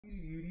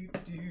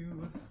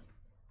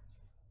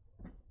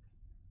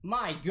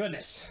My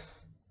goodness.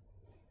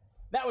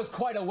 That was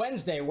quite a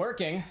Wednesday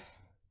working.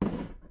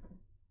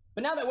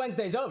 But now that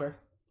Wednesday's over,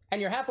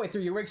 and you're halfway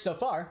through your week so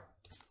far,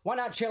 why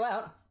not chill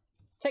out,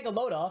 take a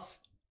load off,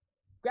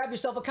 grab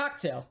yourself a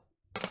cocktail,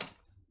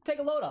 take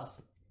a load off.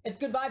 It's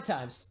good vibe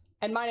times.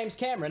 And my name's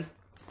Cameron.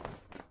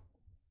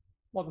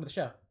 Welcome to the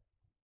show.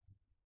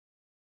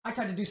 I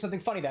tried to do something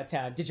funny that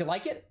time. Did you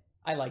like it?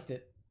 I liked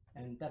it.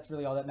 And that's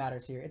really all that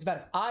matters here. It's about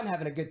if I'm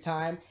having a good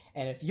time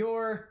and if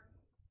you're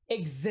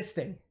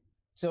existing.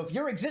 So if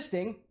you're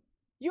existing,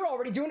 you're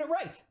already doing it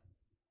right.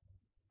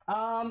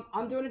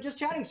 I'm doing a just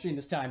chatting stream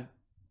this time.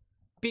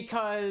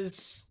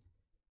 Because,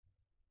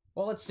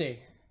 well, let's see.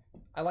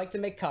 I like to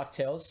make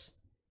cocktails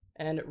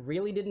and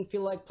really didn't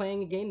feel like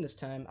playing a game this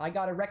time. I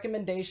got a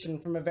recommendation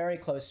from a very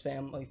close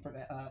family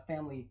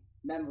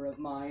member of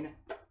mine.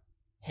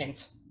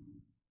 Hint.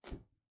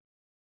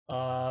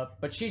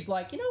 But she's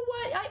like, you know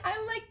what?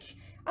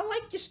 I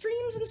like your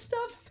streams and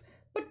stuff,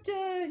 but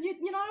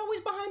you know, I'm always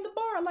behind the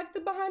bar. I like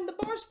the behind the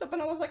bar stuff.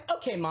 And I was like,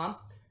 okay, Mom,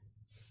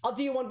 I'll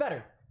do you one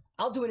better.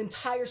 I'll do an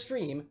entire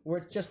stream where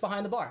it's just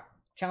behind the bar.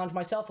 Challenge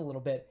myself a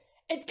little bit.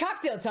 It's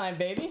cocktail time,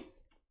 baby.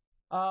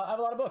 I have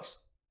a lot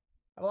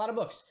of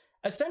books.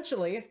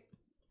 Essentially,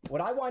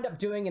 what I wind up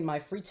doing in my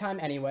free time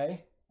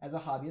anyway, as a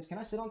hobbyist, can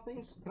I sit on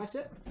things? Can I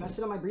sit? Can I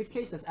sit on my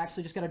briefcase that's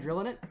actually just got a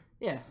drill in it?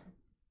 Yeah,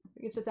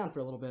 we can sit down for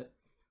a little bit.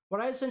 What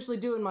I essentially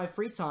do in my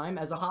free time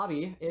as a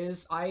hobby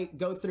is I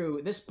go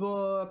through this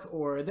book,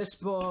 or this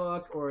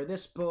book, or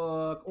this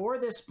book, or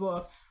this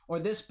book, or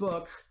this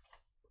book,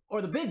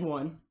 or the big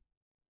one,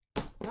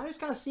 and I just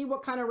kind of see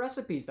what kind of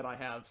recipes that I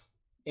have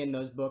in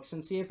those books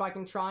and see if I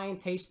can try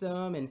and taste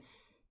them and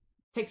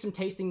take some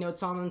tasting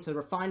notes on them to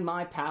refine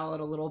my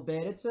palate a little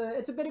bit. It's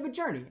a bit of a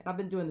journey. I've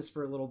been doing this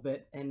for a little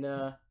bit, and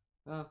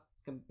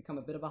it's gonna become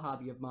a bit of a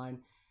hobby of mine.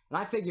 And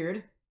I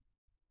figured,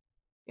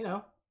 you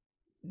know,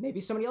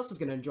 maybe somebody else is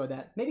going to enjoy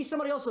that. Maybe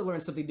somebody else will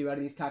learn something new out of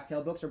these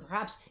cocktail books, or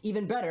perhaps,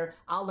 even better,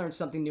 I'll learn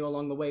something new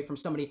along the way from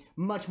somebody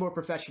much more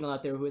professional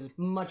out there who has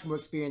much more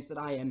experience than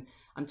I am.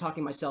 I'm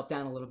talking myself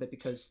down a little bit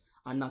because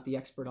I'm not the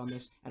expert on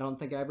this. I don't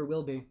think I ever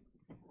will be.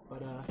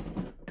 But,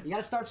 you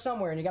gotta start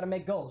somewhere and you gotta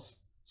make goals.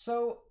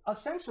 So,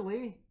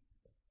 essentially,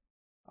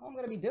 all I'm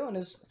gonna be doing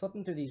is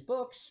flipping through these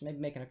books, maybe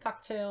making a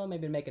cocktail,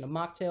 maybe making a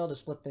mocktail to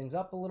split things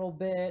up a little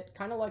bit.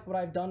 Kind of like what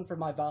I've done for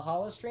my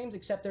Valhalla streams,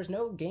 except there's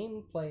no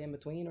gameplay in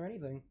between or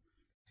anything.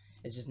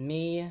 It's just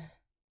me,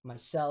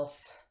 myself,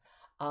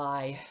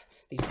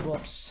 these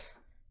books,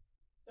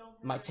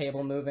 my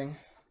table moving.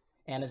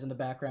 Anna's in the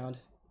background.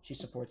 She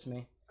supports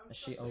me, as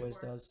she always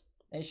does.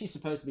 And she's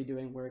supposed to be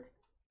doing work,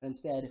 but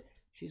instead,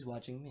 she's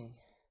watching me.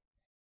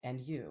 And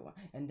you,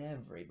 and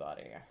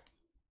everybody.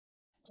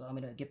 So I'm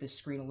gonna get this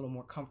screen a little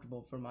more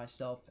comfortable for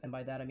myself, and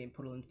by that I mean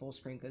put it in full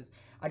screen, because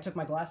I took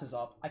my glasses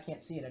off. I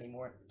can't see it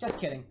anymore. Just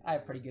kidding. I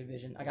have pretty good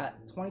vision. I got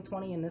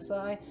 20/20 in this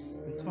eye,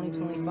 and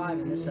 20/25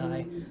 in this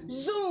eye.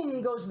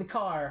 Zoom goes the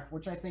car,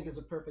 which I think is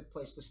a perfect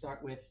place to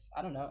start with,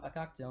 I don't know, a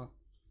cocktail.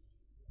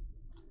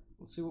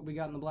 Let's see what we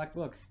got in the black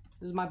book.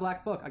 This is my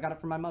black book. I got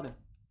it from my mother.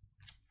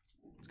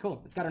 It's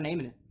cool. It's got her name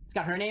in it. It's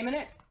got her name in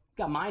it. It's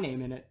got my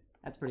name in it.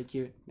 That's pretty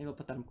cute. Maybe I'll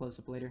put that in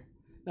close-up later.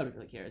 Nobody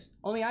really cares.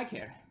 Only I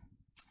care.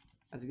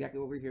 That's exactly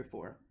what we're here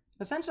for.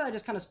 Essentially, I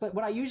just kind of split.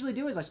 What I usually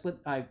do is I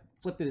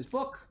flip through this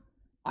book.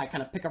 I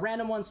kind of pick a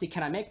random one, see,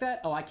 can I make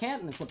that? Oh, I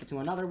can't. And then flip it to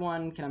another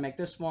one. Can I make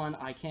this one?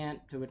 I can't.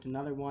 Do it to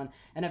another one.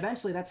 And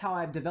eventually, that's how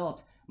I've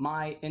developed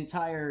my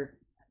entire,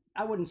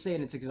 I wouldn't say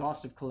it's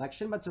exhaustive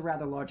collection, but it's a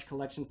rather large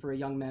collection for a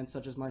young man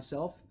such as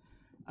myself.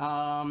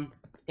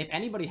 If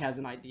anybody has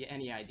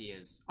any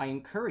ideas, I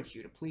encourage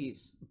you to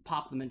please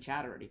pop them in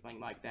chat or anything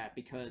like that,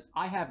 because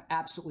I have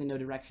absolutely no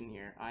direction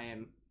here. I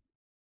am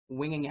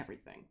winging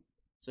everything.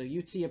 So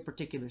you see a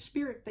particular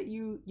spirit that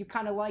you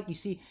kind of like, you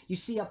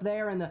see up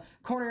there in the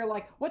corner, you're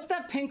like, what's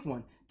that pink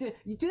one? Do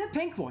the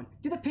pink one.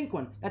 Do the pink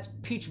one. That's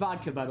peach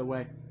vodka, by the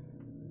way.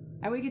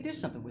 And we could do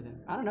something with it.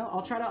 I don't know.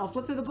 I'll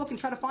flip through the book and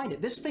try to find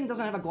it. This thing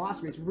doesn't have a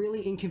glossary. It's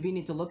really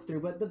inconvenient to look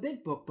through, but the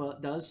big book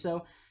does,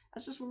 so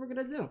that's just what we're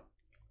gonna do.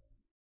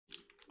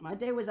 My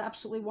day was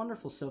absolutely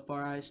wonderful so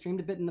far. I streamed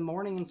a bit in the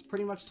morning and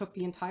pretty much took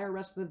the entire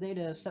rest of the day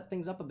to set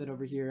things up a bit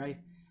over here. I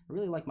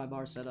really like my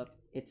bar setup.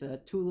 It's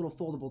two little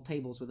foldable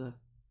tables with a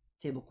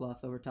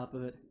tablecloth over top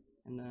of it,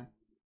 and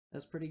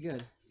that's pretty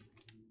good.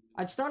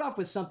 I'd start off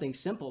with something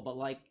simple, but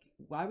like,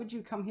 why would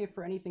you come here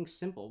for anything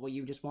simple? Well,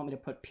 you just want me to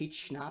put peach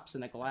schnapps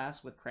in a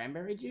glass with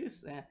cranberry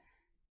juice?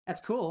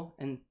 That's cool,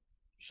 and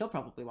she'll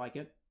probably like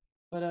it.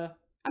 But,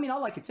 I mean,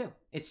 I'll like it too.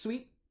 It's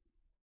sweet.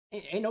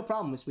 Ain't no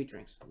problem with sweet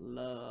drinks.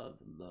 Love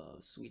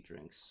sweet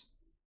drinks.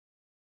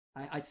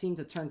 I seem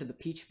to turn to the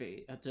peach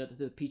to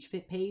the peach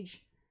fit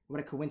page. What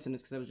a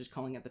coincidence, because I was just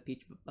calling it the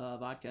peach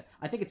vodka.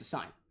 I think it's a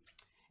sign.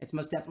 It's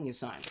most definitely a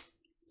sign.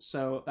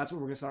 So that's what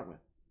we're gonna start with.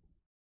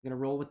 I'm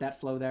gonna roll with that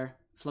flow there,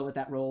 flow with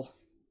that roll,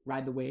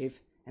 ride the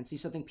wave, and see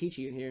something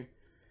peachy in here.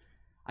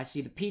 I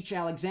see the peach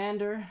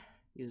Alexander.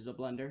 Uses a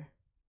blender.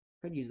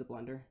 Could use the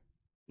blender.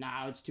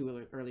 Nah, it's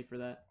too early for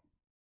that.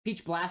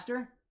 Peach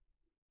Blaster.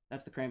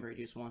 That's the cranberry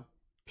juice one.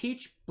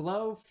 Peach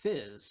Blow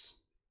Fizz.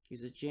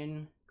 Uses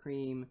gin,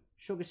 cream,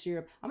 sugar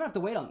syrup. I'm gonna have to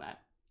wait on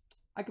that.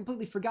 I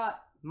completely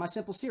forgot my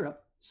simple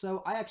syrup,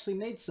 so I actually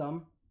made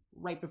some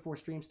right before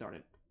stream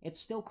started. It's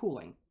still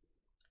cooling.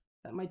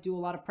 That might do a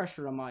lot of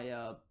pressure on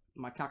my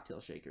my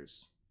cocktail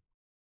shakers.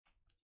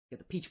 Got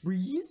the Peach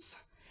Breeze,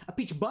 a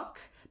Peach Buck,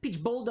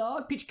 Peach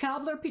Bulldog, Peach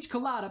Cobbler, Peach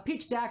Colada,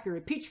 Peach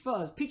Daiquiri, Peach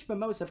Fuzz, Peach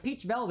Mimosa,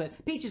 Peach Velvet,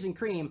 Peaches and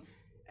Cream,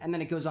 and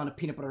then it goes on to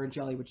Peanut Butter and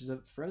Jelly, which is a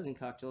frozen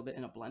cocktail bit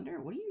in a blender.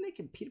 What are you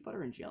making peanut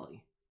butter and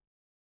jelly?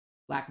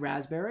 Black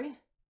Raspberry,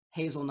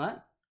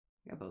 Hazelnut,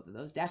 got both of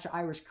those. Dash of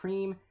Irish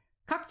Cream,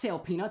 Cocktail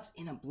Peanuts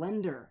in a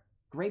blender.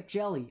 Grape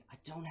Jelly. I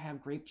don't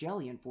have grape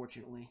jelly,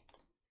 unfortunately.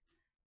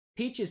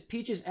 Peaches,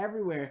 peaches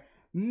everywhere.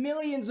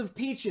 Millions of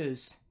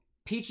peaches.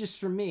 Peaches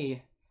for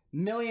me.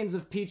 Millions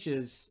of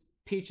peaches.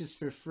 Peaches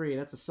for free.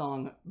 That's a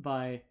song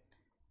by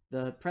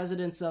the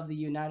presidents of the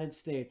United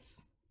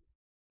States.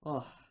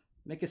 Oh,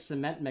 make a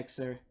cement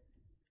mixer.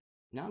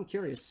 Now I'm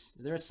curious.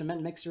 Is there a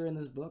cement mixer in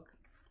this book?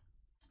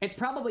 It's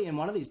probably in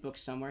one of these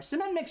books somewhere.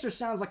 Cement mixer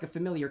sounds like a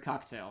familiar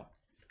cocktail.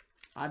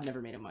 I've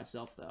never made it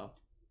myself, though.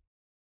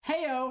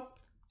 Heyo!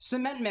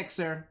 Cement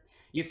mixer.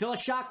 You fill a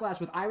shot glass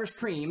with Irish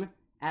cream,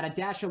 add a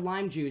dash of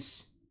lime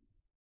juice,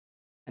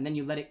 and then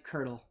you let it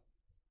curdle.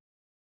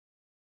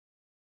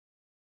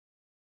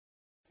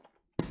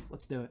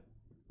 Let's do it.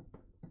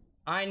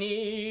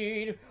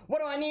 What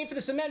do I need for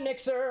the cement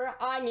mixer?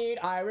 I need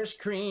Irish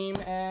cream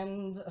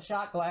and a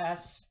shot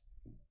glass.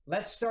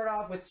 Let's start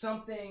off with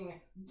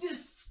something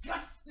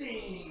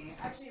disgusting.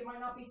 Actually, it might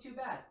not be too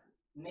bad.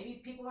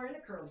 Maybe people are into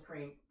curdled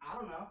cream. I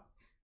don't know.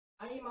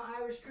 I need my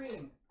Irish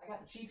cream. I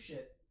got the cheap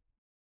shit.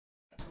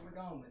 That's what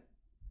we're going with.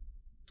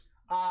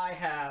 I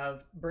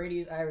have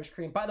Brady's Irish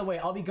cream. By the way,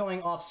 I'll be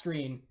going off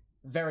screen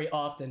very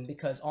often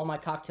because all my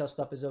cocktail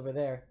stuff is over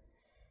there.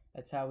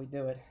 That's how we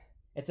do it.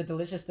 It's a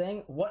delicious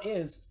thing. What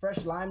is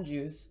fresh lime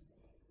juice?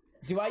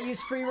 Do I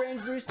use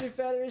free-range rooster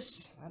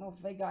feathers? I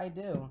don't think I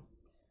do.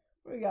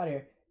 What do we got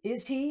here?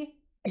 Is he?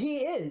 He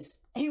is.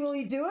 Will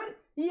he do it?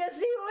 Yes,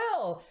 he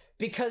will.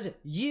 Because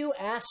you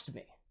asked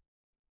me.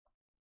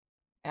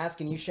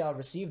 Ask and you shall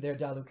receive there,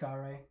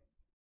 Dalucare.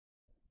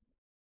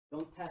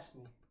 Don't test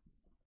me.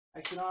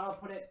 Actually, no,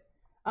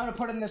 I'm gonna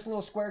put it in this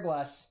little square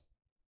glass.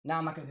 No,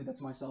 I'm not gonna do that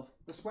to myself.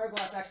 The square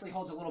glass actually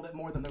holds a little bit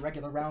more than the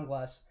regular round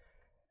glass.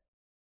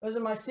 Those are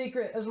my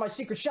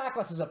secret shot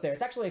glasses up there.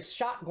 It's actually a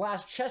shot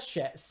glass chess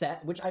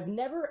set, which I've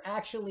never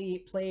actually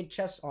played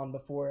chess on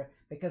before,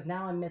 because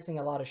now I'm missing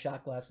a lot of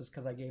shot glasses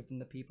because I gave them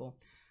to people.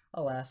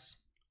 Alas.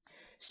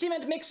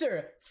 Cement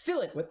mixer.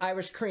 Fill it with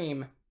Irish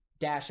cream.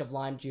 Dash of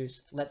lime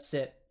juice. Let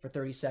sit for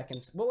 30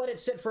 seconds. We'll let it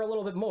sit for a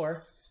little bit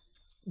more,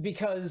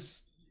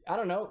 because, I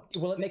don't know,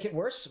 will it make it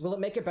worse? Will it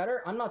make it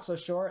better? I'm not so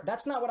sure.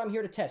 That's not what I'm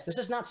here to test. This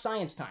is not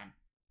science time.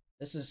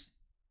 This is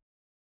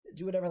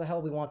do whatever the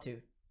hell we want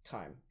to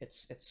time.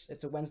 It's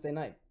a Wednesday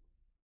night.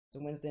 It's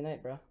a Wednesday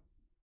night, bro.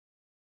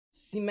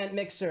 Cement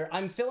mixer.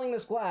 I'm filling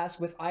this glass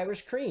with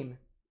Irish cream.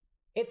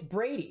 It's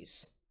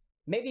Brady's.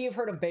 Maybe you've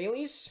heard of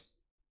Bailey's?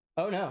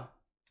 Oh no.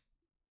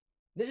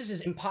 This is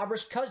his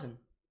impoverished cousin,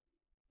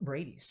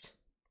 Brady's.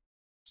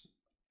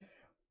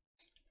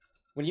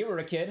 When you were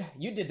a kid,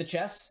 you did the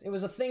chess. It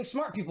was a thing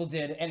smart people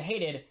did and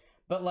hated,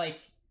 but like,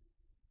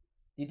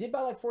 you did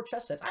buy like 4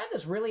 chess sets. I have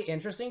this really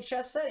interesting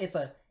chess set. It's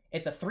a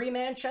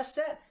 3-man chess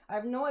set. I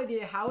have no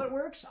idea how it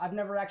works. I've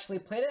never actually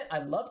played it.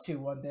 I'd love to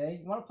one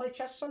day. You want to play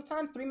chess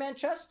sometime? 3-man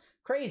chess?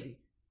 Crazy.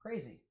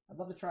 Crazy. I'd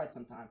love to try it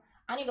sometime.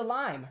 I need a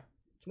lime,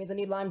 which means I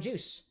need lime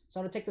juice. So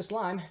I'm going to take this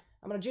lime.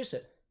 I'm going to juice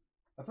it.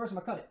 But first I'm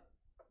going to cut it.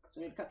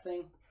 So I need a cut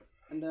thing.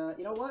 And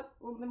you know what?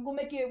 We'll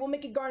make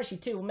it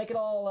garnishy too. We'll make it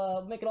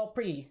all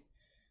pretty.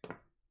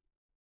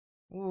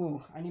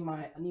 Ooh, I need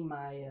my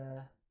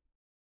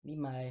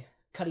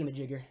cutty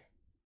majigger.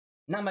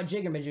 Not my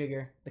jigger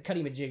majigger, the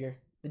cutty majigger.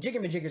 The jigger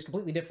majigger is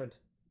completely different.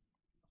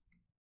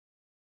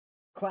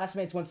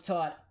 Classmates once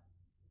taught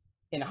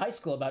in high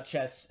school about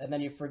chess, and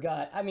then you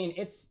forgot. I mean,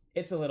 it's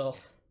a little,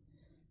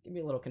 can be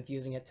a little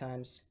confusing at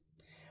times.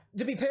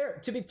 To be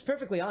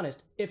perfectly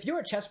honest, if you're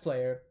a chess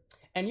player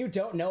and you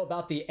don't know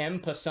about the en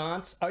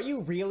passant, are you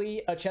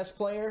really a chess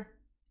player?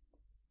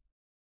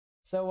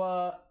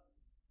 So,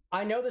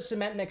 I know the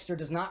cement mixer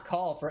does not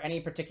call for any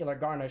particular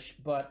garnish,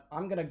 but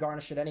I'm gonna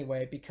garnish it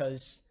anyway,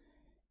 because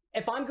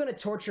if I'm gonna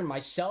torture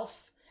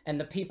myself and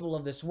the people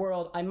of this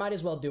world, I might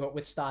as well do it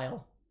with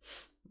style.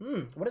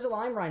 What does a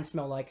lime rind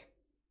smell like?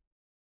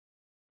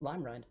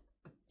 Lime rind.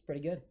 It's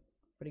pretty good.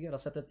 Pretty good. I'll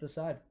set that to the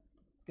side.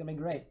 It's gonna be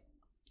great.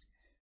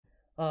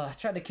 I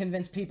tried to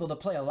convince people to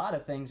play a lot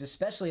of things,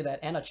 especially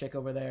that Anna chick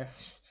over there.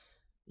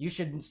 You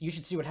should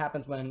see what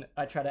happens when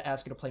I try to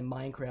ask her to play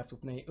Minecraft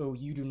with me. Oh,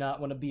 you do not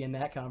want to be in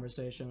that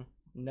conversation.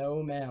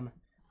 No, ma'am.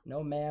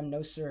 No, ma'am.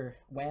 No, sir.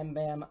 Wham,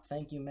 bam.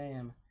 Thank you,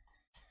 ma'am.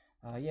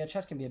 Yeah,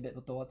 chess can be a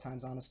bit dull at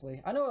times,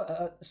 honestly. I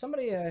know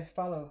somebody I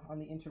follow on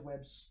the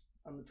interwebs,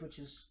 on the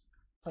Twitches,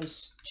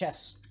 plays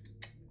chess.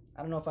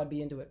 I don't know if I'd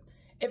be into it.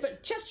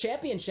 But chess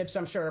championships,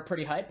 I'm sure, are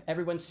pretty hype.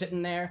 Everyone's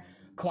sitting there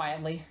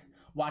quietly,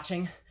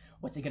 watching.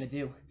 What's he gonna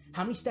do?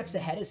 How many steps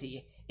ahead is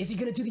he? Is he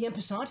gonna do the en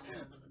passant?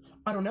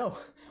 I don't know.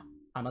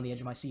 I'm on the edge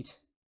of my seat.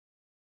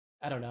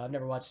 I don't know. I've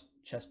never watched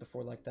chess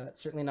before like that.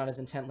 Certainly not as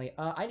intently.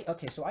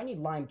 Okay, so I need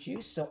lime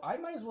juice, so I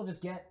might as well just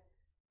get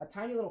a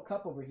tiny little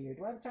cup over here.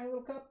 Do I have a tiny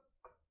little cup?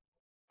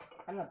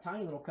 I don't have a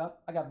tiny little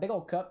cup. I got a big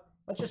old cup.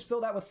 Let's just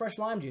fill that with fresh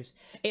lime juice.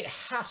 It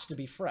has to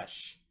be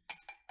fresh. I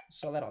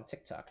saw that on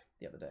TikTok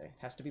the other day.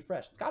 It has to be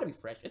fresh. It's gotta be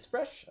fresh. It's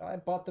fresh. I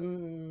bought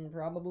them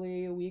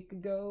probably a week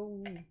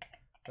ago,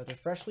 but they're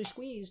freshly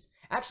squeezed.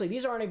 Actually,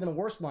 these aren't even the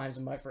worst limes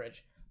in my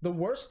fridge. The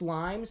worst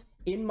limes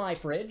in my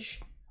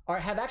fridge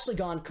have actually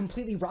gone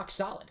completely rock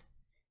solid.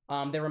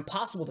 They're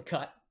impossible to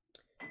cut,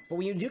 but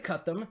when you do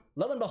cut them,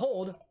 lo and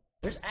behold,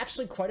 there's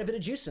actually quite a bit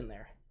of juice in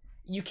there.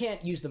 You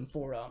can't use them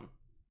for,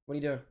 what are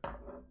you doing?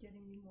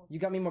 Getting me more. You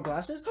got me more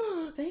glasses?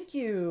 Thank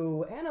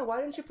you! Anna,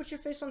 why didn't you put your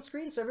face on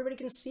screen so everybody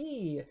can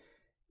see?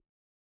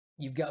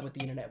 You've got what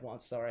the internet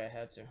wants. Sorry, I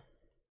had to.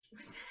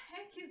 What the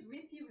heck is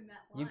with you in that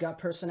line? You got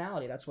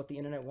personality. That's what the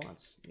internet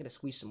wants. You gotta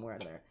squeeze some more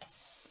out of there.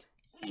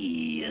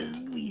 Yeah,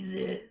 squeeze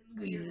it.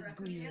 Squeeze it.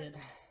 Squeeze it.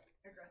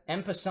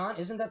 En passant,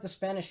 isn't that the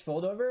Spanish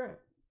fold over?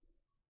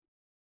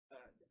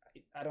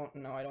 I don't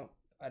know.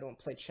 I don't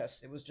play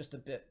chess. It was just a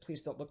bit.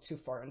 Please don't look too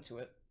far into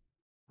it.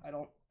 I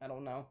don't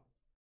know.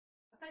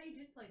 I thought you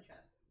did play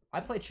chess. I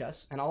play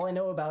chess, and all I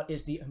know about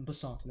is the en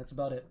passant, and that's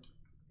about it.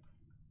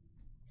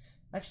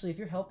 Actually, if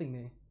you're helping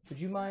me, would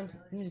you mind?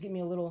 Can you just give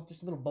me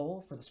just a little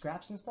bowl for the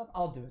scraps and stuff?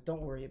 I'll do it.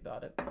 Don't worry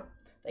about it.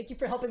 Thank you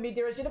for helping me,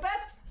 dearest. You're the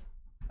best.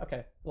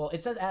 Okay. Well,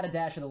 it says add a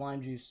dash of the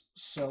lime juice,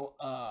 so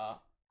I'm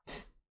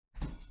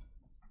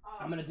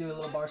gonna do a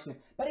little bar snoop.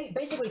 But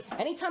basically,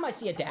 anytime I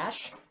see a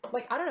dash,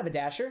 like I don't have a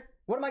dasher.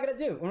 What am I gonna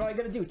do? What am I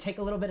gonna do? Take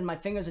a little bit in my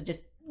fingers and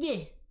just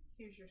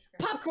Here's your scrap.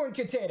 popcorn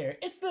container.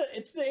 It's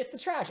the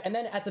trash. And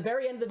then at the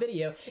very end of the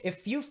video,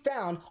 if you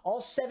found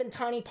all 7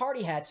 tiny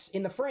party hats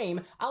in the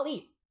frame, I'll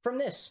eat from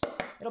this.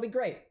 It'll be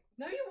great.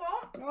 No, you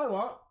won't. No, I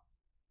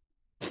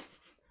won't.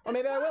 Or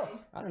maybe I will.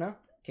 I don't know.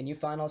 Can you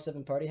find all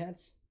 7 party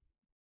hats?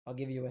 I'll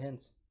give you a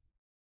hint.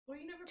 Well,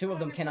 you never 2 of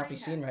them cannot be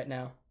seen right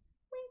now.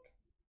 Wink.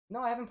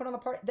 No, I haven't put on the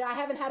party. I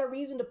haven't had a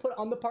reason to put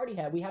on the party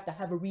hat. We have to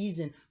have a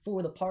reason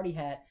for the party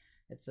hat.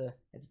 It's a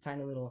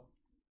tiny little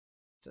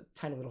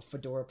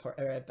fedora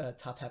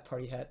top hat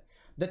party hat.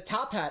 The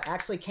top hat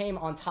actually came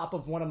on top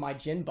of one of my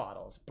gin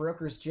bottles,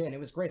 Broker's Gin. It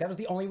was great. That was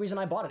the only reason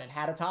I bought it. It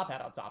had a top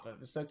hat on top of it.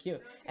 It was so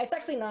cute. It's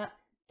actually not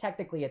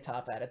technically a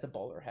top hat. It's a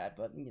bowler hat,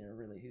 but you know,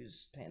 really,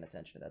 who's paying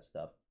attention to that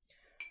stuff?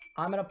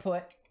 I'm gonna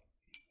put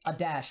a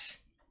dash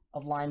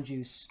of lime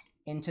juice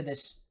into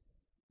this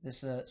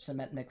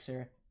cement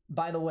mixer.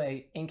 By the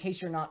way, in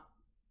case you're not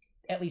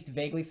at least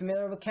vaguely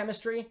familiar with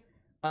chemistry,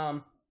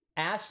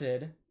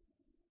 acid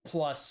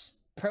plus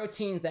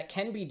proteins that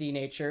can be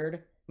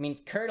denatured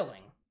means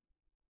curdling.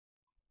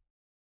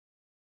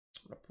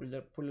 Put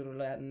a little of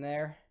that in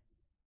there.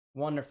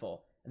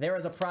 Wonderful. There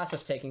is a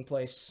process taking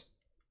place.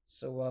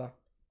 So,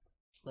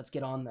 let's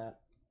get on that.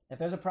 If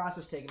there's a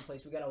process taking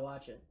place, we gotta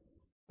watch it.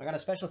 I got a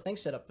special thing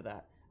set up for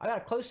that. I got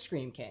a close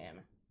screen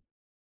cam.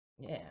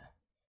 Yeah.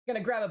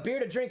 Gonna grab a beer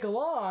to drink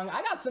along.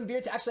 I got some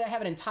beer to... Actually, I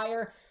have an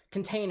entire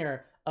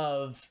container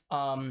of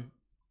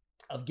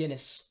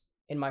Guinness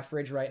in my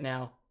fridge right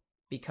now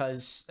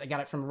because I got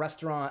it from a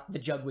restaurant. The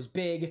jug was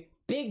big.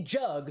 Big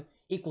jug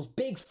equals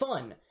big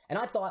fun. And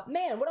I thought,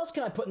 man, what else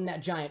can I put in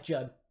that giant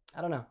jug?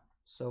 I don't know.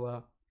 So,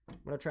 I'm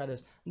gonna try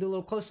this. Do a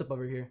little close-up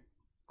over here.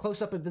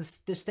 Close-up of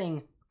this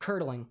thing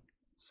curdling.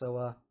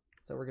 So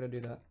we're gonna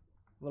do that.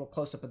 A little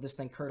close-up of this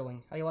thing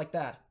curdling. How do you like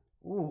that?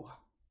 Ooh,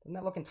 doesn't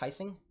that look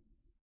enticing?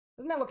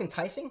 Doesn't that look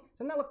enticing?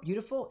 Doesn't that look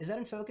beautiful? Is that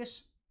in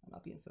focus? I'll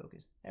not be in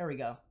focus. There we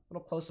go. A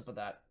little close-up of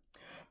that.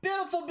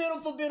 Beautiful,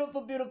 beautiful,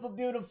 beautiful, beautiful,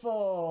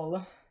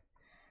 beautiful.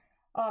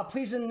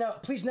 Please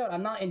note,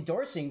 I'm not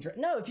endorsing.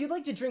 No, if you'd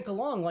like to drink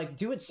along, like,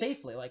 do it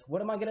safely. Like,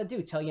 what am I gonna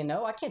do? Tell you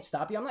no? I can't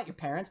stop you. I'm not your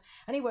parents.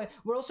 Anyway,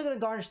 we're also gonna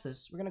garnish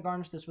this. We're gonna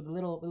garnish this with a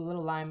little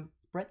lime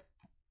spritz,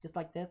 just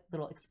like this.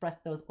 Little express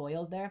those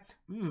oils there.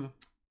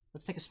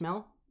 Let's take a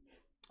smell.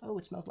 Oh,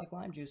 it smells like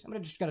lime juice.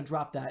 I'm just gonna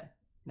drop that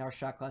in our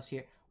shot glass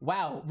here.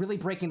 Wow, really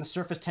breaking the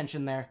surface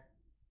tension there.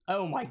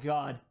 Oh my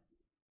god.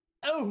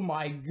 Oh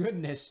my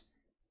goodness.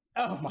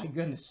 Oh my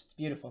goodness. It's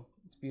beautiful.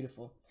 It's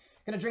beautiful.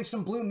 Gonna drink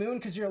some Blue Moon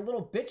because you're a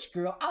little bitch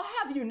girl. I'll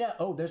have you know.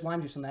 Oh, there's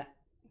lime juice in that.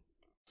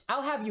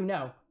 I'll have you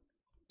know.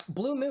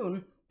 Blue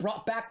Moon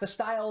brought back the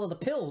style of the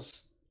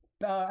pills.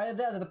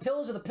 The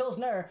pills or the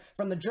Pilsner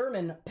from the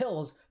German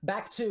pills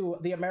back to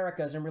the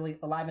Americas and really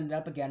livened it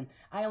up again.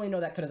 I only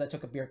know that because I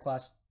took a beer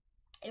class.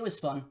 It was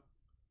fun.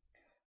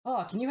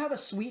 Oh, can you have a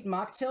sweet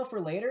mocktail for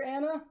later,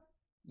 Anna?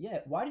 Yeah,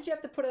 why did you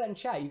have to put it in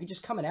chat? You could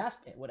just come and ask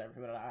it. Whatever,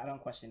 I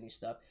don't question these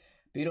stuff.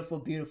 Beautiful,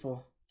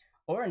 beautiful.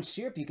 Orange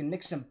syrup, you can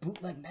mix some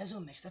bootleg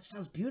mezzo mix. That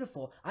sounds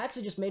beautiful. I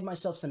actually just made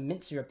myself some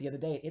mint syrup the other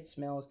day. It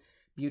smells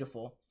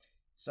beautiful.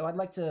 So I'd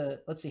like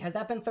to, let's see, has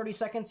that been 30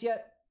 seconds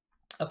yet?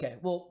 Okay,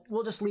 well,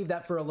 we'll just leave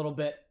that for a little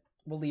bit.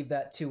 We'll leave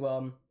that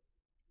to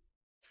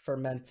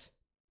ferment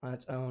on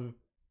its own.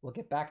 We'll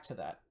get back to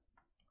that.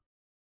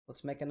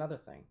 Let's make another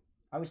thing.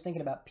 I was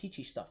thinking about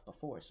peachy stuff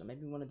before, so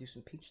maybe we want to do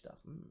some peach stuff.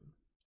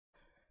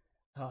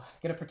 Oh,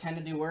 gonna pretend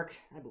to do work?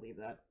 I believe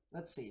that.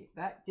 Let's see.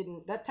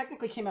 That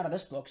technically came out of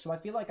this book, so I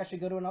feel like I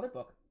should go to another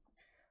book.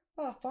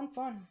 Oh, fun,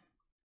 fun.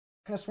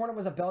 Could have sworn it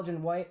was a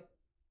Belgian white.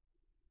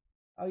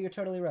 Oh, you're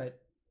totally right.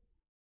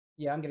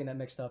 Yeah, I'm getting that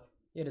mixed up.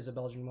 It is a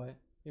Belgian white.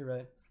 You're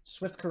right.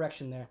 Swift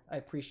correction there. I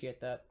appreciate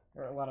that.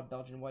 There are a lot of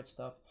Belgian white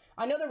stuff.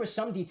 I know there were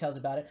some details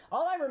about it.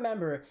 All I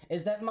remember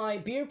is that my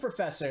beer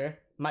professor,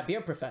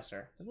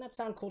 doesn't that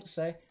sound cool to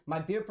say? My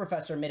beer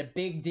professor made a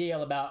big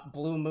deal about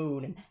Blue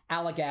Moon and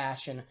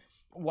Allagash and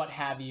what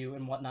have you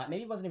and whatnot.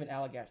 Maybe it wasn't even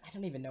Allagash. I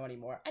don't even know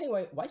anymore.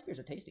 Anyway, Weiss beers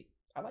are tasty.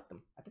 I like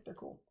them. I think they're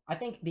cool. I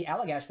think the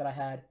Allagash that I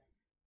had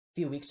a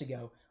few weeks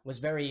ago was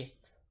very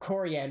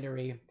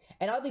coriander-y.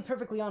 And I'll be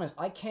perfectly honest,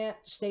 I can't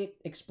state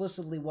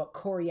explicitly what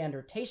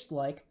coriander tastes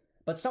like,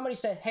 but somebody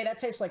said, hey, that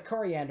tastes like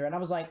coriander, and I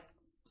was like,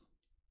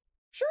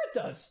 sure it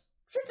does.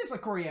 Sure it tastes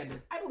like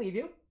coriander. I believe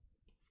you.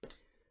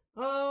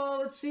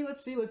 Let's see.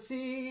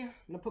 I'm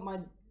gonna put my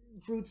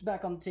fruits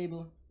back on the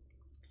table.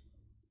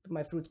 Put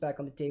my fruits back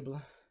on the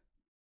table.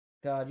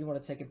 God, you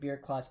want to take a beer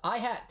class? I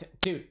had to,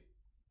 dude,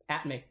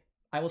 at me.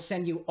 I will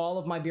send you all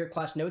of my beer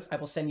class notes. I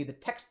will send you the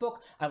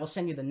textbook. I will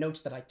send you the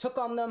notes that I took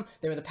on them.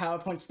 They were the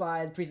PowerPoint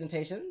slide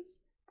presentations.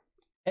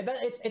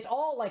 It's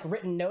all like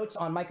written notes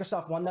on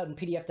Microsoft OneNote and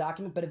PDF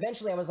document, but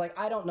eventually I was like,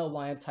 I don't know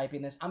why I'm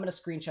typing this. I'm going to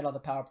screenshot all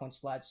the PowerPoint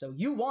slides. So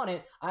you want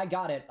it, I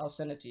got it. I'll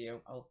send it to you.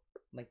 I'll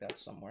link that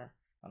somewhere.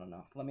 I don't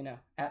know. Let me know.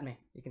 At me.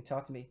 You can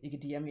talk to me. You can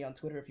DM me on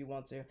Twitter if you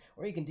want to.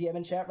 Or you can DM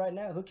in chat right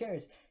now. Who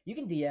cares? You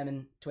can DM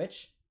in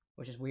Twitch,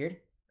 which is weird,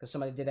 because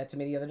somebody did that to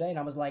me the other day, and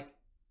I was like,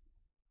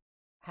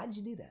 how did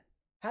you do that?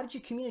 How did you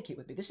communicate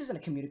with me? This isn't a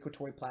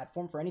communicatory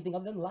platform for anything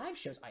other than live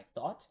shows, I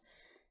thought.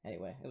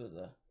 Anyway, it was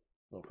a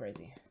little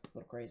crazy. A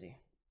little crazy.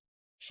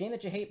 Shame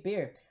that you hate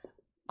beer.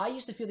 I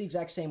used to feel the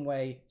exact same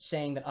way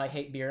saying that I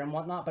hate beer and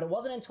whatnot, but it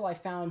wasn't until I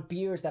found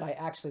beers that I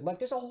actually like.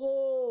 There's a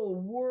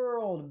whole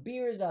world of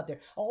beers out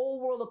there. A whole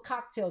world of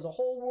cocktails. A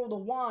whole world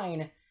of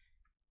wine.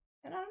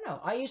 And I don't know.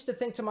 I used to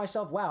think to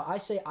myself, wow, I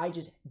say I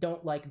just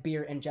don't like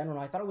beer in general.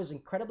 I thought it was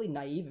incredibly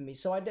naive of me.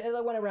 So I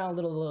went around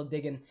a little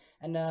digging.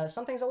 And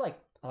some things I like.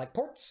 I like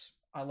ports.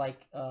 I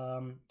like,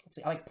 let's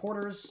see, I like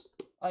porters.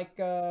 Like,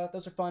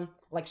 those are fun.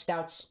 I like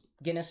stouts,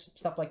 Guinness,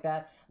 stuff like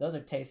that. Those are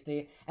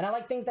tasty. And I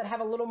like things that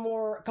have a little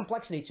more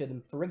complexity to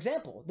them. For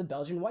example, the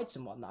Belgian whites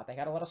and whatnot. They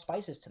got a lot of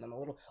spices to them. A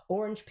little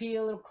orange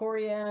peel, a little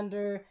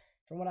coriander,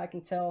 from what I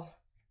can tell.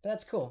 But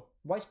that's cool.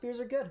 Weiss beers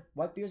are good.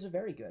 White beers are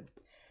very good.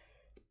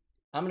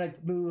 I'm gonna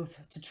move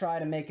to try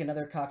to make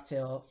another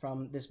cocktail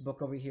from this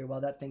book over here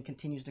while that thing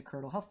continues to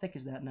curdle. How thick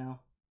is that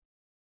now?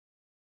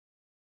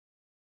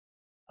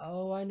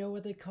 Oh, I know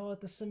what they call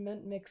it, the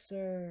cement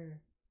mixer.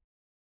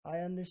 I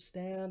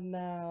understand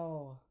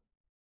now.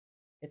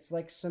 It's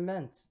like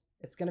cement.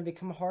 It's gonna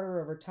become harder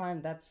over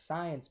time. That's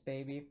science,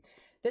 baby.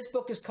 This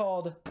book is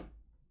called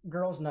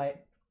Girls'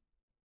 Night.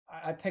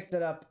 I picked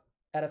it up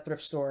at a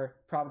thrift store,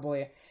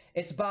 probably.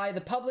 It's by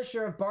the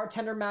publisher of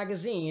Bartender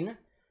magazine,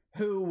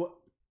 who,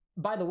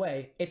 by the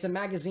way, it's a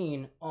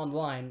magazine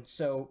online,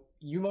 so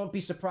you won't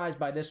be surprised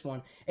by this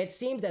one. It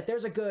seems that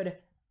there's a good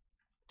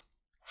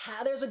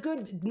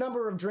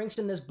number of drinks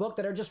in this book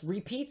that are just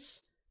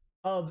repeats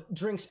of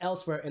drinks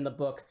elsewhere in the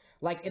book.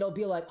 Like, it'll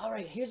be like, all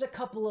right, here's a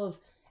couple of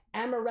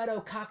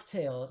amaretto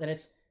cocktails, and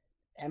it's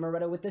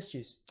amaretto with this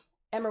juice,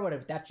 amaretto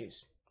with that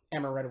juice,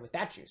 amaretto with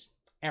that juice,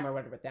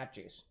 amaretto with that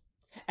juice.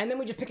 And then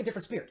we just pick a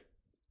different spirit.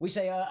 We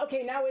say,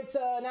 okay, now it's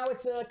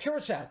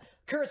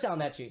curacao in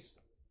that juice,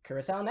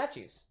 curacao in that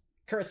juice,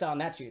 curacao in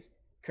that juice,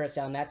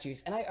 curacao in that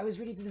juice. And I was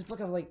reading through this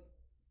book, I was like,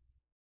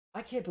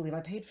 I can't believe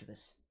I paid for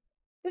this.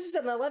 This is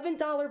an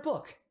 $11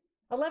 book.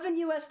 $11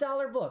 US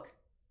book.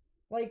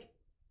 Like,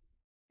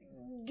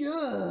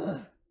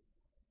 ugh.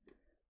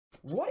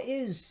 What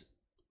is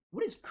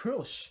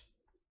Krush?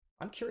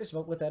 I'm curious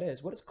about what that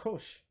is. What is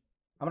Krush?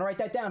 I'm gonna write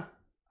that down.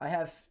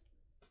 I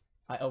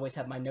always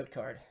have my note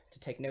card to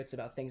take notes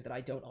about things that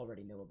I don't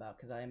already know about,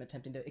 because I am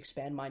attempting to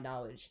expand my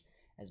knowledge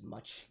as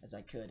much as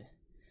I could.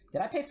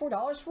 Did I pay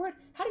 $4 for it?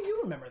 How do you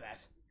remember that?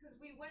 Because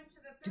we went to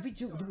the thrift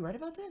store. Did we write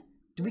about that?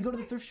 Did we go to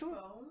the thrift store?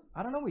 Phone?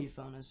 I don't know where your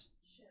phone is.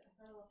 Shit,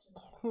 I thought I left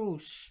it.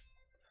 Krush.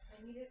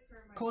 I need it for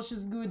my... Kolsch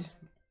is good.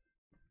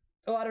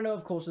 Oh, I don't know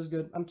if Kolsch is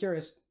good. I'm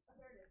curious.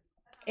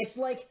 It's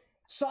like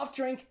soft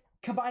drink,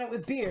 combine it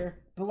with beer,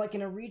 but like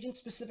in a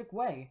region-specific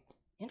way.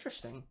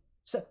 Interesting.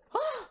 So,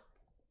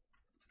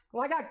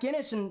 well, I got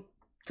Guinness and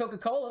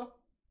Coca-Cola,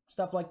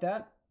 stuff like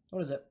that.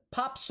 What is it?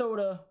 Pop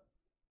soda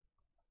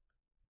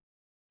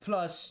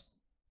plus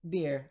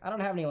beer. I don't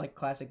have any like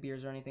classic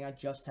beers or anything. I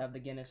just have the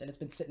Guinness, and it's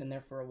been sitting in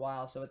there for a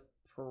while, so it's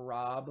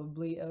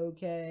probably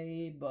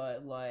okay,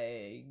 but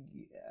like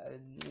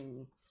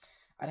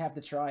I'd have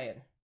to try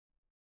it.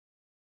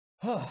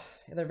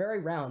 They're very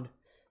round.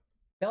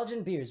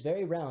 Belgian beers,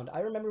 very round. I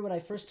remember when I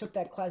first took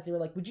that class, they were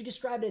like, would you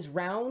describe it as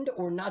round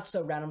or not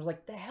so round? I was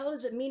like, the hell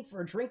does it mean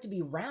for a drink to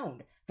be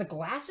round? The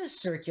glass is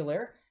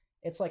circular.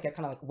 It's like a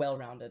kind of like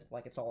well-rounded,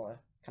 like it's all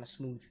kind of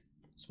smooth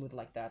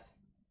like that.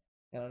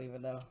 I don't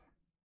even know.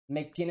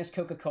 Make Guinness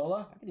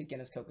Coca-Cola? I can do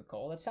Guinness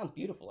Coca-Cola. That sounds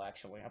beautiful,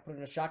 actually. I'll put it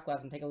in a shot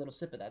glass and take a little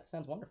sip of that. It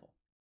sounds wonderful.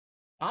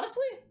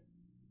 Honestly,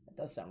 that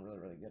does sound really,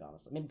 really good,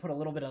 honestly. Maybe put a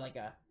little bit of like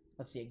a,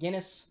 let's see, a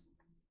Guinness,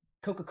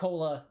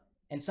 Coca-Cola,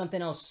 and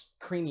something else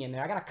creamy in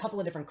there. I got a couple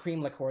of different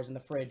cream liqueurs in the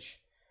fridge.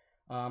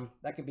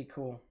 That could be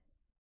cool.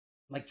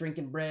 Like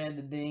drinking bread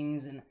and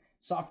things, and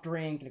soft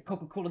drink, and a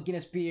Coca-Cola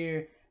Guinness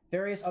beer,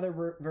 various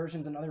other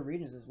versions in other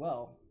regions as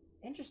well.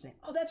 Interesting.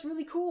 Oh, that's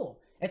really cool.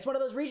 It's one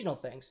of those regional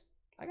things.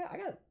 I got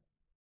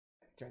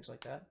drinks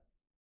like that.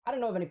 I don't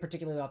know of any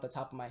particularly off the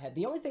top of my head.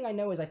 The only thing I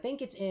know is I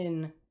think it's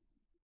in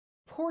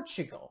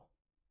Portugal.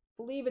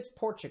 I believe it's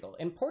Portugal.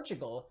 In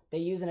Portugal, they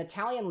use an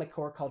Italian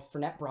liqueur called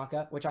Fernet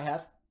Branca, which I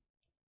have.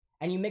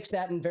 And you mix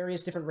that in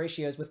various different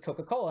ratios with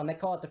Coca-Cola, and they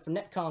call it the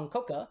Fernet con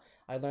Coca.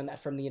 I learned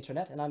that from the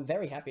internet, and I'm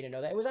very happy to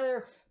know that. It was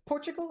either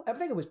Portugal? I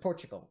think it was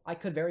Portugal. I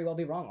could very well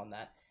be wrong on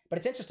that. But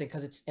it's interesting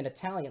because it's an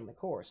Italian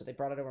liqueur, so they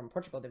brought it over in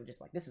Portugal. They were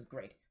just like, this is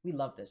great. We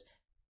love this.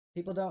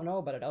 People don't know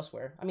about it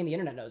elsewhere. I mean, the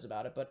internet knows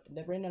about it, but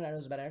the internet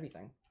knows about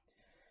everything.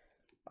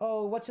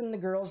 Oh, what's in the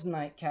girls'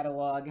 night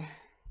catalog?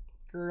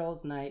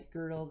 Girls' night,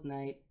 girls'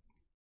 night.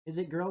 Is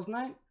it girls'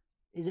 night?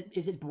 Is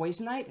it boys'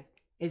 night?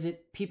 Is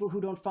it people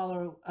who don't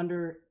follow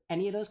under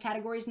any of those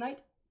categories night?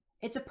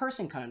 It's a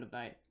person kind of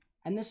night.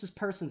 And this is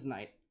person's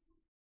night.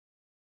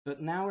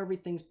 But now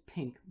everything's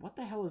pink. What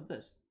the hell is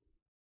this?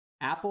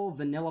 Apple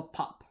vanilla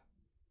pop.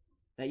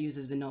 That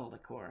uses vanilla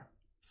liqueur.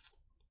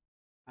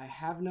 I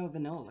have no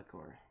vanilla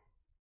liqueur.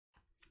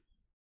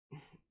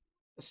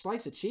 A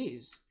slice of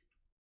cheese.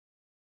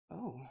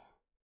 Oh.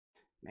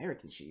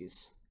 American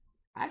cheese.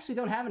 I actually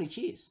don't have any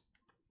cheese.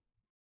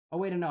 Oh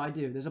wait, no, I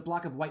do. There's a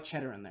block of white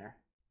cheddar in there.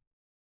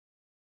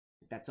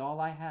 That's all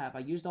I have. I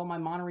used all my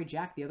Monterey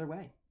Jack the other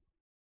way.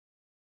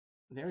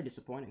 Very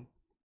disappointing.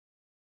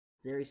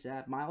 Very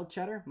sad. Mild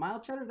cheddar?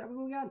 Mild cheddar? Is that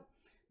what we got?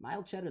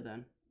 Mild cheddar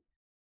then.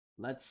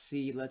 Let's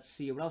see.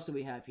 What else do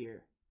we have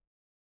here?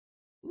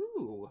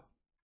 Ooh.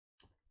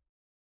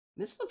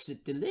 This looks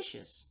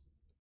delicious.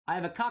 I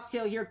have a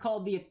cocktail here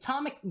called the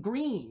Atomic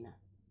Green.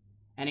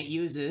 And it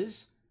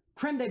uses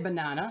creme de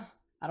banana.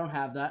 I don't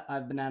have that. I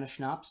have banana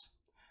schnapps.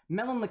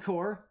 Melon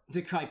liqueur,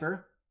 de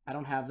Kuiper. I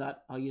don't have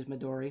that. I'll use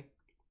Midori.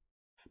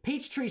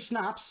 Peach tree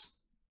schnapps.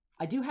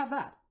 I do have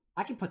that.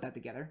 I can put that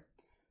together.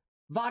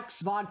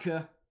 Vox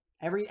vodka.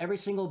 Every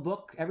single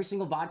book, every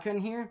single vodka in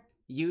here,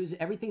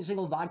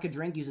 single vodka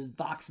drink uses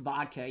Vox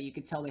vodka. You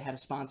could tell they had a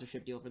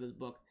sponsorship deal for this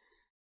book.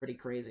 Pretty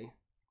crazy.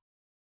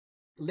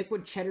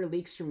 Liquid cheddar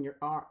leaks from your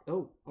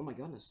oh my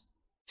goodness.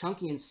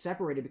 Chunky and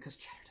separated because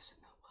cheddar doesn't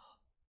melt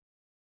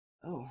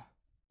well. Oh,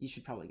 you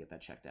should probably get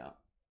that checked out.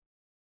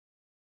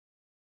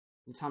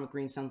 Atomic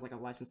Green sounds like a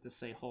license to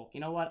say Hulk. You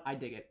know what? I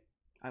dig it.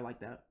 I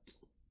like that.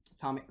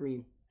 Atomic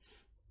Green.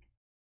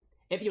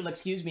 If you'll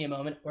excuse me a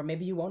moment, or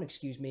maybe you won't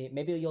excuse me,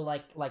 maybe you'll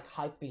like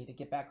hype me to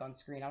get back on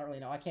screen. I don't really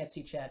know. I can't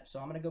see chat,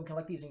 so I'm gonna go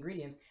collect these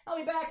ingredients. I'll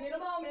be back in a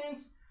moment.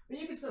 But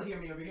you can still hear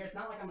me over here. It's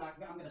not like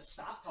I'm gonna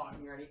stop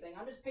talking or anything.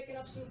 I'm just picking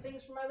up some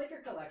things from my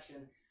liquor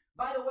collection.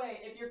 By the way,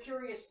 if you're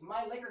curious,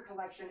 my liquor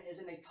collection is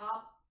in the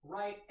top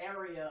right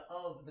area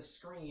of the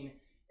screen.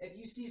 If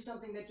you see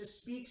something that just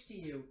speaks to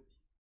you,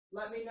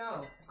 let me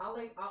know.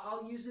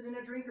 I'll use it in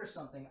a drink or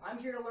something. I'm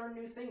here to learn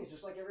new things,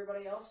 just like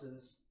everybody else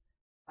is.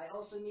 I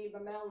also need my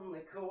melon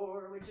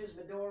liqueur, which is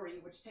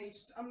Midori, which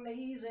tastes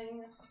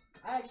amazing.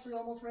 I actually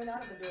almost ran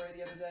out of Midori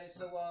the other day,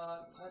 so I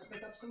had to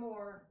pick up some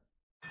more.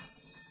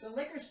 The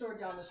liquor store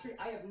down the street,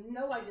 I have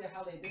no idea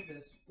how they did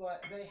this,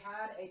 but they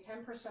had a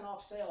 10%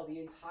 off sale the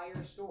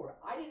entire store.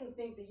 I didn't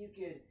think that you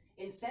could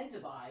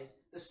incentivize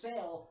the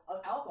sale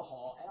of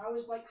alcohol, and I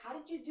was like, how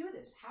did you do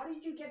this? How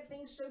did you get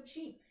things so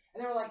cheap?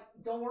 And they were like,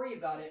 don't worry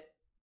about it.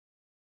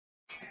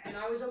 And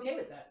I was okay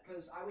with that,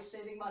 because I was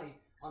saving money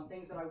on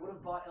things that I would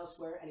have bought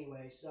elsewhere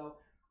anyway. So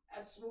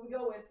that's what we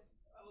go with.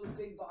 Oh, the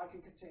big vodka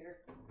container.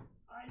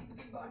 I need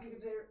the big vodka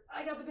container.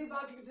 I got the big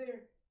vodka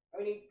container.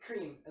 I need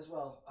cream as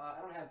well.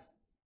 I don't have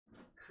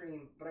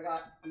cream, but I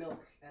got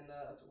milk, and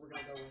that's what we're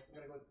gonna go with.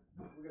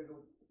 We're gonna go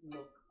with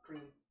milk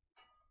cream.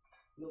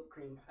 Milk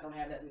cream. I don't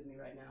have that with me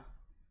right now,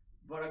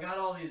 but I got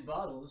all these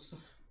bottles.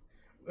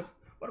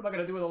 What am I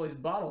gonna do with all these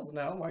bottles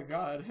now? Oh my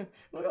god.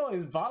 Look at all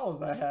these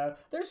bottles I have.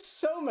 There's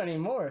so many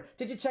more.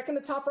 Did you check in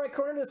the top right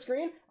corner of the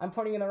screen? I'm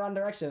pointing in the wrong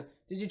direction.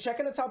 Did you check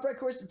in the top right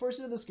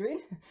portion of the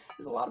screen?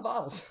 There's a lot of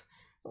bottles.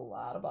 There's a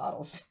lot of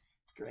bottles.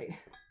 It's great.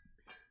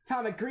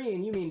 Atomic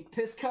Green, you mean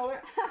piss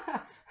color?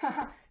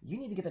 You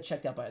need to get that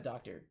checked out by a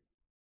doctor.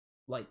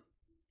 Like,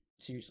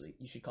 seriously,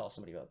 you should call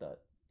somebody about that.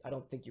 I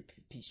don't think your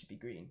pee should be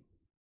green.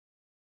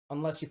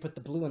 Unless you put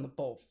the blue in the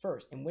bowl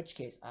first, in which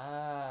case,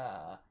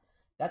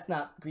 that's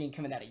not green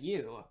coming out of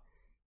you.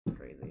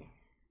 Crazy.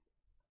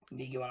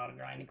 Me going on a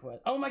grinding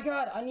quest. Oh my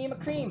god, I need my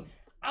cream.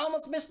 I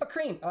almost missed my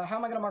cream. How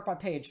am I gonna mark my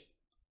page?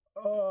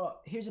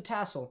 Here's a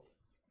tassel.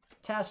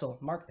 Tassel,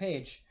 mark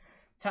page.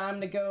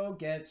 Time to go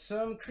get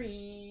some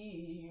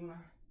cream.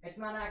 It's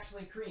not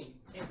actually cream.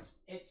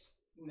 It's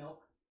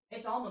milk.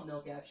 It's almond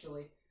milk,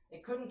 actually.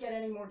 It couldn't get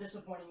any more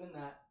disappointing than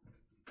that.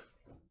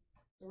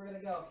 So we're gonna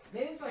go.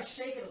 Maybe if I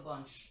shake it a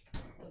bunch,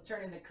 it'll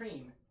turn into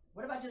cream.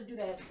 What if I just do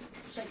that?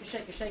 Shake,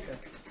 shake, shake, shake,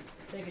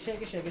 shake,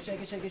 shake, shake, shake,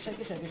 shake, shake, shake,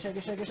 shake, shake,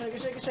 shake, shake, shake,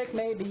 shake, shake, shake.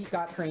 Maybe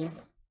got cream.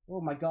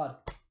 Oh my god.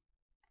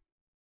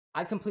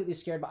 I completely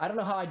scared, but I don't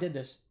know how I did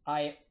this.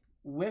 I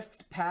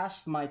whiffed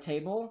past my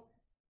table,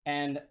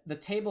 and the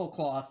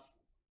tablecloth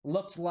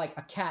looked like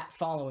a cat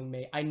following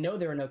me. I know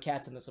there are no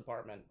cats in this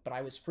apartment, but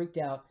I was freaked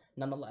out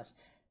nonetheless.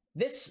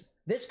 This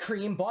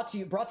cream brought to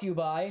you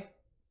by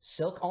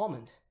Silk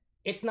Almond.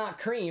 It's not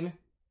cream,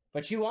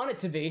 but you want it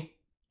to be,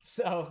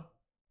 so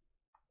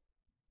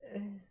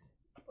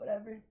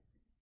whatever.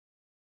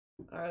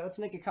 All right, let's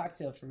make a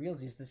cocktail for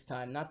realsies this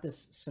time, not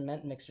this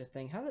cement mixer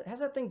thing. How's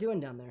that thing doing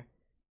down there?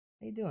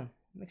 How you doing?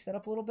 Mix that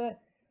up a little bit.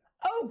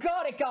 Oh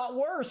god, it got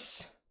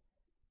worse.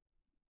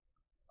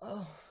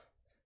 Oh,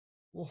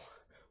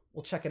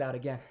 we'll check it out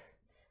again.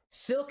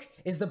 Silk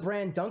is the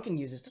brand Duncan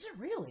uses. Does it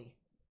really?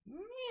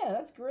 Yeah,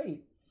 that's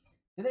great.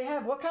 Do they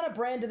have, what kind of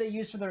brand do they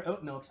use for their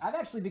oat milks? I've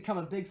actually become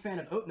a big fan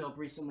of oat milk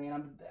recently,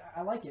 and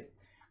I like it.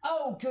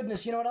 Oh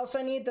goodness, you know what else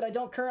I need that I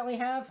don't currently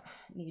have?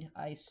 I need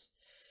ice.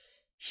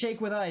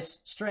 Shake with ice,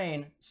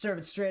 strain, serve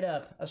it straight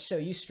up. I'll show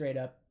you straight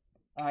up.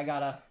 I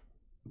gotta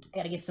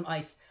get some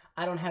ice.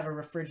 I don't have a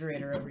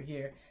refrigerator over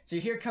here. So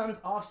here comes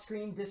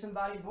off-screen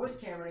disembodied voice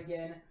Cameron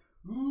again.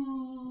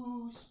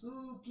 Ooh,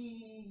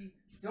 spooky.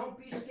 Don't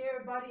be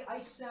scared by the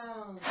ice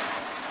sounds.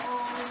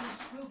 Oh,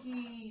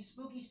 spooky,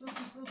 spooky,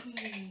 spooky,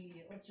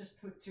 spooky. Let's just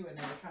put two in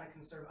there. We're trying to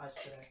conserve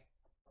ice today.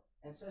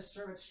 And it says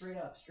serve it straight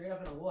up. Straight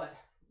up in a what?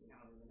 I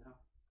don't even know.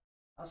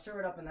 I'll serve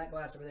it up in that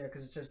glass over there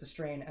because it says the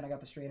strain and I got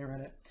the strainer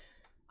in it.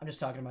 I'm just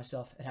talking to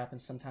myself. It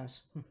happens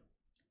sometimes.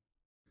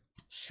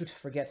 Shoot,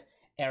 forget.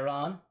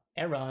 Aaron.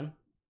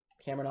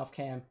 Cameron off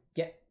cam.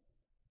 Get.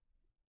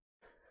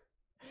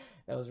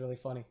 That was really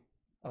funny.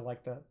 I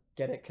like that.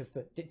 Get it? Because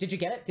the... Did you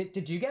get it?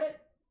 Did you get it?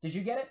 Did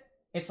you get it?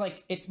 It's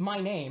like, it's my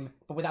name,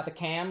 but without the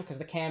cam, because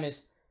the cam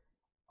is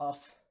off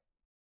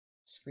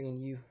screen.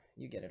 You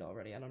get it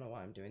already. I don't know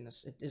why I'm doing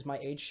this. Is my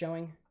age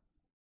showing?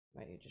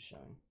 My age is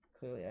showing.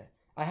 Clearly,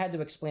 I had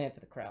to explain it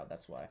to the crowd.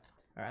 That's why.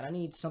 All right, I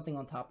need something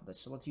on top of this,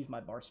 so let's use my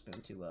bar spoon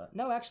to...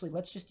 No, actually,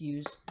 let's just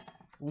use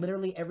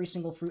literally every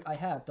single fruit I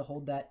have to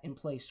hold that in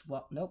place.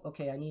 Well, nope.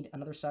 Okay, I need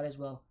another side as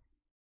well.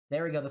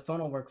 There we go. The phone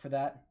will work for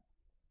that.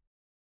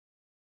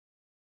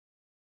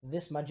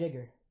 This, my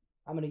jigger.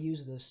 I'm going to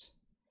use this.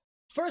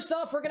 First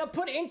off, we're going to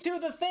put into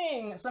the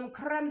thing some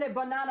creme de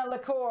banana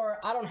liqueur.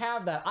 I don't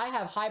have that. I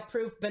have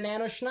high-proof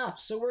banana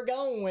schnapps, so we're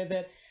going with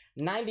it.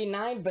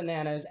 99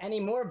 bananas. Any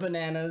more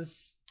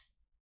bananas,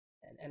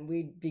 and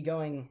we'd be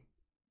going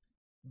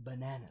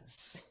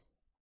bananas.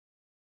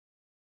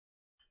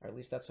 Or at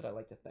least that's what I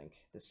like to think.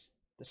 This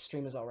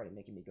stream is already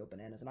making me go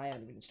bananas, and I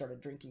haven't even started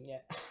drinking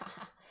yet.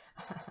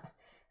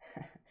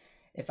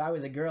 If I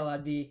was a girl,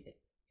 I'd be...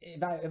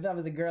 If I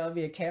was a girl, I'd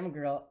be a cam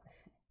girl.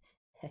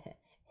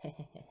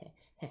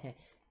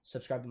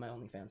 Subscribe to my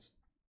OnlyFans.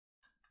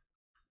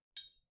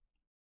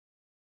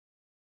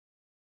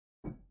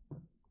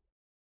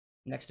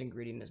 Next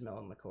ingredient is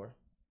melon liqueur.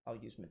 I'll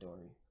use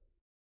Midori.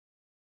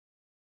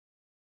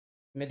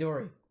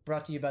 Midori,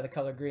 brought to you by the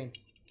color green.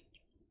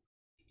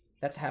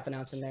 That's half an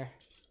ounce in there.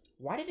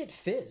 Why did it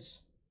fizz?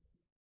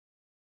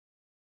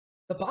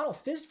 The bottle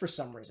fizzed for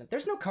some reason.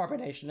 There's no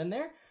carbonation in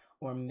there.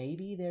 Or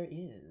maybe there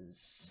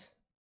is.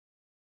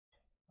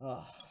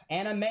 Ugh.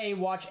 Anime,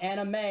 watch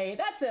anime.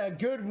 That's a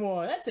good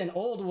one. That's an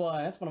old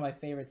one. That's one of my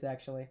favorites,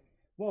 actually.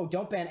 Whoa,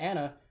 don't ban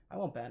Anna. I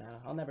won't ban Anna.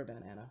 I'll never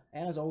ban Anna.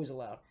 Anna's always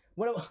allowed.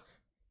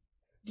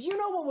 Do you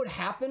know what would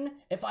happen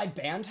if I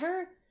banned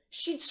her?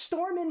 She'd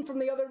storm in from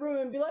the other room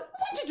and be like,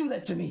 why'd you do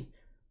that to me?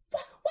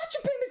 Why'd you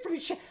ban me from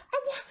your chat?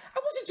 I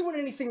wasn't doing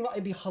anything wrong.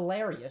 It'd be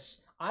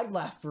hilarious. I'd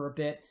laugh for a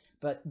bit,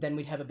 but then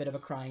we'd have a bit of a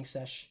crying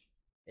sesh.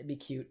 It'd be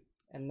cute.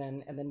 And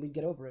then we'd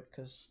get over it,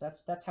 because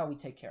that's how we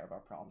take care of our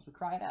problems. We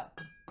cry it out.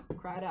 We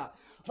cry it out.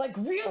 Like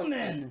real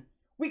men!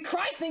 We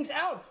cry things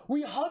out!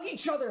 We hug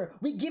each other!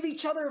 We give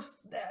each other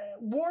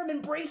warm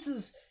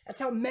embraces! That's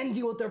how men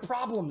deal with their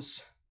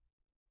problems.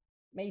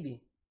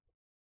 Maybe.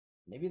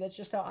 Maybe that's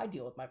just how I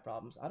deal with my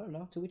problems. I don't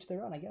know. To each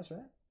their own, I guess, right?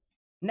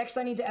 Next,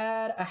 I need to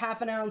add a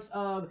half an ounce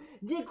of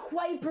the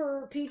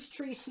Quaper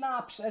Peachtree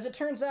Schnapps. As it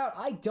turns out,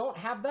 I don't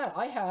have that.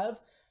 I have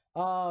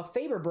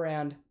Faber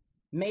brand.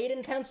 Made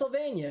in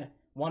Pennsylvania.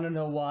 Want to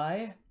know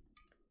why?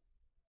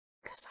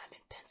 Because I'm in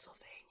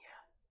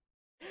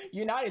Pennsylvania.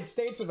 United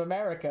States of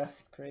America.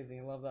 It's crazy.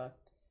 I love that.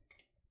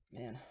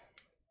 Man.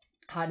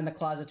 Hide in the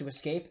closet to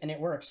escape, and it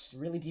works.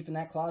 Really deep in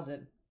that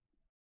closet.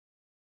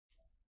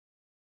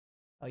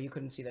 Oh, you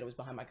couldn't see that it was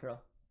behind my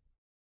curl.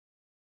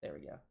 There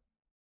we go.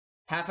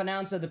 Half an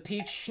ounce of the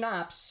peach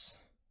schnapps.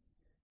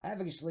 I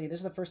have actually, this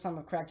is the first time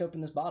I've cracked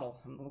open this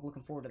bottle. I'm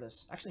looking forward to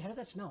this. Actually, how does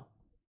that smell?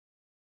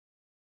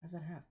 How does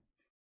that have?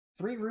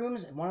 3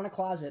 rooms and 1 in a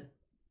closet.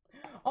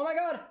 Oh my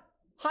god!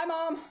 Hi,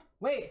 Mom!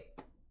 Wait.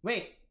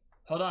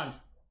 Hold on.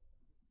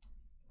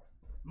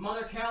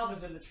 Mother Calv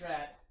is in the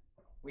chat.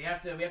 We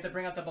have to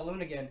bring out the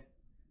balloon again.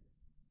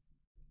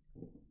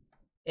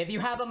 If you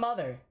have a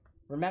mother,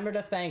 remember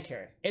to thank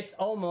her. It's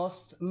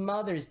almost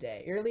Mother's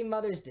Day. Early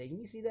Mother's Day. Can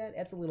you see that?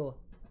 That's a little...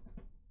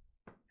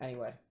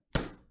 Anyway.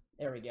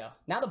 There we go.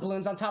 Now the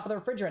balloon's on top of the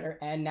refrigerator,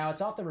 and now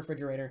it's off the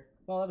refrigerator.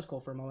 Well, that was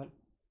cool for a moment.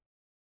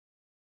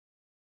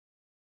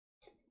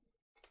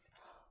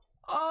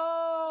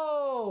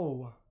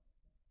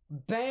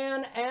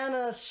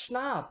 Banana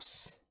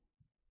schnapps.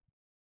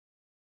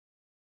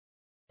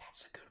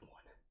 That's a good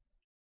one.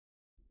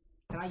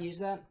 Can I use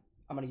that?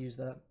 I'm gonna use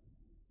that.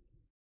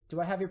 Do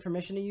I have your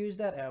permission to use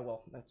that?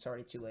 Well, that's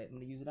already too late. I'm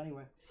gonna use it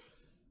anyway.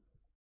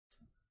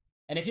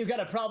 And if you've got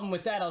a problem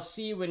with that, I'll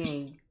see you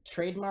in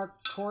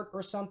trademark court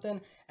or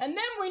something. And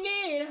then we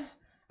need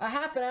a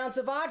half an ounce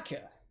of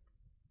vodka.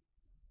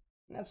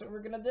 And that's what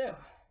we're gonna do.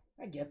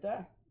 I get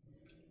that.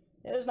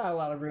 Yeah, there's not a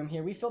lot of room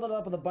here. We filled it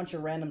up with a bunch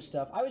of random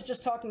stuff. I was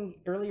just talking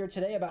earlier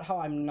today about how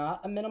I'm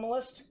not a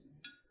minimalist.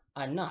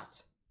 I'm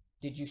not.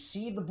 Did you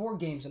see the board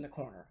games in the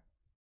corner?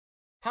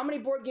 How many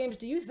board games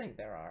do you think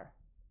there are?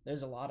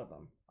 There's a lot of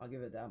them. I'll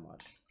give it that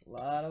much. A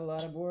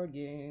lot of board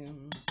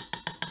games.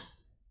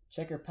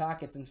 Check your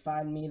pockets and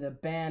find me the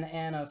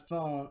banana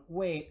phone.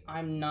 Wait,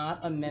 I'm not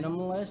a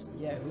minimalist?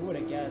 Yeah, who would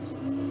have guessed?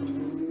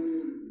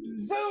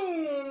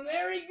 Zoom!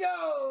 There he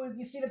goes!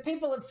 You see, the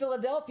people of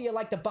Philadelphia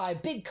like to buy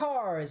big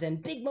cars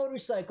and big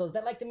motorcycles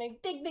that like to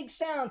make big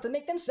sounds to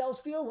make themselves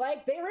feel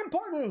like they're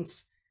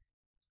important.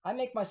 I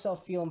make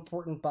myself feel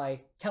important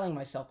by telling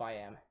myself I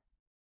am.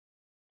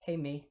 Hey,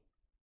 me.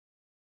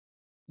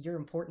 You're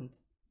important.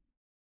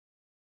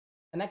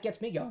 And that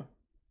gets me going.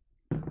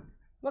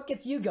 What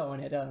gets you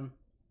going at, oh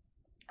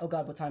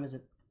god, what time is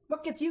it?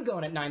 What gets you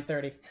going at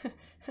 9:30?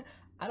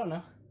 I don't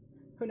know.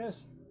 Who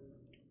knows?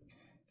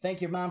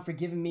 Thank your mom for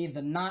giving me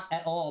the not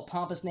at all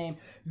pompous name,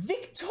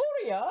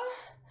 Victoria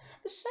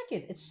the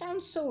Second. It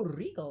sounds so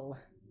regal.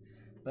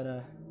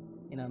 But,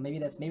 you know, maybe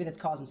that's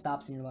causing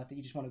stops in your life that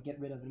you just want to get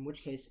rid of, in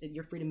which case,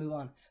 you're free to move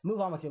on.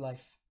 Move on with your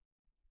life.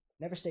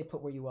 Never stay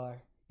put where you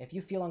are. If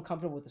you feel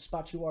uncomfortable with the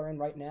spot you are in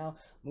right now,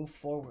 move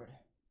forward.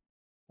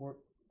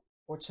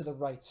 Or to the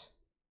right.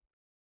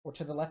 Or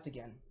to the left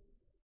again.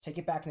 Take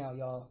it back now,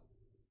 y'all.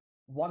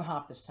 One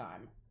hop this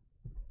time.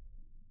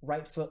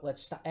 Right foot,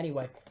 let's stop.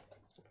 Anyway.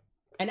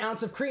 An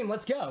ounce of cream,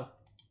 let's go.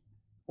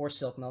 Or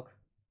silk milk.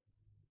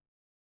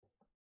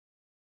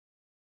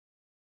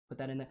 Put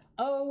that in there.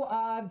 Oh,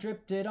 I've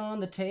dripped it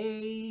on the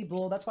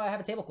table. That's why I have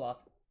a tablecloth.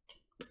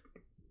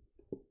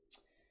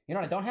 You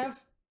know what I don't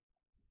have?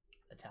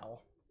 A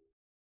towel.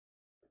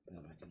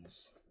 Oh my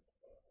goodness.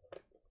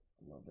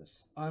 Love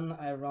this.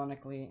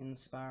 Unironically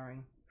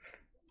inspiring.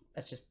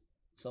 That's just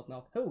silk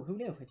milk. Oh, who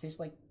knew? It tastes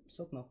like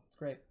silk milk. It's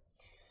great.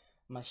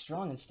 My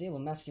strong and stable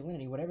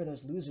masculinity, whatever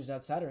those losers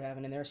outside are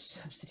having in their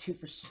substitute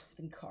for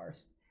serving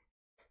cars.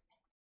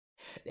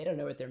 They don't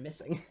know what they're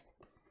missing.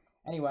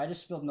 Anyway, I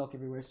just spilled milk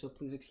everywhere, so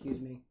please excuse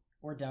me.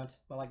 Or don't,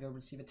 while I go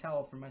receive a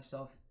towel for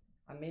myself.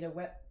 I made a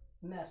wet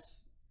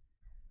mess.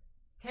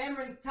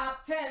 Cameron's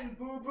top 10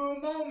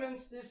 boo-boo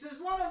moments. This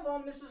is one of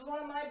them. This is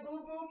one of my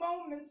boo-boo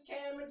moments.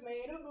 Cameron's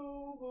made a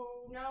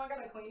boo-boo. Now I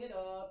gotta clean it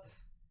up.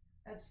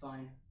 That's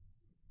fine.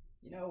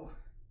 You know,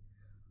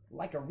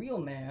 like a real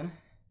man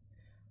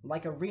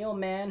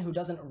who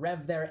doesn't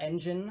rev their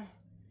engine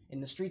in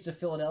the streets of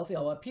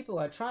Philadelphia while people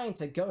are trying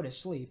to go to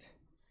sleep.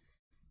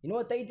 You know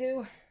what they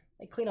do?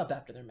 They clean up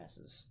after their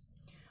messes.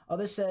 Oh,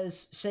 this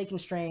says, shake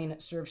and strain,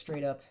 serve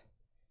straight up.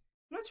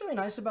 And what's really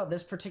nice about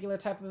this particular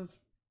type of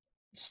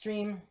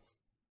stream,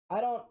 I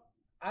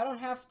don't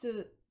have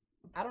to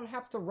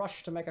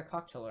rush to make a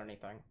cocktail or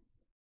anything.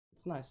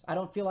 It's nice. I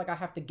don't feel like I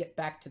have to get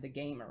back to the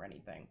game or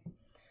anything.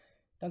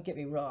 Don't get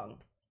me wrong.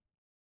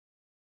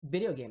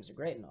 Video games are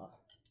great and all.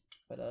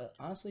 But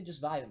honestly,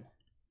 just vibing.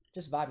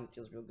 Just vibing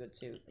feels real good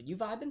too. Are you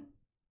vibing?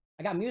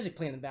 I got music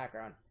playing in the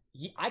background.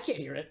 I can't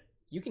hear it.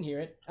 You can hear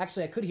it.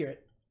 Actually, I could hear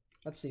it.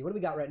 Let's see. What do we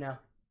got right now?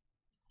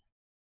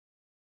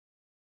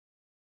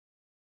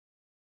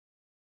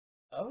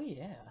 Oh,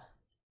 yeah.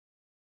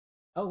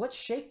 Oh, let's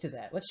shake to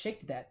that. Let's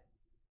shake to that.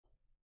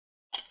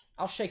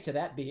 I'll shake to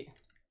that beat.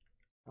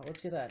 Oh,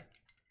 let's do that.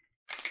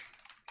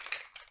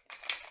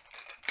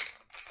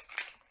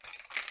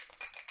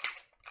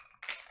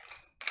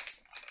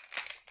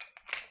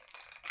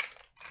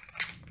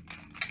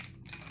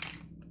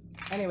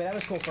 Anyway, that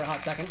was cool for a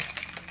hot second.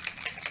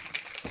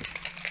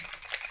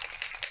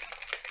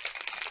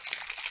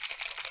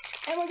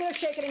 And we're gonna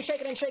shake it and shake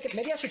it and shake it.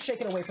 Maybe I should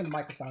shake it away from the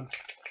microphone.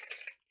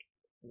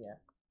 Yeah,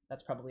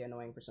 that's probably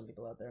annoying for some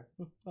people out there.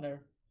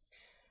 Whatever.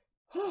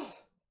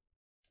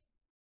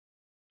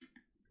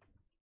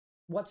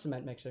 What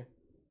cement mixer?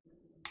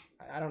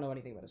 I don't know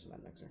anything about a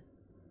cement mixer.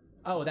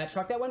 Oh, that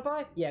truck that went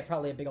by? Yeah,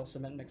 probably a big old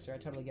cement mixer. I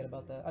totally get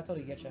about that. I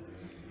totally get you.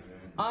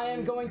 I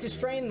am going to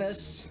strain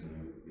this.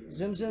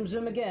 Zoom, zoom,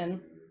 zoom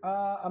again.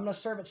 I'm gonna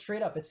serve it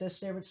straight up. It says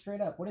serve it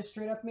straight up. What does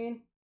straight up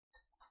mean?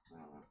 I don't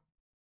know.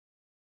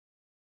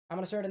 I'm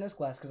gonna serve it in this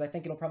glass because I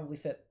think it'll probably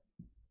fit.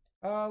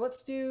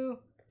 Let's do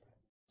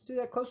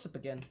that close up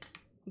again.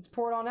 Let's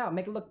pour it on out.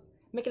 Make it look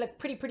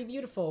pretty, pretty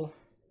beautiful.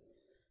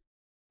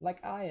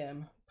 Like I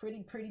am.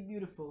 Pretty, pretty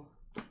beautiful.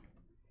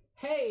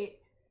 Hey,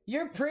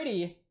 you're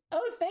pretty.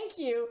 Oh, thank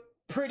you.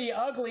 Pretty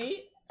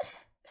ugly.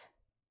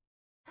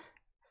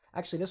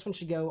 Actually, this one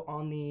should go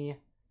on the...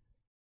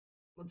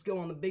 Let's go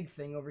on the big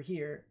thing over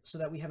here so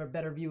that we have a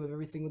better view of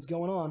everything that's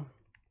going on.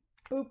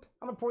 Boop.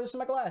 I'm gonna pour this in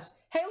my glass.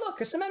 Hey,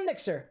 look, a cement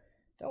mixer.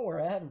 Don't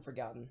worry, I haven't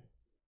forgotten.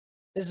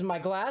 This is my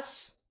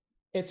glass.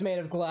 It's made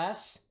of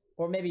glass.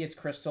 Or maybe it's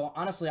crystal.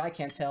 Honestly, I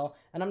can't tell.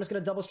 And I'm just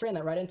gonna double strain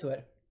that right into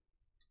it.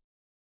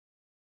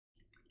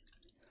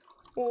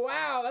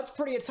 Wow, that's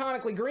pretty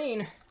atomically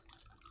green.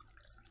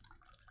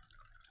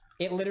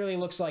 It literally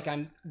looks like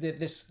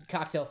this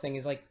cocktail thing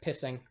is like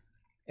pissing.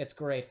 It's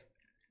great.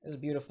 It's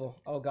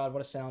beautiful. Oh god,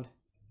 what a sound.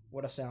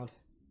 What a sound.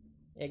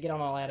 Yeah, get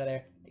on all out of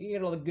there. You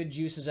get all the good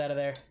juices out of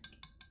there.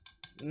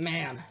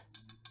 Man.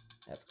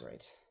 That's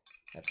great.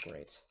 That's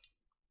great.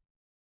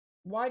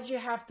 Why'd you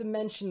have to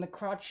mention the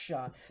crotch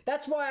shot?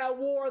 That's why I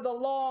wore the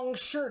long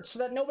shirt, so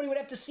that nobody would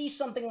have to see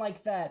something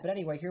like that. But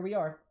anyway, here we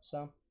are.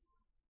 So,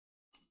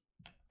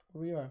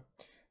 here we are.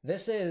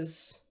 This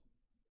is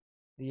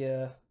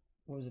the,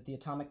 what was it, the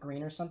Atomic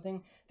Green or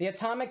something? The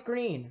Atomic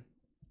Green.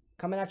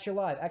 Coming at you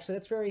live. Actually,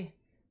 it's very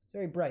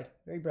bright.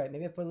 Very bright.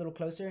 Maybe I put it a little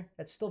closer.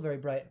 That's still very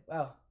bright.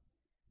 Wow.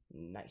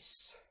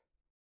 Nice.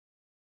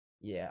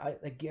 Yeah,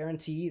 I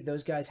guarantee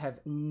those guys have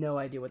no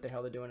idea what the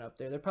hell they're doing up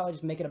there. They're probably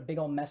just making a big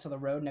old mess of the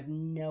road and have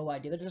no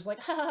idea. They're just like,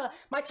 ha,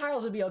 my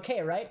tiles would be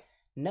okay, right?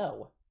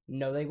 No.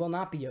 No, they will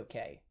not be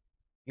okay.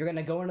 You're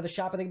gonna go into the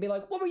shop and they'll be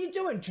like, what were you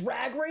doing?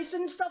 Drag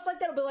racing and stuff like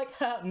that? I'll be like,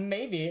 ha,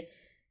 maybe.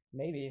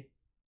 Maybe.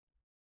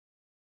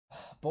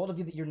 Bold of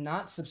you that you're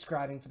not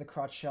subscribing for the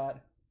crotch shot.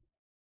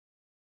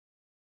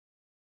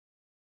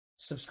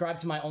 Subscribe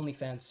to my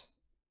OnlyFans.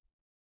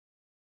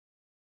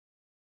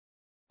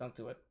 Don't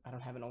do it. I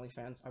don't have an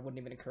OnlyFans. I wouldn't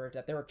even encourage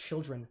that. There are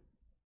children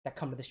that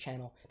come to this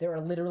channel. There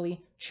are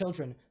literally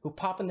children who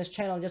pop in this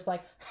channel and just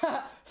like,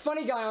 ha,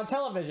 funny guy on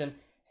television.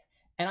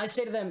 And I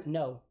say to them,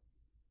 no.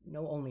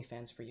 No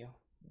OnlyFans for you.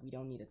 We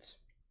don't need it.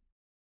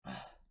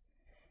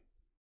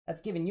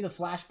 That's giving you the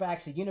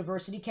flashbacks of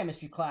university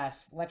chemistry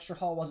class. Lecture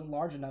hall wasn't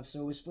large enough,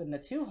 so it was split into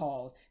 2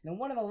 halls. And then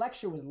one of the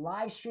lecture was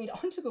live streamed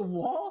onto the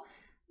wall.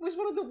 I was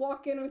wanted to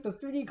walk in with the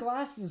 3D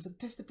glasses and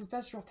piss the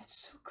professor off.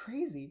 That's so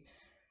crazy.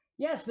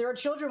 Yes, there are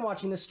children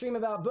watching this stream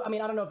about... I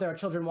mean, I don't know if there are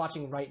children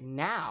watching right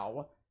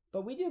now,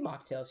 but we do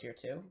mocktails here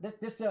too.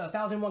 This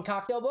 1001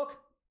 cocktail book,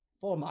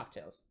 full of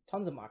mocktails.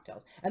 Tons of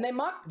mocktails. And they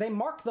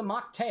mark the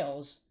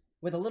mocktails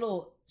with a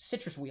little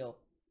citrus wheel.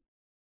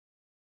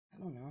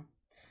 I don't know.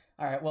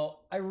 Alright,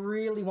 well, I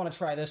really want to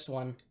try this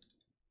one.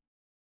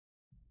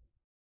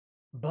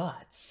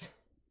 But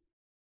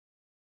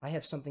I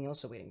have something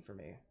else awaiting for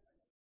me.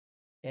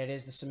 It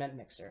is the cement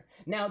mixer.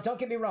 Now, don't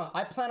get me wrong.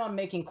 I plan on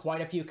making quite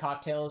a few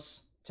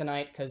cocktails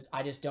tonight because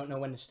I just don't know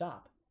when to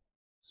stop.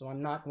 So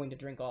I'm not going to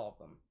drink all of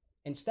them.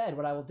 Instead,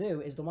 what I will do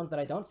is the ones that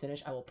I don't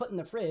finish, I will put in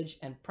the fridge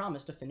and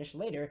promise to finish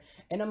later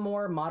in a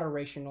more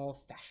moderational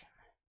fashion.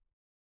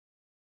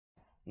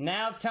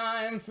 Now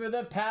time for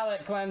the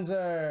palate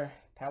cleanser.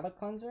 Palate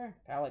cleanser?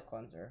 Palate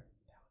cleanser.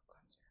 Palate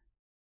cleanser.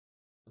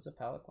 What's a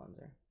palate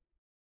cleanser?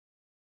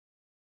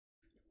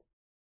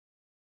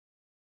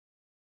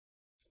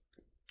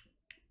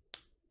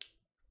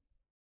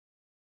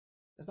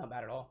 That's not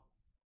bad at all.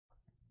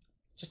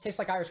 It just tastes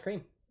like Irish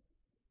cream.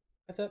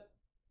 That's it.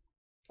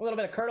 A little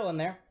bit of curdle in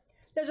there.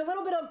 There's a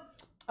little bit of...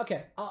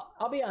 Okay,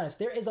 I'll be honest.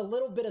 There is a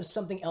little bit of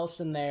something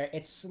else in there.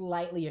 It's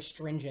slightly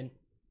astringent.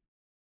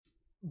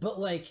 But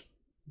like,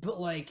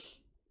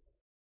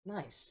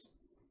 nice.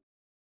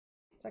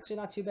 It's actually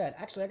not too bad.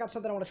 Actually, I got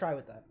something I want to try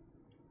with that.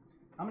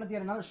 I'm going to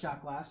get another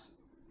shot glass.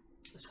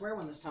 The square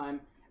one this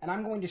time. And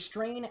I'm going to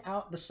strain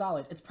out the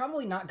solids. It's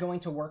probably not going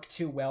to work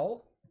too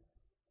well.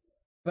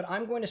 But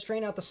I'm going to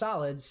strain out the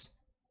solids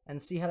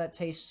and see how that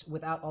tastes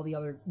without all the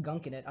other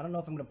gunk in it. I don't know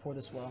if I'm going to pour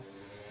this well.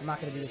 I'm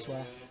not going to do this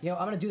well. You know,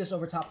 I'm going to do this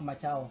over top of my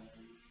towel.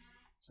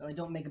 So I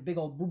don't make a big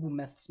old boo-boo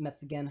mess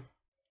again.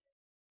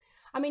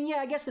 I mean, yeah,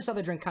 I guess this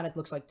other drink kind of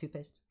looks like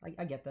toothpaste.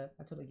 I get that.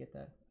 I totally get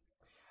that.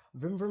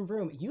 Vroom, vroom,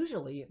 vroom.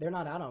 Usually, they're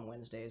not out on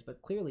Wednesdays,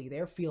 but clearly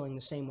they're feeling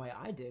the same way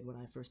I did when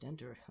I first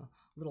entered. A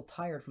little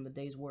tired from the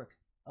day's work.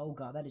 Oh,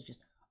 God, that is just...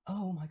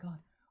 Oh, my God.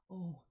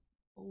 Oh.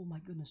 Oh, my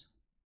goodness.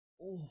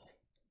 Oh.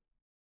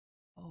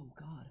 Oh,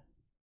 God.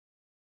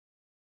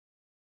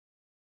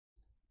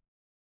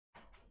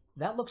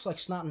 That looks like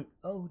snot.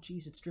 Oh,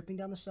 geez, it's dripping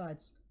down the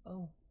sides.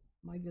 Oh,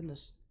 my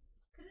goodness.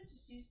 Could have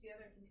just used the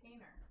other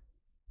container.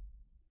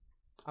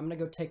 I'm gonna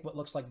go take what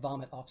looks like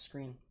vomit off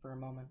screen for a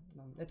moment.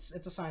 It's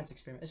a science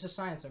experiment. It's just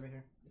science over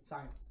here. It's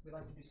science. We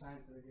like to do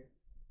science over here.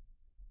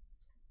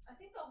 I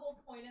think the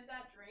whole point of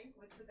that drink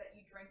was so that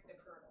you drank the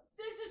kernels.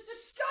 This is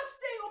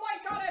disgusting! Oh my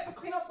God, I have to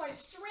clean off my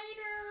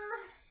strainer!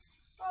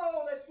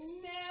 Oh, that's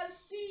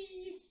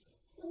nasty!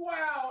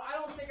 Wow, I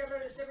don't think I've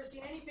ever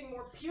seen anything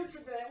more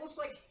putrid than that. It looks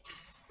like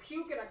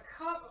puke in a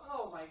cup.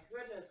 Oh my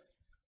goodness.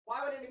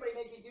 Why would anybody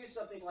make me do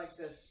something like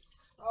this?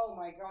 Oh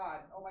my God.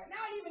 Oh my, now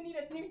I even need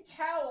a new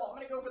towel.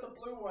 I'm gonna go for the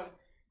blue one.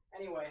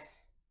 Anyway.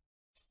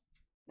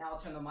 Now I'll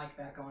turn the mic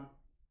back on.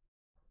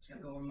 Just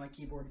gotta go over my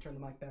keyboard and turn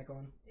the mic back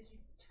on. Did you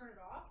turn it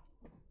off?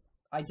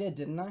 I did,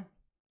 didn't I?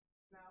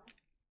 No.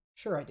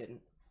 Sure I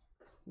didn't.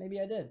 Maybe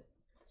I did.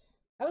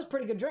 That was a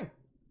pretty good drink.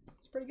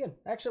 It's pretty good.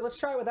 Actually, let's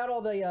try it without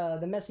all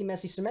the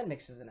messy cement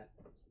mixes in it.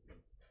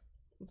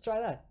 Let's try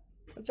that.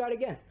 Let's try it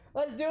again.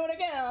 Let's do it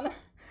again.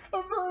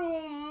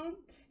 Vroom.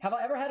 Have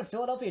I ever had a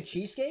Philadelphia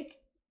cheesecake?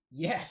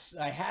 Yes,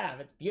 I have.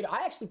 It's beautiful.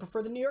 I actually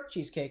prefer the New York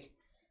cheesecake.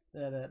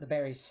 The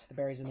berries. The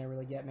berries in there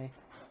really get me.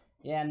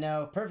 Yeah,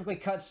 no. Perfectly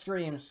cut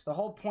screams. The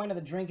whole point of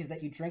the drink is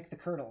that you drink the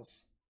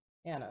curdles.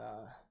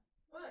 Anna.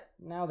 What?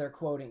 Now they're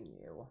quoting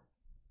you.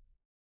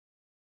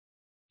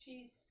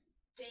 Cheese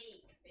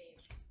steak, babe.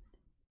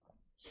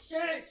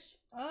 Shush!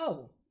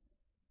 Oh.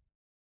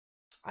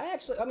 I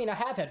have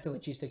had Philly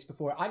cheesesteaks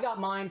before. I got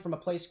mine from a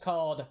place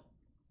called,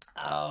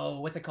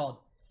 what's it called?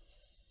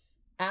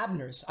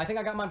 Abner's. I think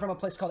I got mine from a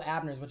place called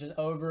Abner's, which is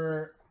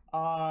over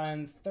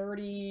on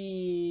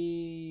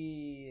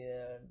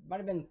might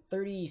have been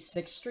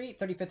 36th Street,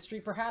 35th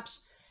Street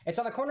perhaps. It's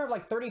on the corner of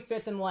like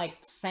 35th and like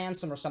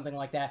Sansom or something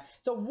like that.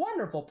 It's a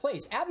wonderful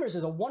place. Abner's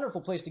is a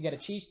wonderful place to get a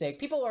cheesesteak.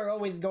 People are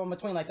always going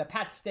between like the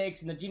Pat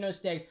steaks and the Gino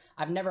steaks.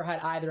 I've never had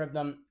either of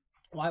them.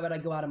 Why would I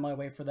go out of my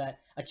way for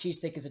that? A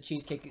cheesesteak is a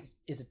cheesecake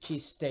is a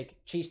cheesesteak.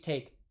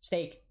 Cheesesteak.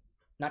 Steak.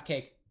 Not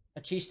cake.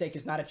 A cheesesteak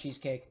is not a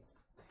cheesecake.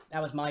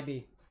 That was my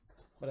B.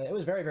 But it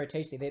was very, very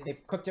tasty. They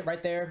cooked it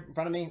right there in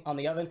front of me on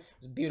the oven. It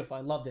was beautiful.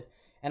 I loved it.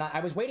 And I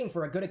was waiting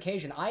for a good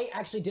occasion. I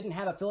actually didn't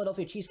have a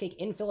Philadelphia cheesecake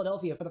in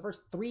Philadelphia for the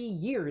first 3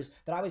 years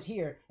that I was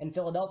here in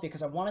Philadelphia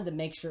because I wanted to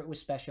make sure it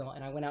was special.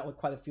 And I went out with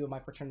quite a few of my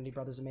fraternity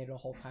brothers and made it a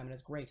whole time, and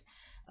it's great.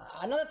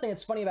 Another thing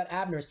that's funny about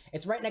Abner's,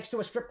 it's right next to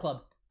a strip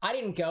club. I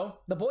didn't go.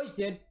 The boys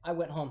did. I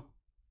went home.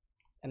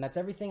 And that's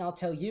everything I'll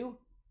tell you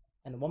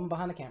and the woman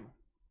behind the camera.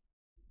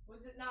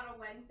 Was it not a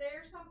Wednesday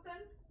or something?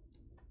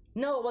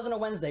 No, it wasn't a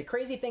Wednesday.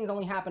 Crazy things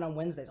only happen on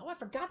Wednesdays. Oh, I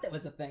forgot that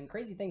was a thing.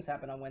 Crazy things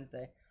happen on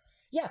Wednesday.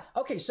 Yeah,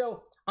 okay,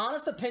 so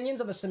honest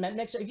opinions of the cement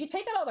mixer. If you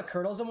take out all the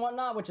curdles and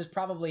whatnot, which is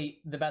probably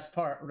the best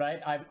part,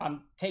 right?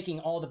 I'm taking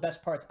all the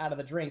best parts out of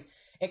the drink.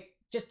 It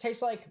just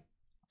tastes like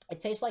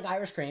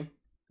Irish cream,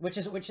 which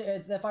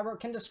if I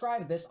can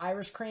describe this,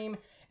 Irish cream,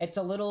 it's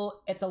a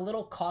little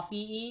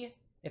coffee-y,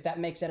 if that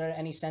makes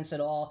any sense at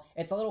all.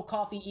 It's a little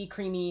coffee-y,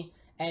 creamy,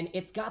 and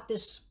it's got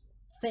this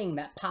thing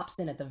that pops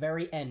in at the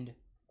very end.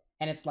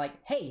 And it's like,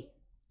 hey,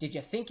 did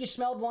you think you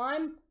smelled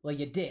lime? Well,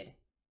 you did.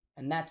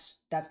 And that's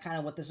kind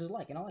of what this is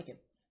like, and I like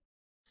it.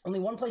 Only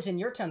one place in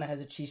your town that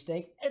has a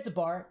cheesesteak. It's a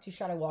bar. Too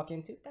short I walk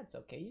into. That's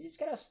okay. You just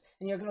gotta,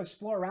 and you're gonna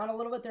explore around a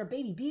little bit. There are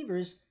baby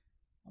beavers.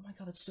 Oh my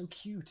god, that's so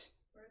cute.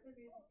 Where are the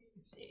baby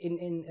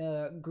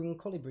beavers? In Green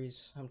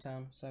Colibre's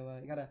hometown. So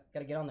you gotta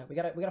get on there. We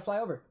gotta fly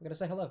over. We gotta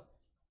say hello.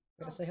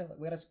 We gotta say hello.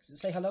 We gotta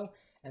say hello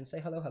and say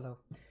hello.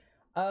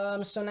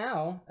 So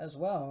now, as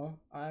well,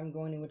 I'm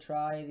going to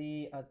try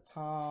the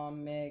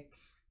Atomic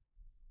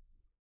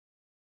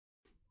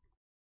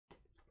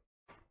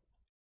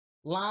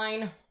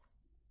Line.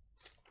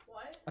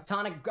 What?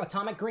 Atomic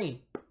Green.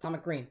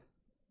 Atomic Green.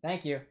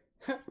 Thank you.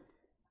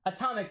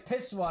 Atomic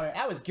Piss Water.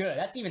 That was good.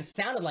 That even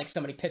sounded like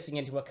somebody pissing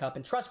into a cup.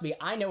 And trust me,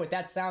 I know what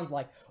that sounds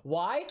like.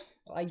 Why?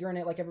 Well, I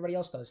urinate like everybody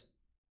else does.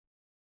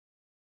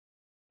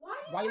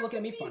 Why are you looking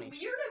at me funny?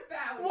 Weird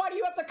about it? Why do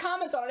you have to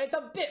comment on it? It's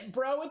a bit,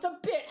 bro. It's a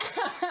bit.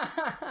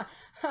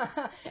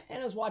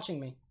 Anna's watching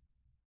me.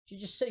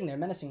 She's just sitting there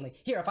menacingly.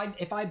 Here,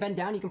 if I bend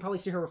down, you can probably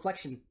see her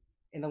reflection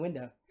in the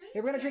window.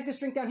 Here, we're gonna drink this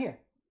drink down here.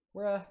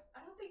 We're I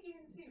don't think you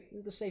can see me. This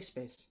is the safe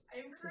space. I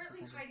am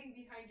currently hiding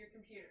behind your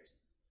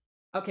computers.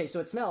 Okay, so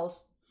it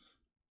smells.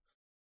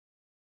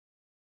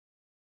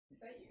 Is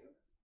that you?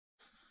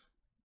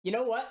 You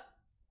know what?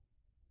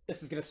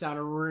 This is gonna sound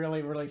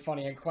really, really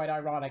funny and quite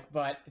ironic,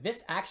 but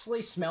this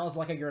actually smells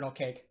like a urinal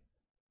cake.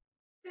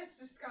 That's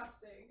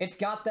disgusting. It's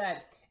got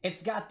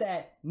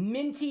that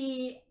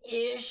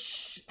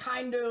minty-ish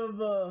kind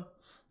of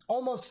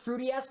almost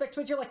fruity aspect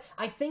to it. You're like,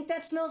 I think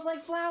that smells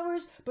like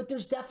flowers, but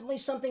there's definitely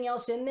something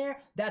else in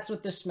there. That's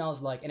what this smells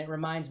like, and it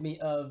reminds me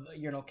of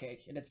urinal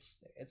cake, and it's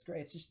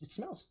great. It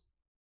smells.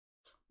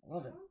 I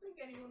love it. I don't think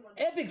anyone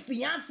wants Epic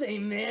fiance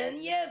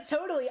man, yeah,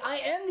 totally. I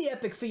am the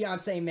epic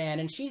fiance man,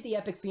 and she's the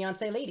epic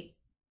fiance lady.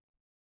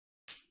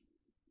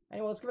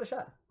 Anyway, let's give it a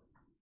shot.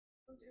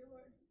 Oh dear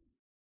Lord.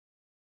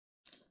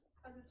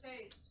 How's it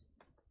taste?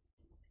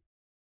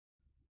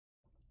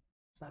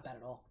 It's not bad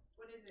at all.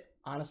 What is it?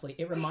 Honestly,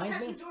 it reminds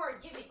me.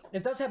 Midori, give me.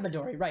 It does have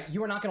Midori, right?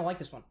 You are not gonna like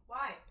this one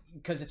Why?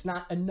 because it's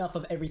not enough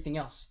of everything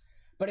else.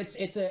 But it's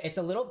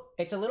a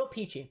little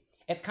peachy.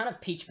 It's kind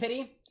of peach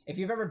pitty. If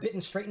you've ever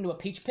bitten straight into a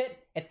peach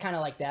pit, it's kind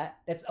of like that.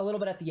 It's a little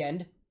bit at the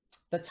end.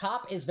 The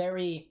top is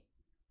the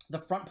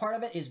front part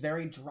of it is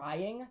very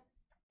drying.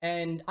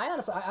 And I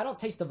honestly, I don't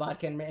taste the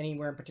vodka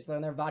anywhere in particular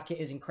in there.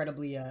 Vodka is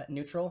incredibly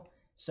neutral.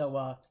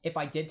 So if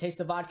I did taste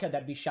the vodka,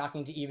 that'd be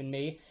shocking to even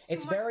me.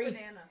 It's very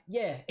banana.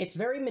 Yeah, it's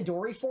very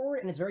Midori forward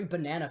and it's very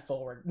banana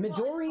forward.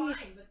 Midori. Well, it's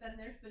fine, but then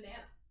there's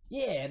banana.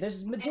 Yeah,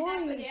 there's Midori.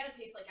 And that banana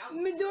tastes like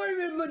alcohol.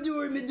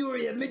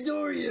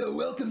 Midoria.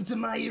 Welcome to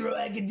My Hero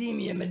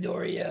Academia,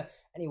 Midoria.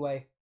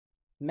 Anyway,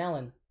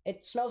 melon.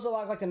 It smells a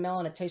lot like the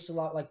melon. It tastes a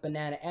lot like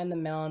banana and the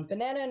melon.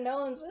 Banana and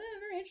melon's a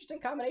very interesting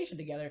combination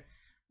together.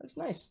 That's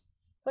nice.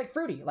 It's like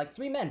fruity, like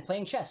three men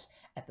playing chess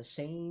at the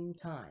same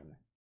time.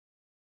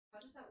 How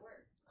does that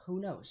work?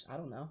 Who knows? I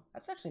don't know.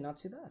 That's actually not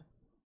too bad.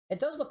 It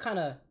does look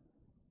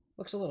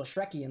looks a little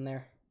Shrekky in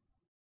there.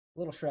 A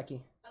little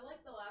Shrekky. I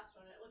like the last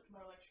one. It looked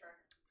more like Shrek.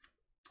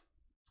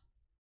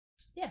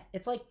 Yeah,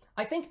 it's like,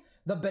 I think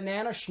the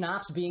banana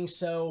schnapps being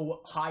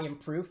so high in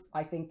proof,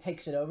 I think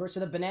takes it over. So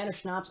the banana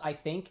schnapps, I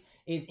think,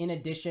 is in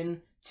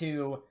addition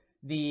to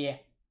the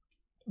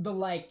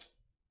like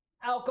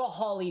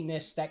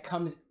alcoholiness that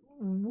comes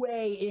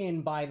way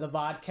in by the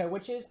vodka,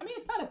 which is, I mean,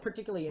 it's not a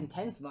particularly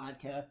intense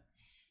vodka.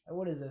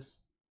 What is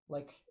this?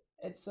 Like,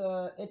 it's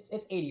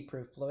 80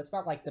 proof, Flo. It's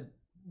not like the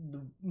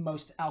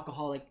most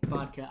alcoholic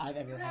vodka I've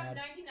ever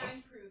had. You have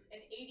 99 proof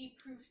and 80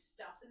 proof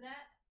stuff in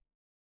that?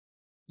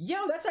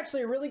 Yo, that's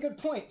actually a really good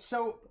point.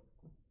 So,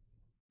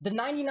 the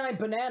 99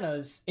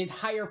 bananas is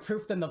higher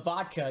proof than the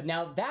vodka.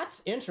 Now,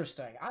 that's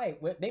interesting.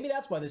 Maybe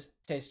that's why this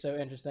tastes so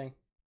interesting.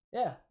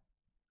 Yeah.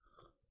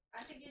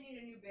 I think you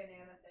need a new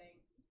banana thing.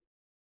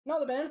 No,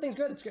 the banana thing's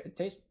good. It's good. It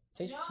tastes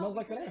smells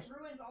like bananas. It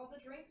ruins all the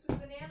drinks with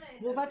banana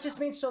in Well, them that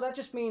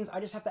just means I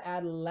just have to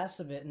add less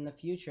of it in the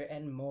future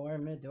and more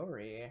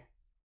Midori.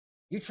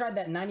 You tried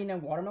that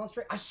 99 watermelon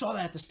straight? I saw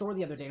that at the store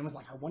the other day and was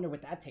like, I wonder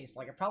what that tastes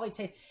like. It probably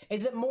tastes...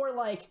 Is it more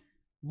like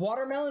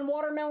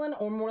watermelon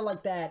or more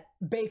like that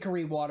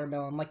bakery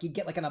watermelon? Like you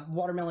get like a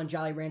watermelon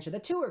Jolly Rancher. The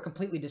two are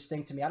completely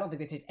distinct to me. I don't think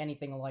they taste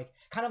anything alike.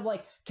 Kind of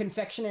like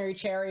confectionery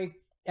cherry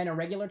and a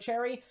regular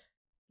cherry.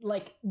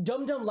 Like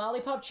Dum Dum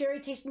Lollipop cherry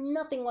tastes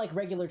nothing like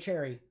regular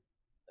cherry.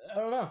 I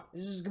don't know.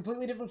 It's just a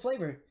completely different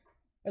flavor.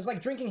 It's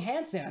like drinking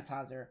hand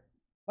sanitizer.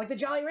 Like the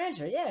Jolly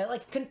Rancher. Yeah,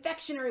 like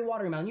confectionery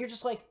watermelon. You're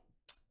just like...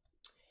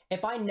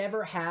 If I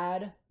never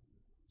had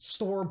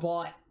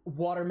store-bought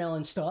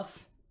watermelon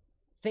stuff,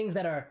 things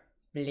that are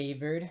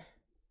flavored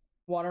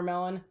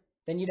watermelon,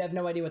 then you'd have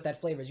no idea what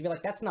that flavor is. You'd be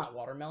like, that's not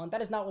watermelon.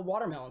 That is not what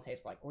watermelon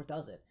tastes like. Or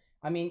does it?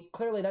 I mean,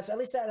 clearly that's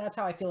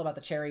how I feel about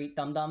the cherry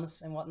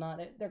dum-dums and whatnot.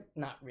 They're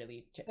not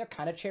really... They're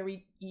kind of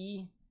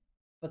cherry-y,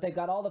 but they've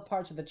got all the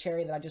parts of the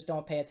cherry that I just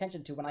don't pay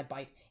attention to when I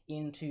bite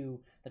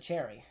into the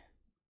cherry.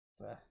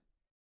 So,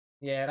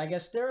 yeah, and I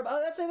guess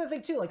that's the other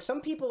thing too. Like,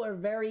 some people are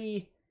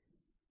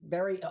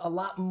a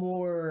lot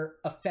more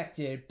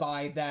affected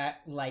by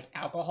that, like,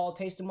 alcohol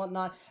taste and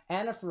whatnot.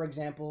 Anna, for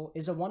example,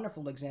 is a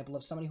wonderful example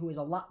of somebody who is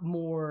a lot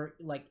more,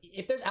 like,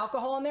 if there's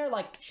alcohol in there,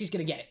 like, she's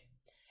gonna get it.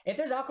 If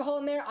there's alcohol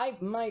in there, I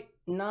might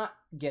not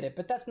get it,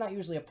 but that's not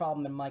usually a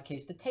problem in my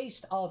case. The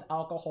taste of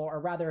alcohol, or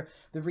rather,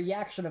 the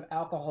reaction of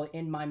alcohol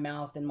in my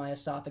mouth, in my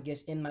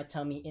esophagus, in my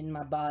tummy, in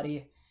my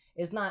body,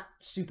 is not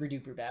super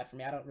duper bad for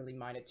me. I don't really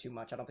mind it too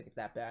much. I don't think it's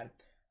that bad.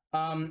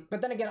 But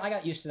then again, I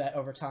got used to that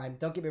over time.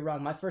 Don't get me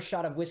wrong. My first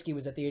shot of whiskey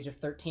was at the age of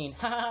 13.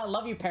 Haha,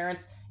 love you,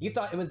 parents. You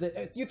thought it was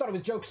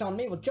jokes on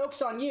me. Well,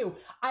 jokes on you.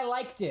 I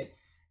liked it.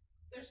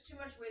 There's too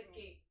much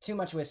whiskey. Too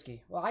much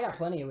whiskey. Well, I got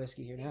plenty of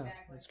whiskey here now.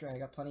 Exactly. That's great. I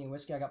got plenty of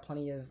whiskey. I got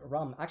plenty of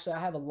rum. Actually,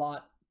 I have a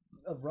lot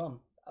of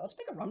rum. Let's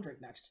make a rum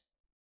drink next.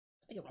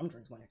 Let's make a rum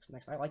drink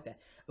next. I like that.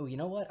 Oh, you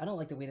know what? I don't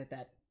like the way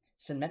that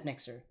cement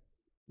mixer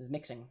is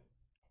mixing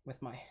with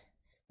my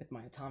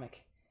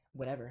atomic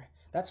whatever.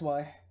 That's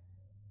why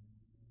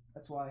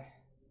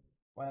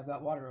I've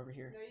got water over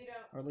here. No, you don't.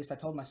 Or at least I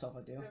told myself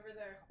I do. It's over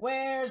there.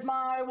 Where's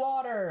my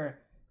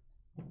water?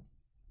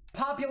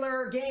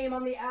 Popular game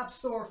on the App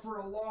Store for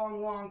a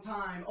long, long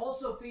time.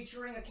 Also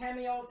featuring a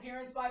cameo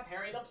appearance by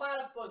Perry the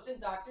Platypus and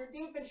Dr.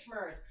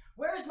 Doofenshmirtz.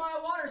 Where's my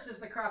water, says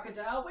the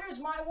crocodile. Where's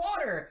my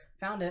water?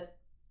 Found it.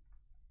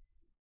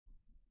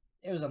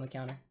 It was on the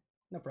counter.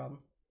 No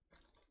problem.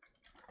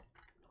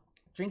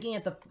 Drinking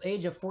at the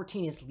age of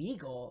 14 is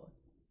legal.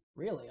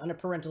 Really? Under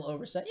parental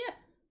oversight? Yeah.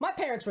 My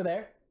parents were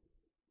there.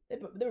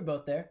 They were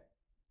both there.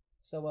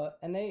 So,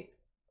 and they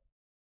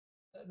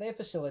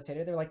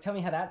facilitated. They were like, tell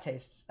me how that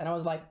tastes. And I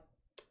was like,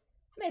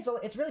 I mean,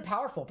 it's really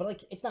powerful, but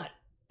like, it's not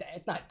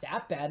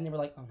that bad. And they were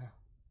like, oh no.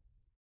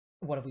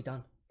 What have we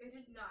done? They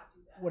did not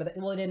do that.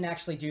 Well, they didn't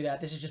actually do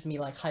that. This is just me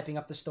like hyping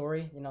up the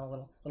story. You know,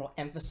 a little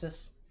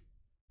emphasis.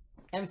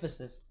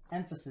 Emphasis.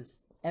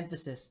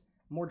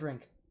 More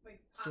drink. Like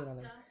Let's do pasta?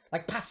 another.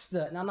 Like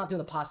pasta. No, I'm not doing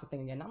the pasta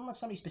thing again. Not unless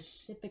somebody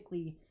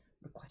specifically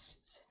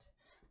requests it.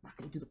 I'm not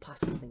going to do the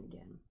pasta thing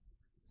again.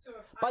 So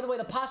By the way,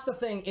 the pasta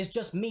thing is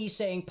just me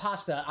saying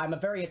pasta. I'm a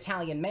very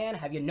Italian man.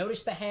 Have you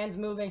noticed the hands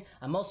moving?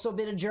 I'm also a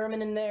bit of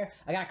German in there.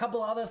 I got a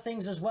couple of other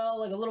things as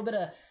well, like a little bit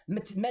of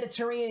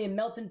Mediterranean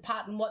melting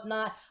pot and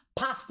whatnot.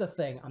 Pasta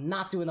thing. I'm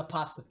not doing the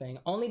pasta thing,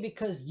 only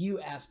because you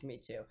asked me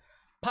to.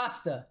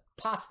 Pasta.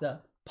 That's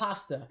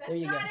there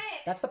you go. not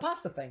it. That's the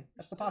pasta thing.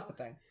 That's the pasta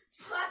thing.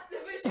 Pasta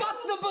visual.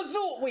 Pasta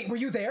bazool! Wait, were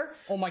you there?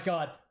 Oh my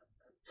god.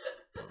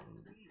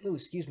 Ooh,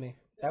 excuse me.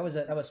 That was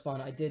fun.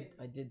 I did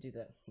do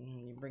that.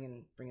 You're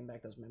bringing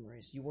back those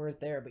memories. You weren't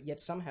there, but yet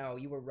somehow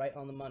you were right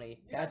on the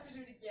money. You have to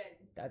do it again.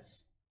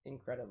 That's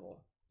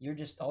incredible. You're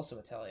just also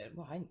Italian.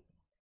 Well, I knew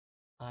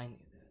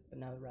that, but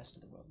now the rest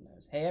of the world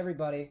knows. Hey,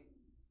 everybody.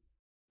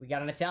 We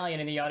got an Italian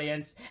in the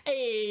audience.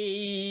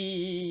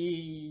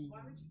 Hey!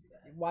 Why would you do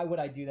that? Why would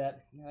I do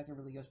that? Yeah, I could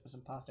really go for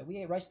some pasta. We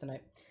ate rice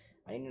tonight.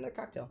 I need another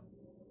cocktail.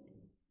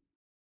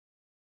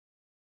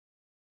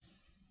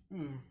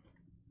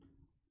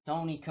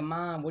 Tony, come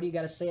on. What do you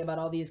got to say about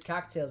all these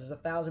cocktails? There's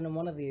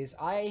 1,001 of these.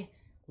 I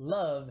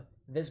love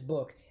this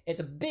book. It's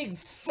a big,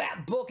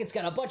 fat book. It's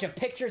got a bunch of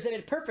pictures in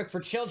it. Perfect for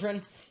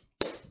children.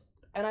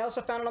 And I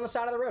also found it on the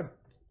side of the road.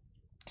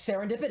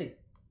 Serendipity.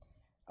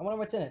 I wonder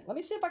what's in it. Let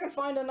me see if I can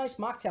find a nice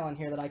mocktail in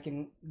here that I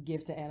can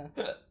give to Anna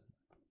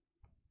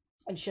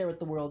and share with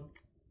the world.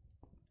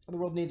 The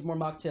world needs more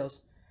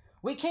mocktails.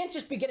 We can't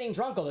just be getting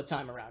drunk all the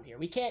time around here.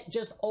 We can't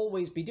just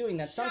always be doing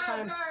that.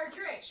 Sometimes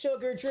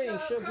sugar drink.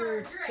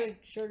 Where's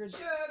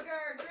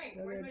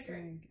my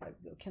drink?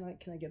 Can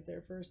I get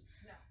there first?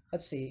 No.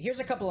 Let's see. Here's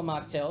a couple of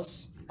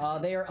mocktails.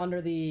 They are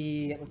under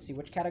the, let's see,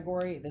 which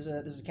category? This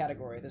is a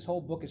category. This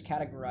whole book is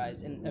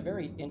categorized in a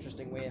very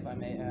interesting way, if I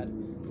may add.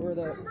 Where are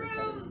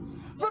the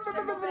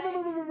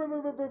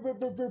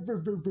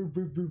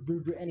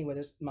Anyway,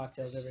 there's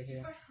mocktails over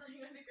here.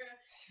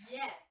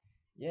 Yes.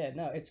 Yeah,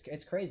 no,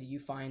 it's crazy. You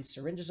find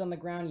syringes on the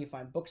ground, you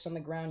find books on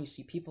the ground, you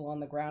see people on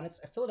the ground.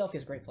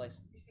 Philadelphia's a great place.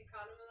 You see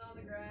condoms on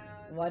the ground.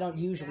 Well, I don't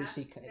usually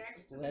see.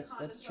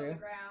 That's true.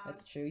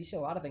 That's true. You see a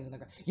lot of things on the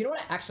ground. You know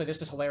what? Actually,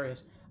 this is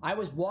hilarious. I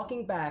was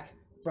walking back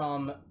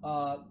from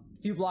a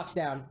few blocks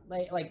down,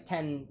 like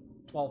 10,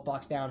 12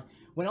 blocks down,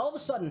 when all of a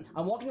sudden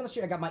I'm walking down the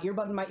street. I got my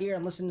earbud in my ear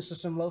and listening to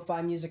some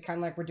lo-fi music, kind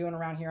of like we're doing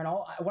around here. And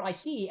what I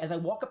see as I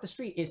walk up the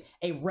street is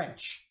a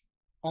wrench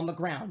on the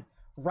ground.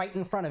 Right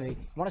in front of me.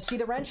 Want to see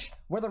the wrench?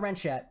 Where's the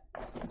wrench at?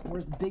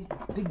 Where's big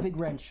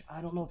wrench?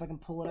 I don't know if I can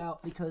pull it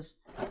out because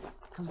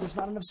there's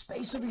not enough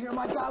space over here.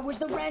 My God, where's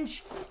the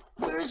wrench?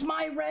 Where's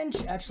my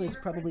wrench? Actually, it's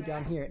probably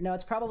down here. No,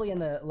 it's probably in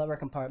the lower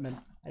compartment.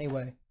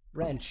 Anyway,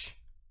 wrench.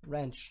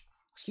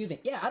 Excuse me.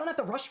 Yeah, I don't have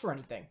to rush for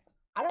anything.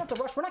 I don't have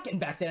to rush. We're not getting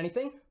back to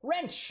anything.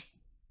 Wrench.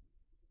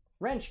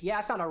 Yeah,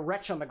 I found a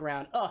wrench on the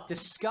ground. Ugh,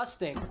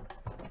 disgusting.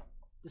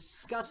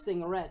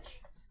 Disgusting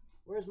wrench.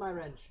 Where's my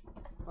wrench?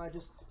 If I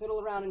just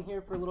fiddle around in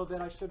here for a little bit,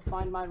 I should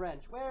find my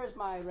wrench. Where's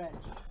my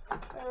wrench?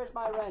 Where is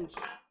my wrench?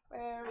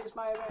 Where is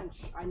my wrench?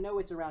 I know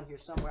it's around here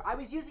somewhere. I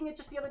was using it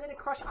just the other day to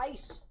crush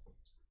ice.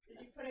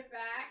 Did you put it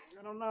back?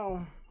 I don't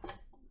know.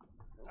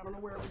 I don't know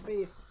where it would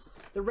be.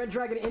 The Red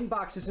Dragon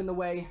inbox is in the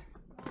way.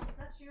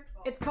 That's your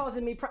fault. It's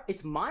causing me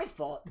It's my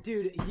fault.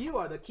 Dude, you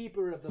are the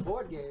keeper of the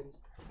board games.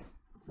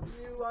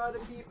 You are the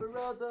keeper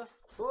of the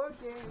board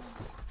games.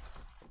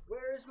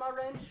 Where is my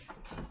wrench?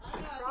 I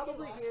don't know,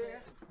 Probably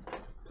here.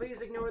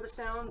 Please ignore the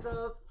sounds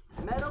of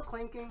metal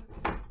clinking.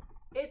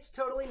 It's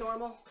totally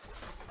normal.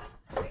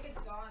 I think it's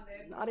gone,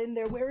 babe. Not in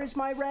there. Where is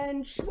my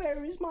wrench?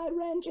 Where is my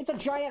wrench? It's a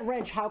giant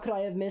wrench. How could I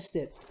have missed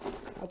it?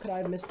 How could I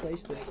have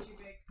misplaced it? Way too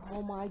big.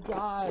 Oh my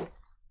God.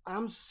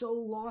 I'm so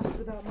lost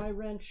without my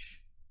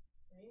wrench.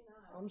 No, you're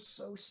not. I'm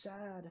so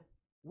sad.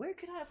 Where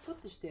could I have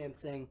put this damn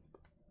thing?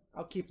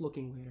 I'll keep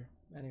looking later.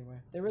 Anyway,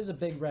 there is a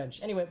big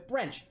wrench. Anyway,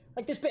 wrench.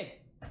 Like this big.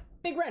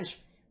 Big wrench.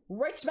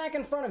 Right smack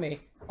in front of me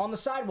on the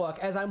sidewalk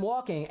as I'm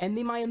walking. And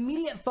then my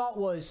immediate thought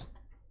was,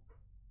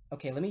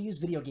 okay, let me use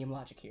video game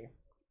logic here.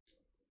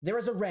 There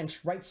is a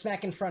wrench right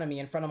smack in front of me,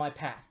 in front of my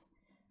path.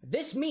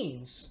 This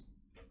means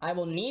I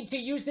will need to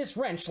use this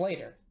wrench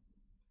later.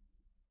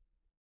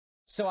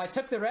 So I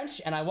took the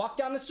wrench and I walked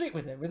down the street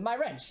with it, with my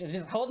wrench, and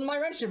just holding my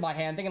wrench in my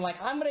hand, thinking like,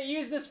 I'm gonna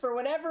use this for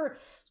whatever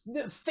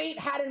the fate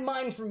had in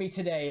mind for me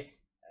today.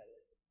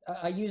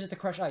 I use it to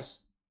crush ice.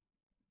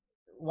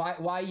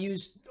 Why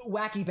use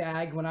wacky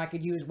bag when I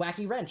could use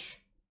wacky wrench?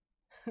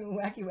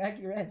 wacky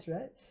wrench,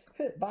 right?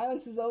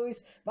 Violence is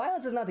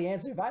not the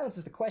answer. Violence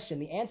is the question.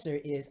 The answer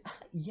is,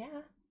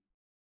 yeah,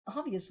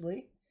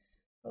 obviously.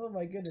 Oh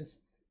my goodness.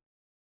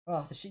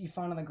 Oh, the shit you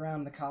find on the ground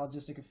in the college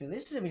district of Philly.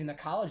 This isn't even the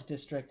college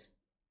district.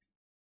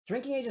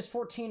 Drinking age is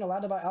 14,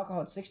 allowed to buy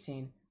alcohol at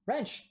 16.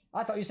 Wrench.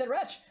 I thought you said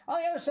wrench.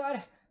 On the other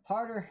side,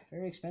 harder,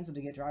 very expensive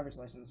to get driver's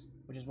license,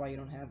 which is why you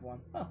don't have one.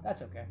 Oh,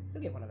 that's okay.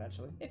 You'll get one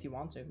eventually, if you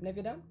want to. And if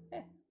you don't,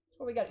 that's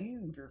what we got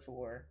Uber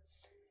for.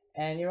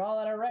 And you're all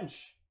out of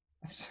wrench.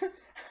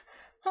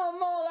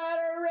 I'm all out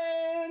of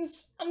wrench.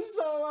 I'm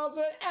so lost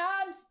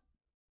without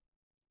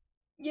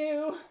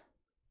you.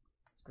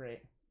 It's great.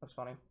 That's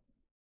funny.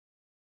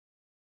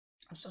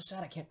 I'm so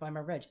sad I can't find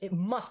my wrench. It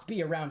must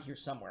be around here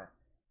somewhere.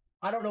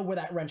 I don't know where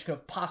that wrench could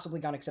have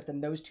possibly gone except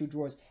in those two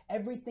drawers.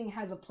 Everything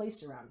has a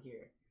place around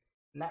here.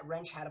 And that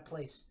wrench had a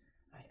place.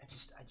 I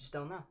just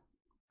don't know.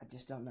 I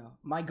just don't know.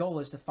 My goal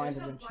is to find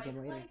the wrench again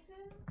later.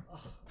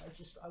 Oh,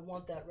 I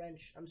want that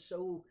wrench. I'm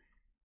so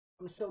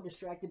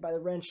distracted by the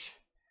wrench.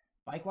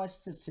 Bike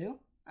licenses too?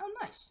 Oh,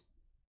 nice.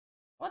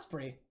 Well, it's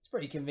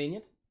pretty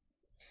convenient.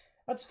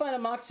 Let's find a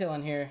mocktail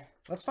in here.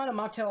 Let's find a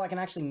mocktail I can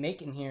actually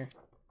make in here.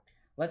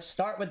 Let's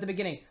start with the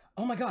beginning.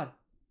 Oh my God.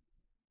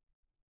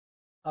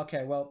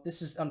 Okay, well,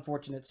 this is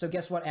unfortunate. So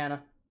guess what,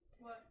 Anna?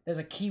 What? There's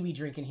a kiwi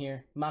drink in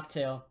here.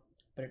 Mocktail.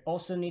 But it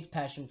also needs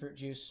passion fruit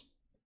juice.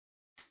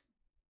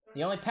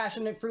 The only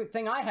passion fruit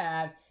thing I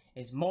have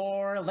is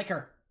more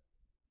liquor.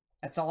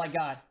 That's all I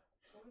got.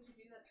 Why would you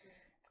do that to me?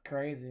 It's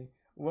crazy.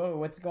 Whoa,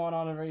 what's going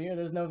on over here?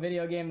 There's no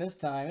video game this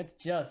time. It's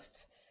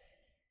just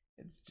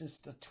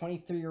a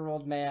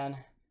 23-year-old man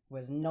who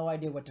has no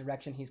idea what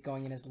direction he's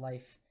going in his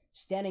life,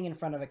 standing in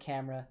front of a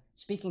camera,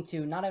 speaking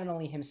to not even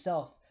only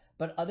himself,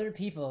 but other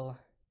people,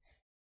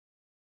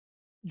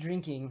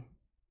 drinking.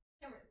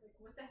 Cameron, like,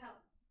 what the hell?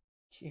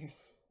 Cheers.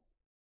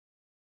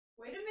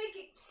 Way to make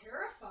it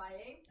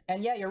terrifying.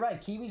 And yeah, you're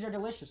right. Kiwis are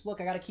delicious.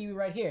 Look, I got a kiwi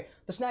right here.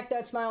 The snack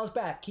that smiles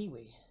back.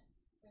 Kiwi.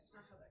 That's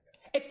not how that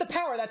goes. It's the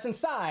power that's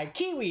inside.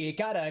 Kiwi,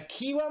 gotta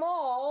kiwi 'em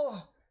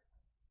all.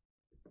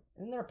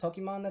 Isn't there a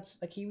Pokemon that's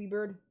a kiwi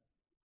bird?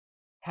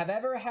 Have I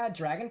ever had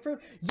dragon fruit?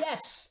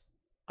 Yes!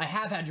 I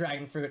have had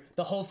dragon fruit.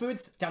 The Whole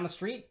Foods down the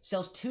street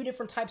sells 2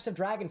 different types of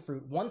dragon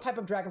fruit. One type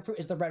of dragon fruit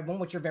is the red one,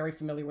 which you're very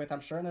familiar with,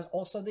 I'm sure. And there's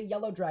also the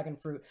yellow dragon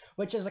fruit,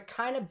 which is a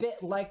kind of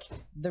bit like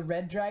the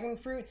red dragon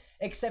fruit,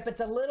 except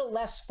it's a little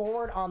less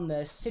forward on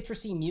the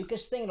citrusy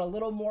mucus thing and a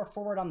little more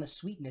forward on the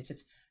sweetness.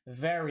 It's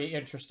very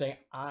interesting.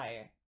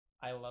 I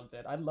loved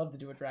it. I'd love to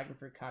do a dragon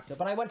fruit cocktail,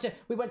 but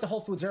we went to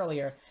Whole Foods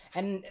earlier,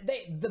 and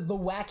the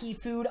wacky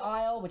food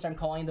aisle, which I'm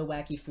calling the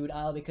wacky food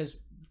aisle because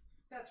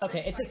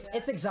okay,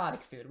 it's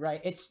exotic food,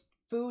 right? It's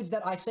foods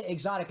that I say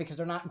exotic because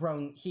they're not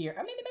grown here.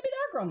 I mean, maybe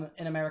they're grown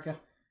in America.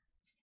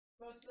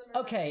 Most of them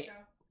are okay, Mexico.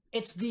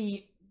 It's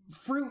the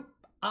fruit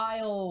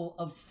aisle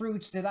of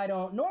fruits that I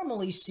don't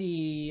normally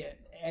see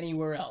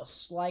anywhere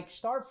else, like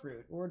star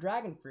fruit or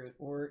dragon fruit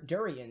or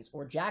durians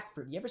or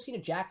jackfruit. You ever seen a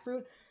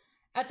jackfruit?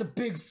 That's a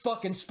big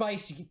fucking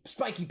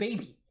spiky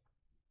baby.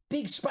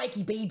 Big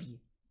spiky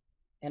baby.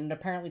 And it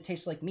apparently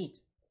tastes like meat.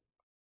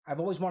 I've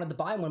always wanted to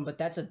buy one,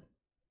 but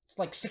it's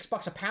like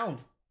 $6 a pound.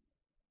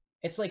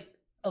 It's like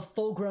a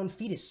full-grown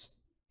fetus.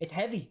 It's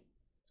heavy.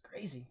 It's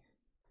crazy.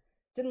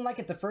 Didn't like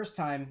it the first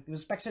time.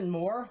 Was expecting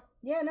more.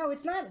 Yeah, no,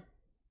 it's not.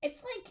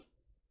 It's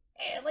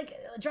like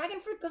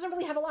dragon fruit doesn't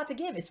really have a lot to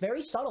give. It's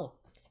very subtle.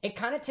 It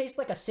kind of tastes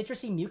like a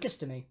citrusy mucus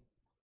to me.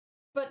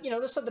 But, you know,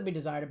 there's something to be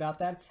desired about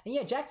that. And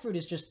yeah, jackfruit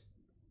is just...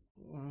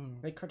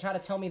 they try to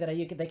tell me that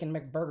they can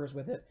make burgers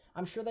with it.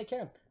 I'm sure they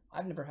can.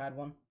 I've never had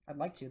one. I'd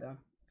like to, though.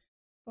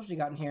 What else we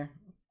got in here?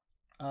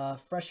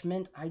 Fresh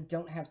mint. I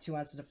don't have 2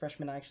 ounces of fresh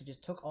mint. I actually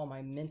just took all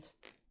my mint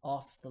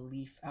off the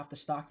leaf, off the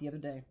stalk the other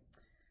day.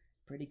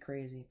 Pretty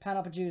crazy.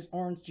 Pineapple juice,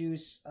 orange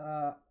juice.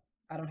 I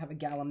don't have a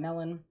gallon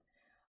melon.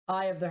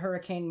 Eye of the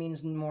Hurricane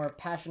means more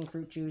passion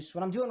fruit juice.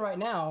 What I'm doing right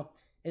now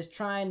is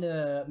trying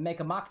to make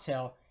a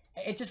mocktail.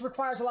 It just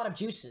requires a lot of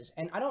juices,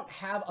 and I don't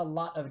have a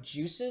lot of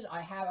juices.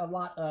 I have a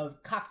lot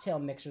of cocktail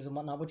mixers and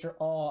whatnot, which are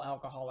all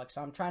alcoholic,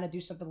 so I'm trying to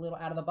do something a little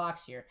out of the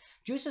box here.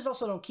 Juices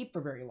also don't keep for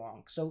very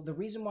long, so the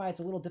reason why it's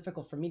a little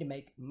difficult for me to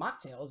make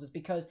mocktails is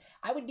because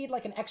I would need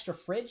like an extra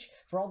fridge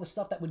for all the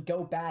stuff that would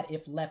go bad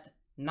if left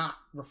not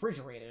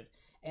refrigerated.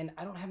 And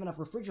I don't have enough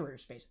refrigerator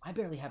space. I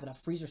barely have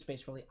enough freezer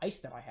space for the ice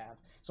that I have.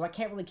 So I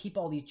can't really keep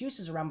all these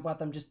juices around without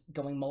them just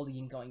going moldy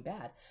and going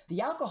bad.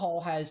 The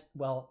alcohol has,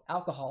 well,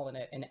 alcohol in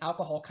it, and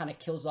alcohol kind of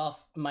kills off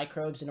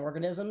microbes and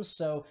organisms,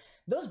 so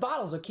those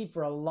bottles will keep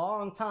for a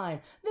long time.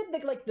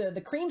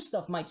 The cream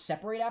stuff might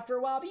separate after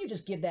a while, but you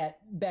just give that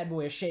bad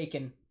boy a shake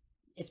and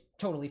it's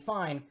totally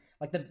fine.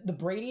 Like the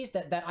Brady's,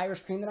 that Irish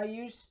cream that I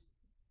used,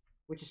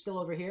 which is still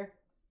over here.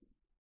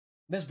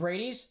 This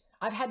Brady's,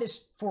 I've had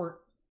this for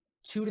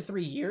 2 to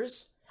 3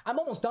 years. I'm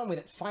almost done with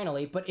it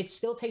finally, but it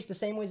still tastes the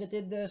same way as it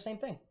did the same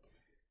thing.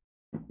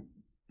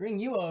 Bring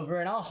you over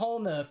and I'll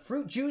hone the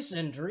fruit juice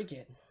and drink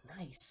it.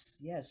 Nice.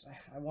 Yes,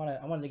 I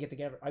wanted to get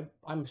together.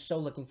 I'm so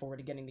looking forward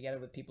to getting together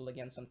with people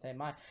again sometime.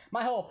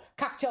 My whole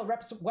cocktail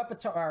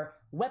repertoire,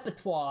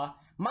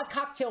 my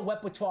cocktail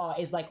repertoire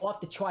is like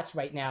off the charts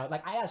right now.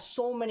 Like I have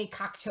so many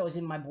cocktails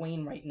in my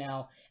brain right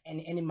now, and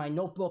in my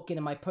notebook and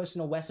in my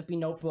personal recipe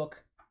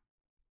notebook.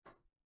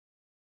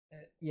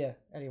 Yeah,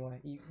 anyway,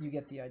 you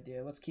get the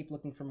idea. Let's keep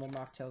looking for more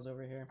mocktails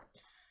over here.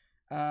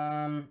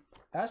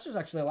 There's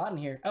actually a lot in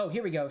here. Oh,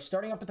 here we go.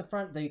 Starting up at the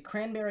front, the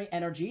cranberry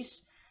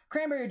energies.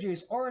 Cranberry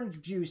juice,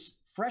 orange juice,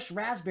 fresh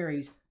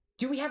raspberries.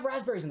 Do we have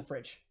raspberries in the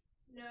fridge?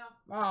 No.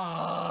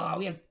 Ah,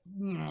 we have...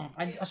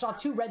 I saw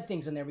 2 red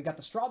things in there. We got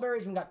the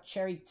strawberries and we got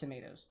cherry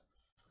tomatoes.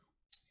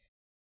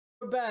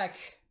 We're back.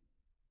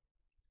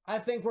 I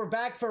think we're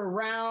back for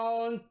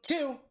round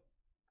 2.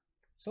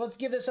 So let's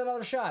give this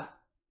another shot.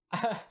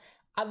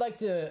 I'd like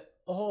to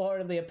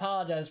wholeheartedly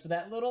apologize for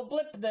that little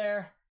blip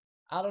there.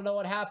 I don't know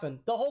what happened.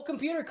 The whole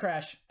computer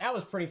crash. That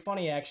was pretty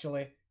funny,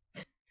 actually.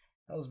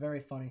 That was very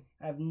funny.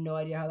 I have no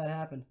idea how that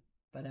happened.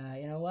 But,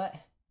 you know what?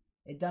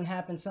 It done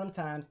happen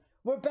sometimes.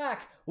 We're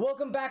back!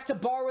 Welcome back to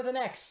Bar with an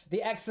X.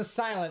 The X is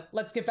silent.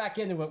 Let's get back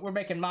into it. We're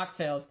making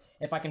mocktails,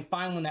 if I can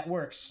find one that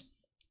works.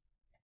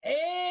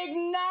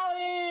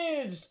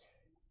 Acknowledged!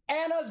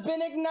 Anna's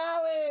been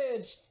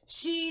acknowledged!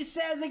 She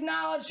says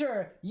acknowledge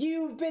her!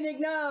 You've been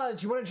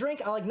acknowledged! You want a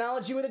drink? I'll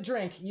acknowledge you with a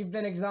drink. You've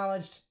been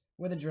acknowledged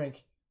with a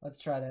drink. Let's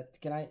try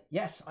that. Can I?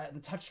 Yes, the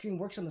touchscreen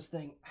works on this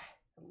thing. I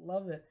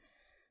love it.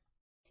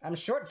 I'm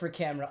short for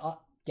camera.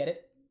 Get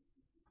it?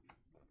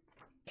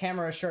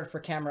 Camera is short for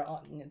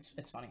camera.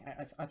 It's funny.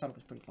 I thought it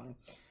was pretty funny.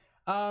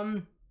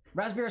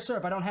 Raspberry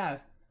syrup, I don't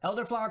have.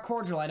 Elderflower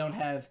cordial, I don't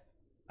have.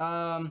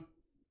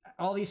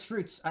 All these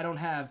fruits, I don't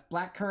have.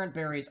 Black currant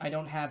berries, I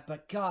don't have.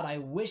 But God, I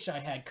wish I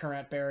had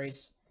currant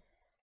berries.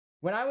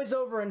 When I was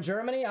over in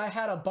Germany, I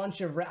had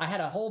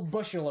a whole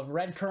bushel of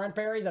red currant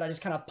berries that I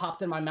just kind of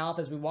popped in my mouth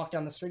as we walked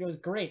down the street. It was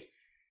great.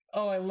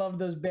 Oh, I love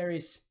those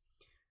berries.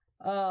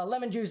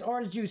 Lemon juice,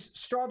 orange juice,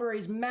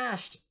 strawberries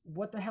mashed.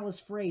 What the hell is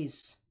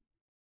phrase?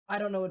 I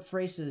don't know what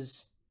phrase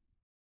is.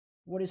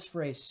 What is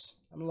phrase?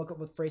 I'm gonna look up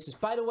what phrase is.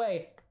 By the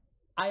way,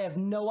 I have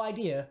no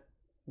idea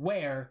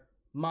where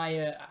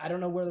My, I don't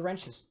know where the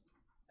wrench is.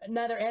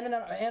 Neither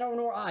Anna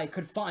nor I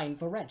could find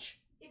the wrench.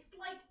 It's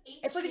like 8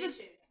 It's like inches.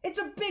 it's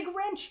a big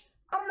wrench.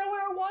 I don't know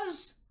where it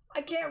was.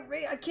 I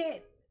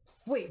can't.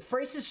 Wait,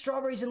 Frace's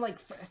strawberries and like.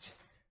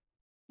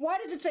 Why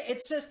does it say?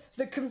 It says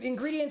the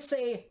ingredients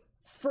say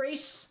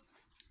Frace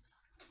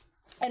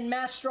and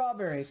mashed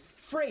strawberries.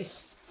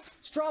 Frace,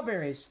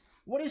 strawberries.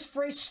 What is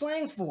Frace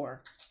slang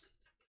for?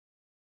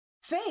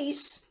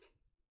 Face.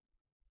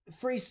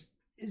 Frace.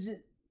 Is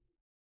it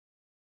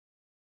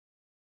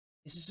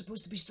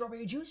supposed to be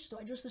strawberry juice? Do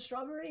I juice the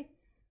strawberry?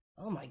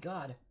 Oh my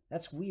god,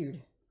 that's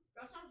weird.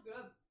 That sounds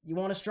good. You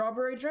want a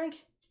strawberry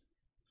drink?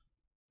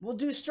 We'll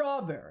do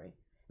strawberry.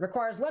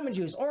 Requires lemon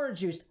juice, orange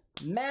juice,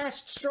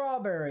 mashed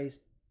strawberries.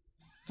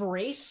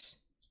 Frace?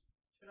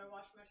 Should I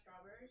wash my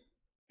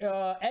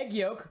strawberries? Egg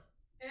yolk.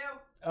 Ew.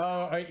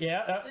 Oh,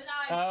 yeah.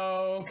 Denied.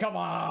 Oh, come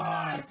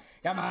on. Denied.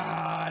 Come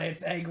on.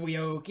 It's egg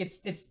yolk.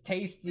 It's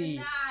tasty.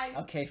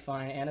 Denied. Okay,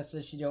 fine. Anna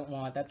says she don't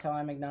want. That's how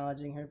I'm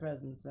acknowledging her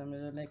presence. I'm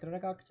gonna make it a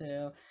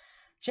cocktail.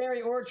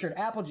 Cherry orchard,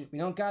 apple juice. We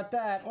don't got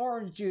that.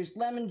 Orange juice,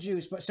 lemon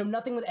juice. But so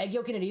nothing with egg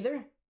yolk in it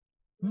either?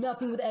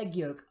 Nothing with egg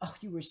yolk. Oh,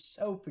 you were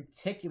so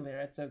particular.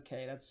 That's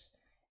okay. It's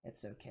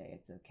okay.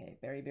 It's okay.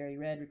 Berry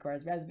red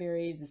requires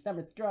raspberries. The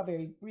summer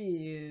strawberry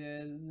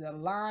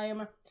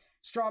lime,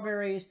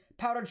 strawberries,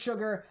 powdered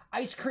sugar,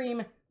 ice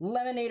cream,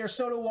 lemonade or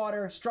soda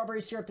water,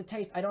 strawberry syrup to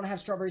taste. I don't have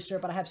strawberry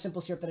syrup, but I have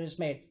simple syrup that I just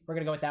made. We're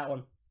gonna go with that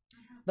one.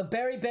 The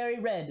berry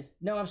red.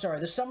 No, I'm sorry.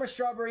 The summer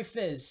strawberry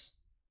fizz.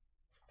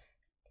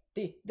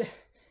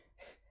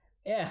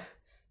 Yeah.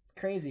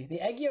 Crazy. The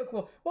egg yolk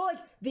will, well, like,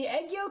 the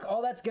egg yolk,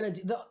 all that's gonna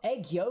do, the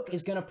egg yolk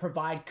is gonna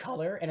provide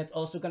color, and it's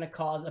also gonna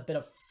cause a bit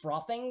of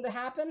frothing to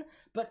happen,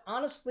 but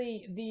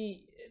honestly,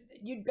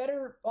 you'd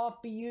better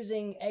off be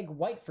using egg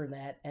white for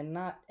that, and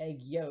not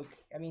egg yolk.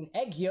 I mean,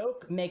 egg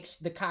yolk makes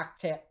the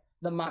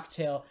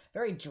mocktail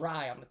very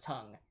dry on the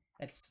tongue.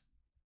 It's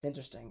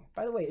interesting.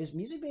 By the way, is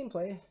music being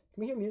played?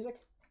 Can we hear music?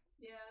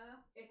 Yeah,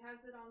 it has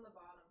it on the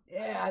bottom.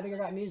 Yeah, I think I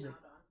got music.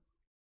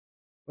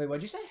 Wait,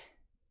 what'd you say?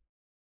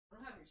 I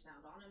don't have your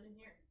sound on it in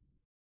here.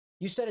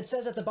 You said it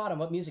says at the bottom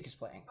what music is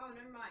playing. Oh,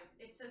 never mind.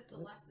 It says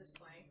Celeste is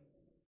playing.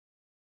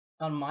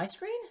 On my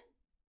screen?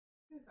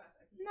 Give me 5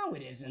 seconds. No,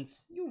 it isn't.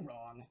 You're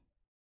wrong.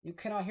 You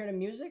cannot hear the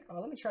music? Oh,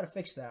 let me try to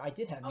fix that. I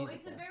did have music.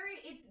 Oh,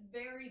 it's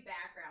very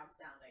background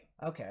sounding.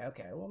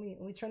 Okay. Well,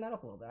 let me turn that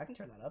up a little bit. I can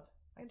turn that up.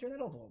 a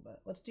little bit.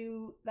 Let's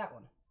do that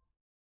one.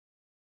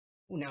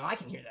 Oh, now I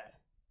can hear that.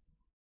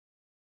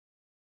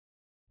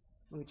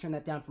 Let me turn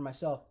that down for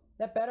myself.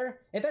 That better?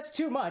 If that's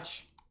too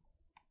much,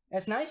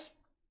 that's nice?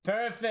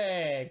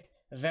 Perfect!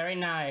 Very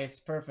nice.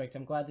 Perfect.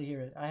 I'm glad to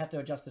hear it. I have to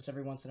adjust this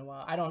every once in a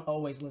while. I don't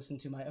always listen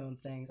to my own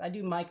things. I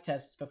do mic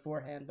tests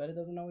beforehand, but it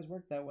doesn't always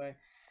work that way.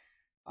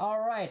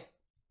 Alright.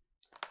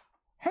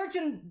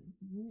 Herchen,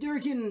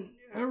 Durkin,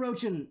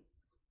 Hirochen.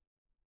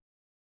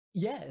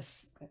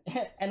 Yes.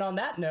 And on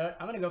that note,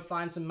 I'm gonna go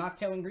find some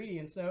mocktail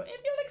ingredients, so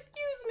if you'll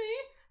excuse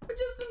me for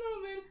just a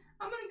moment,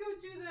 I'm gonna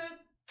go do that.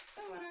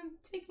 I'm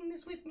taking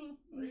this with me.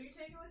 What are you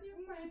taking with you?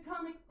 My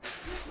atomic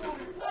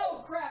water.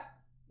 Oh, crap!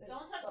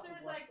 Don't touch the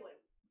recycling.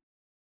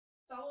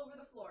 It's all over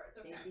the floor. It's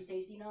okay.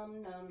 Tasty,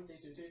 num, num.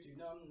 Tasty,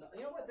 num, num.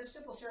 You know what? This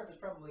simple syrup is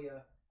probably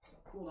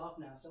cooled off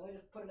now, so let me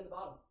just put it in the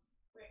bottle.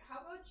 Wait, how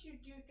about you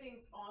do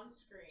things on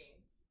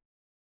screen?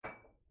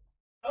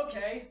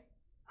 Okay,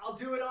 I'll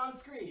do it on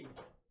screen.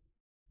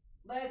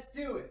 Let's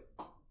do it.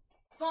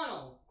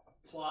 Funnel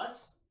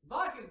plus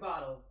vodka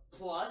bottle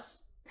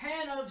plus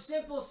pan of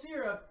simple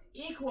syrup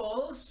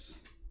equals...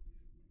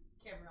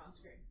 Camera on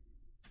screen.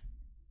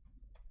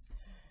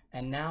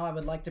 And now I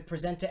would like to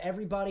present to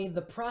everybody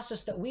the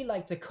process that we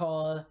like to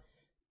call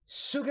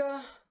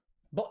sugar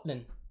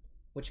bottling,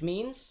 which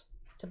means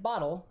to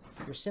bottle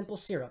your simple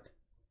syrup.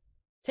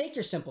 Take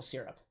your simple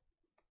syrup.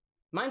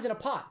 Mine's in a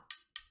pot.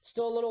 It's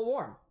still a little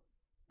warm.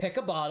 Pick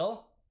a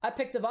bottle. I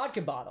picked a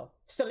vodka bottle.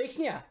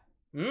 Stolichnia.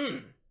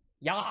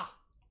 Yeah.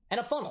 And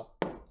a funnel.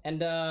 And,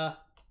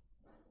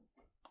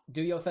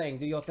 do your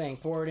thing.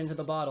 Pour it into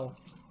the bottle.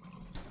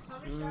 How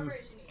many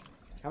strawberries you need?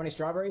 How many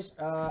strawberries?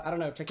 I don't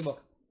know. Check the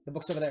book. The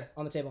book's over there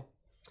on the table.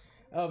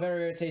 Oh,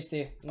 very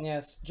tasty.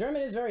 Yes.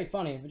 German is very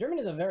funny. German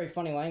is a very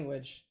funny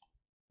language.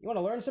 You want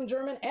to learn some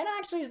German? Anna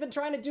actually has been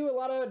trying to do a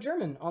lot of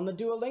German on the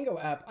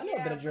Duolingo app. I know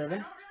a bit of German.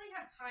 I don't really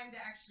have time to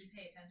actually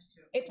pay attention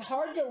to it. It's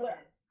hard to learn.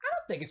 I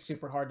don't think it's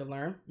super hard to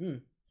learn.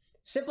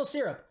 Simple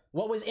syrup.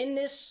 What was in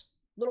this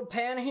little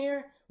pan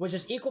here was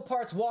just equal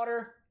parts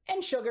water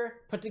and sugar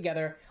put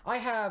together. I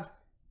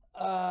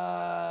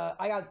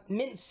got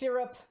mint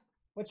syrup,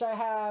 which I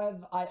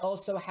have. I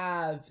also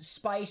have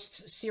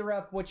spiced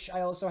syrup, which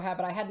I also have,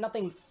 but I had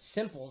nothing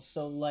simple.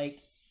 So like,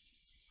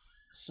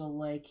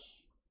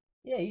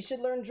 yeah, you should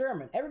learn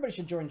German. Everybody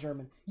should join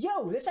German.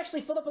 Yo, this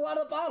actually filled up a lot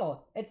of the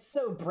bottle. It's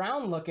so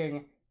brown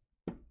looking.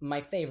 My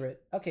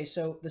favorite. Okay,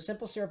 so the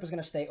simple syrup is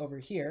gonna stay over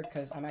here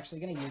because I'm actually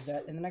gonna use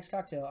that in the next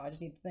cocktail. I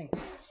just need to think.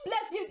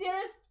 Bless you,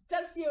 dearest.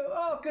 Bless you.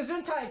 Oh,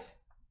 Gesundheit.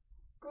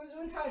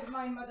 Gesundheit,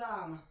 mein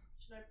Madame.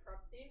 Should I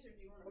prep these, or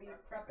do you want to What are you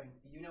prepping?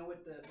 Do you know what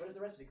is the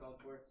recipe called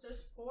for? It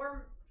says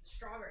 4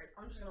 Strawberries.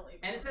 I'm just gonna leave.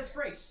 And it says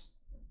fraise.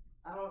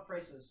 I don't know what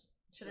fraise is.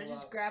 Should I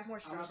just grab more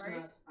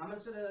strawberries? I'm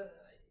just gonna.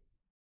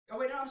 Oh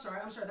wait, no, I'm sorry.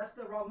 That's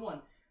the wrong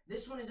one.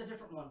 This one is a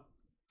different one.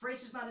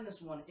 Fraise is not in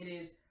this one. It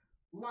is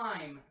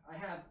lime. I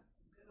have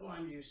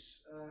lime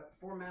juice.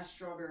 4 mashed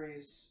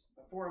strawberries.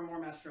 4 or more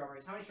mashed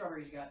strawberries. How many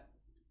strawberries you got?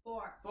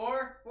 4.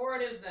 4? 4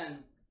 it is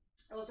then.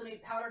 I also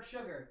need powdered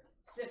sugar.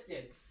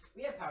 Sifted.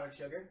 We have powdered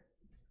sugar.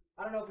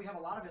 I don't know if we have a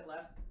lot of it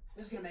left.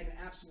 This is gonna make an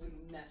absolute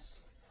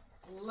mess.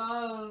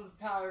 Love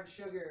powdered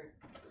sugar.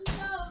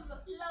 Love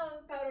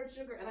powdered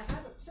sugar. And I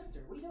have a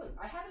sifter. What are you doing?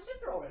 I have a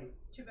sifter already.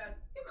 Too bad.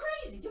 You're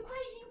crazy. You're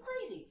crazy. You're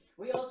crazy.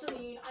 We also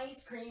need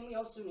ice cream. We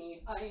also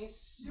need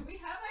ice. Do we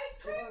have ice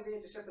cream?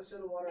 Ingredients except the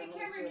soda water. Hey,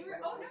 Cameron,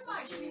 oh, never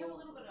mind. We have a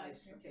little bit of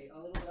ice cream. Okay, a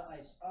little bit of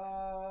ice.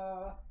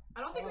 I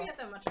don't think we get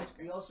that much ice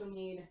cream. We also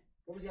need.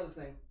 What was the other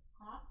thing?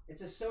 Huh?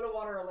 It's a soda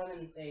water or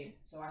lemonade.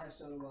 So I have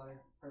soda water.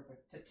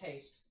 Perfect. To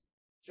taste.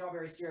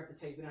 Strawberry syrup to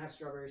taste. We don't have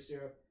strawberry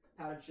syrup.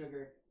 Powdered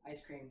sugar.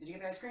 Ice cream. Did you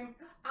get the ice cream?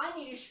 I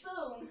need a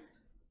spoon.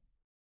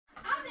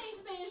 I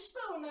need a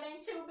spoon that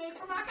ain't too big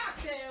for my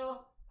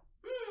cocktail.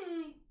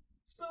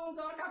 Spoons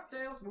on a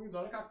cocktail. Spoons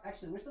on a cocktail.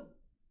 Actually, where's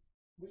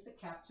the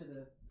cap to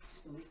the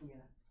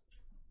liqueur?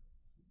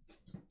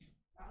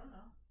 I don't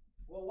know.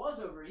 Well, it was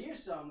over here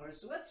somewhere,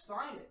 so let's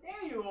find it.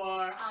 There you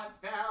are. I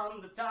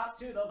found the top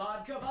to the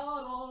vodka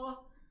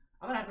bottle.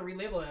 I'm gonna have to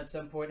relabel it at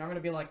some point. I'm gonna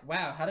be like,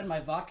 wow, how did my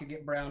vodka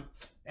get brown?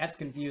 That's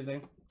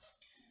confusing.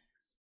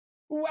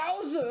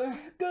 Wowza!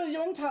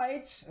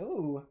 Gesundheit!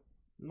 Oh,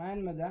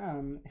 mein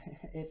Madame.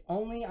 If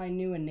only I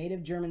knew a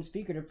native German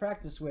speaker to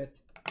practice with.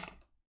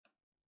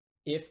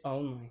 If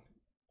only.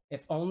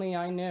 If only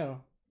I knew.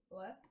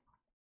 What?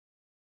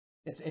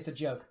 It's a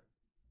joke.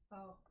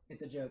 Oh.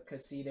 It's a joke,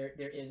 because see, there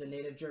is a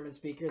native German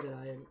speaker that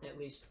I am at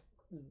least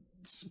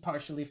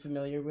partially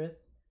familiar with.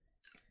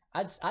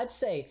 I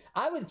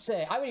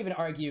would even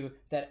argue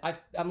that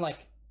I'm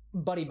like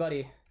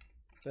buddy.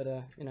 But,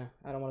 you know,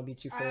 I don't want to be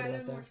too forward about that. I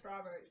added more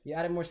strawberries. You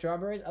added more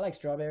strawberries? I like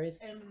strawberries.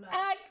 And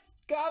I like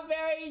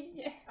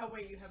strawberries! Oh,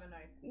 wait, you have a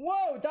knife.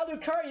 Whoa,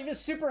 Dalucar, you have a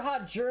super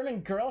hot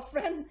German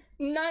girlfriend?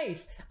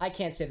 Nice! I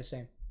can't say the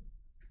same.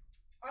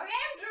 I am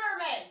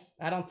German!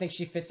 I don't think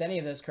she fits any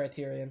of those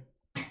criterion.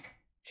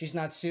 She's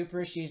not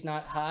super, she's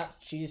not hot,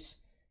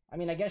 I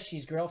mean, I guess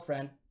she's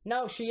girlfriend.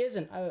 No, she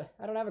isn't. I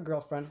don't have a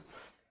girlfriend.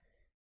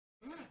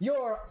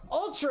 You're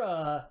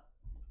ultra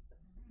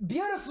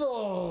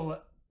beautiful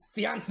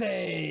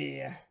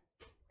fiance,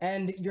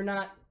 and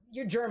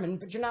you're German,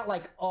 but you're not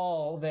like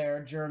all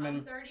there German.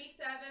 I'm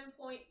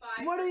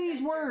 37.5. What are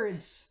these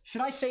words?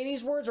 Should I say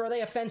these words or are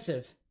they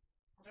offensive?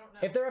 I don't know.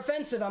 If they're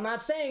offensive, I'm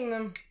not saying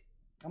them.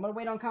 I'm gonna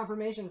wait on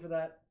confirmation for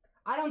that.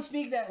 I don't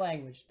speak that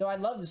language, though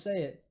I'd love to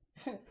say it.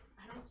 I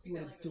don't speak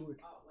that language.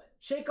 Oh, what?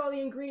 Shake all the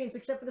ingredients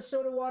except for the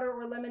soda water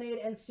or lemonade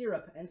and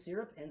syrup. And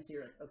syrup.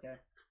 Okay.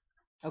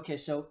 Okay,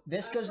 so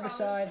this goes to the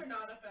side. You're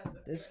not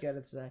offensive. This goes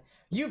to the side.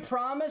 You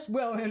promise?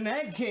 Well, in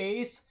that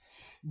case,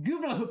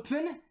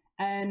 Gubelhupfen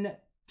and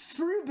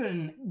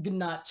Fruben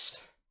genutzt.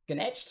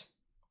 Genetched?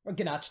 Or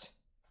genutzt?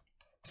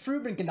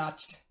 Fruben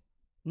genutzt.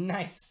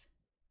 Nice.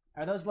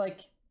 Are those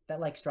like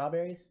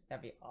strawberries?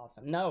 That'd be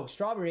awesome. No,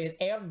 strawberry is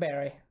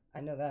Erdbeere.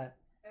 I know that.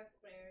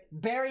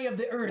 Berry of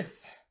the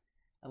earth.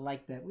 I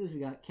like that. What else we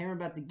got? Cameron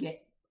about to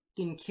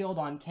getting killed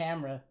on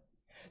camera.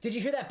 Did you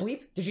hear that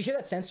bleep? Did you hear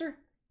that censor?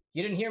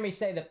 You didn't hear me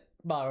say the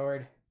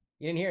word.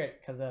 You didn't hear it,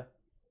 because it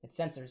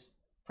censors.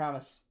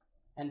 Promise.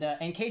 And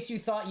in case you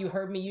thought you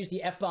heard me use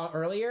the F-bomb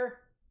earlier,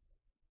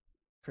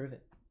 prove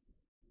it.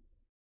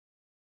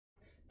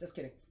 Just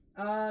kidding.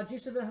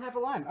 Juice of half a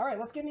lime. Alright,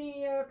 let's get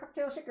me a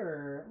cocktail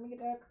shaker. Let me get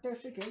a cocktail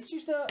shaker. Let's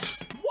use the...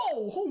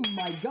 Whoa! Oh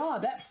my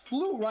god, that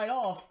flew right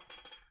off.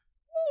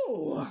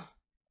 Whoa!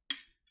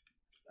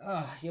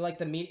 You like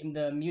the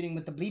muting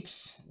with the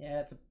bleeps? Yeah,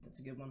 that's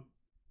a good one.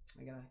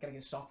 I gotta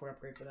get a software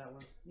upgrade for that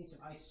one. Need some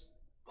ice.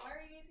 Why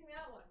are you using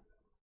that one?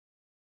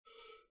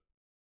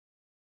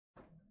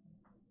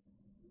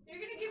 You're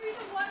gonna give me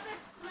the one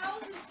that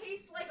smells and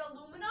tastes like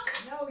aluminum?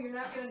 No, you're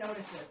not gonna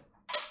notice it.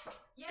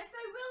 Yes,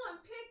 I will. I'm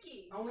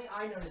picky. Only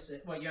I notice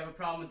it. What, you have a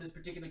problem with this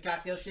particular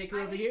cocktail shaker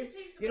over hate here? the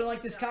taste of You don't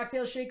like this aluminum.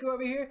 cocktail shaker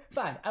over here?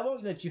 Fine, I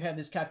won't let you have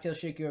this cocktail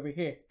shaker over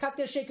here.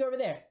 Cocktail shaker over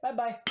there.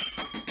 Bye-bye.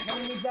 No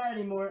one needs that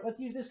anymore. Let's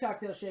use this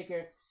cocktail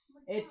shaker.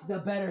 It's the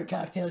better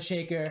cocktail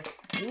shaker.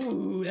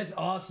 Ooh, that's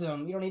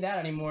awesome. You don't need that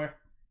anymore.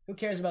 Who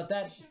cares about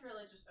that? You should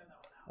really just throw that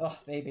one out. Oh,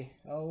 baby.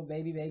 Oh,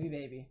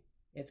 baby.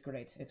 It's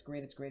great. It's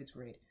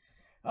great.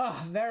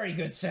 Oh, very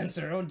good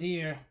censor. Oh,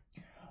 dear.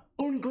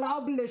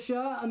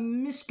 Unglaubliche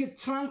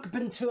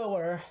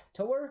Missgetrankbentour.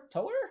 Tour?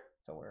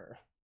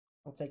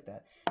 I'll take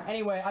that.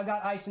 Anyway, I've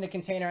got ice in a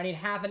container. I need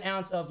half an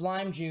ounce of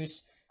lime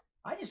juice.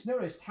 I just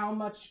noticed how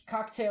much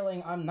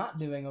cocktailing I'm not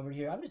doing over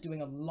here. I'm just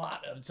doing a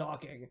lot of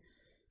talking.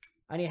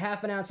 I need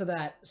half an ounce of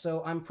that,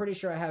 so I'm pretty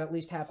sure I have at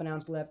least half an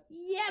ounce left.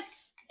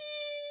 Yes!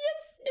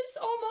 It's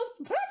almost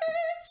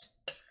perfect!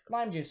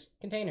 Lime juice,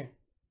 container.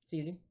 It's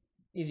easy.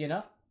 Easy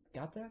enough.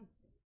 Got that?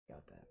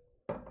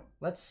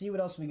 Let's see what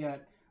else we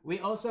got. We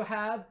also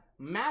have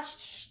mashed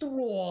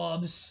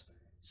straws.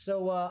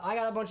 So, I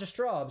got a bunch of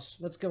straws.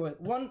 Let's go with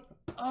one.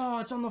 Oh,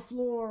 it's on the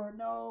floor.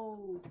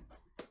 No.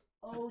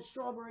 Oh,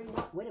 strawberry.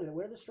 Wait a minute.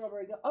 Where did the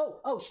strawberry go?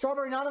 Oh,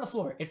 strawberry not on the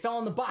floor. It fell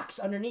on the box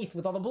underneath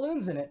with all the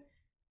balloons in it.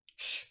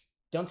 Shh.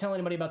 Don't tell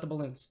anybody about the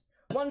balloons.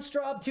 1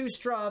 straw, 2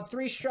 straw,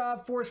 3 straw,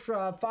 4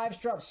 straw, 5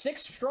 straw,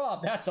 6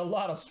 straw. That's a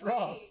lot of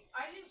straw. Wait,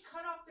 I didn't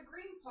cut off the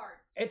green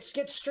parts. It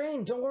gets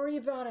strained. Don't worry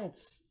about it.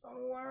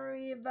 Don't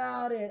worry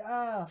about it.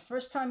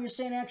 First time you're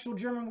saying actual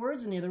German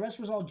words in here. The rest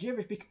was all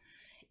gibberish.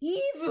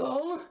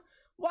 Evil?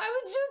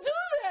 Why would you do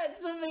that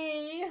to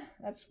me?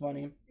 That's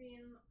funny.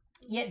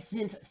 Jetzt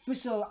sind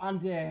Füssel an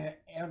der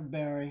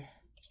Erdbeere.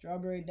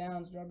 Strawberry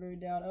down, strawberry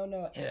down. Oh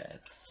no.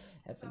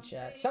 That's in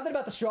chat. Something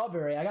about the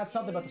strawberry. I got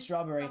something about the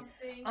strawberry.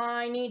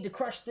 I need to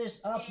crush this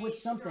up with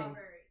something.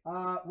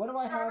 What do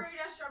I have? Strawberry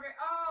dash strawberry.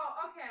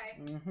 Oh,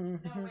 okay.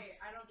 No, wait,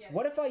 I don't get it.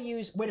 What if I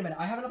use... Wait a minute.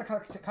 I have another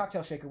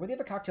cocktail shaker. Where did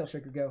the other cocktail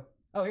shaker go?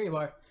 Oh, here you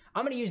are.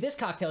 I'm going to use this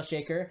cocktail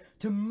shaker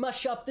to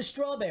mush up the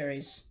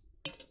strawberries.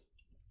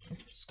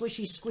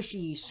 Squishy,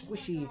 squishy,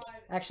 squishy. Oh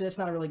actually, that's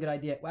not a really good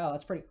idea. Wow,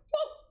 that's pretty... Woo!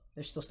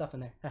 There's still stuff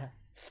in there.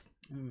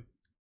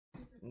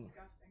 This is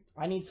disgusting.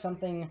 I need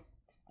something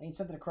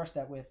to crush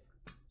that with.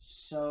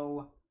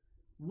 So,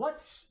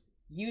 what's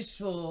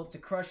useful to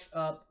crush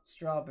up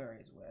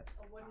strawberries with?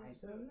 A wooden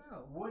spoon. I don't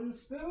know. Wooden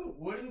spoon?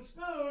 Wooden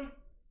spoon!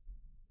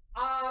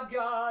 I've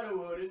got a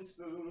wooden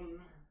spoon.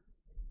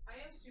 I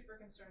am super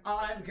concerned.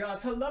 I've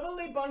got a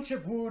lovely bunch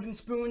of wooden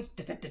spoons.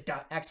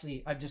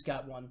 Actually, I've just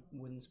got one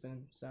wooden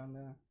spoon, so I'm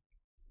gonna...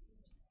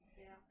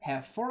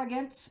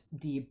 Hervorragend,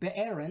 die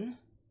Beeren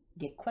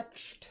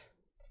gequetscht.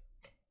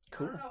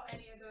 Cool. I don't know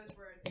any of those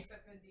words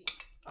except for the...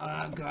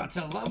 I've got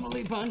a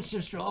lovely bunch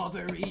of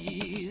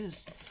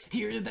strawberries.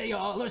 Here they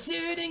all are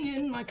sitting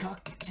in my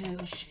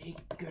cocktail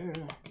shaker.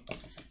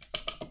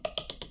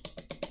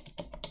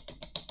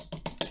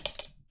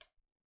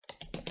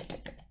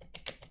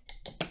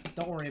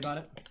 Don't worry about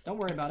it. Don't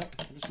worry about it.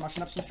 I'm just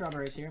mushing up some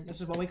strawberries here. This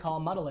is what we call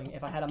muddling.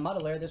 If I had a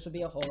muddler, this would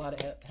be a hell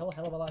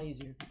of a lot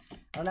easier.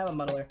 I don't have a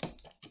muddler.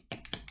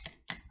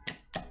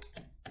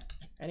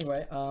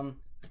 Anyway,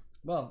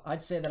 well,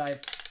 I'd say that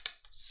I've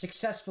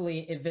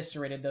successfully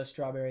eviscerated those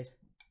strawberries.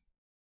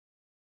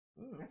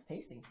 That's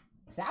tasty.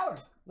 Sour. A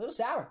little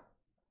sour.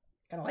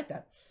 Kind of like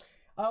that.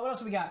 What else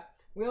do we got?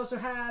 We also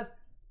have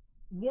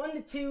 1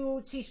 to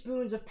 2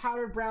 teaspoons of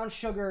powdered brown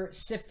sugar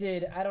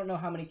sifted. I don't know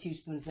how many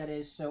teaspoons that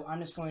is, so I'm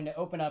just going to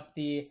open up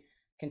the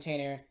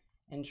container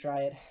and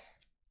try it.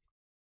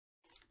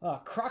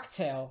 Oh,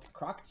 cocktail.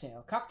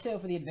 Cocktail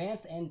for the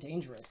advanced and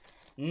dangerous.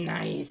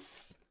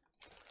 Nice.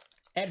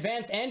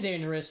 Advanced and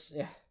dangerous.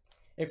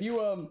 If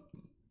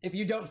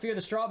you don't fear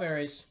the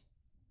strawberries,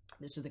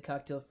 this is the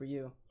cocktail for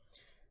you.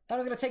 I'm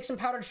just going to take some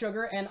powdered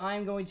sugar, and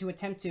I'm going to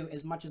attempt to,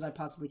 as much as I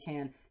possibly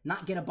can,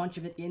 not get a bunch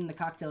of it in the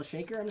cocktail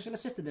shaker. I'm just going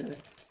to sift a bit of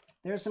it.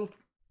 There's some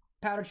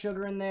powdered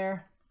sugar in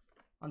there,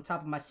 on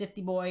top of my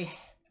sifty boy.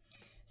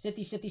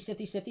 Sifty, sifty,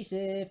 sifty, sifty,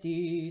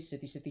 sifty,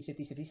 sifty, sifty,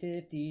 sifty, sifty,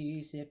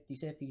 sifty, sifty,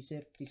 sifty,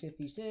 sifty,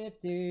 sifty,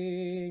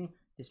 sifting.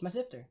 This is my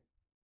sifter.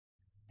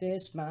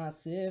 This my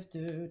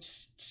sifter.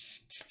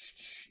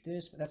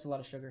 That's a lot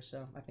of sugar,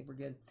 so I think we're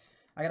good.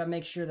 I gotta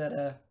make sure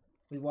that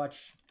we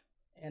watch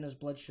Anna's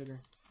blood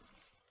sugar.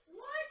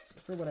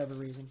 What? For whatever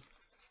reason.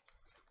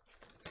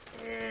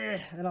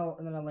 And then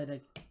I'll let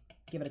it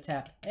give it a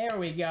tap. There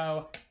we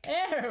go.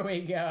 There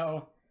we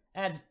go.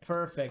 That's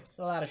perfect. It's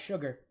a lot of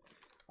sugar.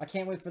 I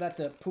can't wait for that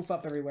to poof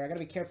up everywhere. I gotta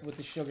be careful with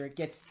the sugar. It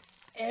gets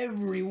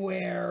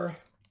everywhere.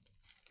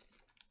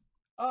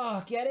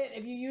 Oh, get it?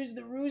 If you use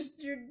the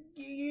rooster,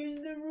 you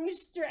use the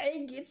rooster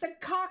egg. It's a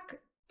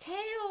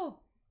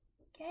cocktail.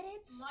 Get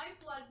it? My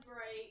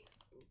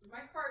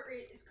heart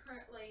rate is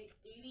currently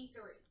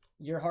 83.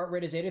 Your heart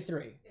rate is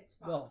 83. It's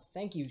fine. Well,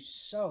 thank you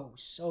so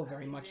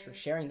very much for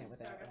sharing that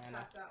with everyone.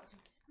 Pass out.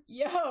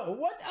 Yo,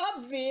 what's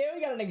up, Vio?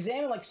 We got an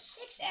exam in like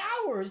 6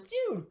 hours.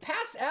 Dude,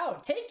 pass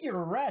out. Take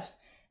your rest.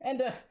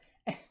 And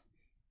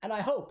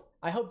I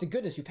hope to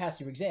goodness you pass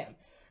your exam.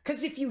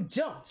 Because if you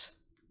don't,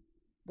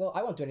 well,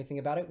 I won't do anything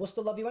about it. We'll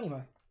still love you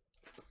anyway.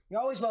 You're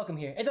always welcome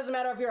here. It doesn't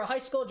matter if you're a high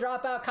school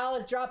dropout,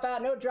 college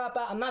dropout, no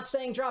dropout. I'm not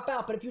saying drop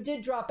out, but if you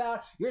did drop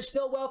out, you're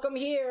still welcome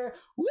here.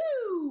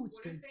 Woo! It's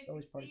because it's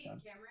always party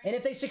time. And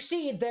if they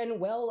succeed, then,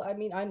 well, I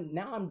mean, I'm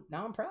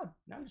proud.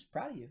 Now I'm just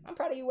proud of you. I'm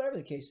proud of you, whatever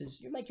the case is.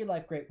 You'll make your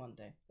life great one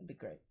day. It'll be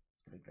great.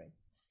 It'll be great.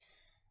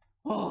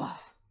 Oh,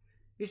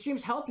 your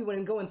streams help you when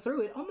I'm going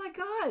through it. Oh my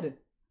God.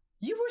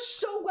 You were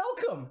so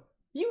welcome.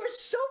 You are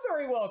so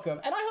very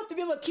welcome. And I hope to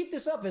be able to keep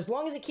this up as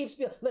long as it keeps...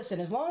 Listen,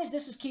 as long as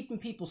this is keeping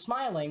people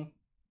smiling,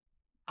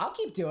 I'll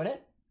keep doing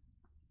it.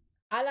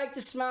 I like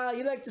to smile.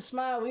 You like to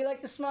smile. We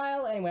like to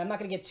smile. Anyway, I'm not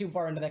going to get too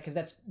far into that because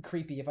that's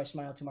creepy if I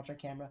smile too much on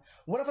camera.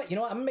 What if I... You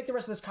know what? I'm going to make the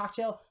rest of this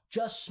cocktail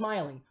just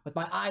smiling with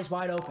my eyes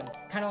wide open.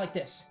 Kind of like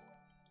this.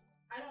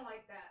 I don't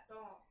like that. Don't.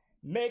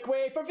 Make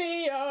way for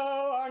VO,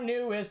 our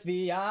newest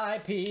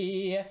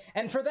VIP.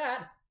 And for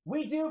that,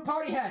 we do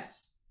party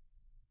hats.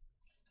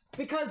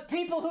 Because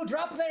people who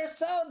drop their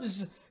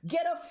subs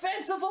get a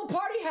fanciful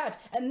party hat.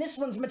 And this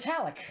one's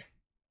metallic.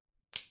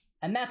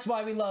 And that's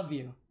why we love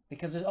you.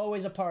 because there's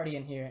always a party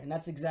in here, and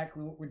that's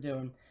exactly what we're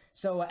doing.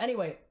 So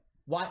anyway,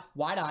 wide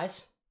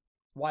eyes,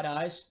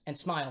 and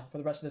smile for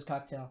the rest of this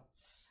cocktail.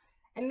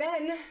 And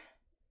then,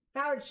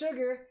 powdered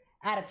sugar,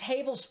 add a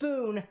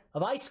tablespoon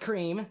of ice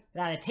cream.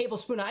 Add a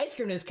tablespoon of ice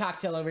cream to this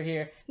cocktail over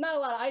here. Not a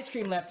lot of ice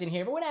cream left in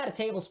here, but we're gonna add a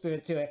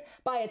tablespoon to it.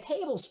 By a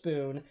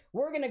tablespoon,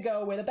 we're gonna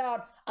go with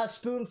about a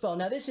spoonful.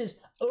 Now this is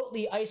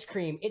Oatly ice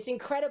cream. It's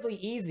incredibly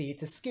easy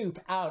to scoop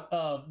out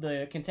of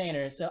the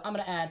container, so I'm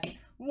gonna add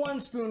 1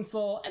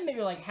 spoonful and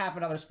maybe like half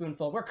another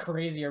spoonful. We're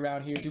crazy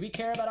around here. Do we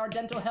care about our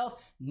dental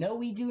health? No,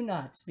 we do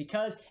not,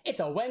 because it's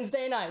a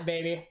Wednesday night,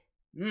 baby.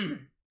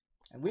 And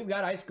we've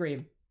got ice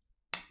cream.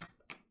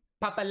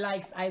 Papa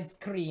likes ice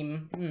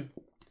cream.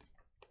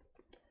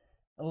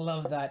 I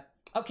love that.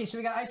 Okay, so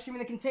we got ice cream in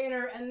the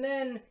container, and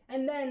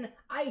then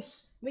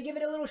ice. We give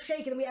it a little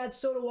shake, and then we add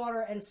soda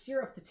water and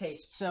syrup to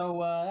taste. So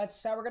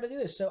that's how we're gonna do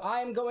this. So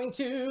I'm going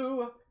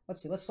to,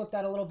 let's see, let's flip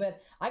that a little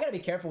bit. I gotta be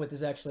careful with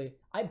this, actually.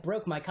 I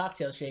broke my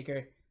cocktail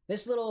shaker.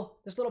 This little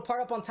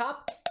part up on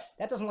top,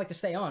 that doesn't like to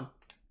stay on.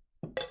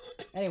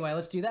 Anyway,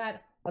 let's do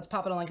that. Let's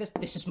pop it on like this.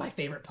 This is my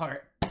favorite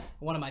part.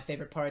 One of my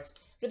favorite parts.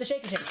 Do the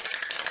shaker shake.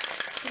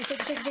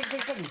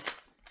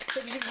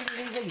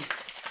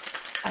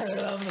 I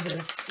love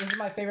this. This is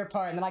my favorite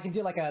part, and then I can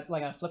do like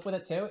a flip with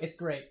it too. It's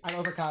great. I'm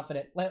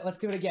overconfident. Let's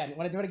do it again.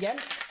 Want to do it again?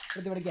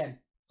 Let's do it again.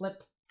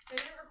 Flip. They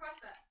didn't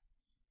request that.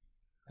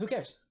 Who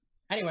cares?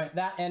 Anyway,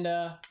 that and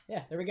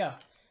yeah, there we go.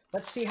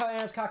 Let's see how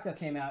Anna's cocktail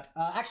came out.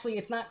 Actually,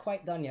 it's not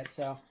quite done yet,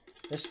 so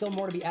there's still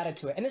more to be added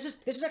to it. And this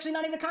is actually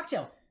not even a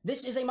cocktail.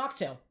 This is a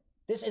mocktail.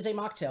 This is a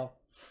mocktail.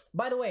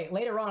 By the way,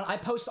 later on, I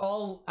post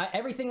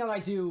everything that I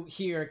do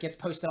here gets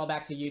posted all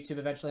back to YouTube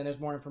eventually, and there's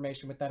more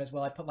information with that as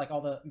well. I put like all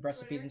the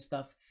recipes and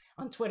stuff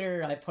on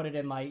Twitter. I put it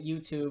in my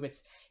YouTube.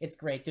 It's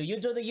great. Do you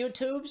do the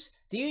YouTubes?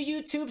 Do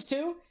you YouTubes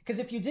too? Because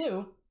if you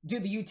do the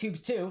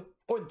YouTubes too,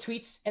 or the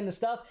tweets and the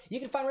stuff, you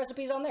can find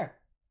recipes on there.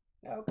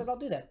 Because I'll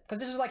do that. Because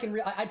this is like in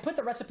real. I'd put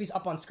the recipes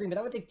up on screen, but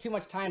that would take too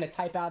much time to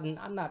type out, and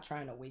I'm not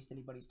trying to waste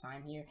anybody's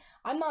time here.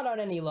 I'm not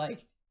on any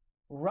like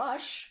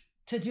rush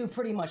to do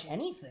pretty much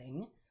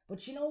anything.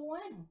 But you know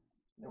what?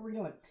 What we're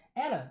doing.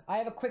 Anna, I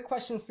have a quick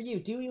question for you.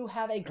 Do you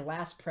have a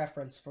glass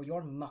preference for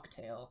your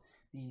mocktail?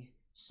 The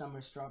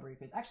summer strawberry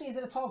fizz. Actually, is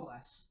it a tall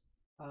glass?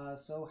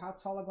 So how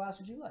tall a glass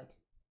would you like?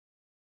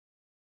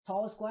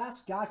 Tallest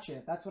glass?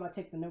 Gotcha. That's what I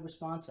take the no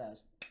response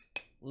as.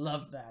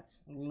 Love that.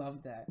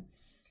 Love that.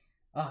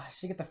 I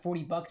should get the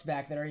 $40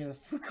 back that are in the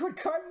food court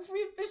card before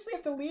you officially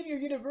have to leave your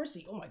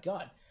university. Oh my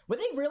god. Would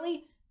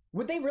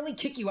they really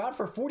kick you out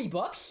for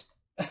 $40?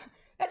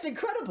 That's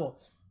incredible.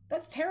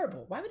 That's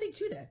terrible. Why would they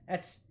do that?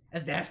 That's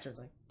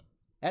dastardly.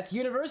 That's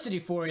university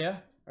for you.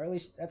 Or at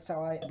least that's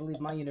how I believe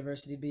my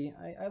university be.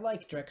 I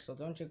like Drexel,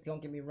 don't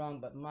get me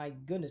wrong, but my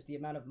goodness, the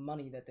amount of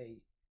money that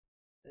they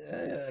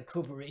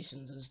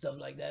corporations and stuff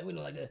like that. We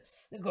don't like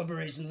the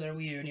corporations are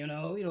weird, you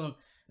know. We don't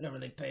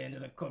really pay into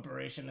the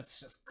corporation. It's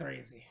just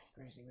crazy.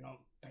 Crazy. We don't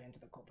pay into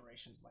the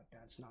corporations like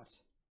that. It's not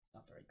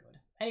very good.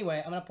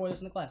 Anyway, I'm gonna pour this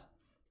in the glass.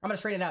 I'm gonna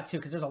strain it out too,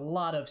 because there's a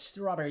lot of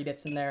strawberry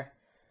bits in there.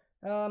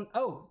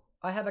 Oh,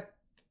 I have a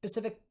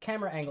specific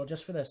camera angle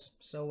just for this.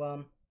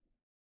 So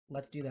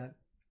let's do that.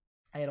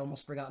 I had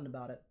almost forgotten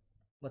about it.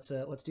 Let's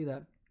do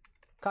that.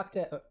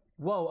 Cocktail.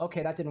 Whoa,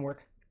 okay, that didn't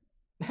work.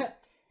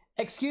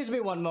 Excuse me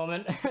one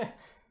moment.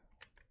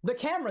 The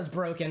camera's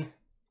broken.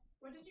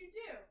 What did you do?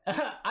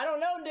 I don't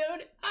know,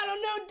 dude. I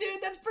don't know,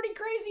 dude. That's pretty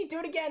crazy. Do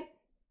it again.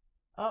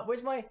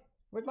 Where's my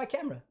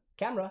camera?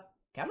 Camera.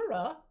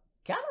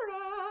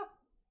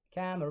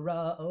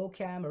 Oh,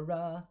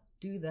 camera.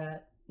 Do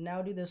that.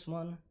 Now do this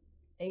one.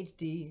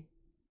 HD.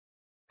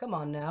 Come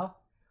on now.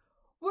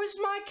 Where's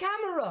my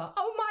camera?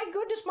 Oh my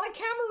goodness, my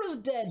camera's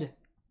dead.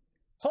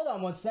 Hold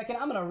on one second.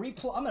 I'm gonna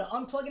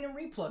unplug it and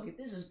replug it.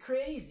 This is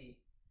crazy.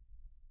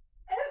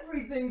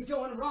 Everything's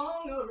going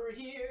wrong over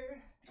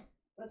here.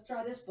 Let's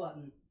try this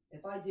button.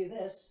 If I do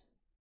this,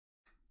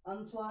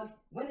 unplug.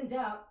 When in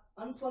doubt,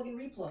 unplug and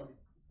replug.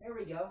 There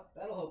we go.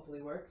 That'll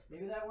hopefully work.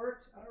 Maybe that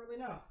worked. I don't really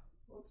know.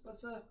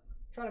 Let's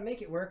try to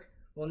make it work.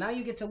 Well, now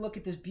you get to look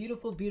at this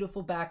beautiful,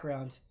 beautiful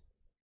background.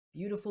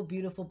 Beautiful,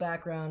 beautiful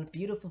background.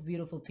 Beautiful,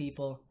 beautiful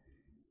people.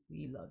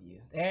 We love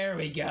you. There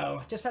we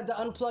go. Just had to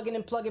unplug it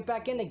and plug it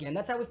back in again.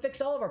 That's how we fix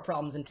all of our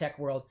problems in tech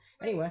world.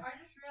 Wait, anyway. I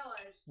just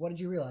realized. What did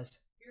you realize?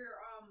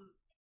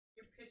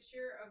 Your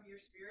picture of your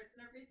spirits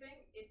and everything,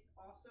 it's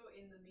also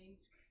in the main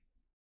screen.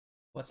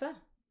 What's that?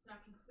 It's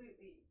not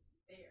completely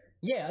there.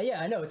 Yeah,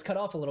 I know. It's cut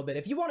off a little bit.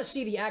 If you want to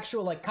see the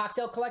actual, like,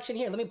 cocktail collection,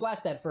 here, let me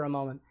blast that for a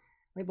moment.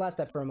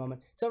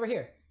 It's over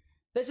here.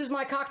 This is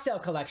my cocktail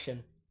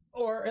collection.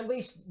 Or at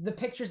least the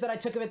pictures that I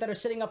took of it that are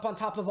sitting up on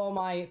top of all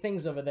my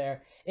things over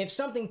there. If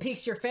something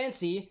piques your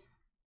fancy,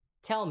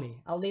 tell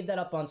me. I'll leave that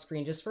up on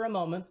screen just for a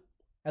moment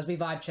as we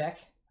vibe check.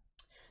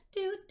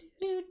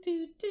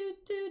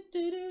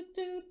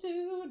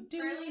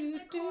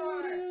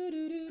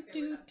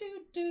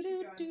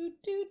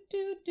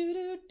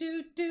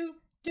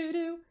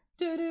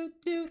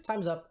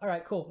 Time's up. All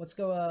right, cool. Let's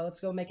go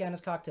make Anna's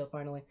cocktail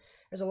finally.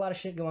 There's a lot of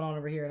shit going on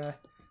over here, and I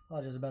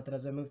Apologize about that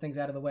as I move things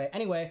out of the way.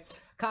 Anyway,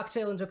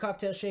 cocktail into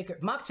cocktail shaker.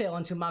 Mocktail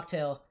into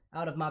mocktail.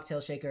 Out of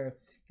mocktail shaker.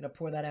 Gonna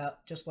pour that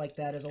out just like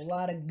that. There's a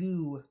lot of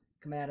goo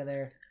coming out of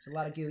there. There's a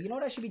lot of goo. You know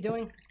what I should be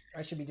doing?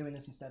 I should be doing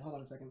this instead. Hold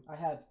on a second. I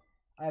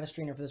have a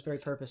strainer for this very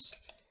purpose.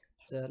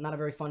 It's not a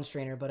very fun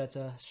strainer, but it's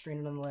a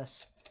strainer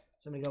nonetheless.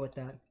 So I'm gonna go with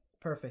that.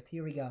 Perfect.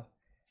 Here we go.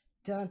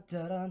 Dun,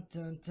 dun, dun,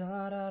 dun,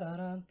 dun, dun,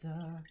 dun,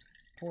 dun.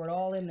 Pour it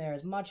all in there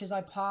as much as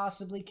I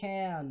possibly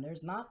can.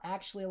 There's not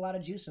actually a lot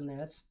of juice in there.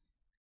 That's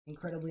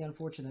incredibly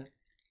unfortunate.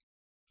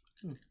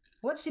 Well,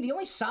 let's see. The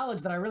only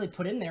solids that I really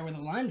put in there were the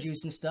lime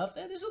juice and stuff.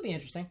 This will be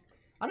interesting.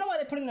 I don't know why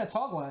they put it in a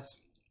tall glass.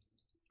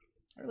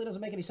 It really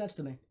doesn't make any sense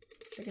to me.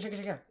 Shake it, shake it,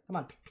 shake it. Come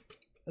on.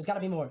 There's got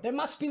to be more. There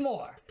must be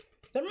more.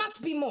 There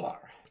must be more.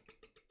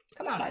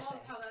 Come on, I say. I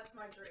love how that's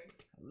my drink.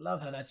 I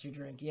love how that's your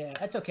drink. Yeah,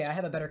 that's okay. I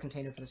have a better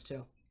container for this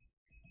too.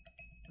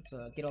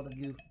 Let's get all the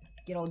goo.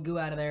 Get all the goo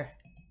out of there.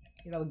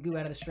 Get all the goo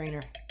out of the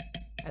strainer.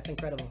 That's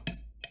incredible.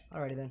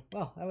 Alrighty then.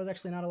 Well, that was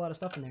actually not a lot of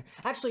stuff in there.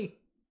 Actually,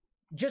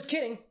 just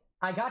kidding.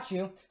 I got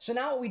you. So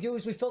now what we do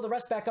is we fill the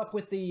rest back up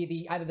with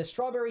the either the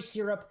strawberry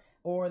syrup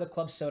or the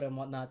club soda and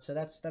whatnot. So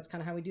that's kind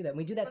of how we do that. And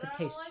we do that to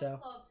taste. So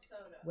club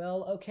soda.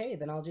 well, okay,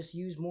 then I'll just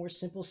use more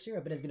simple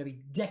syrup. It is going to be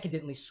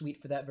decadently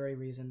sweet for that very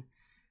reason.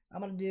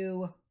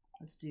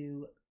 Let's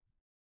do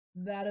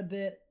that a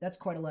bit. That's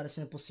quite a lot of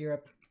simple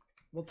syrup.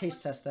 We'll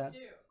taste test that.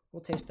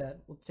 We'll taste that.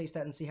 We'll taste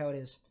that and see how it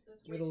is.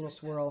 Give it a little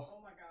swirl.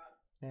 Oh my god.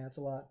 Yeah, that's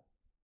a lot.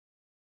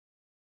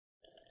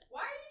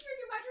 Why are you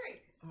drinking my drink?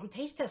 I'm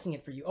taste testing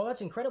it for you. Oh,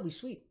 that's incredibly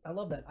sweet. I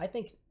love that. I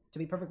think, to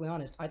be perfectly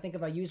honest, I think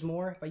if I use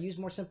more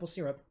simple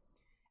syrup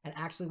and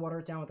actually water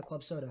it down with the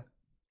club soda.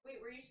 Wait,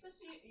 were you supposed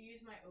to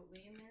use my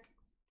Oatly in there?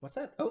 What's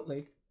that?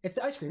 Oatly? It's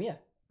the ice cream, yeah.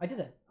 I did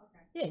that.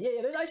 Okay.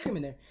 Yeah, there's ice cream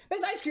in there.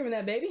 There's ice cream in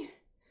that, baby.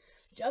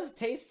 Just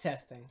taste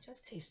testing.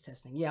 Just taste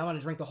testing. Yeah, I want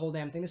to drink the whole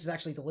damn thing. This is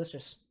actually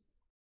delicious.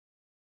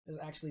 This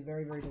is actually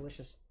very, very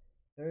delicious.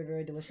 Very,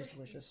 very delicious,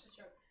 delicious.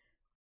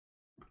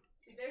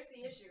 See, there's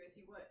the issue, is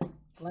he would.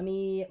 Let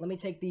me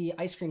take the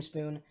ice cream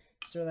spoon,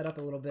 stir that up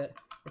a little bit.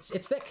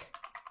 It's thick.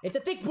 It's a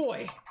thick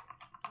boy.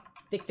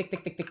 Thick.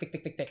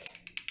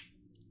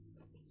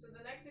 So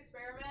the next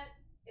experiment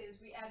is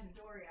we add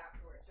Midori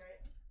afterwards, right?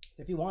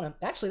 If you want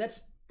to. Actually,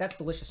 that's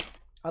delicious.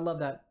 I love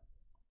that.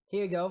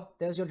 Here you go.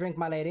 There's your drink,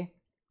 my lady.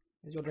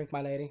 There's your drink,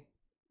 my lady.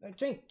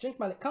 Drink,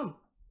 my lady.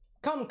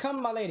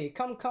 Come, my lady.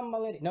 Come, my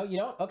lady. No, you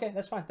don't? Okay,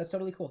 that's fine. That's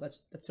totally cool. That's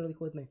totally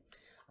cool with me.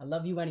 I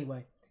love you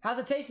anyway. How's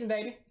it tasting,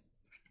 baby?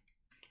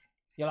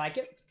 You like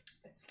it?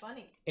 It's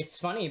funny. It's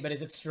funny, but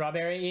is it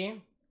strawberry-y?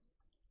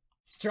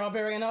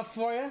 Strawberry enough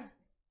for you?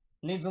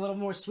 Needs a little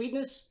more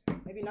sweetness?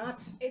 Maybe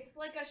not. It's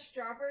like a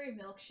strawberry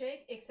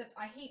milkshake, except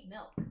I hate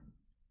milk.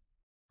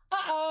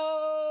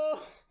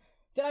 Uh-oh!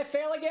 Did I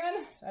fail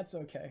again? That's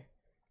okay.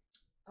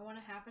 I want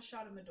a half a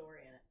shot of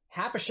Midori in it.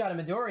 Half a shot of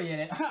Midori in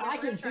it. Yeah, I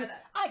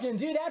can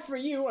do that for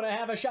you. Want to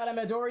have a shot of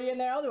Midori in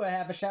there? I'll do a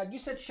half a shot. You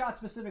said shot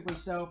specifically,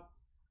 so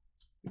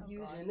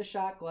using the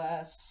shot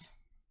glass.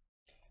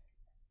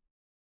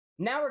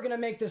 Now we're gonna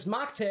make this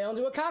mocktail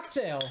into a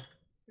cocktail.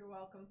 You're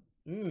welcome.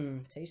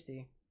 Mmm,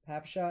 tasty.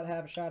 Half a shot,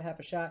 half a shot, half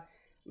a shot.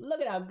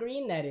 Look at how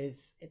green that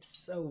is.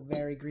 It's so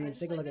very green.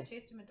 Take a look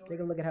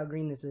at how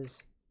green this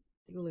is.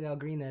 Take a look at how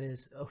green that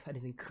is. Oh, that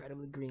is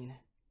incredibly green.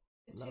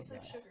 It tastes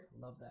like sugar.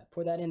 Love that.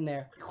 Pour that in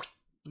there.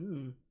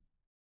 Mmm.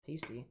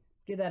 Tasty.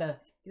 Give that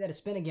a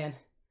spin again.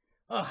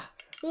 Ugh.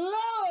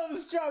 Love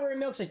strawberry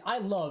milkshakes. I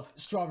love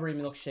strawberry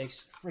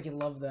milkshakes.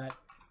 Freaking love that.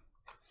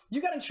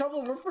 You got in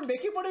trouble for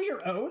making one of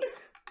your own?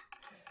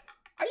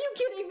 Are you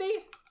kidding me?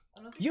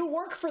 You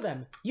work for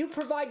them. You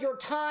provide your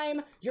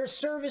time, your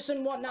service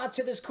and whatnot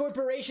to this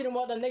corporation and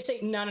whatnot. And they say,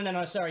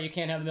 no, sorry, you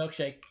can't have a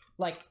milkshake.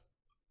 Like,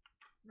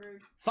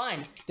 rude.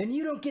 Fine. Then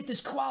you don't get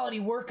this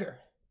quality worker.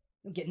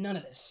 You don't get none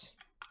of this.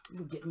 You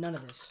don't get none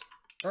of this.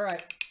 All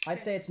right.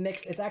 I'd say it's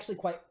mixed. It's actually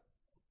quite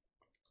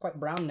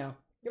brown now.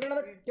 Give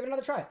it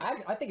another try.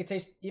 I think it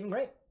tastes even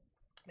great.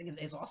 I think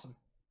it's awesome.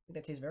 I think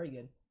that tastes very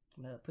good.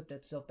 I'm gonna put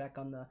that stuff back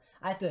on the.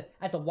 I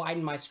have to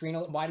widen my screen,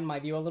 widen my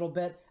view a little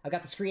bit. I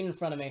got the screen in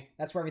front of me.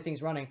 That's where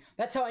everything's running.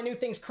 That's how I knew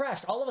things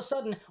crashed. All of a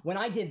sudden, when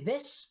I did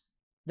this,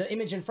 the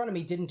image in front of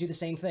me didn't do the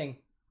same thing,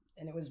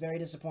 and it was very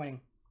disappointing.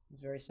 It was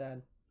very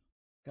sad.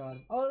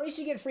 God. Oh, at least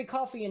you get free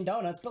coffee and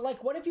donuts. But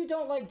like, what if you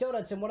don't like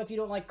donuts, and what if you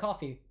don't like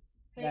coffee?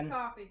 Hate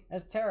coffee.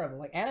 That's terrible.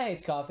 Like Anna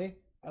hates coffee.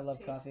 I love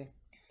coffee.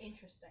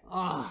 Interesting.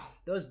 Ah,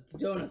 those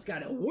donuts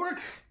gotta work.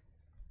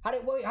 How do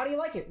you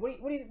like it?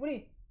 What do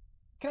you?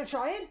 Can I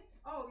try it?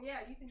 Oh yeah,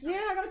 you can try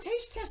it. I gotta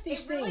taste test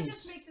these things. It really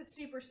just makes it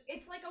super.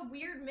 It's like a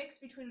weird mix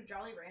between a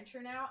Jolly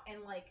Rancher now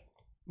and like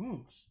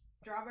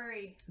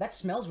strawberry. That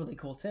smells really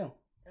cool too.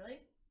 Really?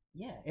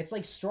 Yeah, it's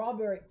like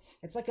strawberry.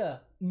 It's like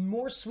a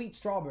more sweet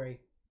strawberry.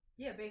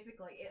 Yeah,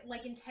 basically, it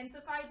like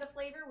intensified the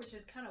flavor, which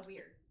is kind of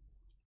weird.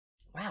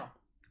 Wow,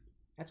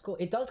 that's cool.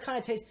 It does kind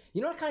of taste.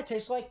 You know what it kind of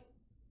tastes like?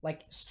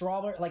 Like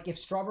strawberry. Like if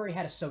strawberry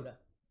had a soda.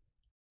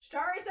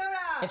 Strawberry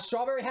soda. If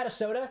strawberry had a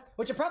soda,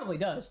 which it probably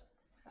does.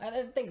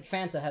 I think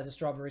Fanta has a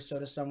strawberry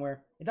soda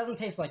somewhere. It doesn't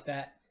taste like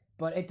that,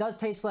 but it does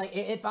taste like,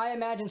 if I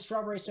imagine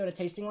strawberry soda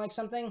tasting like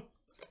something,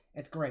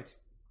 It's great.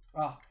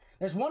 Oh,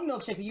 there's one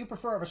milkshake that you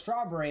prefer over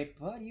strawberry,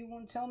 but you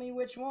won't tell me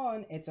which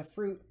one. It's a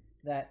fruit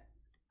that...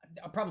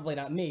 probably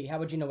not me. How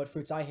would you know what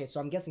fruits I hate? So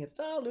I'm guessing it's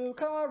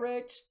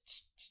alucare.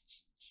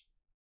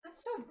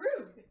 That's so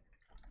rude.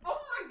 Oh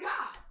my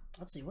god.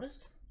 Let's see. What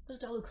does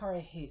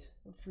alucare hate?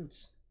 What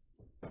fruits?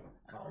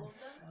 All of them?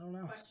 I don't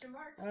know. Question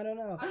mark? I don't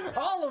know. I don't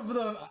know. All of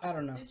them. I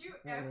don't know. Did you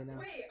I don't ever... really know.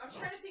 Wait, I'm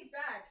trying to think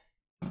back.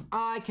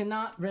 I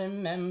cannot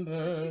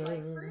remember. Does she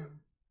like fruit?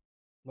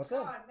 What's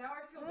God, up? now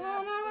I feel No, bad.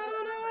 no, because I no,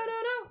 don't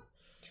remember. no.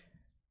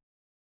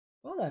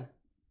 Well then,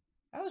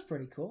 that was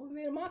pretty cool. We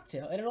made a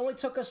mocktail, and it only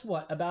took us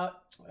what,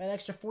 about an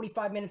extra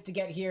 45 minutes to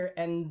get here,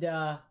 and An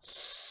hour.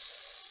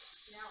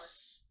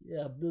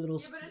 yeah, little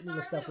Yeah, but it's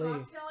little not stuff really a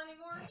later. mocktail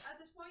anymore at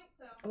this point,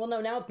 so... Well,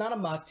 no, now it's not a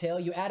mocktail.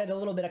 You added a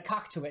little bit of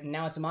cock to it, and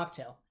now it's a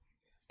mocktail.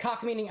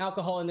 Cock meaning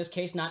alcohol in this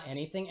case, not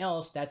anything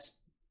else. That's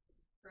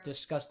Right.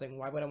 disgusting.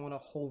 Why would I want a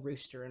whole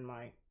rooster in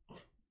my,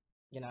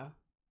 you know?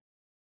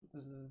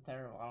 This is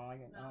terrible. I don't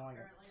like it. I No, don't like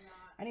it. apparently not.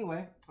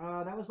 Anyway,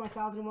 that was my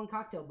 1001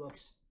 cocktail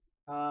books.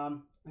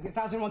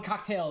 1001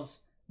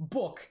 cocktails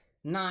book,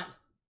 not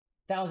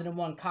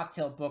 1001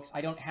 cocktail books.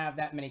 I don't have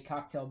that many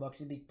cocktail books.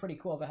 It'd be pretty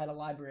cool if I had a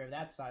library of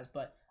that size,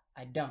 but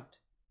I don't.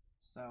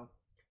 So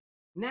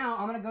now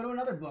I'm gonna go to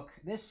another book.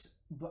 This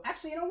book,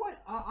 actually, you know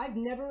what? I've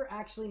never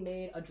actually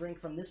made a drink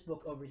from this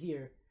book over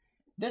here.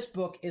 This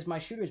book is my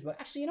shooter's book.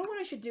 Actually, you know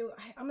what I should do?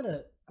 I'm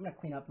gonna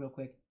clean up real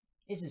quick.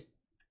 This is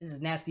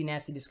nasty,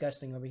 nasty,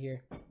 disgusting over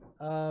here.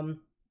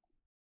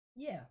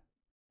 Yeah.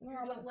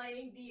 You're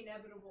delaying the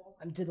inevitable.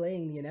 I'm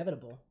delaying the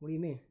inevitable. What do you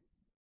mean?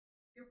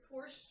 Your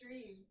poor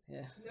stream.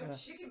 Yeah. No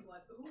chicken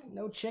blood. Ooh.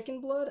 No chicken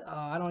blood? Oh,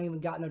 I don't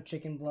even got no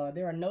chicken blood.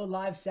 There are no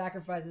live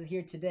sacrifices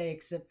here today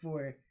except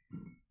for,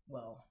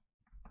 well,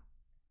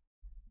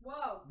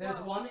 Whoa. there's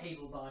whoa. one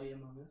able-bodied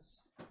among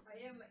us. I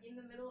am in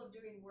the middle of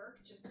doing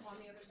work, just on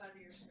the other side of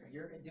your screen.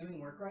 You're doing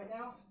work right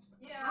now?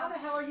 Yeah. How the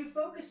hell are you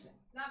focusing?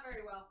 Not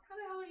very well. How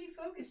the hell are you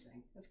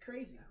focusing? That's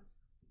crazy.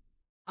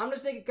 I'm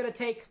just gonna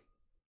take,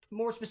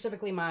 more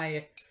specifically,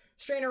 my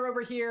strainer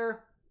over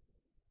here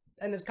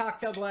and this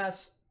cocktail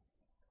glass,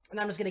 and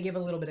I'm just gonna give it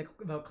a little bit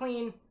of a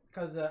clean,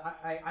 because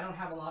I don't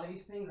have a lot of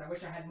these things. I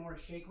wish I had more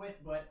to shake with,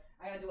 but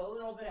I gotta do a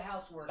little bit of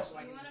housework so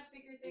I Do can... you want to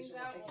figure things some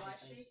out more while I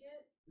shaking shake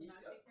it? Can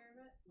I take care of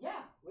it?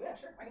 Yeah, well, yeah,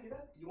 sure, I can do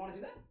that. Do you want to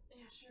do that?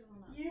 Yeah, sure. Why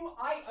not?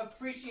 I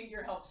appreciate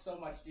your help so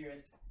much,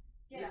 dearest.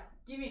 Get out.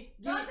 Give me...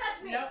 Don't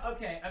touch me! No,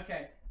 okay.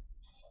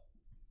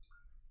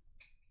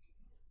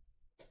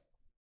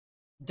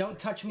 Don't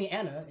Touch Me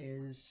Anna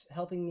is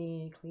helping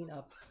me clean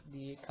up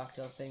the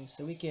cocktail things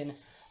so we can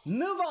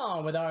move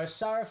on with our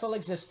sorrowful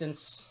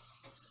existence.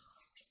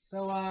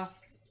 So,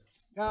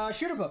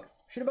 shooter book.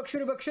 Let's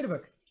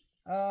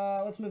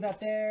move that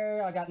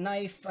there. I got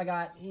knife, I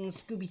got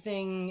Scooby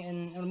thing,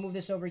 and I'll move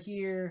this over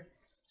here.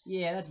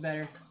 Yeah, that's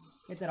better.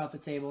 Get that off the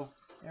table.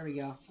 There we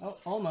go. Oh,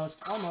 almost.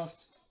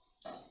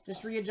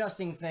 Just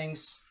readjusting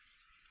things.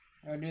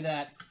 I'll do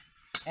that.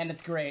 And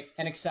it's great,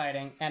 and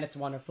exciting, and it's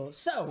wonderful.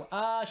 So,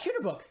 shooter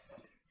book.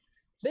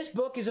 This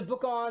book is a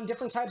book on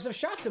different types of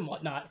shots and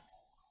whatnot.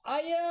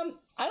 I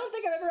don't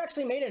think I've ever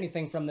actually made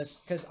anything from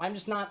this, because I'm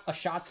just not a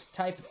shots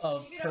type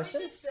of You could always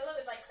person. just fill it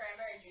with like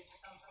cranberry juice or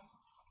something.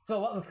 Fill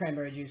what with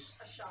cranberry juice?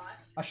 A shot.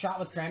 A shot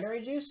with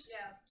cranberry juice?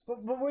 Yeah.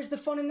 But where's the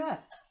fun in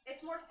that?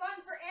 It's more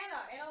fun for Anna.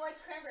 Anna likes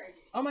cranberry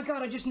juice. Oh my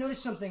god, I just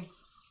noticed something.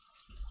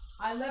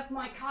 I left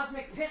my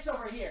cosmic piss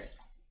over here.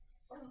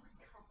 Oh my god.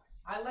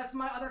 I left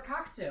my other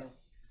cocktail.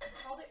 You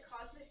called it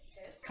cosmic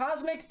piss?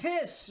 Cosmic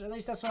piss! At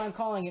least that's what I'm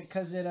calling it,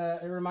 because it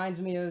reminds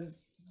me of...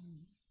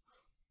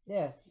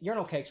 Yeah,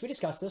 urinal cakes. We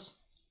discussed this.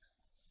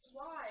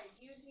 Why?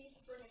 You need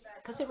to bring it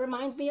back Because up. it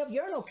reminds me of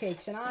urinal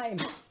cakes, and I'm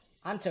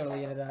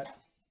totally into that.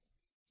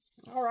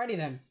 Alrighty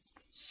then.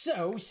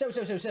 So.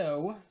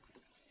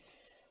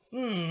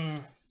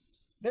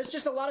 There's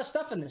just a lot of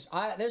stuff in this.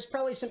 There's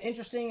probably some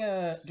interesting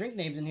drink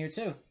names in here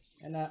too,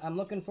 and I'm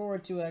looking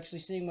forward to actually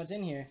seeing what's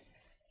in here.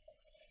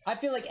 I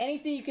feel like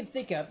anything you can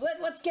think of.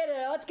 Let's get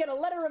a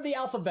letter of the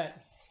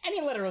alphabet. Any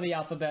letter of the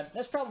alphabet.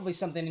 There's probably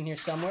something in here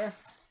somewhere.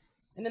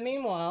 In the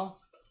meanwhile,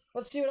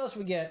 let's see what else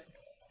we get.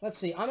 Let's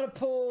see. I'm gonna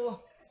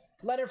pull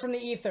letter from the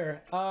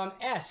ether.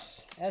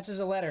 S. S is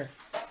a letter.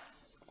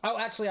 Oh,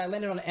 actually, I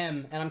landed on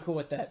M, and I'm cool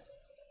with that.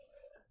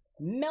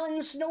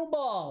 Melon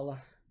snowball.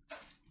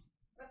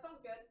 That sounds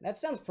good. That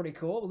sounds pretty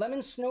cool.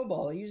 Lemon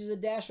snowball. It uses a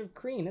dash of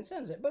cream. That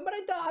sounds it. But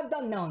I've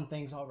done melon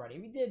things already.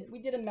 We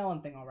did a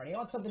melon thing already. I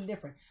want something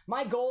different.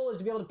 My goal is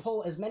to be able to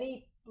pull as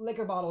many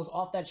liquor bottles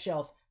off that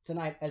shelf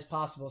tonight as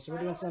possible. So we're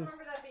doing some. I don't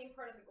remember that being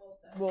part of the goal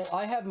set. Well,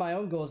 I have my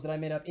own goals that I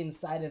made up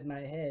inside of my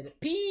head.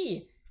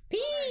 P. P.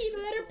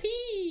 The letter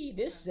P.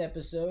 This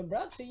episode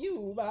brought to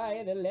you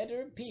by the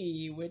letter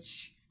P,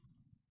 which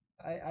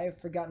I've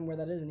forgotten where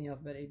that is in the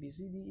alphabet. A B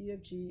C D E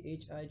F G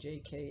H I J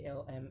K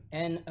L M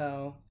N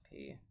O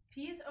P.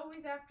 P is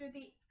always after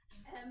the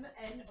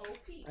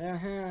M-N-O-P.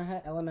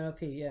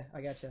 L-M-N-O-P, yeah, I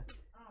gotcha.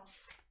 Oh,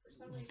 for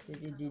some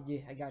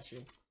reason. I got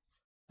you.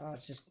 Oh,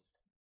 it's just...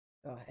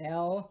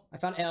 L. I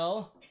found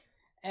L.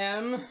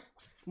 M.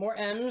 More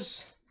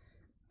M's.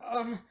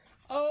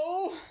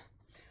 O.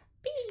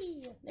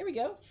 There we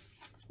go.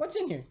 What's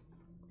in here?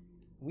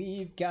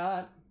 We've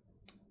got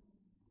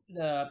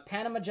the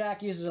Panama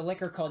Jack uses a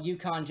liquor called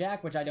Yukon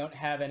Jack, which I don't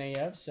have any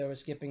of, so we're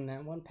skipping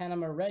that one.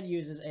 Panama Red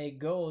uses a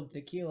gold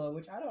tequila,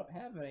 which I don't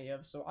have any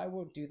of, so I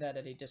won't do that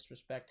any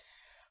disrespect.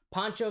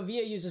 Pancho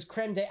Villa uses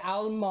creme de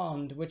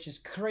almond, which is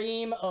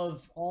cream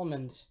of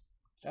almonds,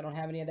 which I don't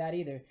have any of that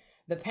either.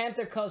 The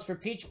Panther calls for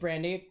peach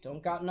brandy.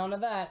 Don't got none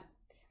of that.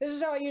 This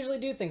is how I usually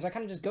do things. I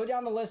kind of just go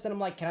down the list and I'm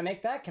like, can I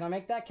make that? Can I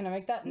make that? Can I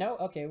make that? No?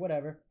 Okay,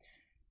 whatever.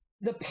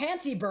 The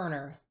Panty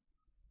Burner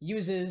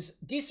uses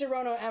Di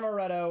Serono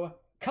Amaretto,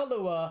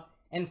 Kahlua,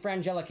 and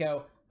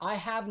Frangelico. I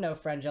have no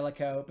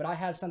Frangelico, but I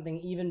have something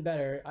even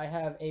better. I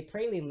have a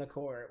praline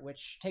liqueur,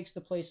 which takes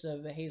the place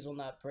of the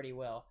hazelnut pretty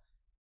well.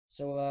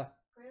 So,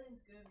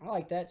 Praline's good. I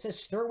like that. It says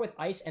stir with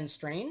ice and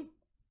strain,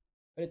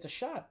 but it's a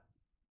shot.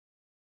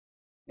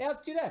 Yeah,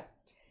 let's do that.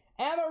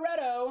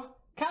 Amaretto,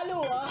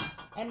 Kahlua,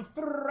 and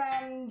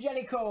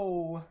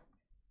Frangelico.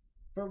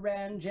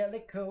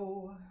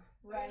 Frangelico.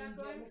 We're not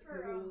going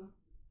for,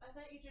 I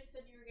thought you just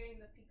said you were getting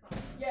the pecan.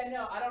 Yeah,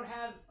 no, I don't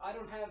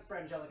have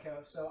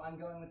Frangelico, so I'm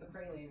going with the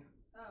praline.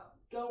 Oh.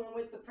 Going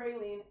with the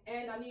praline,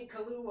 and I need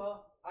Kahlua.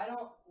 I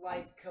don't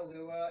like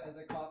Kahlua as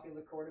a coffee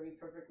liqueur, to be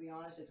perfectly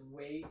honest. It's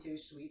way too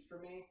sweet for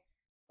me,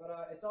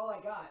 but it's all I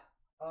got.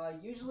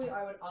 Usually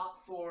I would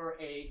opt for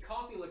a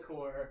coffee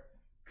liqueur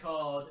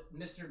called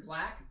Mr.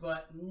 Black,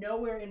 but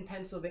nowhere in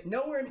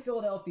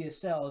Philadelphia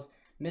sells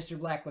Mr.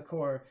 Black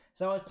liqueur.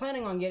 So I was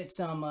planning on getting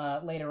some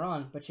later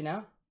on, but you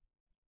know,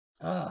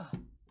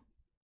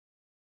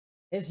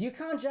 is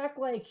Yukon Jack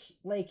like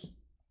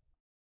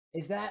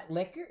is that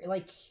liquor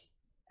like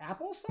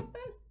apple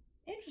something?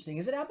 Interesting.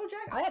 Is it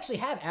Applejack? I actually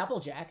have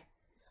Applejack.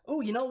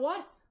 Oh, you know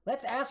what?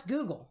 Let's ask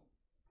Google.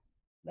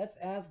 Let's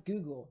ask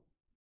Google.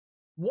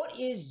 What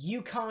is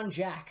Yukon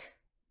Jack?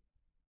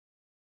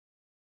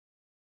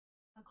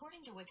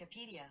 According to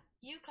Wikipedia,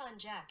 Yukon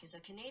Jack is a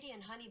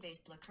Canadian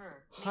honey-based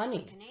liqueur made Honey.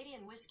 from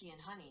Canadian whiskey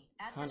and honey,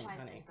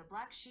 advertised as the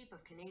black sheep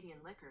of Canadian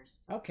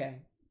liquors. Okay.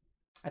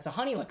 That's a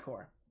honey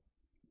liqueur.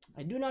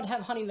 I do not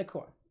have honey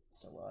liqueur,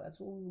 so that's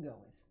what we'll go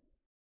with.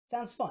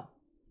 Sounds fun.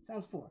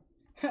 Sounds fun.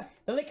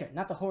 The liquor,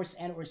 not the horse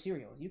and or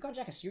cereal. Is Yukon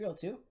Jack a cereal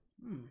too?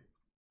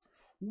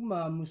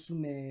 Uma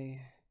musume.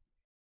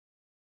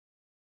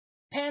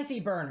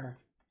 Panty Burner.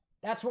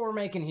 That's what we're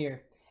making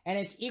here. And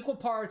it's equal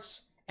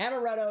parts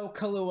Amaretto,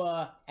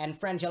 Kahlua, and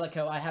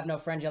Frangelico. I have no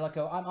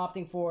Frangelico. I'm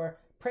opting for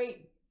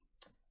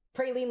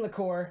praline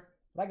liqueur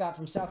that I got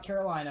from South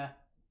Carolina.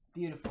 It's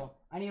beautiful.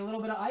 I need a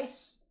little bit of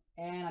ice,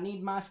 and I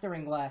need my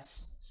stirring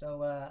glass.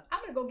 So,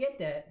 I'm gonna go get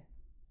that.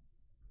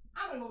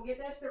 I'm gonna go get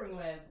that stirring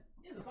glass.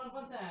 It's a fun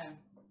time.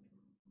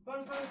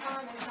 Fun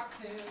time and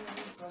cocktails.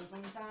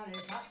 Fun time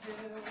and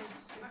cocktails.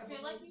 I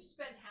feel like you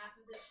spent half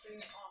of this stream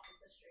off of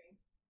the stream.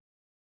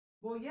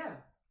 Well, yeah.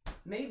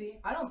 Maybe.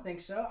 I don't think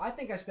so. I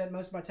think I spent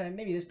most of my time,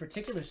 maybe this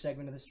particular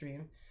segment of the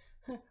stream.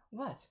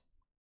 What?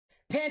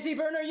 Panty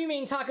Burner, you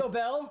mean Taco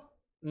Bell?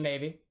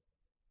 Maybe.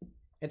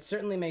 It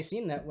certainly may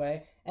seem that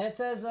way. And it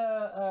says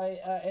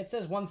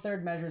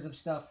 1/3 measures of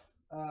stuff.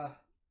 Yeah,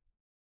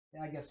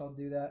 I guess I'll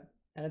do that.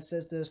 And it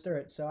says to stir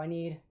it, so I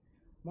need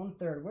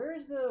 1/3. Where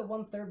is the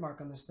 1/3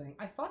 mark on this thing?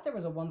 I thought there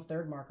was a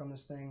 1/3 mark on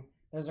this thing.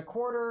 There's a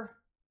quarter,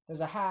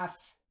 there's a half.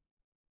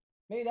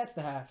 Maybe that's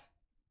the half.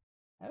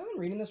 Have I been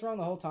reading this wrong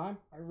the whole time?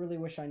 I really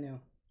wish I knew.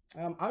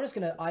 I'm just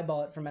gonna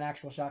eyeball it from an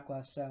actual shot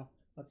glass, so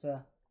let's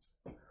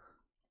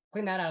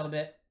clean that out a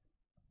bit.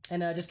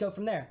 And just go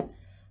from there.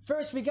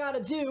 First we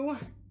gotta do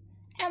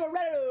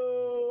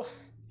Amaretto!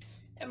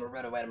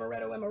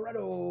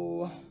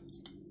 Amaretto.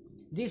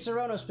 Di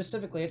Serono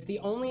specifically. It's the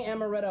only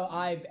Amaretto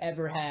I've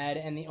ever had,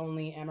 and the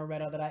only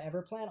Amaretto that I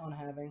ever plan on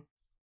having.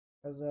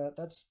 Because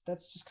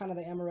that's just kind of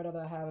the Amaretto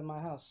that I have in my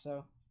house,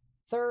 so.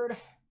 Third.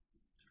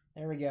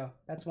 There we go.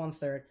 That's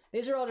 1/3.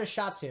 These are all just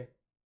shots here.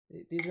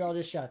 These are all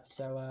just shots.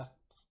 So,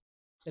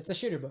 it's a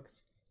shooter book.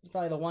 It's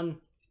probably the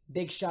one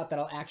big shot that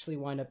I'll actually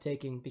wind up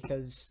taking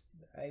because,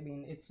 I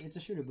mean, it's a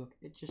shooter book.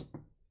 It just,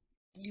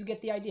 you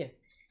get the idea.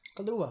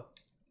 Kahlua.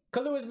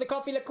 Kahlua is the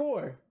coffee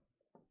liqueur.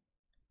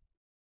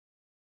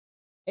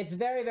 It's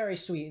very, very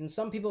sweet, and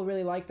some people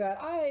really like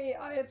that.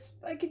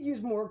 I could use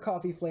more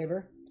coffee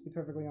flavor, to be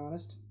perfectly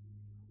honest.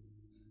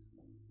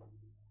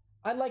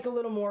 I'd like a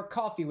little more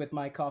coffee with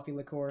my coffee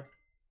liqueur,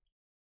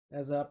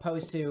 as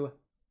opposed to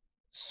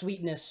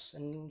sweetness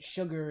and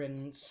sugar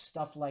and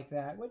stuff like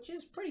that, which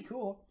is pretty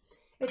cool.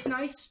 It's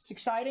nice, it's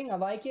exciting, I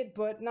like it,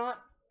 but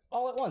not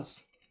all at once.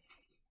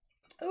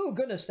 Oh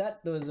goodness,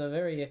 that was a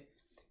very,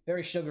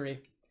 very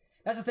sugary.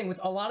 That's the thing, with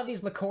a lot of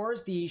these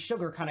liqueurs, the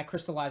sugar kind of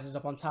crystallizes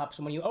up on top,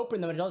 so when you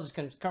open them, it all just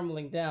comes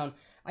crumbling down.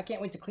 I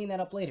can't wait to clean that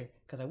up later,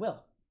 because I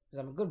will, because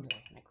I'm a good boy,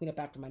 and I clean up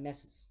after my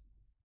messes.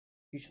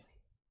 Usually.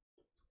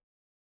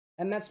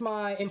 And that's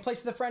my, in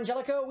place of the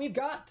Frangelico, we've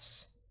got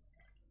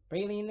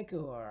praline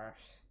liqueur.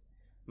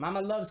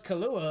 Mama loves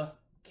Kahlua.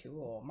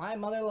 Cool. My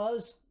mother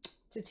loves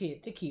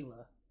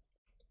tequila.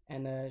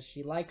 And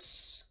she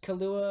likes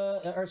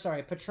Kahlua,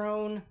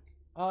 Patron,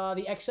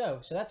 the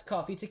XO. So that's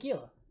coffee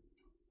tequila.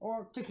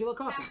 Or tequila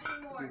coffee.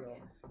 Captain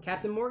Morgan.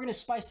 Captain Morgan is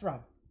spiced rum.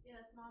 Yeah,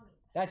 that's mommy's.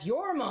 That's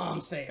your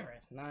mom's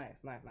favorite.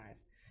 Nice, nice,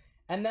 nice.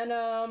 And then,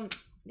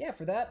 yeah,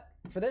 for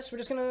this, we're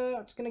just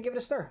gonna give it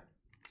a stir.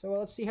 So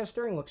let's see how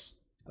stirring looks.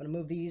 I'm gonna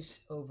move these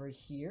over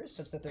here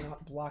such that they're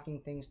not blocking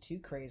things too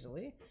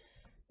crazily.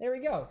 There we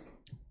go.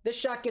 This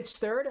shot gets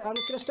stirred. I'm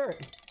just gonna stir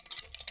it,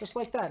 just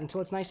like that, until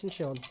it's nice and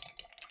chilled.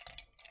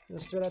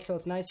 Just stir that till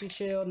it's nice and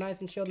chilled,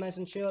 nice and chilled, nice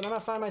and chilled. I'm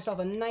gonna find myself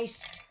a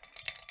nice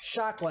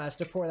shot glass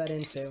to pour that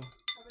into. How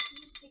about you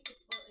just take the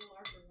slightly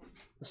larger one?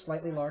 The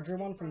slightly larger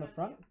one from the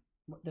front?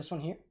 This one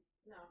here?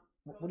 No.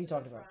 What are you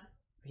talking about?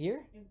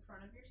 Here? In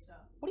front of your stuff.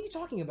 What are you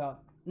talking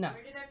about? No.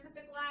 Where did I put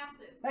the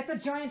glasses? That's a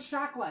giant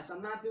shot glass.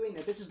 I'm not doing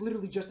that. This is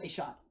literally just a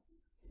shot.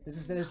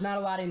 There's not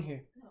a lot in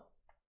here. No.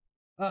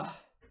 Ugh.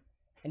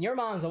 And your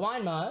mom's a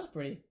wine mom.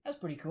 That's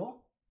pretty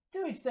cool.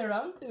 To each their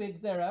own, to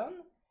each their own.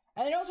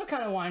 And you're also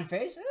kind of wine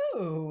face.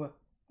 Ooh.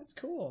 That's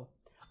cool.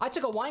 I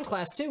took a wine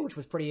class too, which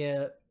was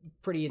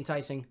pretty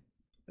enticing.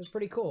 It was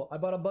pretty cool. I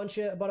bought a bunch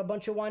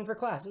of wine for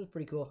class. It was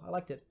pretty cool. I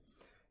liked it.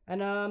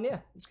 And yeah,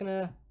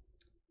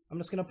 I'm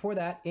just gonna pour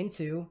that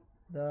into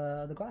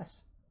the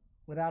glass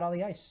without all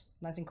the ice.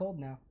 Nice and cold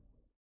now.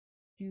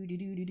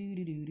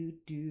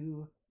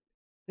 Do.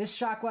 This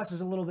shot glass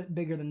is a little bit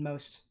bigger than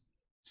most,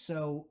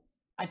 so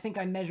I think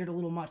I measured a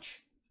little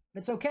much.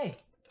 It's okay.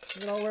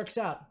 It all works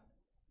out.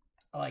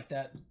 I like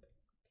that.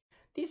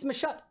 This is my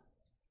shot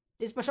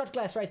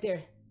glass right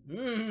there.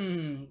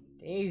 Mmm,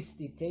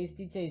 tasty,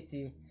 tasty,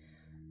 tasty.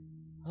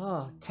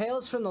 Oh,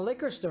 tales from the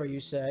liquor store, you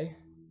say?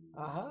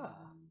 Aha.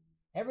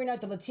 Every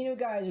night, the Latino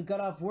guys who got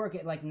off work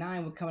at like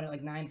 9 would come in at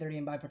like 9:30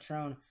 and buy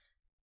Patron.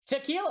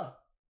 Tequila!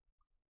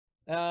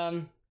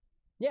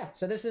 Yeah,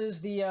 so this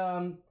is the,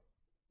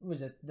 what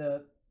was it?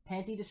 The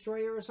Panty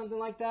Destroyer or something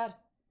like that?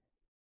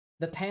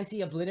 The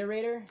Panty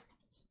Obliterator?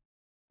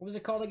 What was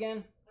it called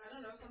again? I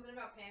don't know, something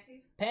about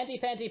panties?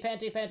 Panty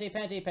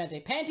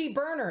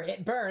burner!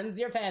 It burns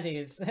your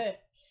panties.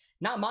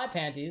 Not my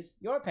panties,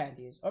 your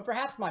panties. Or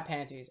perhaps my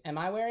panties. Am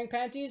I wearing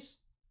panties?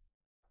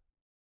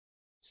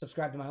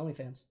 Subscribe to my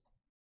OnlyFans.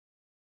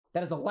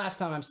 That is the last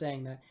time I'm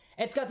saying that.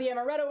 It's got the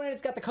amaretto in it,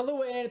 it's got the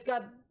Kahlua in it, it's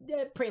got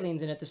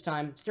pralines in it this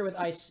time. Stir with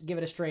ice, give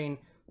it a strain.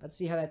 Let's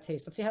see how that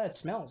tastes. Let's see how that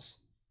smells.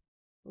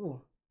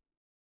 Ooh.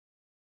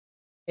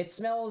 It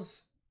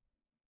smells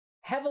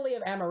heavily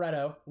of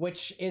amaretto,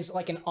 which is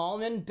like an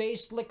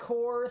almond-based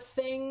liqueur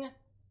thing.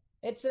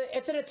 It's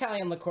an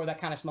Italian liqueur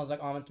that kind of smells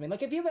like almonds to me.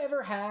 Like if you've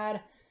ever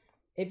had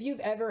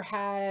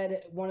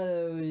one of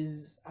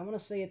those, I want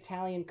to say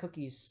Italian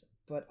cookies,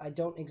 but I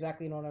don't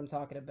exactly know what I'm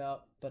talking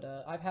about. But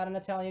I've had an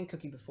Italian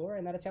cookie before,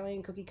 and that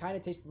Italian cookie kind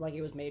of tasted like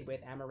it was made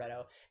with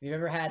amaretto. If you've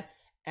ever had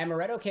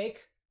amaretto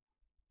cake,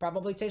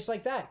 probably tastes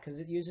like that, because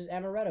it uses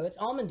amaretto. It's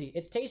almondy,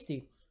 it's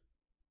tasty,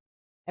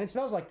 and it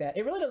smells like that.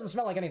 It really doesn't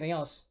smell like anything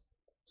else.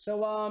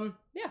 So,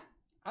 yeah,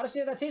 I'll just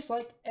see what that tastes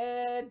like.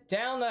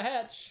 Down the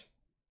hatch.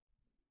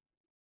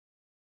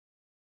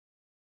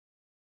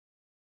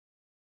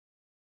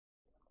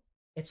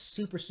 It's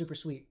super, super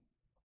sweet.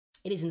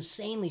 It is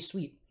insanely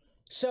sweet.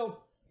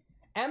 So,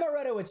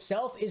 amaretto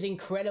itself is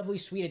incredibly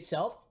sweet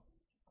itself.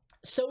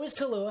 So is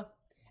Kahlua,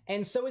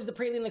 and so is the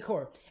praline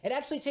liqueur. It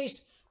actually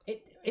tastes,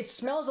 it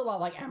smells a lot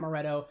like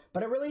amaretto,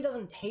 but it really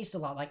doesn't taste a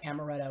lot like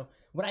amaretto.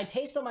 What I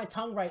taste on my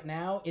tongue right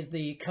now is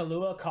the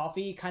Kahlua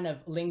coffee kind of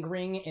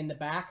lingering in the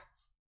back.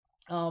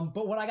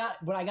 But what I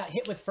got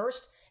hit with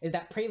first is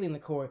that praline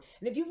liqueur.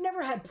 And if you've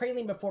never had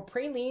praline before,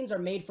 pralines are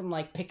made from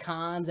like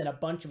pecans and a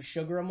bunch of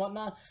sugar and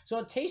whatnot. So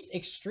it tastes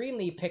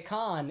extremely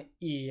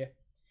pecan-y.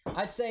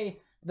 I'd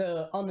say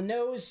on the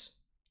nose,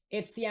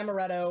 it's the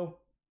amaretto.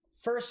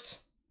 First,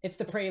 it's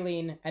the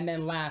praline, and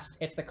then last,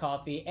 it's the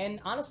coffee.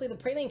 And honestly, the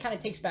praline kind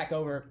of takes back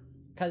over,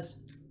 because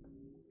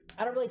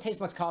I don't really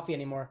taste much coffee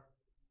anymore.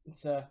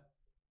 It's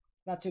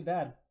not too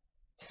bad.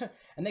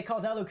 And they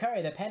call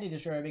Dalucari the panty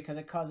destroyer because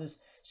it causes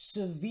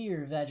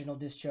severe vaginal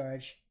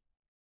discharge.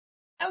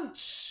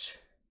 Ouch!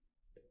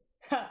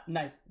 Ha!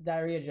 Nice.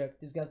 Diarrhea joke.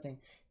 Disgusting.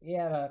 You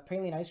have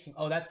praline ice cream.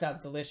 Oh, that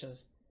sounds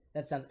delicious.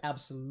 That sounds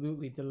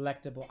absolutely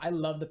delectable. I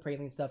love the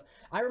praline stuff.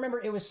 I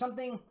remember it was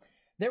something...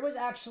 There was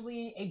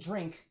actually a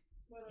drink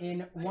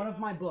in one of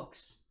my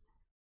books.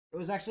 It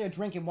was actually a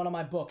drink in one of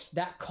my books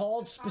that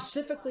called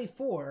specifically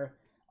for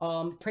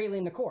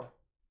praline liqueur.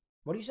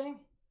 What are you saying?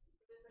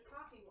 The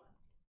coffee one.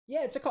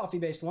 Yeah, it's a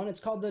coffee-based one. It's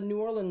called the New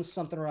Orleans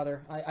something or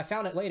other. I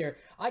found it later.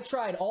 I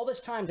tried all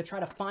this time to try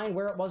to find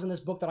where it was in this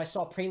book that I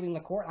saw praline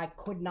liqueur. I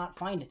could not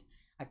find it.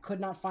 I could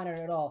not find it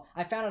at all.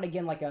 I found it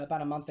again like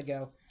about a month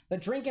ago. The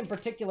drink in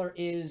particular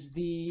is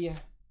the...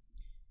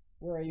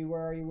 Where are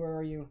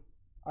you?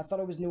 I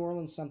thought it was New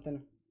Orleans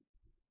something.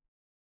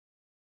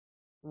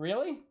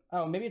 Really?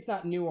 Oh, maybe it's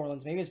not New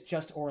Orleans. Maybe it's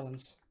just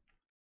Orleans.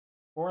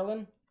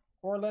 Orlean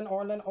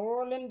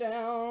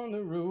down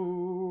the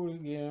road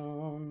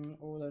again.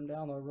 Orlean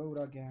down the road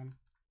again.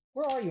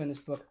 Where are you in this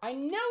book? I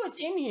know it's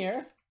in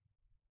here.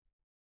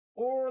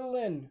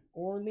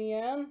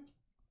 Orleana.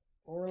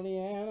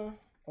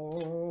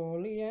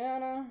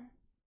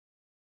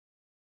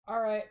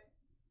 Alright.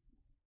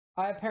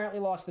 I apparently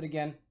lost it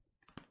again.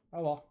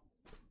 Oh well.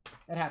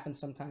 It happens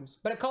sometimes.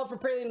 But it called for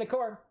praline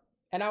liqueur,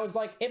 and I was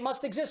like, it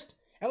must exist.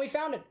 And we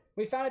found it.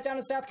 We found it down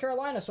in South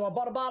Carolina, so I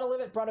bought a bottle of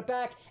it, brought it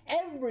back.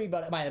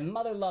 Everybody, my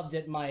mother loved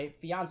it, my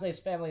fiance's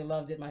family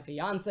loved it, my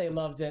fiance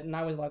loved it, and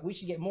I was like, we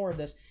should get more of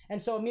this. And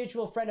so a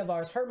mutual friend of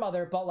ours, her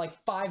mother, bought like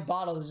 5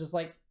 bottles, just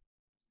like,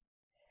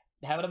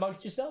 have it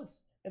amongst yourselves.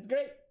 It's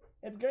great.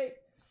 It's great.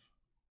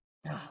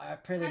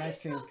 Praline ice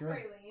cream is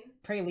great.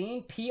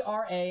 Praline,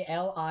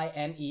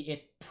 Praline.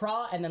 It's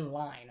pra and then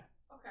line.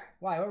 Okay.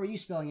 Why? What were you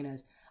spelling it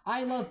as?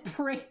 I love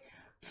praline.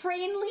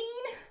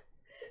 Praline.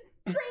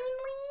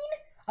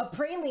 A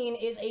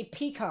praline is a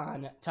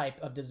pecan type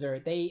of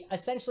dessert. They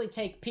essentially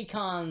take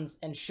pecans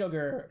and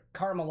sugar,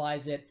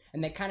 caramelize it,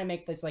 and they kind of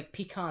make this like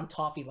pecan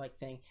toffee-like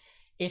thing.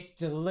 It's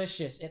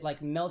delicious. It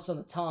like melts on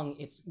the tongue.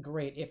 It's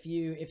great. If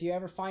you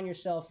ever find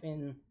yourself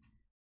in,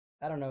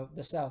 I don't know,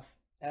 the South,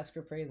 ask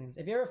for pralines.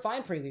 If you ever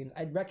find pralines,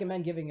 I'd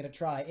recommend giving it a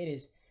try. It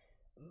is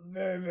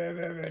very, very,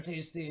 very, very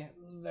tasty.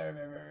 Very,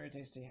 very, very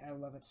tasty. I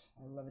love it.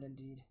 I love it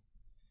indeed.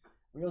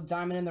 Real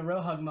diamond in the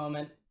row hug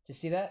moment. Did you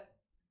see that?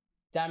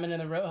 Diamond in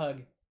the row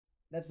hug.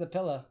 That's the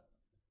pillow.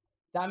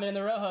 Diamond in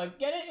the row hug.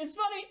 Get it? It's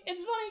funny.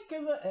 It's funny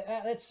because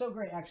it's so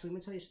great. Actually, let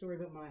me tell you a story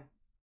about my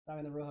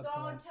diamond in the row hug.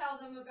 Don't tell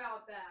them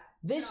about that.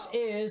 This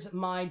is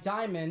my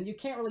diamond. You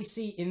can't really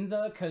see in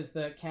the because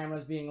the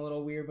camera's being a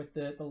little weird with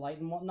the light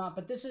and whatnot.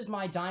 But this is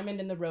my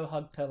diamond in the row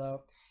hug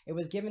pillow. It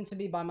was given to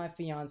me by my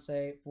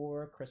fiance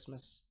for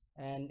Christmas,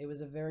 and it was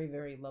a very,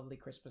 very lovely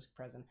Christmas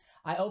present.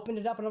 I opened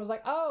it up and I was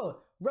like,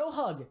 "Oh, row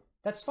hug."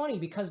 That's funny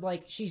because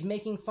like she's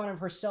making fun of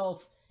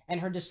herself and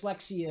her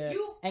dyslexia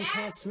and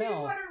can't smell. You asked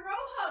me what a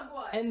row hug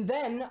was. And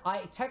then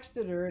I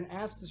texted her and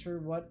asked her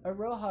what a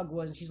row hug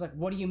was, and she's like,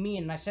 "What do you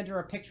mean?" And I sent her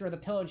a picture of the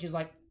pillow, and she's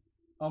like,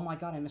 "Oh my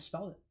god, I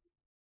misspelled it."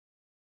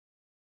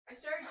 I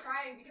started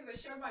crying because I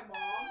showed my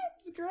mom.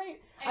 It's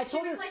great. And she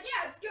was like,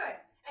 "Yeah, it's good."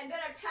 And then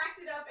I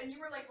packed it up, and you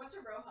were like, "What's a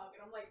row hug?"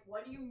 And I'm like,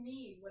 "What do you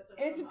mean? What's a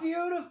row hug?" It's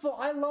beautiful.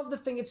 I love the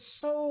thing. It's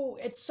so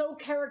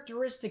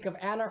characteristic of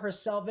Anna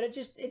herself, and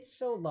it's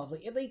so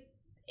lovely.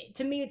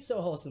 To me, it's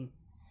so wholesome.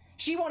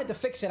 She wanted to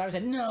fix it. I was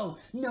like, no,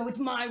 it's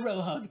my row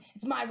hug.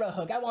 It's my row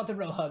hug. I want the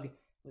row hug.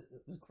 It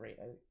was great.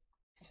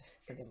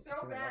 It's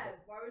so bad.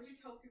 Why would you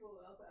tell people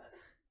about that?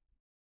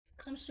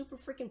 Because I'm super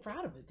freaking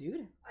proud of it,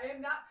 dude. I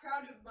am not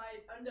proud of my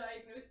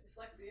undiagnosed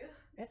dyslexia.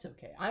 That's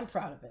okay. I'm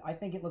proud of it. I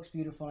think it looks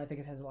beautiful, and I think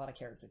it has a lot of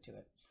character to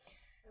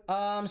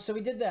it. So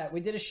we did that. We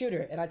did a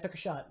shooter, and I took a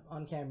shot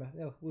on camera.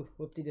 Oh,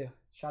 whoop-de-doo.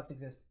 Shots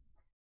exist.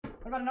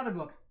 What about another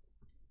book?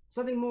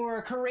 Something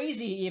more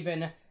crazy,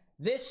 even.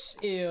 This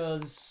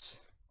is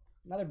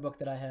another book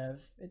that I have.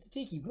 It's a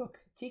tiki book.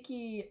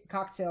 Tiki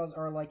cocktails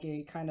are like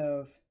a kind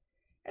of...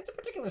 It's a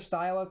particular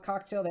style of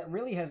cocktail that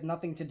really has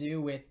nothing to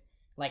do with,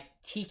 like,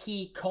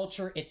 tiki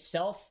culture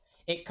itself.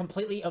 It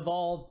completely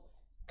evolved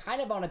kind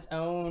of on its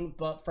own,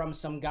 but from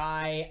some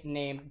guy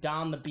named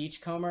Don the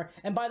Beachcomber.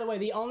 And by the way,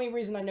 the only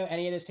reason I know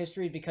any of this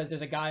history is because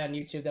there's a guy on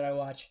YouTube that I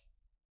watch,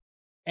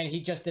 and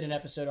he just did an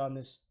episode on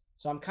this.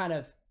 So I'm kind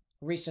of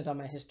recent on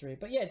my history.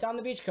 But yeah, Don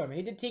the Beachcomber.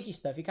 He did tiki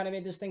stuff. He kind of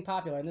made this thing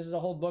popular, and this is a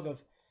whole book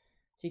of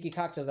tiki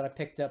cocktails that I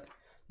picked up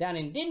down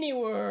in Disney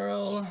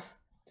World.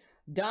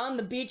 Don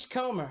the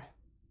Beachcomber.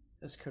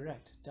 That's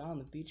correct. Don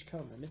the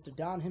Beachcomber. Mr.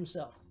 Don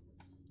himself,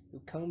 who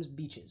combs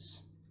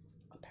beaches,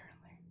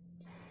 apparently.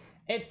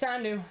 It's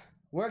time to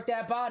work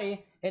that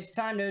body. It's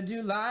time to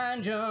do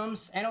line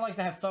jumps. Anna likes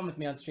to have fun with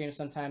me on stream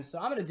sometimes, so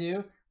I'm going to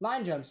do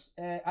line jumps.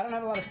 I don't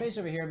have a lot of space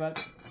over here,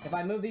 but if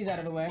I move these out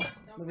of the way,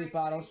 move these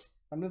bottles.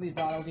 If I move these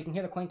bottles, you can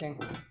hear the clinking.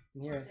 You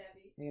can hear it.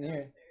 You can hear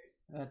it.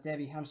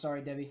 Debbie, I'm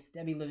sorry, Debbie.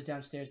 Debbie lives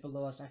downstairs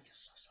below us. I feel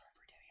so sorry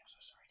for Debbie. I'm so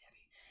sorry,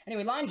 Debbie.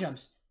 Anyway, line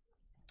jumps.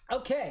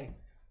 Okay.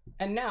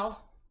 And now,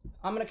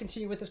 I'm going to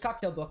continue with this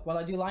cocktail book while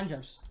I do line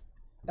jumps.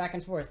 Back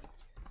and forth.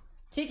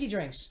 Tiki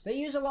drinks. They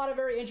use a lot of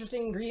very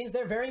interesting ingredients.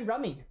 They're very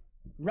rummy.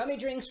 Rummy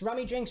drinks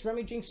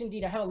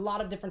indeed. I have a lot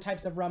of different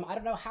types of rum. I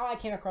don't know how I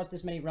came across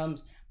this many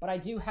rums, but I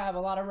do have a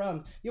lot of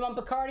rum. You want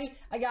Bacardi?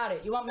 I got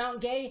it. You want Mount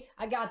Gay?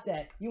 I got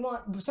that. You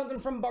want something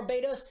from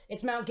Barbados?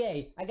 It's Mount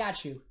Gay. I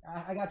got you.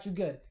 I got you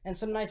good. And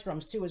some nice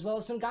rums too, as well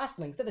as some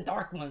Goslings. They're the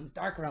dark ones,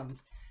 dark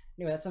rums.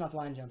 Anyway, that's enough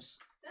line jumps.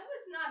 That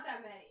was not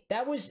that many.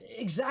 That was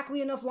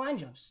exactly enough line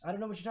jumps. I don't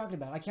know what you're talking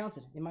about. I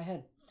counted in my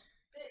head.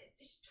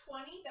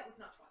 20? That was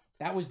not 20.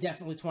 That was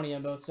definitely 20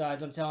 on both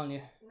sides, I'm telling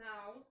you.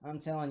 No. I'm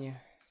telling you.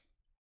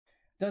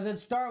 Does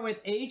it start with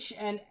H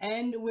and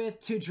end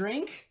with to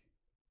drink?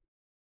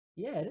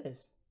 Yeah, it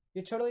is.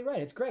 You're totally right.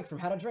 It's Greg from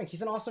How to Drink.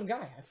 He's an awesome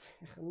guy.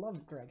 I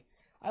love Greg.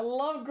 I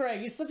love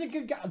Greg. He's such a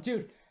good guy.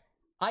 Dude,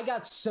 I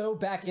got so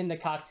back into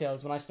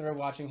cocktails when I started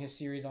watching his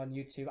series on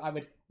YouTube. I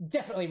would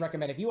definitely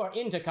recommend, if you are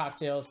into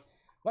cocktails,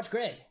 watch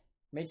Greg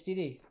from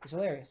HTD. It's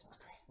hilarious. It's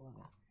great. I love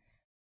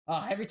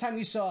it. Every time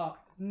you saw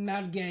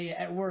Mount Gay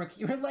at work,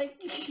 you were like,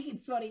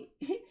 it's funny.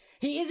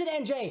 He is at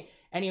NJ,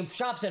 and he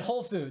shops at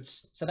Whole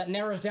Foods, so that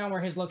narrows down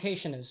where his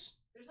location is.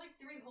 There's like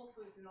 3 Whole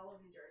Foods in all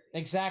of New Jersey.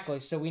 Exactly,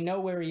 so we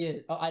know where he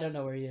is. Oh, I don't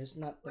know where he is.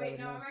 Not Wait,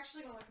 no, I'm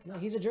actually gonna look this up.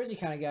 He's a Jersey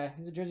kind of guy.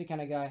 He's a Jersey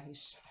kind of guy.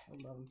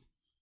 I love him.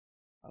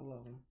 I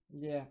love him.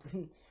 Yeah.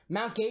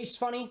 Mount Gay's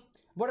funny.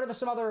 What are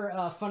some other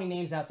funny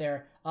names out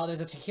there?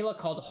 There's a tequila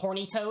called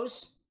Hornitos.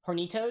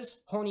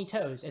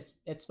 Hornitos.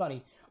 It's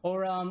funny.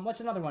 Or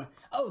what's another one?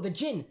 Oh, the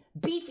gin,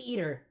 Beef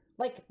Eater.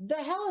 Like, the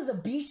hell is a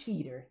beef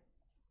eater?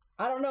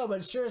 I don't know, but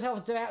it sure as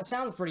hell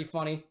sounds pretty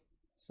funny.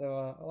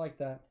 So I like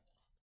that.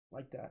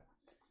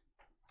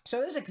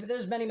 So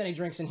there's many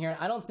drinks in here.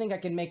 I don't think I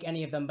can make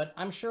any of them, but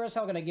I'm sure as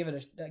hell gonna give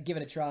it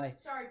a try.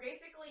 Sorry,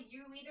 basically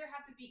you either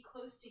have to be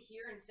close to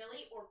here in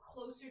Philly or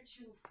closer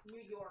to New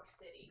York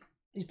City.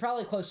 He's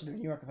probably closer to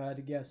New York if I had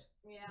to guess.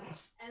 Yeah,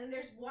 and then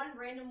there's one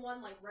random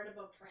one like right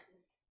above Trenton.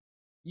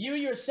 You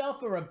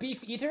yourself are a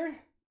beef eater?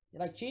 You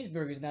like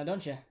cheeseburgers now,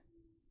 don't you?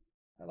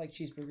 I like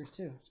cheeseburgers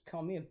too.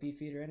 Call me a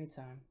beef eater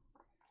anytime.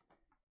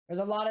 There's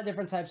a lot of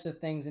different types of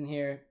things in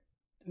here.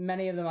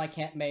 Many of them I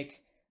can't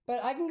make,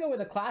 but I can go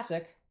with a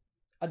classic.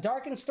 A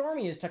dark and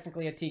stormy is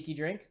technically a tiki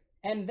drink,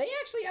 and they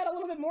actually add a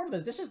little bit more to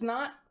this. This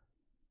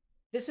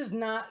is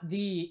not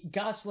the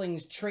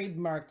Gosling's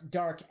trademarked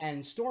dark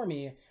and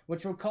stormy,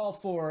 which would call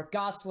for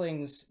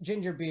Gosling's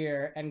ginger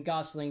beer and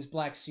Gosling's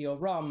Black Seal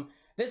rum.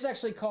 This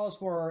actually calls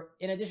for,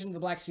 in addition to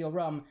the Black Seal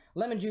rum,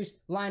 lemon juice,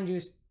 lime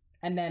juice,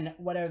 and then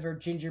whatever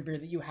ginger beer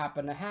that you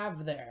happen to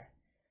have there.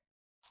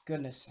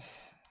 Goodness,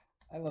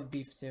 I love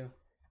beef too.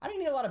 I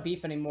don't eat a lot of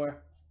beef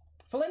anymore.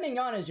 Filet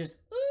mignon is just,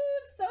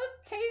 ooh, so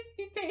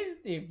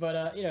tasty.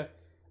 But, you know,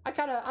 I've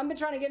been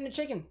trying to get into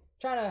chicken.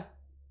 Trying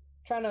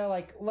to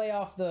like lay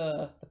off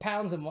the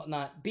pounds and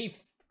whatnot. Beef,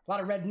 a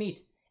lot of red meat.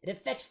 It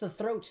affects the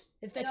throat.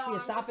 It affects the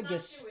esophagus. I'm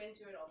just not too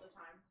into it all the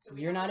time. So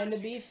you're not into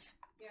beef?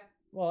 Yeah.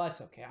 Well,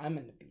 that's okay. I'm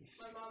into beef.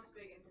 My mom's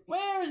big into beef.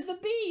 Where's the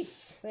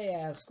beef? They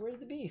ask. Where's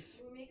the beef?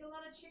 We make a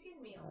lot of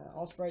chicken meals.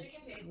 Allspice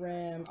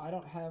dram. I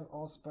don't have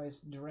allspice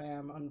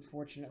dram,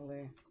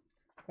 unfortunately.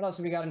 What else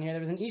have we got in here?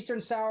 There was an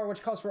Eastern Sour,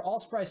 which calls for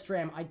allspice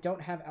dram. I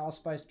don't have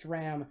allspice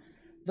dram.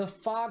 The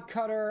Fog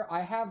Cutter.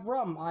 I have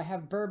rum. I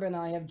have bourbon.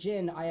 I have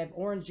gin. I have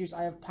orange juice.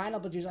 I have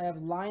pineapple juice. I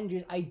have lime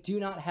juice. I do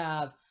not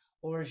have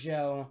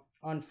orgeat,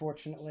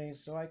 unfortunately.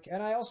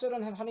 And I also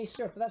don't have honey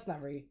syrup. But that's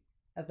not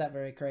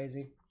very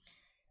crazy.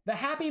 The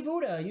Happy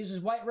Buddha uses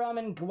white rum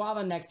and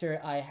guava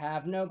nectar. I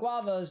have no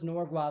guavas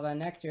nor guava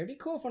nectar. It'd be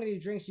cool if one of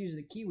these drinks uses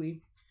a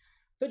kiwi.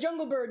 The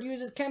Jungle Bird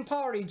uses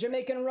Campari,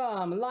 Jamaican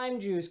rum, lime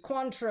juice,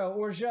 Cointreau,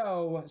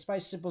 orgeat,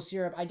 spice simple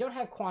syrup. I don't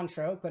have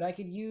Cointreau, but I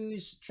could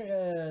use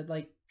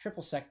like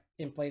triple sec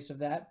in place of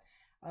that.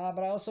 But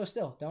I also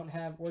still don't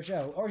have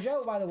orgeat.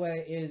 Orgeat, by the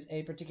way, is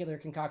a particular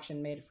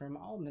concoction made from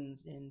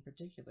almonds in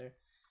particular.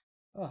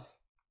 Oh,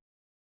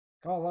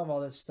 God, I love all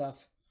this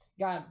stuff.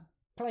 Got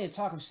plenty of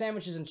talk of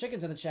sandwiches and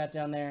chickens in the chat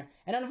down there.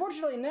 And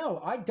unfortunately, no,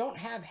 I don't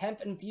have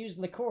hemp-infused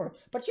liqueur.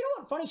 But you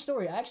know what? Funny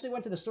story. I actually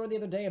went to the store the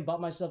other day and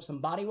bought myself some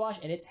body wash,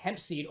 and it's hemp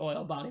seed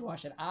oil body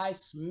wash, and I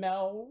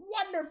smell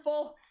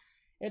wonderful.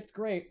 It's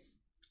great.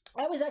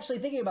 I was actually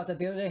thinking about that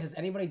the other day. Has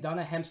anybody done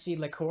a hemp seed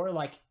liqueur?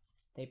 Like,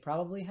 they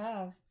probably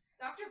have.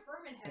 Dr.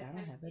 Furman has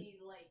hemp seed,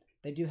 like,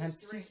 they do hemp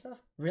seed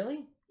stuff?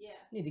 Really? Yeah.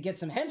 Need to get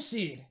some hemp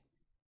seed.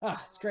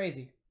 Ah, it's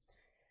crazy.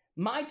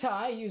 Mai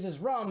Tai uses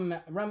rum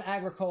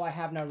agricole. I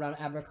have no rum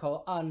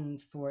agricole,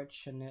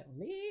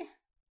 unfortunately.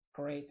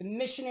 Great. The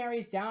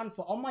Missionaries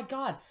Downfall. Oh my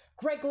God.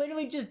 Greg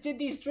literally just did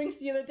these drinks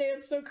the other day.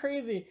 It's so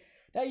crazy.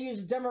 I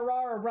use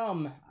Demerara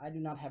rum. I do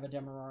not have a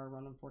Demerara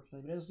rum,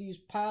 unfortunately, but I also use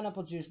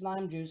pineapple juice,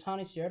 lime juice,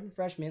 honey syrup, and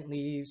fresh mint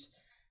leaves.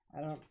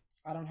 I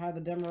don't have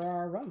the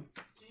Demerara rum.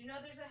 Did you know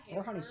there's a Hamburg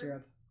or honey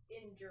syrup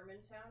in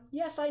Germantown?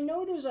 Yes, I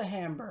know there's a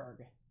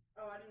Hamburg.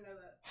 Oh, I didn't know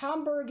that.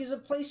 Hamburg is a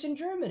place in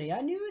Germany.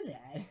 I knew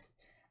that.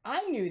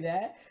 I knew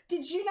that.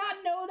 Did you not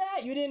know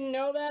that? You didn't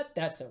know that?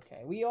 That's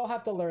okay. We all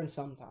have to learn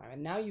sometime.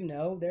 And now you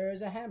know there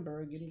is a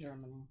Hamburg in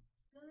Germany.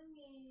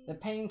 The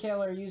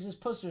Painkiller uses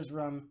Pusser's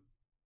rum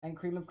and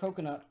cream of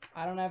coconut.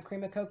 I don't have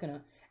cream of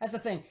coconut. That's the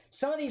thing.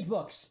 Some of these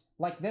books,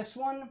 like this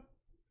one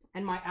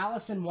and my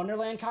Alice in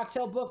Wonderland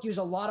cocktail book, use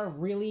a lot of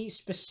really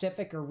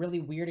specific or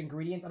really weird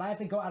ingredients, and I have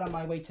to go out of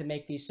my way to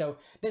make these. So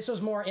this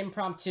was more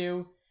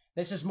impromptu.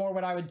 This is more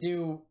what I would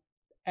do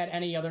at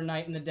any other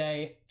night in the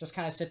day. Just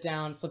kind of sit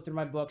down, flip through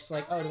my books,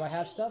 like, oh, do I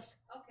have stuff?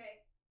 Okay.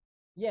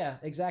 Yeah,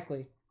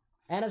 exactly.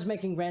 Anna's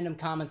making random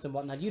comments and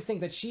whatnot. You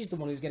think that she's the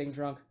one who's getting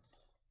drunk.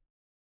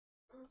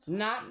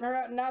 Not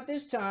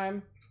this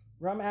time.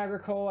 Rum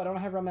agricole. I don't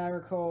have rum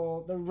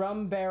agricole. The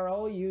rum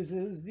barrel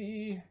uses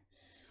the...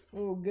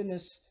 Oh,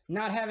 goodness.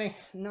 Not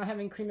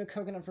having cream of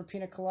coconut for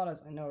pina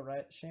coladas. I know,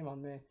 right? Shame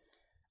on me.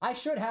 I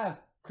should have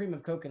cream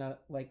of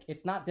coconut. Like,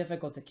 it's not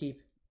difficult to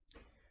keep.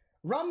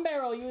 Rum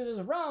barrel uses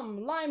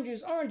rum, lime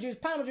juice, orange juice,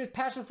 pineapple juice,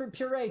 passion fruit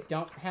puree.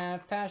 Don't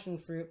have passion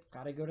fruit.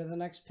 Gotta go to the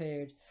next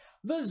page.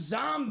 The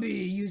Zombie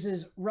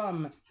uses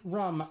rum,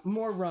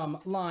 more rum,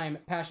 lime,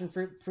 passion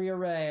fruit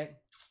puree.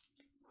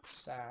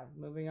 Sad.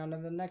 Moving on to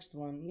the next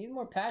one. Need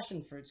more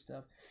passion fruit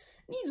stuff.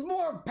 Needs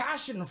more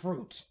passion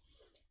fruit.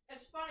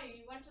 It's funny.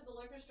 You went to the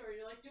liquor store.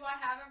 You're like, do I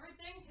have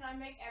everything? Can I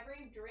make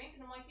every drink?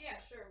 And I'm like, yeah,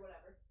 sure,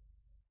 whatever.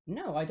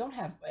 No, I don't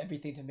have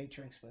everything to make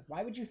drinks with.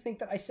 Why would you think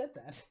that I said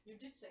that? You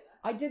did say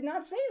that. I did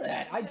not say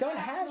that. You I said don't I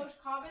have... the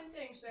most common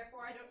things,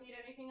 therefore I don't need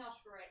anything else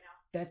for right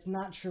now. That's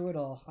not true at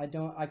all. I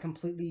don't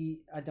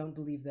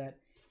believe that.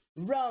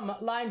 Rum,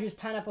 lime juice,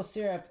 pineapple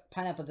syrup,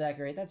 pineapple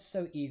daiquiri. That's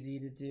so easy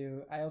to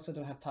do. I also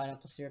don't have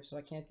pineapple syrup, so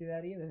I can't do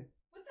that either.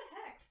 What the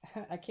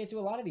heck? I can't do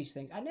a lot of these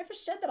things. I never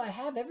said that I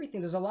have everything.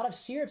 There's a lot of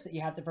syrups that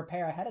you have to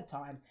prepare ahead of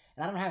time,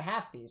 and I don't have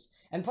half these.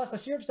 And plus, the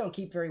syrups don't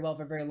keep very well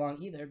for very long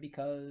either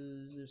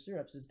because the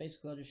syrups is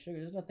basically all just sugar.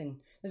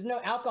 There's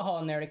no alcohol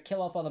in there to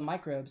kill off all the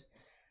microbes.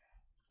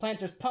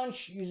 Planter's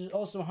Punch uses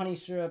also honey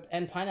syrup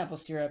and pineapple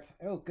syrup.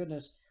 Oh,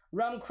 goodness.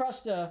 Rum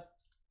Crusta.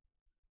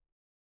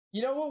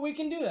 You know what? We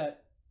can do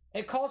that.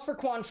 It calls for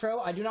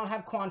Cointreau. I do not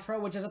have Cointreau,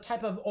 which is a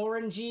type of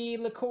orangey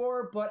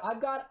liqueur, but I've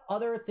got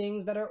other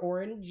things that are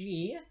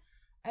orangey.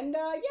 And,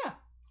 yeah,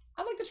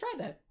 I'd like to try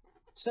that.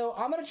 So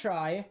I'm going to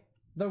try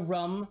the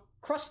Rum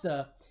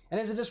Crusta. And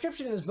there's a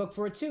description in this book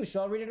for it, too,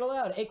 so I'll read it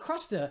aloud. A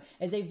Crusta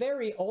is a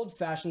very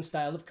old-fashioned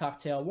style of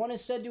cocktail. One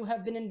is said to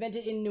have been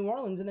invented in New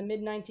Orleans in the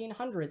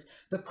mid-1900s.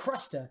 The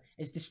Crusta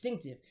is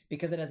distinctive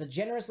because it has a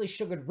generously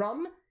sugared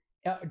rum,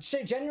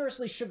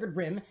 generously sugared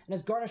rim, and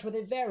is garnished with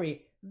a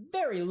very,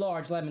 very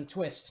large lemon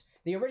twist.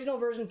 The original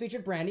version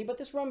featured brandy, but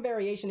this rum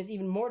variation is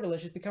even more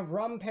delicious because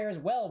rum pairs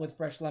well with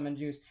fresh lemon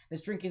juice.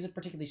 This drink isn't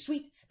particularly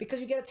sweet because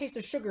you get a taste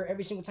of sugar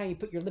every single time you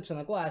put your lips on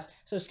the glass,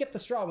 so skip the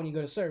straw when you go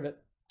to serve it.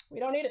 We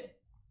don't need it.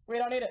 We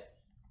don't need it.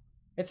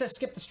 It says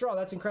skip the straw.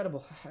 That's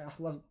incredible.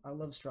 I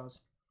love straws.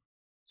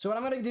 So what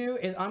I'm going to do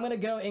is I'm going to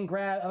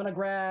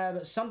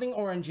grab something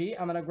orangey.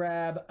 I'm going to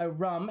grab a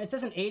rum. It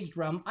says an aged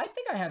rum. I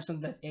think I have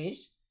something that's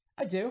aged.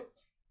 I do.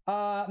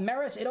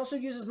 It also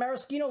uses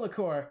maraschino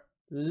liqueur.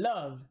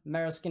 Love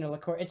maraschino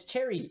liqueur. It's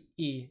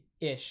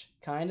cherry-y-ish,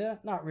 kinda.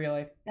 Not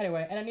really.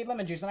 Anyway, and I need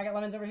lemon juice, and I got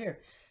lemons over here.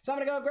 So I'm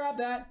gonna go grab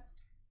that.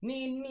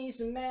 Need me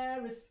some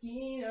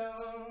maraschino.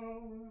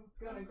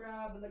 Gonna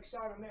grab the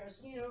Lexardo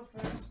maraschino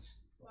first.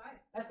 Why?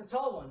 That's the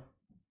tall one.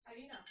 How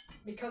do you know?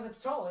 Because it's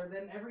taller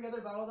than every other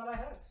bottle that I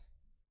have.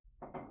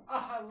 Oh,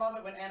 I love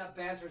it when Anna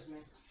banters me.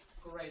 It's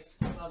great.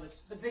 I love it.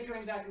 The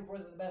bickering back and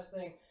forth is the best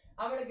thing.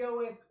 I'm gonna go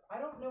with, I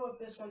don't know if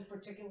this one's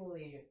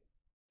particularly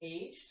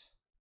aged,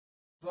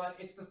 but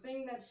it's the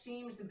thing that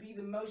seems to be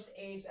the most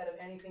aged out of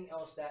anything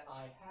else that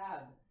I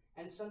have.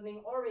 And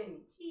something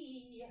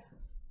orangey.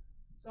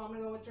 So I'm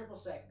gonna go with triple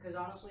sec, because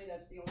honestly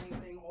that's the only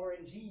thing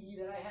orangey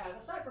that I have,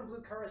 aside from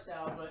blue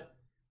curacao, but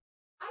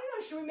I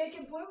don't know, should we make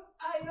it blue?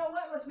 You know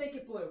what, let's make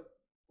it blue.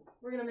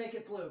 We're gonna make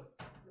it blue.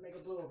 We're gonna make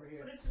it blue over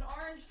here. But it's an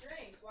orange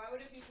drink, why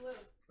would it be blue?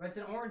 It's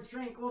an orange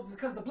drink, well,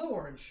 because the blue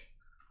orange.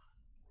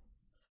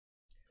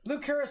 Blue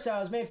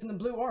curacao is made from the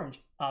blue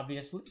orange,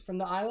 obviously, from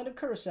the island of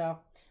Curacao,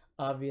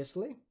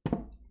 obviously.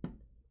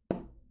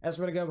 That's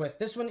what I go with.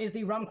 This one is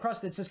the rum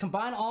crust. It says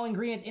combine all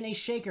ingredients in a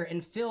shaker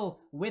and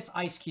fill with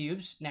ice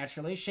cubes,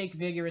 naturally. Shake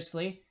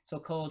vigorously, so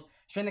cold.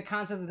 Strain the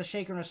contents of the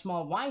shaker in a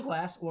small wine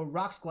glass or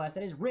rocks glass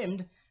that is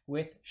rimmed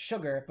with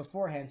sugar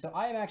beforehand. So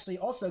I am actually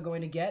also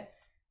going to get,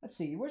 let's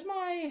see, where's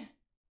my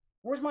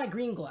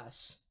green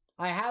glass?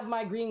 I have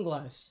my green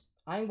glass.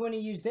 I'm going to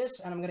use this,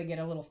 and I'm going to get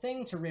a little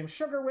thing to rim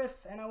sugar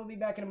with, and I will be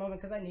back in a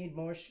moment because I need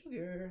more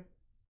sugar.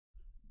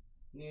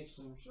 Need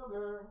some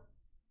sugar.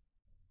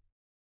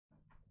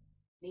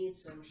 Need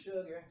some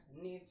sugar.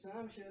 Need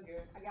some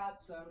sugar. I got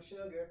some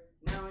sugar.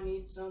 Now I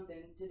need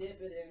something to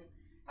dip it in.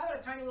 How about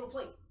a tiny little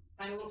plate?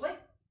 Tiny little plate?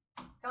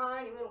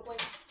 Tiny little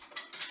plate.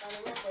 Tiny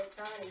little plate.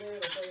 Tiny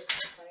little plate.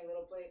 Tiny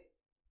little plate.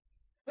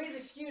 Please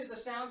excuse the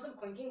sounds of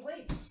clinking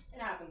plates.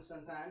 It happens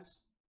sometimes.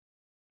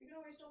 You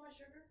gonna waste all my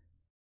sugar?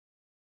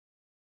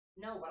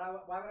 No,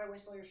 but why would I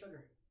waste all your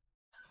sugar?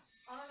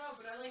 I don't know,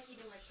 but I like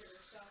eating my sugar,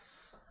 so.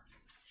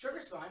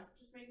 Sugar's fine.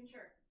 Just making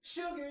sure.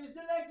 Sugar's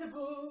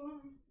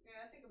delectable.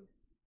 Yeah, I think I'm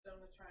done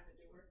with trying to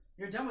do work.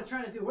 You're done with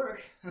trying to do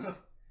work?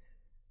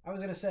 I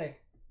was gonna say,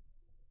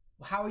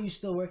 well, how are you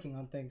still working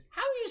on things?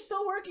 How are you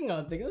still working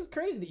on things? It's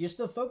crazy that you're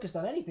still focused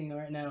on anything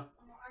right now.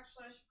 Well,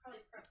 actually, I should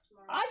probably prep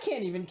tomorrow. I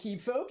can't even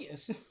keep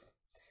focus.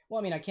 Well,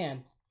 I mean, I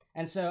can.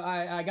 And so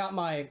I got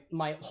my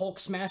Hulk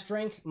smash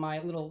drink, my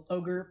little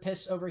ogre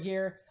piss over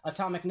here,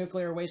 atomic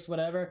nuclear waste,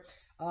 whatever.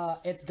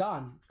 It's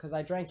gone because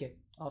I drank it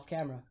off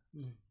camera.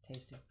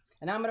 Tasty.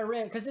 And now I'm gonna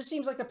rim because this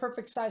seems like the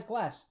perfect size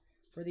glass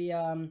for the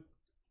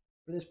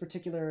for this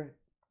particular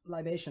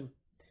libation.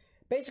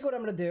 Basically, what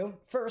I'm gonna do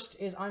first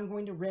is I'm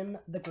going to rim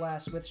the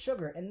glass with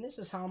sugar, and this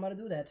is how I'm gonna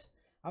do that.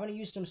 I'm gonna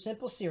use some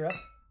simple syrup,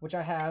 which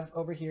I have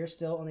over here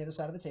still on the other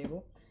side of the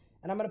table,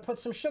 and I'm gonna put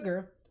some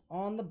sugar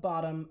on the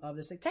bottom of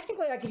this thing.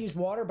 Technically, I could use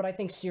water, but I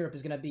think syrup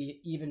is going to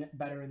be even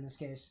better in this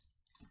case.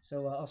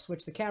 So I'll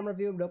switch the camera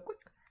view real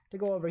quick to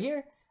go over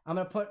here. I'm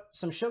going to put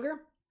some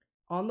sugar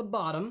on the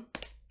bottom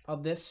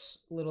of this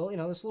little,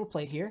 this little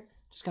plate here.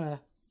 Just going to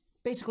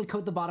basically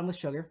coat the bottom with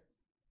sugar.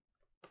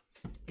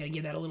 Got to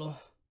give that a little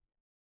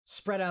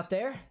spread out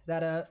there. Is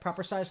that a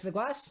proper size for the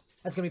glass?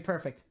 That's going to be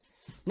perfect.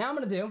 Now I'm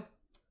going to do,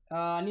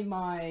 I need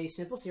my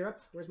simple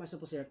syrup. Where's my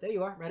simple syrup? There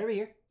you are, right over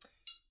here.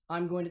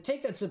 I'm going to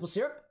take that simple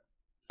syrup.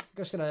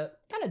 Just gonna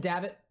kind of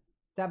dab it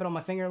on my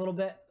finger a little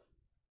bit,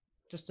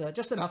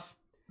 just enough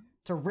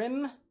to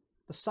rim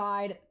the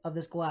side of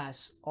this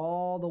glass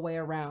all the way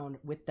around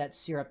with that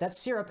syrup. That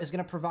syrup is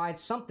going to provide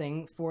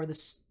something for the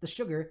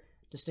sugar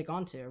to stick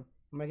onto. And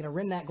we're going to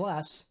rim that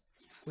glass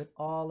with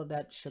all of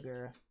that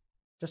sugar.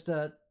 Just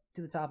to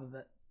the top of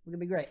it. It's going to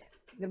be great.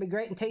 It's going to be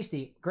great and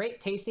tasty. Great,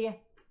 tasty,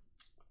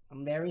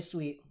 and very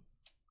sweet.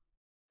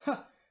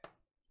 Huh.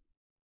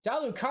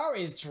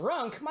 Dalukari is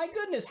drunk? My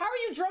goodness, how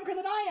are you drunker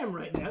than I am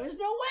right now? There's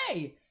no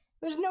way.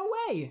 There's no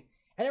way.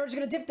 And then we're just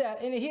going to dip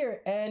that into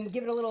here and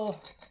give it a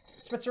little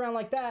spritz around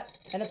like that.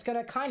 And it's going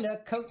to kind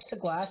of coat the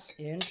glass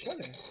in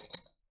sugar.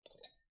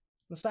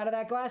 The side of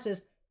that glass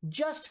is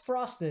just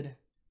frosted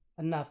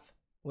enough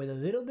with a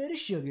little bit of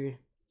sugar.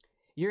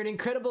 You're an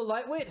incredible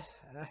lightweight.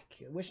 I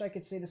wish I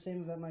could say the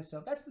same about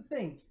myself. That's the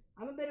thing.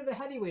 I'm a bit of a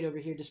heavyweight over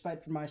here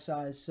despite for my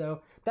size.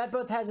 So that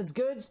both has its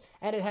goods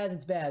and it has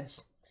its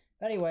bads.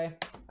 Anyway,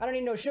 I don't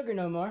need no sugar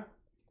no more.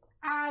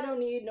 I don't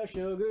need no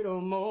sugar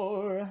no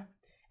more.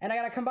 And I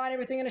gotta combine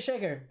everything in a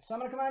shaker. So I'm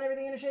gonna combine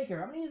everything in a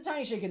shaker. I'm gonna use a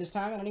tiny shaker this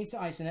time, and I need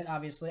some ice in it,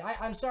 obviously.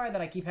 I'm sorry that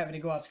I keep having to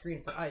go off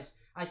screen for ice.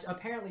 I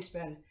apparently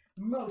spend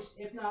most,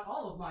 if not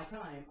all of my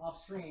time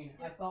off screen.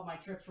 I thought my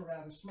trips were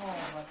rather small,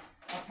 but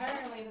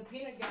apparently the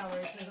peanut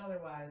gallery says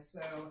otherwise, so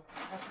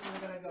that's what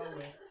we're gonna go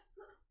with.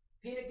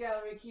 Peanut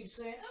gallery keeps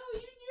saying, oh,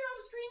 you're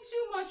off screen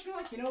too much. And I'm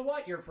like, you know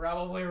what? You're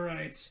probably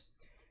right.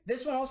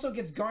 This one also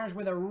gets garnished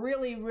with a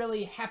really,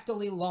 really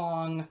heftily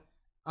long,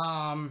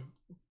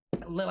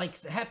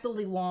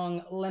 heftily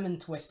long lemon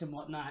twist and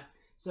whatnot.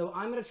 So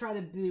I'm gonna try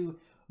to do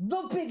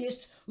the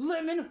biggest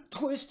lemon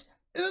twist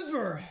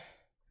ever.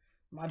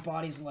 My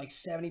body's like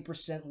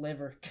 70%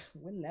 liver.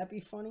 Wouldn't that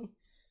be funny?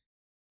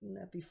 Wouldn't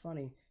that be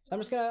funny? So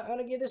I'm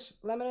gonna give this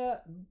lemon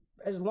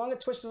as long a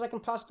twist as I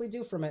can possibly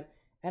do from it,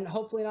 and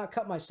hopefully not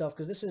cut myself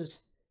because this is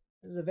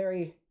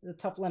a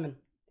tough lemon.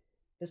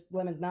 This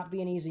lemon's not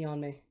being easy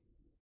on me.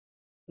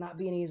 Not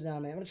being easy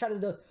on me. I'm gonna try to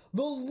do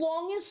the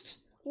longest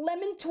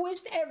lemon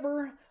twist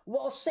ever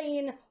while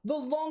saying the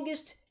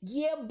longest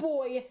yeah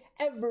boy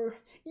ever.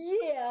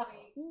 Yeah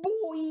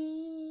boy.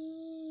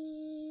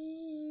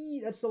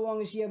 That's the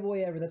longest yeah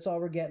boy ever. That's all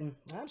we're getting.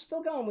 I'm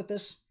still going with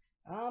this.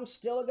 I'm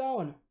still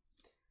going.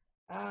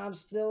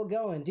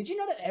 Did you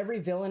know that every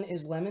villain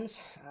is lemons?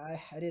 I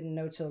didn't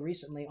know till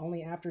recently.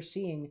 Only after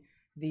seeing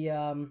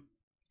the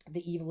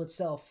evil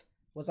itself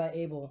was I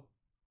able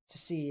to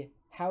see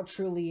how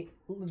truly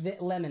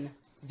lemon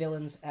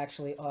villains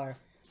actually are.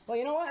 Well,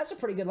 you know what? That's a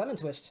pretty good lemon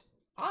twist.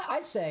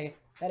 I'd say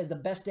that is the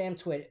best damn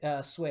twist.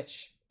 It's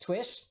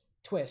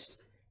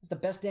the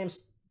best damn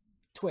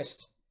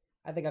twist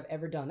I think I've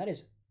ever done. That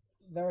is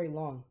very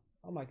long.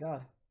 Oh my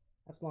god.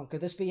 That's long.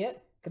 Could this be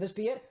it? Could this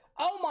be it?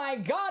 Oh my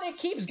god, it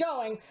keeps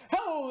going!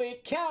 Holy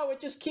cow, it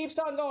just keeps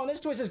on going. This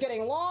twist is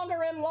getting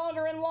longer and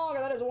longer and longer.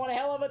 That is one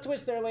hell of a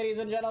twist there, ladies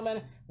and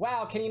gentlemen.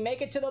 Wow, can he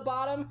make it to the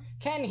bottom?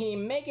 Can he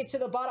make it to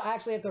the bottom? I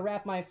actually have to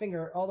wrap my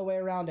finger all the way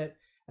around it.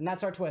 And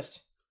that's our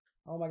twist.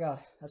 Oh my god,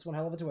 that's one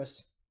hell of a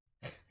twist.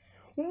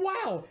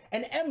 Wow,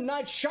 an M.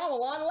 Night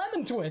Shyamalan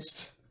lemon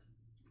twist!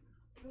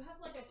 You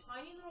have like a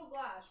tiny little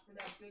glass for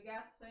that big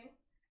ass thing?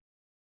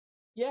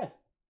 Yes.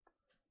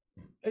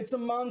 It's a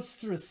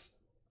monstrous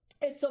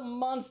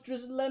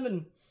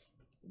lemon.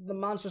 The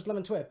monstrous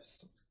lemon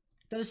twist.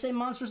 Does it say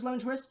monstrous lemon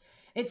twist?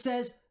 It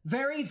says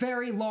very,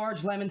 very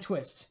large lemon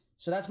twist.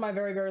 So that's my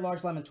very, very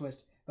large lemon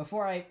twist.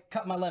 Before I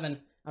cut my lemon,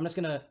 I'm just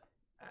gonna,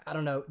 I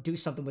don't know, do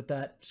something with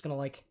that. Just gonna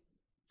like,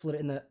 float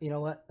it in the, you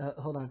know what?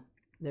 Hold on.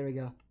 There we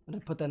go. I'm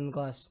gonna put that in the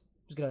glass.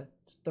 Just gonna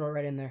throw it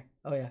right in there.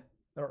 Oh yeah.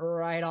 Throw it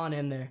right on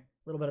in there.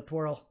 A little bit of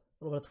twirl.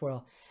 A little bit of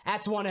twirl.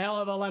 That's one hell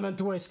of a lemon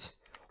twist.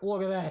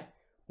 Look at that.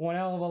 One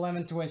hell of a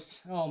lemon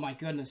twist. Oh my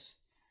goodness.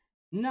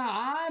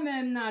 Nah,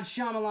 I'm not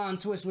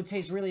Shyamalan twist would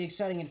taste really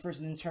exciting at first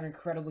and then turn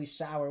incredibly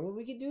sour. Well,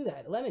 we could do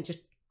that. Lemon, just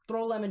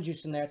throw lemon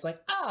juice in there. It's like,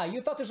 ah,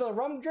 you thought this was a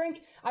rum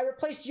drink? I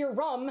replaced your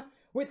rum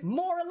with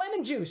more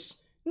lemon juice.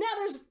 Now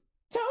there's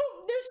so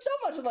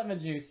much lemon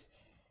juice.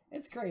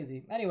 It's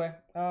crazy. Anyway,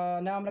 now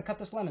I'm gonna cut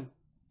this lemon.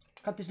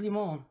 Cut this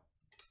lemon.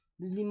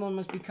 This lemon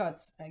must be cut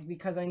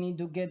because I need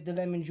to get the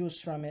lemon juice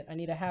from it. I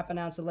need a half an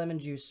ounce of lemon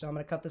juice, so I'm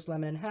gonna cut this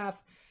lemon in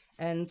half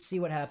and see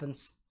what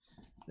happens.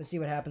 Let's see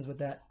what happens with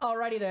that.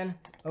 Alrighty then.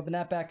 Open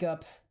that back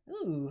up.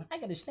 Ooh, I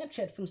got a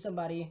Snapchat from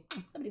somebody.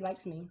 Somebody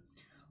likes me.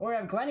 Or I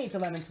have Glenny the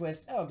lemon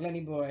twist. Oh,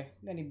 Glenny boy.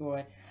 Glenny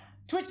boy.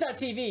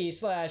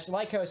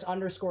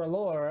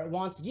 Twitch.tv/Lycos_lore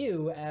wants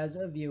you as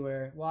a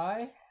viewer.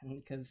 Why?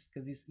 Because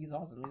he's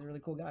awesome. He's a really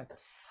cool guy.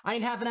 I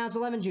need half an ounce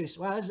of lemon juice.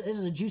 Wow, this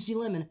is a juicy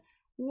lemon.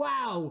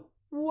 Wow.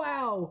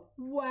 Wow.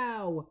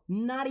 Wow.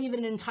 Not even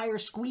an entire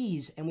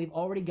squeeze. And we've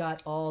already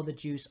got all the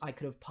juice I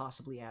could have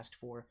possibly asked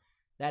for.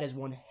 That is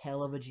one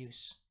hell of a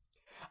juice.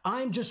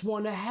 I'm just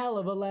one hell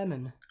of a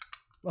lemon.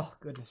 Oh,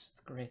 goodness. It's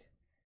great.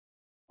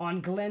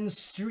 On Glenn's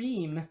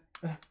stream.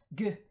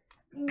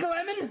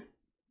 Glemon?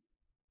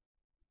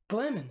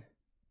 Glemon.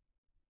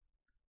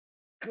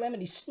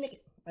 Glemony snicket.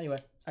 Anyway,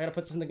 I gotta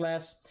put this in the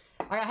glass.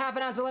 I got half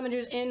an ounce of lemon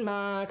juice in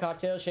my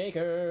cocktail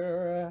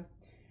shaker.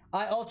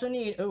 I also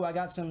need... Oh, I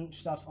got some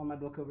stuff on my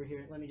book over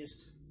here. Let me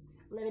just...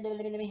 Let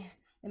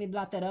me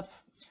blot that up.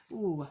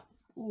 Ooh.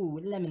 Ooh,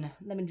 lemon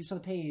juice on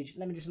the page,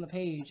 lemon juice on the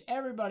page.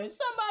 Everybody,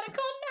 somebody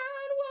call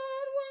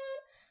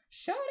 911.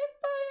 Shawty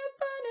fire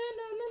burning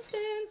on the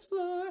dance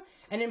floor.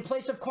 And in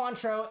place of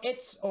Cointreau,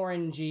 it's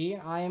orangey.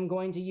 I am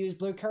going to use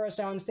blue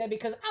curacao instead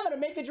because I'm gonna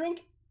make the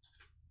drink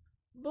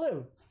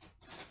blue.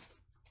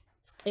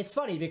 It's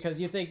funny because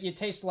you think it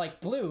tastes like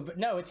blue, but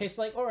no, it tastes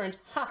like orange.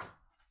 Ha!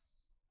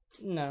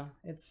 No,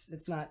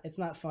 it's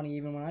not funny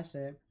even when I say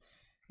it.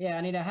 Yeah,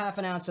 I need a half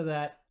an ounce of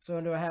that. So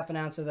into a half an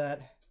ounce of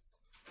that.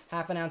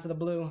 Half an ounce of the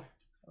blue.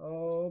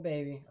 Oh,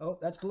 baby. Oh,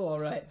 that's blue, all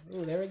right.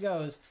 Ooh, there it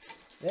goes.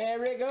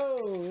 There it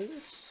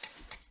goes.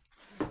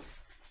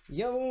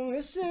 Yo,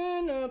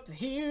 listen up.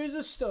 Here's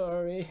a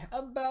story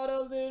about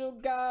a little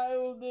guy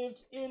who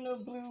lived in a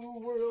blue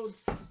world.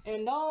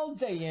 And all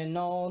day and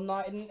all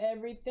night and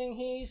everything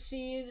he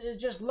sees is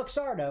just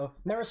Luxardo,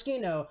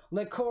 maraschino,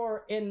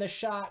 liqueur in the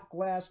shot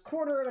glass.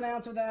 Quarter of an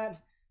ounce of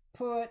that.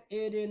 Put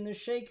it in the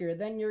shaker.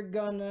 Then you're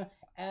gonna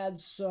add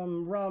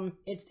some rum.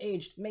 It's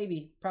aged,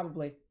 maybe,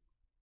 probably.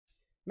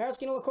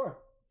 Maraschino liqueur.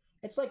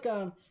 It's like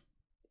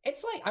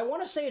I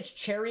want to say it's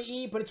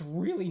cherry-y, but it's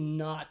really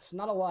not.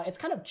 Not a lot. It's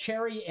kind of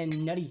cherry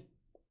and nutty.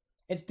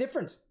 It's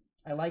different.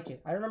 I like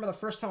it. I remember the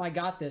first time I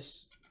got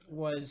this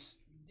was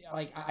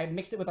like I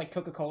mixed it with like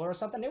Coca-Cola or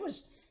something. It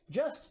was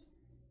just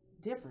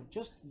different.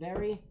 Just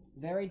very,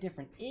 very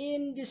different.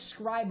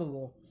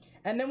 Indescribable.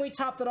 And then we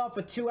topped it off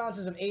with 2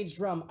 ounces of aged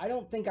rum. I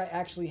don't think I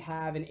actually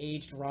have an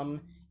aged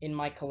rum in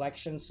my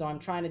collection, so I'm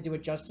trying to do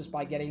it justice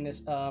by getting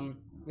this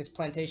this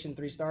Plantation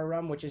 3-star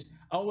rum, which is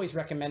always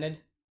recommended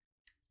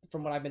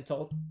from what I've been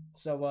told.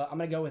 So I'm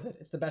gonna go with it.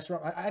 It's the best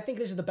rum. I think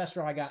this is the best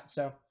rum I got.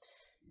 So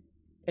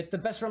it's the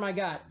best rum I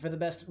got for the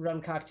best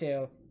rum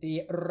cocktail,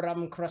 the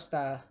rum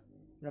crusta. I'm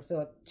gonna fill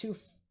up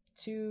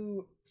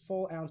two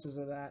full ounces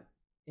of that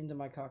into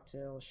my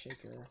cocktail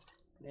shaker.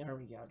 There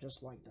we go,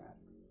 just like that.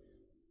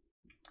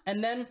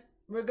 And then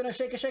we're gonna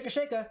shake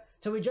a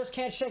till we just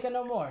can't shake it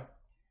no more.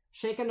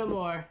 Shake it no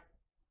more.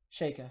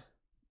 Shaker.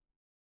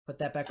 Put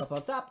that back up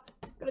on top.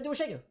 Gonna do a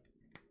shaker.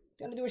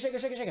 Gonna do a shaker.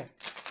 Shaker,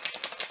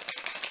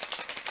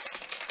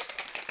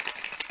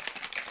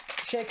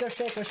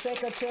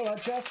 till I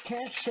just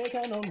can't shake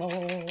it no more.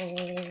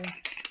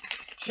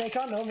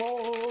 Shaker no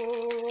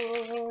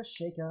more.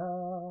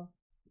 Shaker.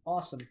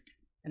 Awesome.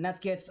 And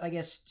that gets, I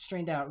guess,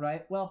 strained out,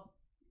 right? Well,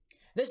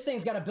 this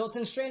thing's got a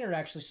built-in strainer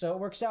actually, so it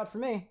works out for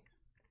me.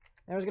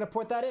 And we're just gonna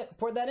pour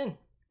that in.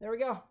 There we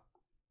go.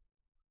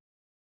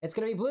 It's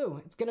gonna be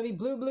blue. It's gonna be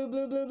blue, blue,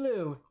 blue, blue,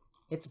 blue.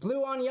 It's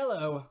blue on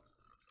yellow.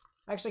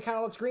 Actually kind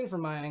of looks green from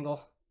my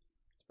angle.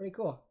 It's pretty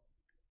cool.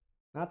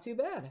 Not too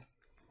bad.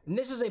 And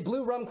this is a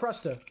blue rum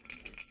crusta.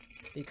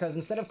 Because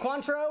instead of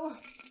Cointreau,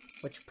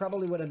 which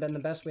probably would have been the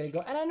best way to go.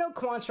 And I know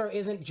Cointreau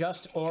isn't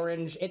just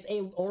orange. It's a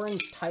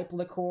orange type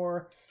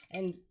liqueur.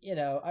 And, you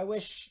know, I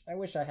wish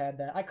I had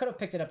that. I could have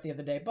picked it up the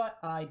other day, but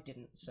I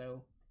didn't.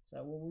 So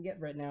what we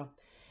get right now.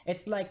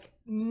 It's like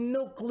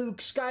Milk Luke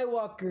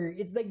Skywalker.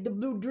 It's like the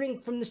blue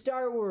drink from the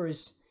Star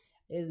Wars.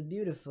 It's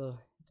beautiful.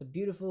 It's a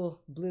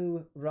beautiful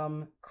blue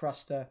rum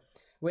crusta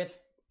with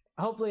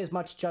hopefully as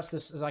much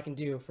justice as I can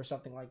do for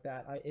something like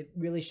that. It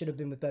really should have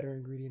been with better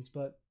ingredients,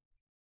 but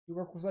you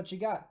work with what you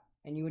got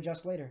and you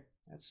adjust later.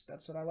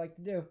 That's what I like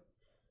to do.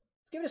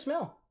 Let's give it a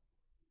smell.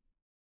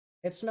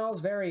 It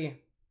smells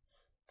very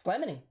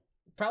lemony.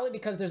 Probably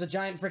because there's a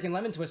giant freaking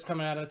lemon twist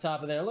coming out of the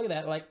top of there. Look at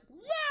that. Like,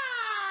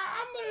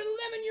 I'm gonna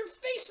lemon your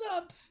face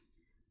up.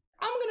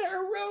 I'm gonna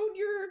erode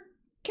your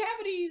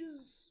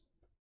cavities.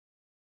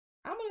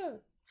 I'm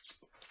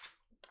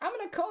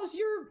gonna cause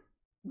your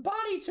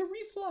body to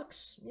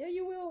reflux. Yeah,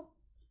 you will.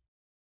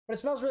 But it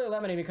smells really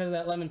lemony because of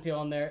that lemon peel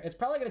on there. It's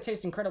probably gonna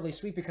taste incredibly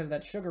sweet because of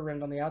that sugar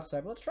rimmed on the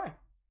outside, but let's try.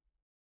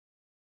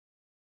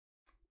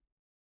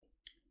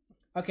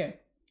 Okay.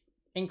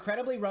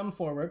 Incredibly rum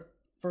forward,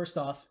 first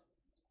off.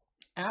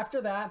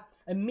 After that,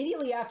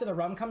 immediately after the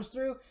rum comes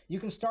through, you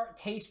can start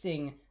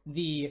tasting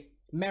the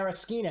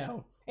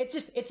maraschino.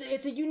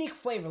 It's a unique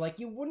flavor. Like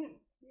you wouldn't,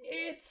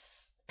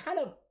 it's kind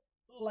of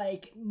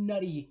like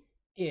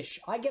nutty-ish.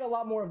 I get a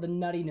lot more of the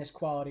nuttiness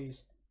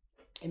qualities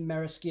in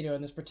maraschino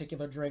in this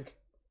particular drink.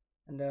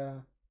 And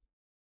the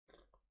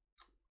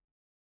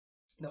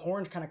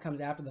orange kind of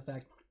comes after the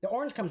fact. The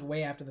orange comes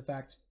way after the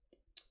fact,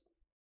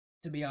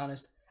 to be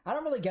honest. I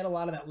don't really get a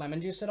lot of that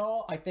lemon juice at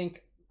all. I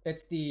think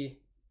it's the,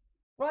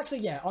 well, actually,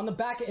 yeah, in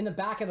the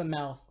back of the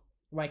mouth,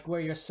 like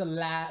where your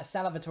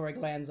salivatory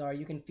glands are,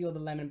 you can feel the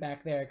lemon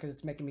back there because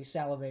it's making me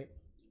salivate,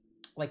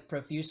 like,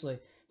 profusely.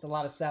 It's a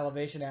lot of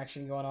salivation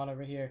action going on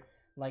over here,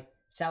 like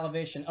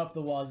salivation up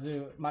the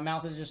wazoo. My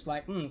mouth is just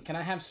like, can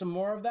I have some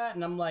more of that?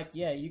 And I'm like,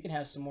 yeah, you can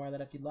have some more of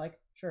that if you'd like.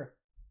 Sure.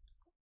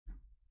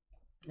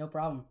 No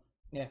problem.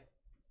 Yeah,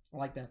 I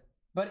like that.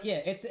 But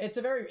yeah, it's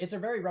a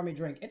very rummy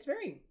drink. It's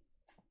very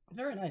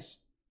nice.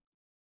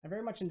 I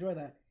very much enjoy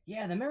that.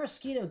 Yeah, the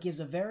maraschino gives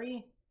a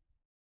very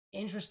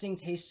interesting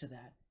taste to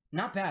that.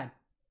 Not bad.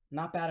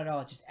 Not bad at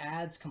all. It just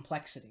adds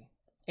complexity.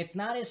 It's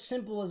not as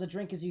simple as a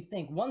drink as you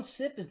think. One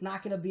sip is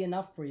not going to be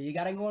enough for you. You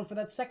got to go in for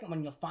that second one,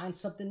 and you'll find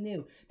something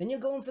new. Then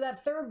you'll go in for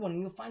that third one,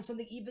 and you'll find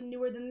something even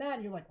newer than that,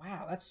 and you're like,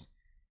 wow, that's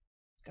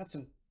It's got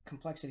some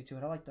complexity to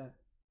it. I like that.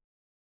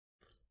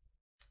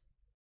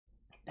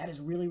 That is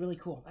really, really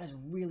cool. That is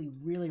really,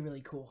 really,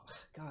 really cool.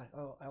 God,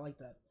 oh, I like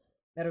that.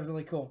 That is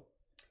really cool.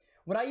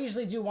 What I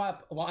usually do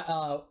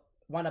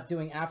wind up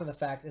doing after the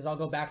fact is I'll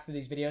go back through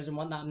these videos and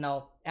whatnot, and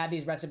I'll add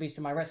these recipes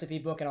to my recipe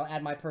book, and I'll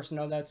add my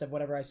personal notes of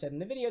whatever I said in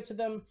the video to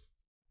them.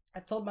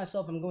 I told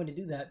myself I'm going to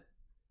do that,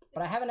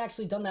 but I haven't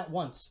actually done that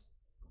once.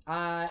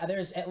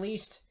 There's at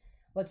least,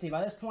 let's see,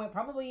 by this point,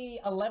 probably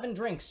 11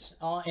 drinks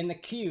in the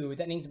queue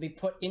that needs to be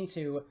put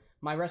into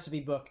my recipe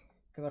book,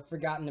 because I've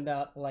forgotten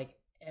about, like,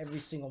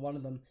 every single one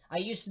of them. I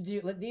used to do,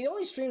 like, the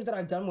only streams that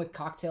I've done with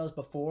cocktails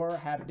before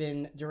have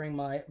been during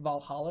my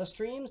Valhalla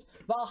streams.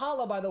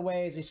 Valhalla, by the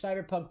way, is a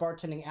cyberpunk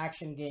bartending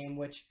action game,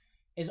 which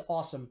is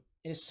awesome.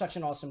 It is such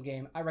an awesome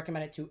game. I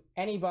recommend it to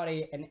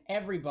anybody and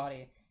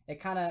everybody. It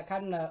kind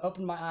of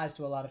opened my eyes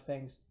to a lot of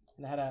things,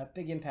 and it had a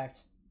big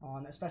impact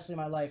on, especially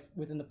my life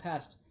within the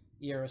past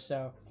year or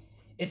so.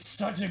 It's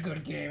such a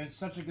good game. It's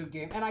such a good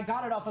game. And I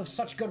got it off of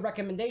such good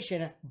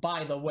recommendation,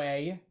 by the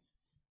way.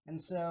 And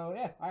so,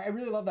 yeah, I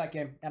really love that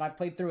game. And I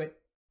played through it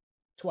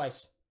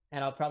twice.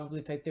 And I'll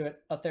probably play through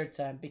it a third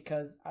time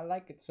because I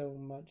like it so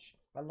much.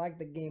 I like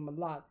the game a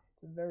lot.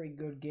 It's a very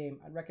good game.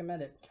 I'd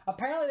recommend it.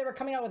 Apparently, they were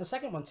coming out with a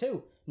second one,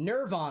 too.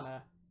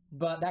 Nirvana.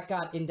 But that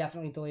got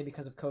indefinitely delayed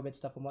because of COVID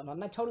stuff and whatnot.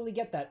 And I totally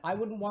get that. I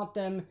wouldn't want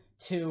them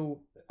to...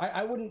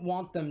 I wouldn't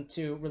want them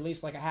to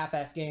release, like, a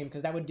half-ass game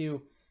because that would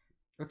do...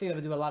 I think that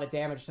would do a lot of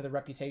damage to the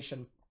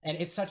reputation. And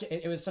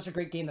it was such a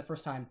great game the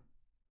first time.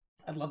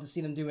 I'd love to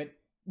see them do it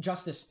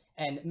justice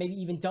and maybe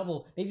even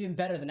double, maybe even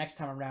better the next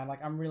time around.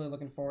 Like, I'm really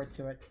looking forward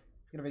to it.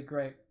 It's gonna be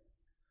great.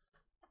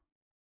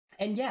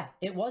 And yeah,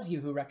 it was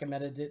you who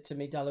recommended it to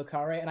me,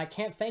 Dalucare, and I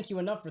can't thank you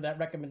enough for that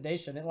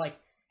recommendation. It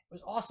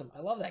was awesome. I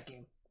love that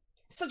game.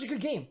 It's such a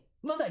good game.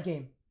 Love that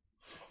game.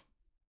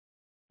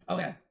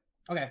 Okay.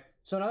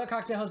 So another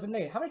cocktail has been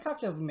made. How many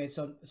cocktails have we made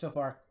so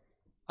far?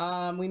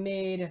 We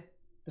made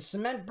the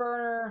cement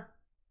burner,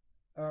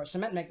 or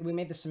we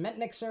made the cement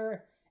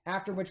mixer,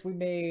 after which we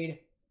made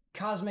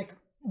Cosmic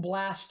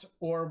Blast,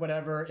 or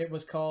whatever it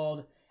was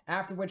called,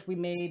 after which we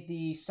made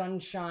the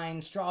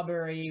Sunshine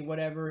Strawberry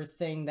whatever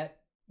thing that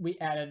we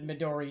added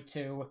Midori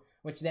to,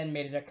 which then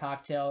made it a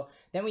cocktail.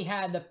 Then we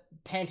had the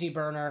Panty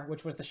Burner,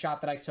 which was the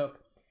shot that I took,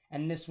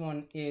 and this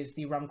one is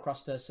the Rum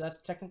Crusta, so that's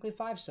technically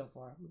 5 so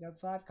far. We got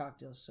 5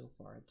 cocktails so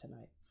far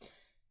tonight.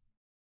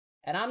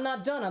 And I'm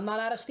not done. I'm not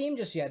out of steam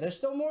just yet. There's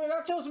still more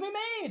cocktails to be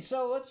made,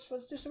 so let's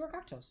do some more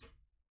cocktails.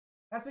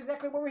 That's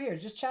exactly what we're here.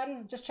 Just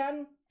chatting, just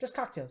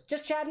cocktails.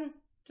 Just chatting,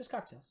 just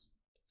cocktails.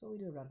 That's all we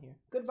do around here.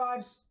 Good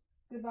vibes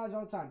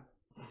all the time.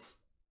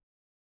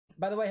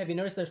 By the way, have you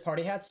noticed there's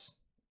party hats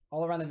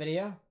all around the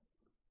video?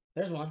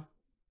 There's one.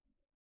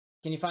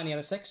 Can you find the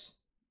other 6?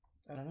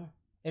 I don't know.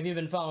 Have you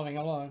been following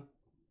along?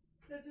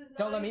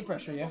 Don't let me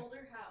pressure you.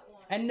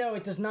 And no,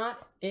 it does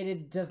not.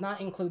 It does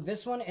not include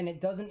this one, and it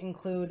doesn't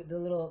include the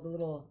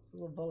little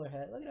bowler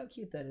hat. Look at how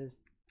cute that is.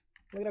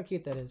 Look at how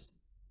cute that is.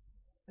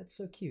 That's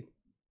so cute.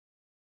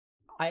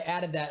 I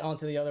added that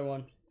onto the other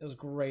one. It was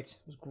great.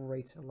 It was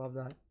great. I love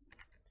that.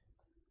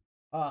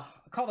 I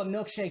call the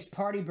milkshakes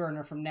Party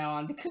Burner from now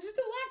on because of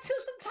the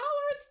lactose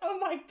intolerance. Oh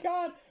my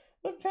god.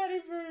 The Patty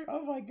Burner.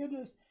 Oh my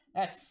goodness.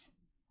 That's...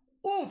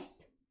 Oof.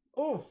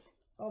 Oof.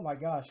 Oh my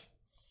gosh.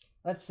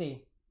 Let's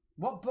see.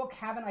 What book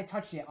haven't I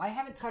touched yet? I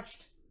haven't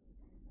touched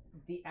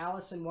the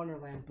Alice in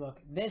Wonderland book.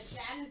 That is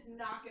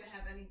not going to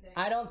have anything.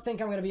 I don't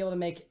think I'm going to be able to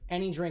make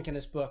any drink in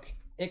this book.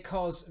 It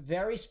calls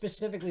very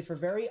specifically for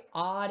very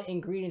odd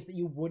ingredients that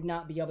you would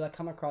not be able to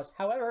come across.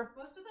 However...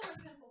 Most of them are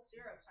simple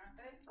syrups, aren't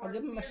they? I'll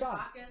give them a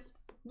shot. Vodkas.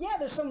 Yeah,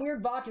 there's some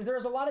weird vodkas.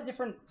 There's a lot of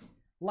different,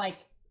 like,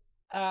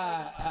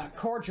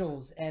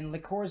 cordials and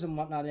liqueurs and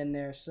whatnot in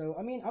there. So,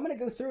 I mean, I'm going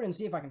to go through it and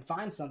see if I can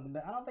find something,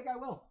 but I don't think I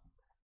will.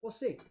 We'll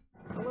see.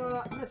 I'm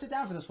going to sit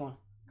down for this one,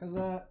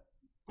 because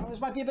this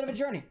might be a bit of a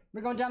journey.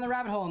 We're going down the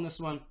rabbit hole on this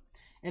one.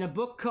 In a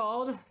book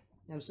called...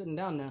 I'm sitting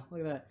down now. Look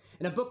at that.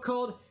 In a book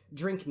called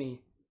Drink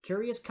Me,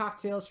 Curious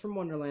Cocktails from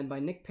Wonderland by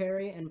Nick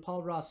Perry and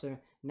Paul Rosser.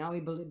 Now we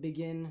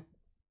begin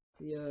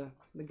the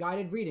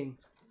guided reading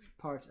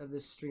part of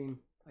this stream,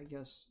 I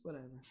guess.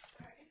 Whatever.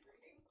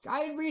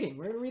 Guided reading.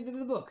 We're going to read through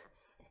the book.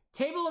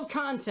 Table of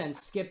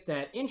contents. Skip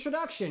that.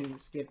 Introduction.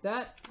 Skip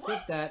that.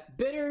 Skip that.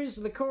 Bitters,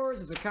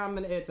 liqueurs.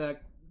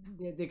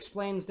 It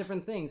explains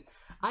different things.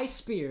 Ice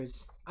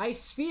spears.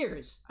 Ice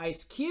spheres.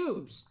 Ice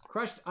cubes.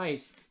 Crushed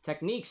ice.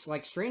 Techniques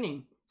like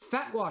straining.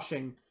 Fat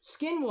washing,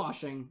 skin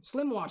washing,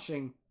 slim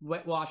washing,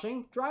 wet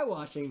washing, dry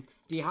washing,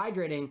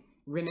 dehydrating,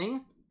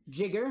 rimming,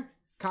 jigger,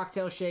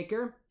 cocktail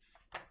shaker.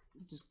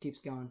 It just keeps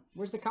going.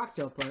 Where's the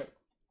cocktail part?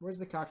 Where's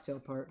the cocktail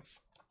part?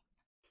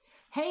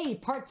 Hey,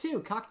 part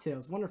 2,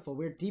 cocktails. Wonderful.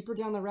 We're deeper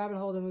down the rabbit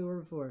hole than we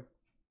were before.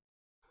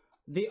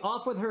 The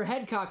Off With Her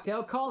Head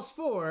cocktail calls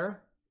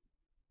for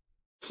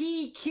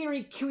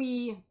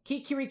Kikiriki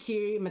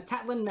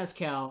Metatlin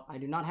Mezcal. I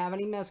do not have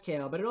any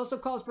mezcal, but it also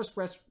calls for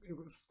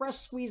fresh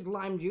squeezed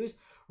lime juice,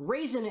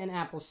 raisin and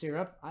apple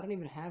syrup. I don't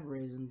even have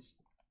raisins.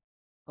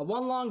 A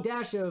one long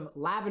dash of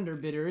lavender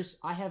bitters.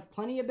 I have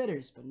plenty of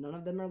bitters, but none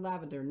of them are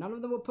lavender. None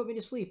of them will put me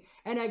to sleep.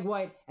 An egg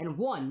white and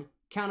one,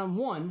 count 'em,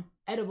 one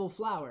edible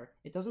flower.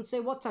 It doesn't say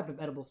what type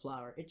of edible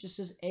flower. It just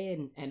says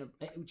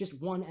just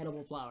one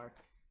edible flower.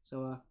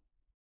 So,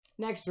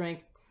 next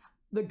drink.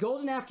 The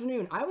Golden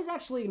Afternoon. I was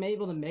actually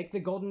able to make the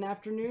Golden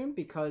Afternoon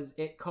because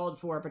it called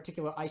for a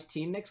particular iced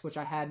tea mix, which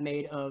I had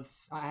made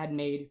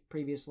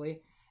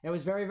previously. It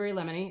was very, very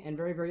lemony and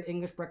very, very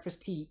English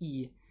breakfast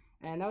tea-y.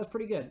 And that was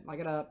pretty good. I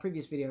got a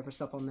previous video for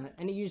stuff on that.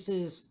 And it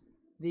uses,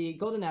 the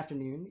Golden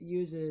Afternoon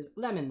uses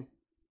lemon,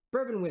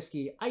 bourbon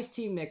whiskey, iced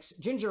tea mix,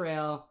 ginger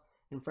ale,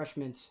 and fresh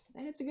mint.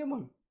 And it's a good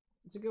one.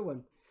 It's a good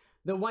one.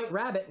 The White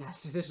Rabbit,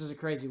 this is a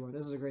crazy one.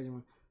 This is a crazy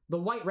one. The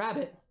White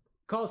Rabbit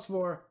calls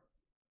for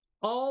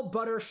all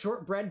butter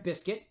shortbread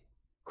biscuit,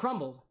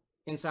 crumbled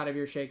inside of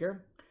your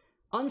shaker,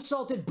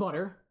 unsalted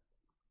butter,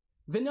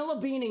 vanilla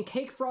bean and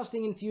cake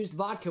frosting infused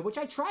vodka, which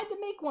I tried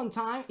to make one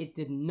time. It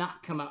did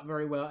not come out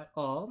very well at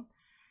all.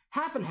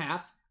 Half and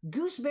half,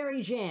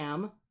 gooseberry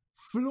jam,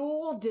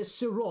 fleur de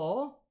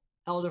sirop,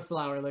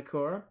 elderflower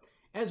liqueur,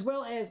 as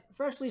well as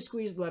freshly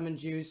squeezed lemon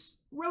juice,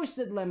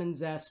 roasted lemon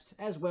zest,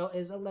 as well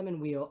as a lemon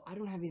wheel. I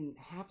don't have even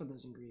half of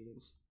those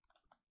ingredients.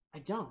 I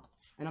don't.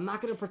 And I'm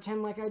not going to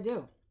pretend like I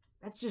do.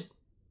 That's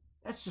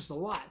just a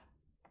lot.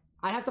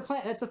 I have to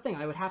plan. That's the thing.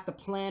 I would have to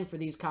plan for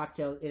these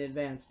cocktails in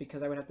advance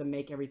because I would have to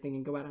make everything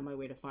and go out of my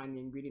way to find the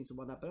ingredients and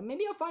whatnot. But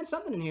maybe I'll find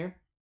something in here.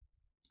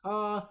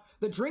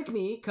 The Drink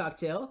Me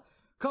cocktail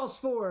calls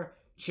for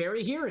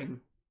cherry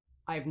hearing.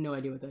 I have no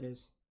idea what that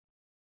is.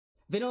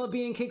 Vanilla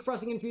bean and cake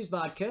frosting infused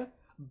vodka,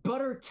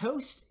 butter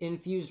toast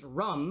infused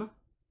rum,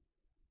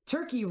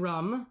 turkey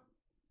rum,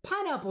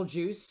 pineapple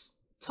juice,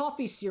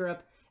 toffee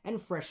syrup, and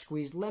fresh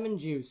squeezed lemon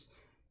juice.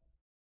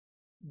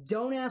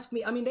 Don't ask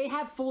me. I mean, they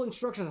have full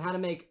instructions on how to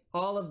make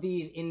all of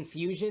these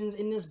infusions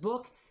in this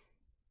book,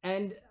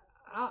 and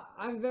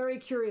I'm very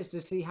curious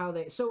to see how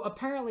they... So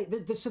apparently,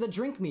 so the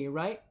Drink Me,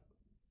 right?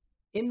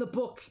 In the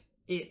book,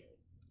 it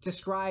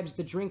describes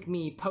the Drink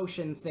Me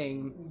potion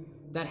thing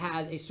that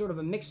has a sort of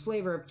a mixed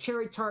flavor of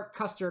cherry tart,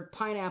 custard,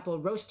 pineapple,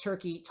 roast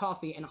turkey,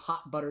 toffee, and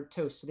hot buttered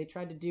toast. So they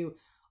tried to do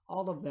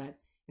all of that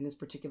in this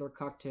particular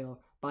cocktail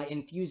by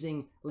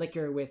infusing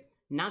liquor with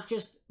not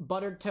just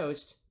buttered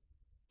toast,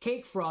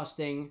 cake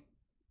frosting,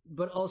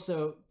 but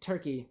also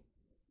turkey.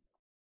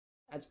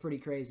 That's pretty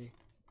crazy.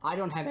 I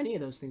don't have any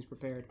of those things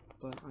prepared,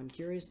 but I'm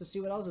curious to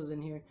see what else is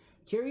in here.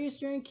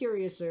 Curiouser and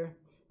curiouser.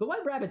 The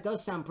White Rabbit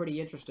does sound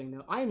pretty interesting,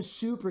 though. I am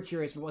super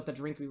curious about what the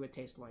Drink Me would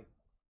taste like.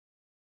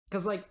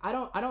 Because, like, I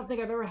don't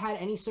think I've ever had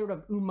any sort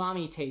of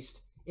umami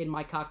taste in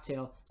my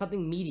cocktail.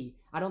 Something meaty.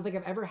 I don't think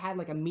I've ever had,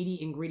 like, a meaty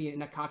ingredient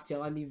in a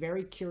cocktail. I'd be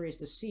very curious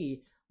to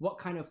see what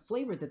kind of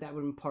flavor that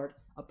would impart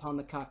upon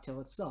the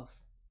cocktail itself.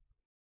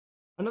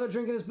 Another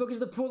drink in this book is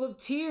the Pool of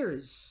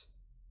Tears.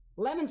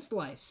 Lemon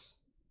slice.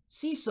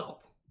 Sea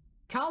salt.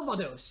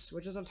 Calvados,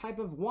 which is a type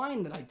of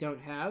wine that I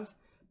don't have.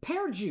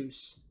 Pear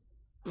juice.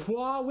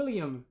 Pois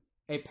William,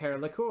 a pear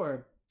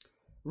liqueur.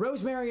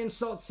 Rosemary and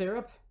salt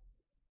syrup.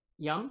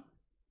 Yum.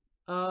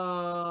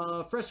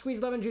 Fresh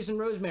squeezed lemon juice and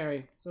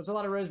rosemary. So it's a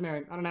lot of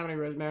rosemary. I don't have any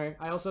rosemary.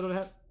 I also don't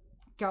have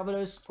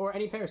Calvados or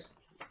any pears.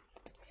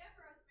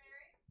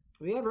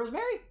 We have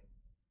rosemary?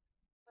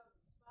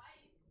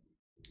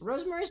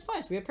 Rosemary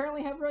spice. We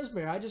apparently have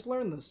rosemary. I just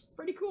learned this.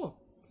 Pretty cool.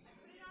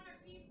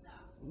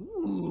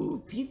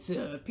 Ooh,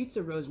 pizza.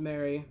 Pizza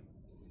rosemary.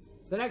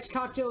 The next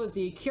cocktail is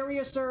the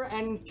Curiouser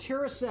and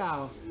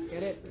Curacao.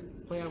 Get it? It's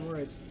a play on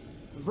words.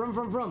 Vroom,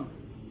 vroom, vroom.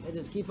 They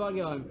just keep on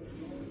going.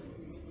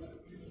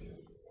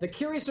 The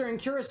Curiouser and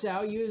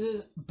Curacao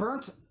uses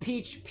burnt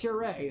peach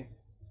puree,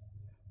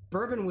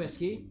 bourbon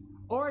whiskey,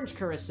 orange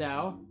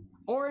curacao,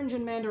 orange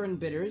and mandarin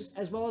bitters,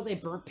 as well as a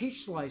burnt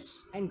peach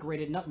slice and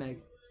grated nutmeg.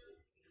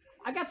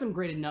 I got some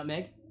grated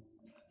nutmeg.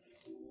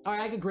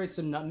 Alright, I could grate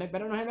some nutmeg,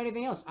 but I don't have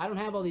anything else. I don't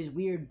have all these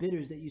weird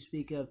bitters that you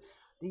speak of.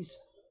 These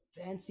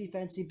fancy,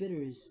 fancy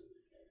bitters.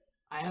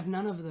 I have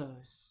none of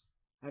those.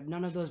 I have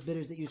none of those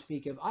bitters that you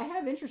speak of. I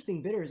have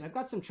interesting bitters. I've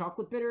got some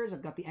chocolate bitters.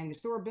 I've got the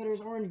Angostura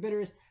bitters, orange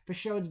bitters,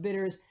 Peychaud's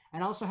bitters,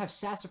 and I also have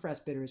sassafras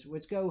bitters,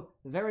 which go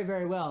very,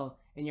 very well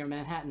in your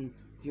Manhattan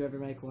if you ever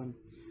make one.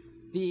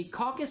 The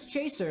Caucus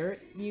Chaser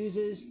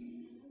uses...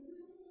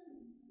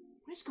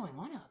 What is going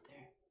on out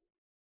there?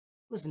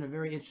 Listen to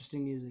very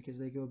interesting music as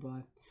they go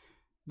by.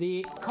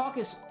 The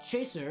Caucus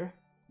Chaser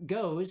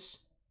goes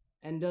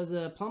and does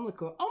a plum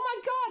liqueur. Oh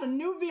my god, a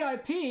new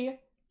VIP!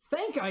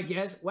 I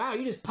guess. Wow,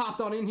 you just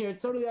popped on in here.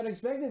 It's totally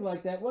unexpected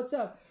like that. What's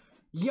up?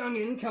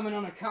 Youngin' coming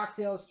on a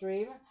cocktail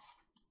stream.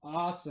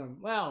 Awesome.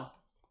 Well,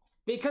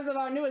 because of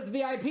our newest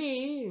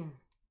VIP...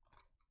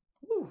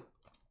 Woo.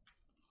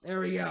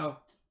 There we go.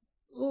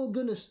 Oh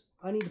goodness,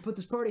 I need to put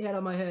this party hat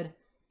on my head.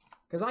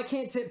 Because I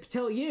can't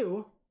tell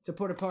you to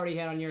put a party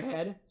hat on your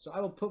head. So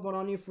I will put one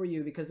on you for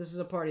you because this is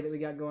a party that we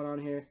got going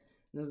on here.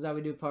 This is how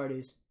we do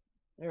parties.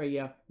 There we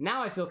go.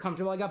 Now I feel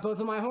comfortable. I got both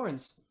of my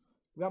horns.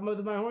 Got both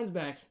of my horns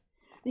back.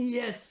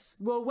 Yes.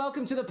 Well,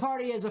 welcome to the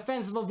party as a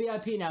fanciful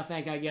VIP now,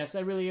 I guess.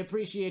 I really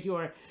appreciate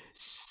your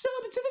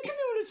sub to the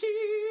community.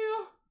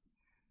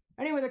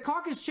 Anyway, the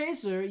Caucus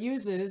Chaser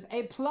uses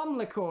a plum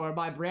liqueur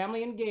by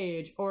Bramley and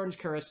Gage, orange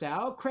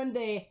curacao, creme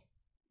de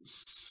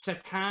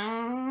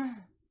satin,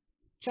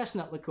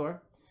 chestnut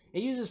liqueur.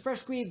 It uses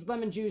fresh squeezed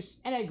lemon juice,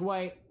 and egg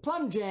white,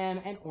 plum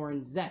jam, and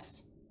orange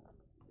zest.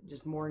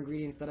 Just more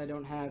ingredients that I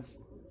don't have.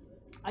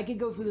 I could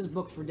go through this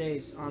book for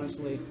days,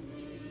 honestly.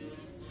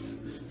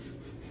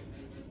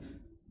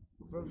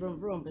 Vroom, vroom,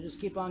 vroom, but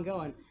just keep on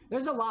going.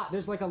 There's a lot.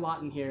 There's like a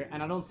lot in here,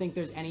 and I don't think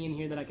there's any in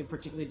here that I could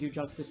particularly do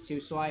justice to,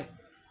 so I've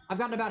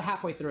gotten about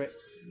halfway through it.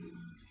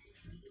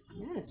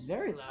 Man, it's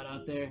very loud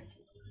out there.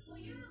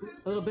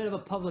 A little bit of a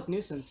public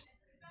nuisance.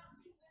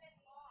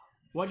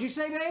 What'd you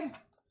say, babe?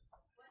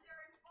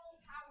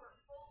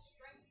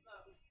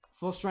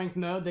 Full strength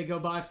mode, they go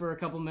by for a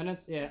couple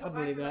minutes? Yeah, I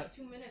believe that. Like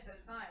 2 minutes at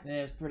a time.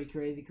 Yeah, it's pretty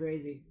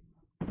crazy.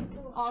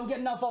 Oh, I'm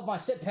getting off my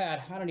sit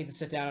pad. I don't need to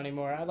sit down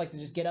anymore. I'd like to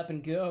just get up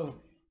and go.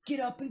 Get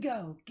up and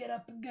go. Get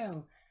up and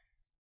go.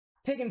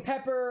 Pig and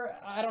pepper,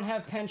 I don't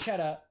have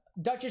pancetta.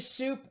 Duchess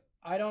soup,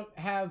 I don't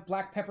have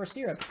black pepper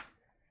syrup.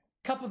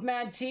 Cup of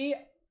mad tea,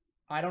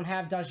 I don't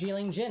have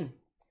Darjeeling gin.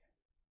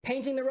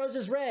 Painting the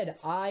roses red,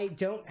 I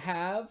don't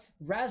have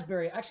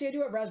raspberry. Actually, I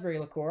do have raspberry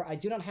liqueur. I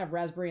do not have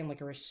raspberry and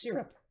licorice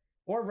syrup.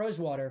 Or rose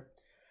water.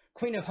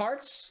 Queen of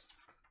Hearts.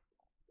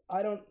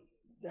 I don't...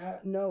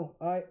 no.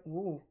 I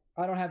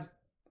don't have...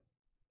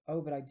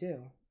 Oh, but I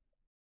do.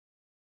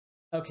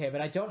 Okay,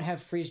 but I don't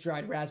have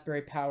freeze-dried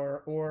raspberry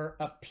power or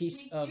a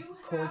piece of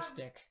cord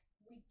stick.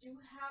 We do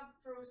have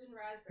frozen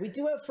raspberries. We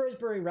do have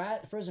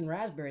frozen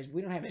raspberries, but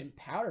we don't have it in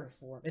powder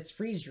form. It's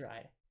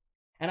freeze-dried.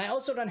 And I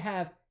also don't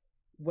have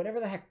whatever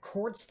the heck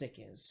cord stick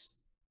is.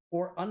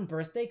 Or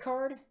unbirthday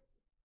card?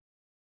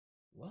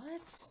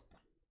 What?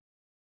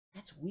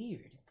 That's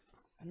weird.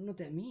 I don't know what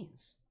that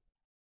means.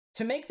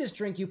 To make this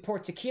drink, you pour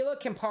tequila,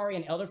 Campari,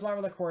 and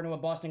elderflower liqueur into a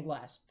Boston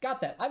glass.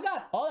 Got that. I've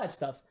got all that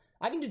stuff.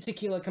 I can do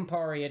tequila,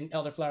 Campari, and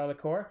elderflower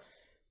liqueur.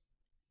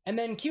 And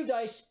then cubed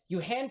ice, you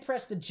hand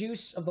press the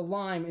juice of the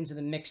lime into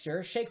the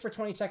mixture, shake for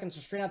 20 seconds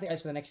to strain out the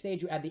ice for the next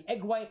stage. You add the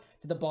egg white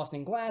to the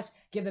Boston glass,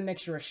 give the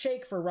mixture a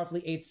shake for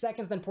roughly 8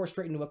 seconds, then pour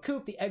straight into a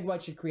coupe. The egg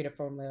white should create a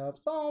foam layer of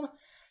foam.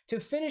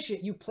 To finish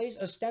it, you place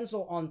a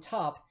stencil on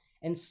top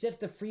and sift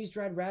the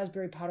freeze-dried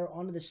raspberry powder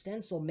onto the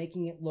stencil,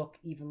 making it look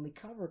evenly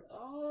covered.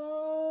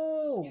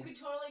 Oh! You could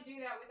totally do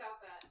that without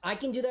that. I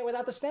can do that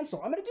without the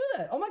stencil. I'm gonna do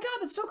that. Oh my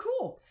god, that's so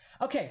cool.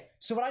 Okay,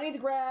 so what I need to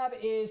grab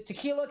is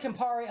tequila,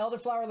 Campari,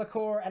 elderflower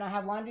liqueur, and I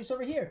have lime juice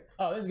over here.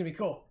 Oh, this is gonna be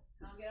cool.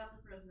 I'll get out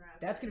the frozen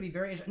raspberries. That's gonna be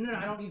very interesting. No,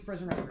 I don't need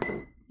frozen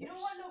raspberries. You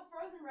don't want no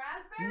frozen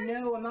raspberries?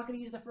 No, I'm not gonna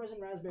use the frozen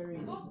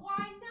raspberries. But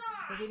why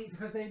not?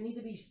 Because they need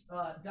to be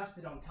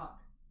dusted on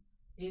top.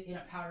 In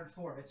a powdered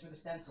form. It's for the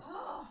stencil.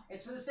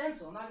 It's for the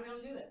stencil. I'm not going to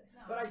be able to do that.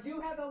 No. But I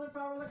do have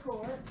elderflower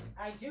liqueur,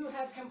 I do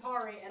have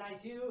Campari, and I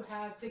do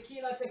have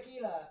tequila.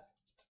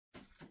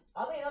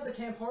 Oddly enough, the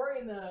Campari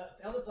and the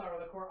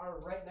elderflower liqueur are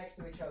right next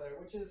to each other,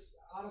 which is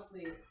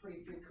honestly a pretty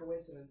freak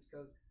coincidence,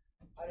 because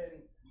I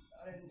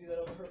didn't do that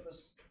on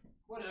purpose.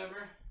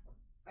 Whatever.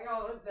 I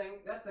got all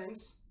that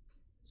things.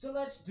 So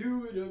let's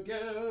do it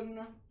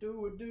again.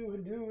 Do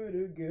it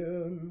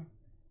again.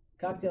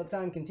 Cocktail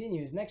time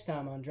continues next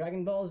time on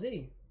Dragon Ball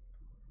Z.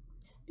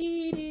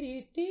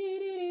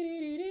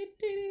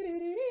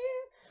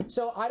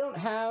 So I don't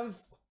have...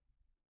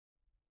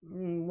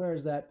 where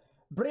is that?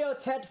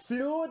 Briotet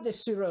Fleur de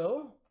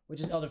Sirop,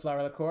 which is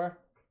elderflower liqueur.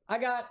 I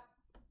got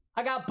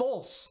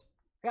Bulls.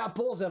 I got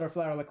Bulls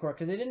elderflower liqueur,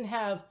 because they didn't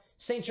have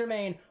Saint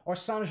Germain or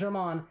Saint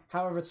Germain,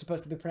 however it's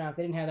supposed to be pronounced.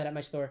 They didn't have that at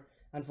my store,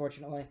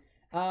 unfortunately.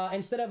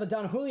 Instead of a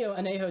Don Julio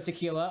Anejo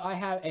tequila, I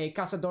have a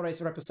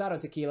Cazadores Reposado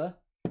tequila.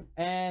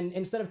 And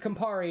instead of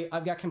Campari,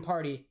 I've got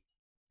Campari.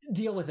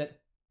 Deal with it.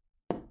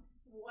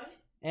 What?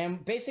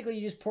 And basically,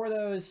 you just pour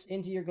those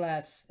into your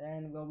glass,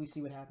 and, well, we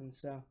see what happens.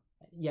 So,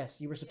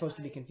 yes, you were supposed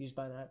to be confused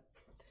by that.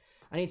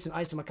 I need some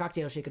ice in my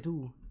cocktail shaker,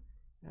 too.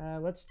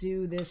 Let's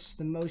do this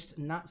the most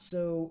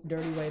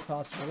not-so-dirty way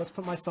possible. Let's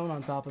put my phone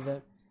on top of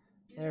it.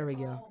 There we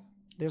go.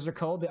 Those are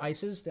cold, the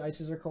ices. The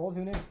ices are cold.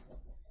 Who knew?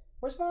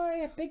 Where's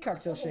my big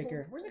cocktail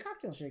shaker? Where's the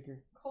cocktail shaker?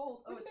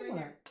 Cold. Oh, it's right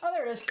here. Oh,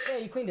 there it is. Yeah,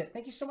 you cleaned it.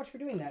 Thank you so much for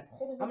doing that.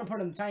 I'm gonna put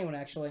it in the tiny one,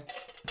 actually.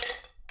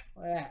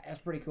 Oh, yeah, that's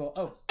pretty cool.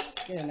 Oh,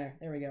 get in there.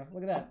 There we go.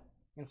 Look at that.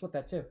 I'm gonna flip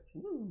that too.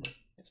 Ooh,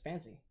 that's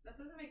fancy. That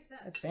doesn't make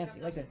sense. That's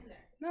fancy. Like that.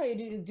 No,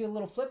 you do a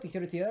little flip. You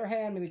put it to the other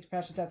hand. Maybe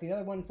pass it out the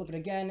other one. Flip it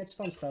again. It's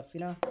fun stuff, you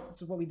know.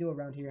 This is what we do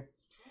around here.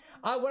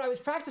 What I was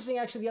practicing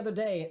actually the other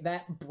day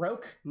that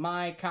broke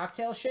my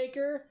cocktail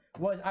shaker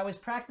was I was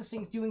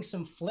practicing doing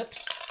some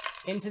flips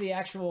into the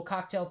actual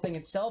cocktail thing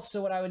itself.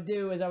 So what I would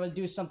do is I would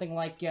do something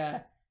like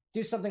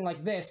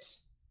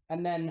this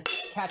and then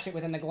catch it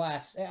within the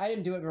glass. I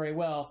didn't do it very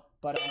well,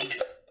 but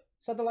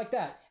something like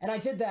that. And I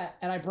did that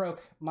and I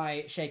broke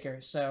my shaker.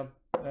 So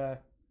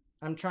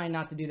I'm trying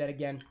not to do that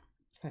again.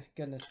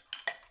 Goodness.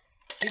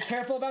 Be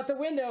careful about the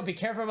window. Be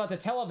careful about the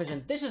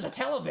television. This is a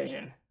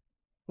television.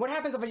 What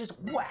happens if I just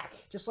whack?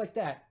 Just like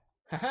that.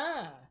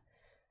 Haha.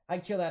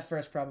 I'd kill that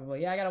first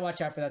probably. Yeah, I gotta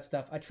watch out for that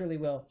stuff. I truly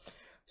will.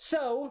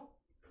 So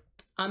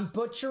I'm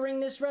butchering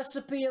this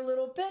recipe a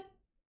little bit.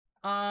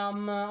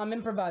 I'm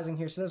improvising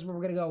here, so that's what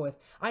we're gonna go with.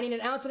 I need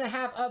 1.5 ounces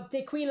of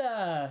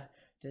tequila.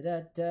 Da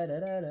da da da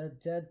da da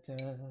da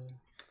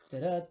da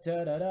da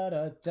da da da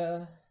da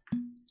da.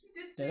 You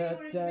did say you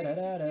wanted to make a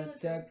tequila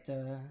drink.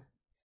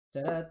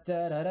 Da da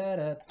da da da da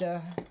da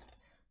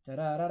da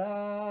da da da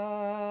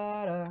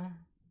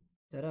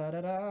da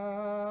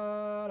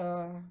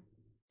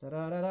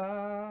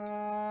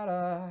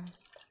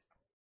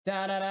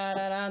da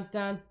da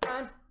da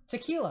da.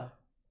 Tequila.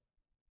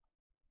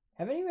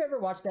 Have any of you ever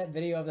watched that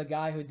video of the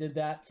guy who did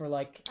that for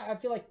like? I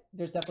feel like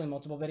there's definitely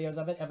multiple videos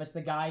of it. If it's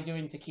the guy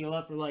doing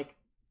tequila for like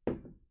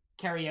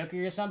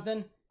karaoke or something,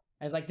 and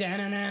it's like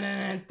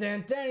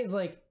he's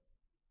like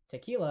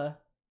tequila,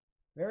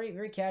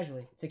 very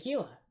casually.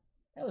 Tequila.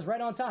 That was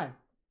right on time.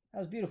 That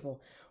was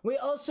beautiful. We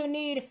also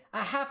need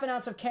 1/2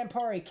 ounce of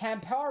Campari.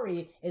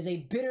 Campari is a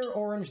bitter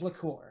orange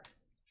liqueur.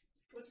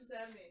 What does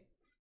that mean?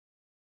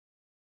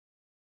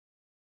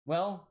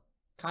 Well,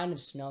 kind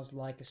of smells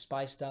like a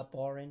spiced up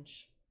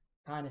orange.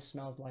 Kind of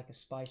smells like a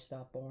spiced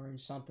up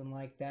orange, something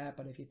like that.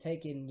 But if you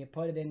take it and you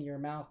put it in your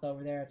mouth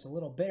over there, it's a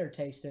little bitter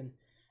tasting.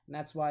 And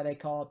that's why they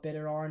call it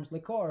bitter orange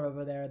liqueur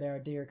over there,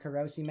 dear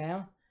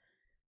Carosimo.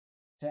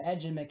 To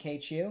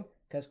educate you,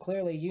 because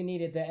clearly you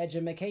needed the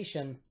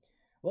education.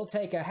 We'll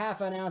take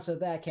 1/2 ounce of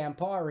that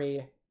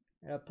Campari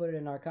and I'll put it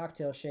in our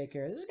cocktail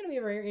shaker. This is going to be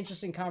a very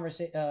interesting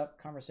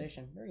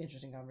conversation. Very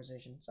interesting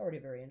conversation. It's already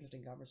a very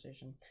interesting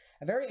conversation.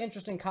 A very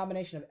interesting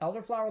combination of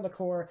elderflower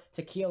liqueur,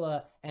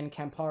 tequila, and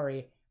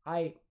Campari.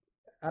 I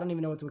don't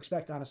even know what to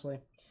expect,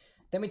 honestly.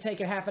 Then we take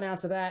 1/2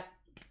 ounce of that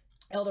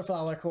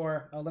elderflower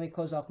liqueur. Oh, let me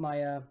close off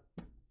my,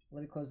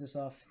 let me close this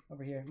off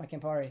over here. My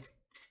Campari.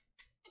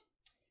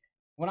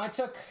 I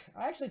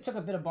actually took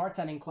a bit of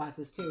bartending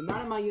classes too.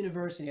 Not at my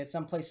university, at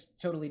someplace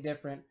totally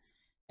different.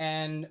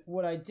 And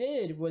what I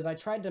did was I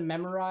tried to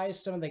memorize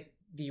some of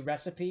the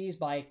recipes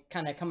by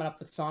kind of coming up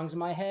with songs in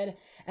my head.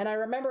 And I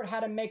remembered how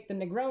to make the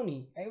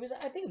Negroni. I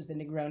think it was the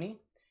Negroni.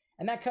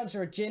 And that comes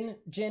from gin,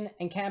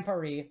 and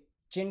Campari.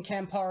 Gin,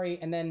 Campari,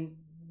 and then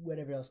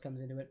whatever else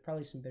comes into it.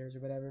 Probably some bitters or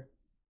whatever.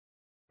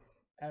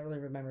 I don't really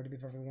remember, to be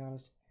perfectly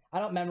honest. I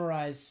don't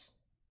memorize...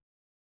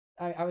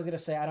 I was going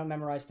to say I don't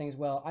memorize things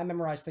well. I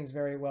memorize things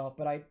very well,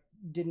 but I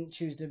didn't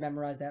choose to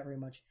memorize that very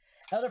much.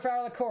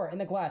 Elderflower liqueur in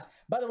the glass.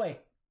 By the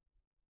way,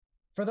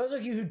 for those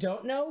of you who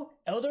don't know,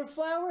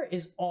 elderflower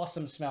is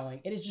awesome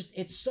smelling. It is just,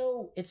 it's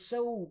so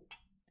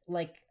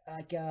like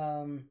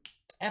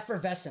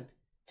effervescent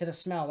to the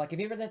smell. Like, if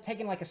you ever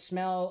taken like a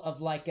smell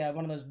of like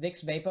one of those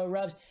Vicks Vapo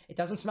Rubs, it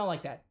doesn't smell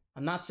like that.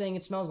 I'm not saying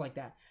it smells like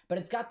that, but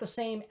it's got the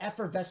same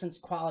effervescence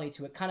quality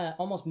to it, kind of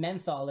almost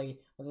menthol-y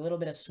with a little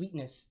bit of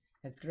sweetness.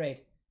 It's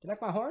great. Do you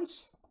like my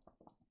horns?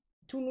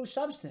 2 new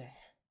subs today.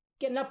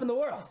 Getting up in the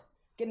world.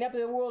 Getting up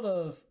in the world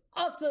of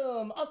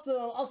awesome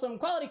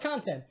quality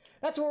content.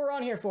 That's what we're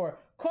on here for.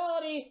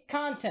 Quality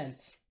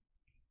content.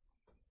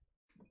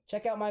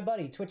 Check out my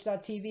buddy,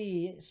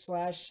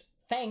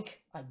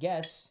 twitch.tv/thank, I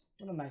guess.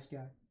 What a nice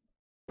guy.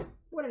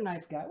 What a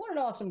nice guy. What an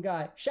awesome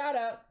guy. Shout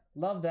out.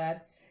 Love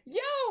that. Yo,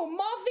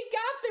 Moffy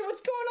Gothy,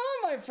 what's going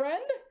on, my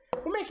friend?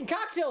 We're making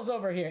cocktails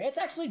over here. It's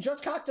actually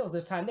just cocktails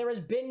this time. There has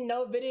been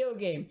no video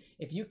game.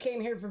 If you came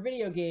here for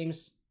video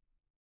games,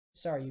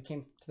 sorry, you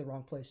came to the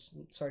wrong place.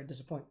 I'm sorry to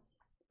disappoint.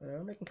 But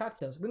we're making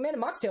cocktails. We made a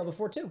mocktail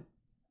before, too.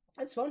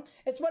 That's fun.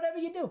 It's whatever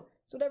you do.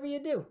 It's whatever you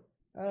do.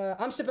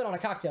 I'm sipping on a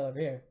cocktail over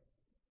here.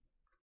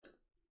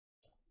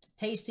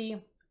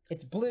 Tasty.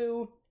 It's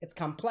blue. It's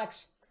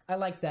complex. I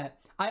like that.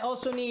 I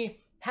also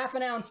need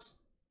 1/2 ounce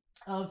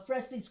of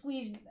freshly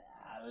squeezed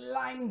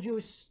lime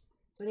juice.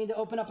 So I need to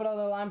open up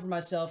another lime for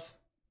myself.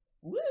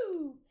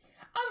 Woo!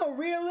 I'm a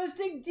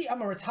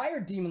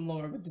retired demon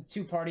lord with the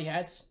 2 party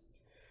hats.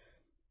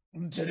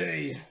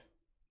 Today,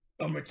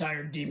 I'm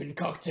retired demon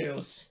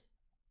cocktails.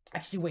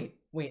 Actually,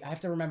 wait, I have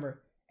to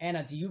remember.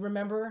 Anna, do you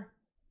remember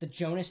the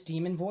Jonas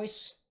demon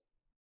voice?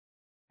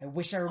 I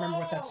wish I remember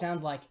what that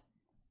sounded like.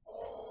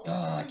 Oh,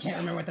 I can't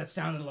remember what that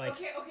sounded like.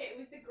 Okay, it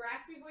was the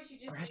graspy voice you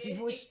just Graspy did,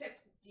 voice?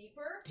 except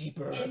deeper.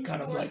 Deeper, and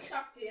kind of more like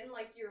sucked in,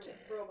 like your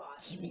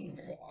robot.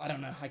 I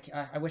don't know.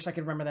 I wish I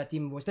could remember that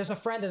demon voice. There's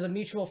a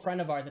mutual friend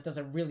of ours that does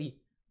a really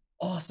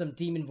awesome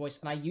demon voice,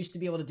 and I used to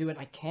be able to do it, and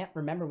I can't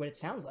remember what it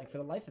sounds like for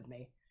the life of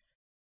me.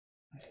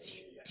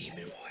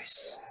 Demon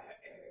voice.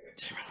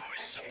 Demon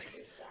voice,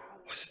 something.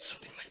 Was it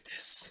something like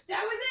this?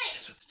 That was it!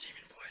 This was the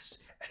demon voice.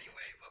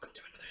 Anyway, welcome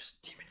to another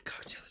demon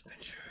cocktail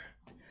adventure.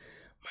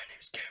 My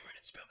name's Cameron,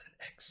 it's spelled with an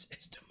X.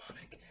 It's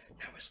demonic.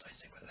 Now we're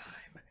slicing with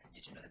lime.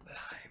 Did you know that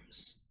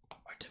limes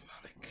are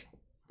demonic?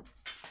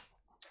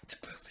 The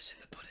proof is in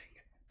the pudding.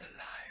 The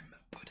lime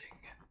pudding.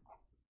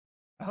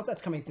 I hope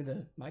that's coming through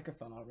the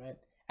microphone all right.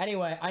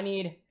 Anyway, I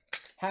need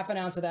 1/2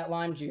 ounce of that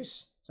lime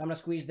juice. So I'm gonna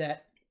squeeze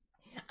that.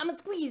 I'm gonna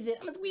squeeze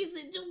it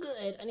too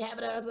good. I need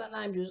 1/2 ounce of that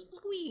lime juice.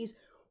 Squeeze.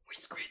 We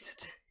squeeze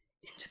it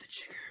into the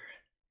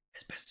jigger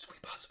as best as we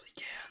possibly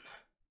can.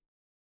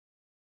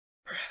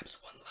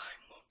 Perhaps 1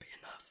 lime won't be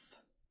enough.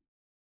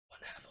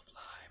 1/2 of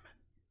lime.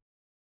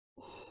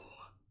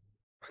 Ooh,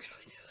 we're gonna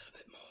need a little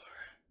bit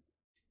more.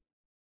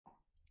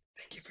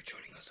 Thank you for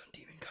joining us on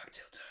Demon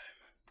Cocktail Time.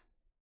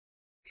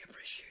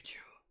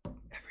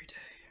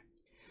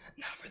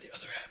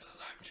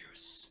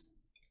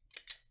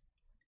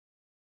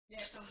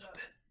 Just a little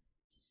bit.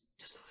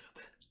 Just a little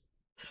bit.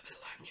 A little bit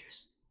of lime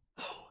juice.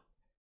 Oh,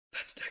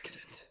 that's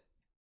decadent.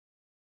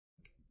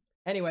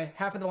 Anyway,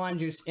 half of the lime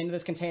juice into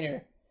this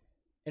container.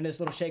 Into this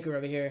little shaker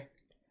over here.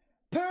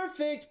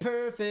 Perfect,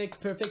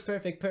 perfect, perfect,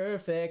 perfect,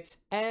 perfect.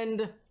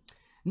 And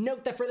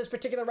note that for this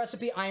particular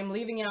recipe, I am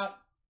leaving out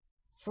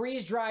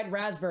freeze-dried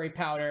raspberry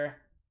powder.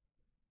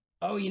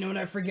 Oh, you know what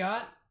I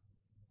forgot?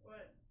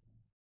 What?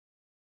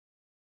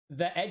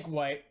 The egg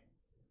white.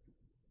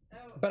 Oh.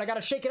 But I gotta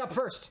shake it up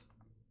first.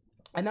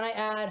 And then I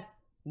add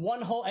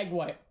 1 whole egg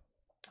white.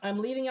 I'm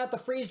leaving out the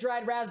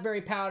freeze-dried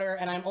raspberry powder,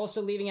 and I'm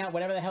also leaving out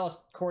whatever the hell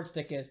a cord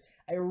stick is.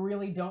 I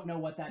really don't know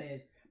what that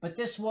is. But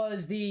this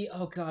was the...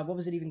 Oh, God, what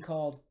was it even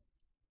called?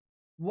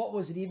 What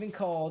was it even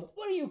called?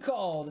 What are you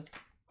called?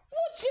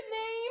 What's your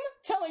name?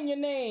 Tell him your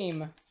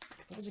name.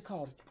 What was it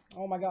called?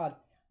 Oh, my God.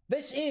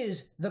 This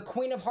is the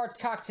Queen of Hearts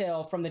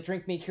cocktail from the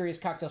Drink Me Curious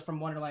Cocktails from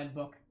Wonderland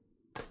book.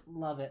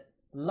 Love it.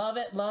 Love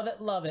it, love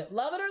it, love it.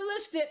 Love it or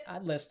list it.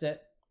 I'd list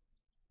it.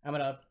 I'm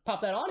gonna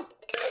pop that on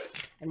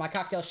in my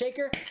cocktail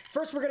shaker.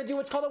 First, we're gonna do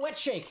what's called a wet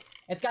shake.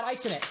 It's got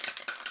ice in it.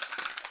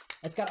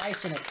 It's got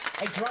ice in it.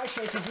 A dry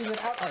shake is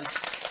without ice.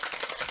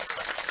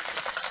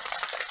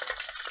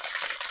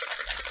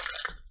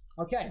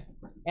 Okay.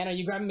 Anna, are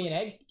you grabbing me an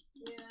egg?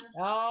 Yeah.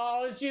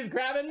 Oh, she's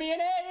grabbing me an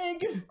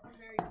egg. I'm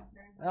very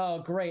concerned. Oh,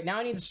 great. Now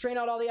I need to strain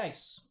out all the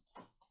ice.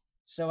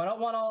 So I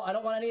don't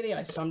want any of the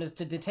ice. So I'm just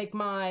to take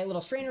my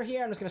little strainer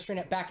here. I'm just gonna strain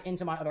it back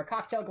into my other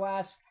cocktail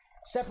glass.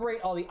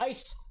 Separate all the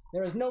ice.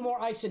 There is no more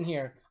ice in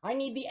here. I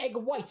need the egg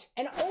white,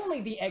 and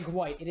only the egg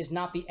white. It is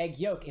not the egg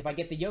yolk. If I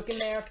get the yolk in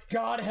there,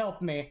 God help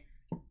me.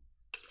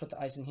 Put the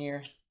ice in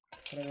here.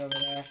 Put it over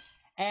there.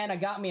 And I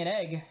got me an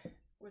egg.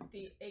 With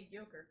the egg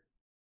yolker.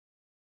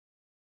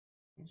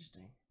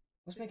 Interesting.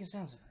 Let's make it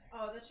sounds over there.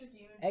 Oh, that's your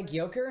demon. Egg voice.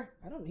 yolker?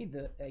 I don't need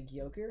the egg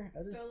yolker.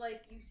 I'll just So,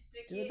 like, you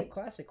stick do it the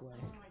classic way.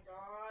 Oh my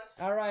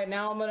god. All right,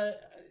 now I'm gonna.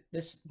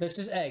 This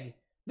is egg.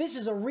 This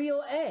is a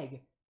real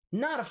egg,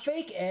 not a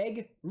fake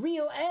egg.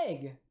 Real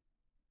egg.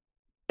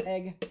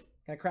 Egg.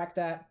 Gonna crack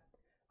that.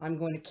 I'm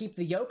going to keep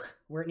the yolk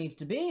where it needs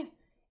to be,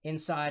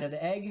 inside of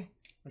the egg.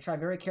 I'm gonna try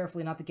very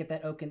carefully not to get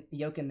that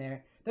yolk in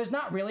there. There's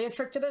not really a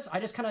trick to this. I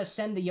just kind of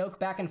send the yolk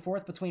back and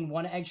forth between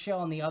one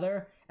eggshell and the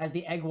other as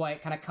the egg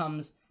white kind of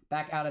comes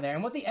back out of there.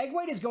 And what the egg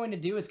white is going to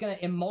do, it's going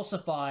to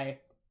emulsify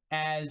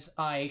as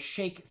I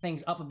shake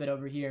things up a bit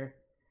over here.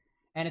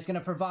 And it's going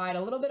to provide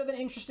a little bit of an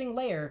interesting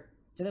layer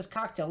to this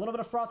cocktail. A little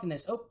bit of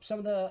frothiness. Oh, some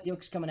of the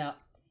yolk's coming out.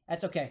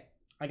 That's okay.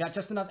 I got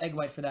just enough egg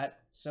white for that.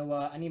 So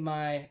I need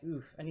I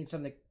need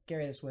something to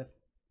carry this with.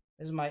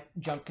 This is my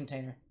junk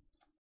container.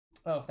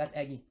 Oh, that's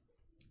eggy.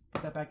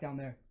 Put that back down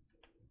there.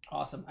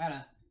 Awesome.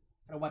 I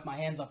gotta wipe my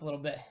hands off a little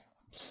bit.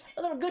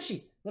 A little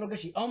gushy.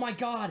 Oh my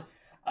god.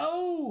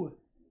 Oh,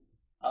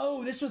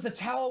 this was the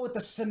towel with the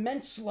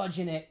cement sludge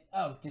in it.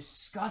 Oh,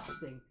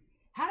 disgusting.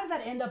 How did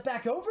that end up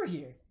back over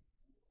here?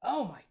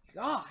 Oh my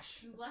gosh.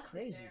 You That's left it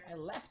crazy. there. I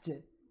left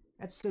it.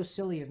 That's so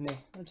silly of me. I'm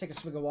gonna take a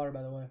swig of water,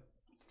 by the way.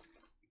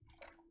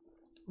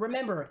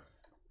 Remember,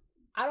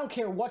 I don't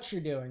care what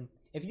you're doing.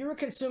 If you're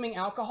consuming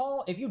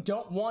alcohol, if you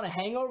don't want a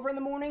hangover in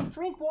the morning,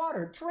 drink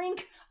water.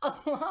 Drink a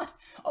lot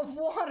of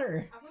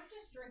water. How about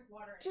just drink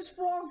water? Just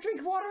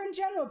drink water in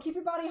general. Keep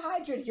your body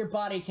hydrated. Your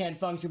body can't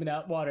function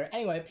without water.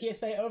 Anyway,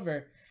 PSA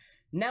over.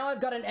 Now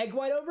I've got an egg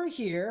white over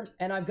here,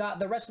 and I've got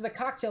the rest of the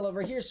cocktail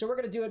over here, so we're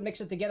going to do it,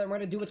 mix it together, and we're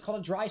going to do what's called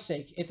a dry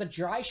shake. It's a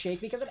dry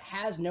shake because it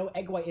has no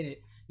egg white in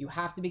it. You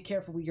have to be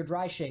careful with your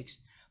dry shakes.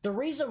 The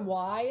reason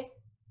why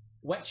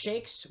wet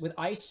shakes with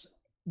ice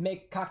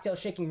make cocktail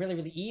shaking really,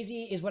 really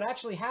easy is what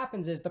actually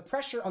happens is the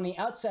pressure on the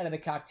outside of the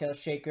cocktail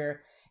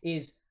shaker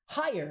is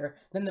higher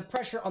than the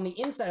pressure on the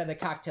inside of the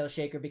cocktail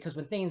shaker because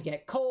when things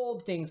get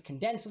cold, things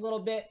condense a little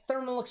bit,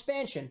 thermal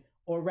expansion,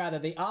 or rather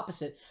the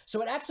opposite.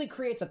 So it actually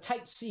creates a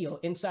tight seal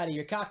inside of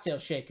your cocktail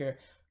shaker.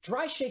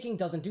 Dry shaking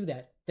doesn't do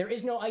that. There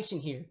is no ice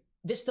in here.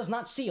 This does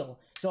not seal.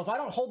 So if I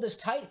don't hold this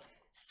tight,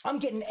 I'm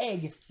getting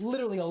egg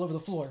literally all over the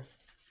floor.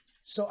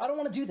 So I don't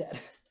want to do that.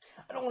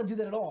 I don't want to do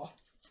that at all.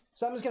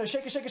 So I'm just going to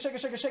shake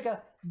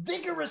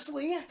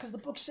vigorously, because the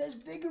book says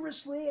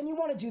vigorously, and you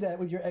want to do that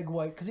with your egg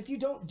white, because if you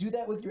don't do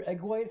that with your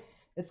egg white,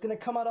 it's going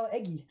to come out all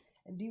eggy.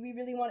 And do we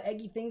really want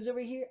eggy things over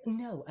here?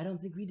 No, I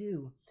don't think we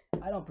do.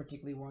 I don't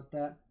particularly want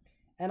that.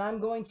 And I'm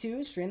going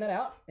to strain that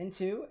out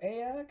into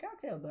a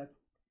cocktail bag.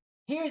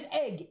 Here's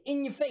egg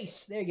in your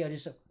face. There you go,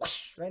 just a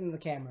whoosh, right into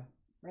the camera.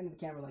 Right into the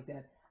camera like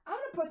that. I'm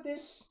going to put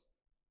this...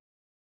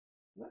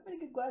 Do I have any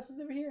good glasses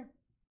over here?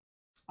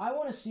 I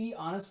want to see,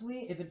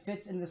 honestly, if it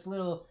fits in this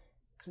little...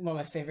 One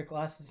of my favorite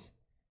glasses.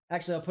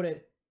 Actually, I'll put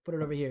it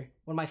over here.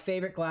 One of my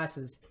favorite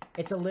glasses.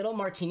 It's a little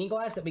martini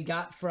glass that we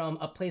got from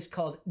a place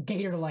called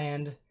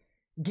Gatorland.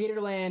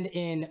 Gatorland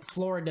in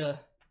Florida.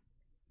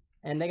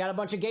 And they got a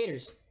bunch of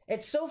gators.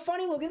 It's so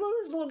funny. Look at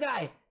this little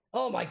guy.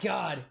 Oh my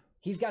god.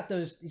 He's got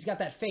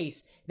that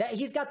face.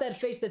 He's got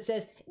that face that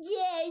says,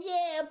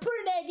 yeah, put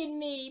an egg in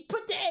me.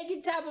 Put the egg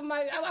on top of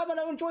my... I'm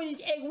gonna enjoy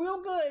this egg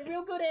real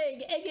good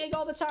egg. Egg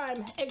all the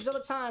time. Eggs all the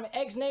time.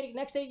 Eggs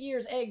next 8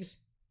 years, eggs.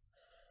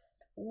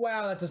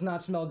 Wow, that does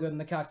not smell good in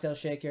the cocktail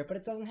shaker, but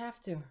it doesn't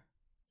have to.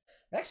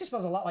 It actually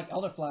smells a lot like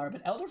elderflower,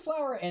 but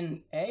elderflower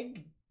and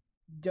egg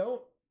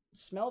don't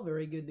smell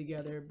very good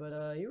together.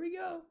 But here we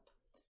go.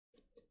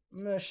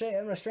 I'm gonna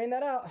strain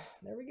that out.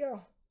 There we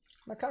go.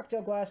 My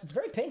cocktail glass. It's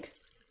very pink.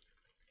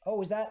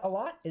 Oh, is that a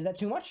lot? Is that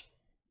too much?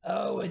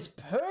 Oh, it's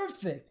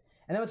perfect.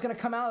 And then what's gonna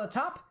come out of the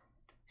top?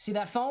 See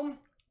that foam?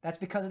 That's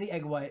because of the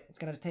egg white. It's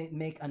gonna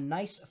make a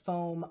nice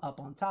foam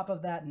up on top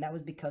of that, and that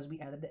was because we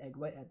added the egg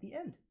white at the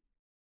end.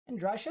 And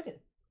dry shook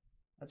it.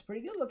 That's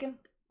pretty good looking.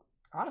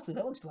 Honestly,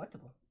 that looks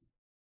delectable.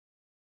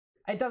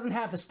 It doesn't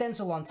have the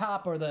stencil on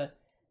top or the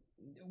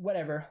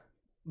whatever,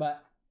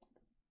 but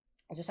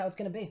that's just how it's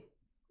gonna be.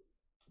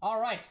 All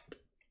right,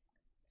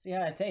 let's see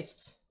how it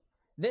tastes.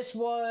 This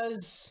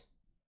was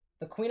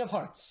the Queen of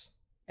Hearts,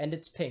 and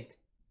it's pink.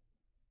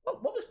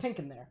 What was pink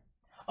in there?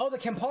 Oh, the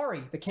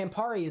Campari. The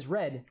Campari is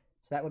red,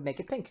 so that would make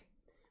it pink.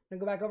 I'm gonna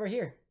go back over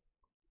here.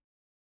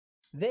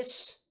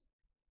 This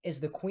is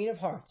the Queen of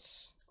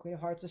Hearts. Queen of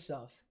Hearts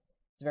herself.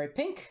 It's very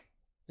pink.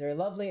 It's very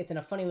lovely. It's in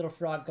a funny little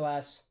frog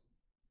glass.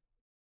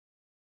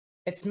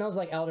 It smells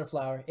like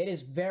elderflower. It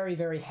is very,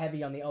 very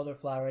heavy on the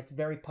elderflower. It's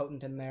very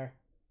potent in there.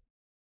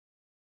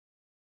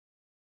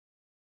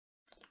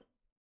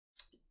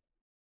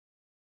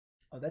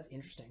 Oh, that's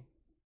interesting.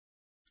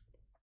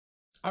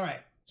 All right,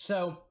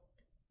 so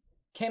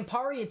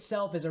Campari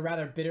itself is a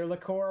rather bitter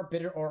liqueur,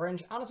 bitter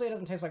orange. Honestly, it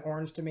doesn't taste like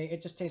orange to me.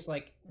 It just tastes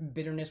like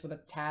bitterness with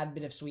a tad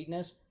bit of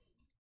sweetness.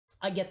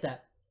 I get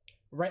that.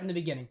 Right in the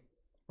beginning.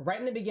 Right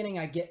in the beginning,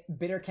 I get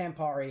bitter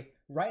Campari.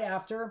 Right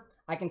after,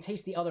 I can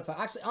taste the elderflower.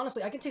 Actually,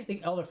 honestly, I can taste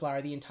the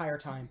elderflower the entire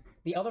time.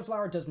 The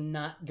elderflower does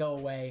not go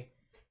away.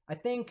 I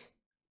think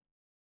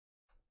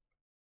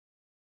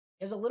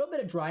there's a little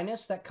bit of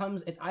dryness that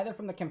comes. It's either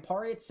from the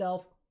Campari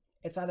itself,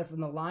 it's either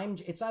from the lime.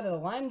 It's either the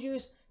lime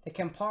juice, the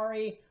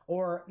Campari,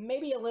 or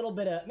maybe a little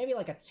bit of, maybe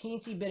like a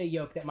teensy bit of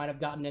yolk that might have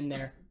gotten in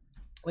there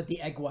with the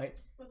egg white.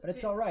 But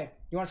it's all right.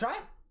 You want to try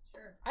it?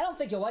 Sure. I don't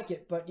think you'll like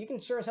it, but you can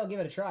sure as hell give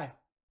it a try.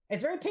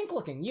 It's very pink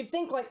looking. You'd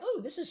think like, oh,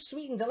 this is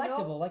sweet and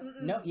delectable. Nope.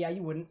 Like, no, yeah,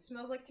 you wouldn't.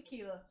 Smells like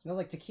tequila. Smells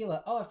like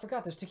tequila. Oh, I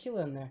forgot. There's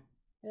tequila in there.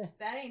 Yeah.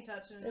 That ain't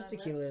touching. There's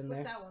tequila in there.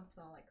 What's that one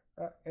smell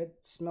like? It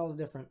smells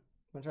different.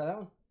 Want to try that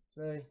one? It's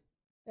very.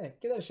 Yeah,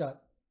 give that a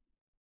shot.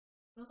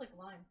 Smells like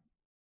lime.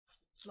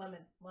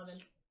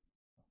 Lemon.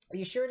 Are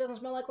you sure it doesn't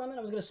smell like lemon?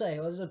 I was gonna say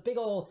there's a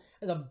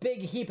big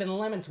heaping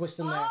lemon twist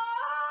in there.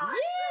 Oh, yeah!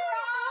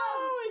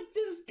 It's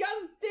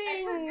disgusting.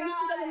 I forgot.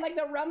 She doesn't like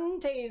the rum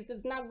taste.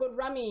 It's not good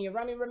rummy.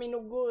 Rummy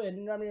no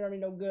good. Rummy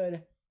no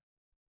good.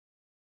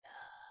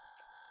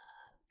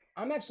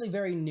 I'm actually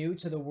very new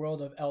to the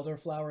world of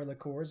elderflower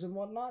liqueurs and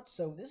whatnot,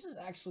 so this is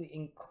actually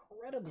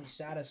incredibly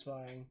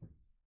satisfying.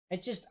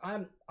 It just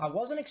I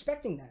wasn't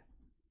expecting that.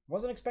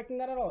 Wasn't expecting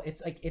that at all.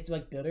 It's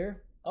like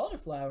bitter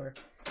elderflower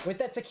with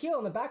that tequila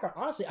in the background.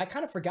 Honestly, I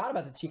kind of forgot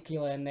about the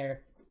tequila in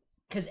there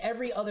because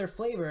every other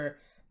flavor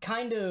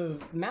kind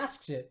of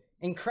masks it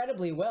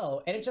incredibly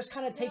well, and it just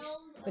kind of takes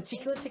the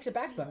tequila takes a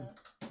backbone.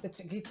 The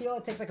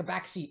tequila takes like a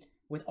back seat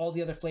with all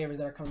the other flavors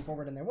that are coming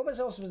forward in there. What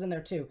else was in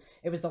there too?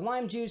 It was the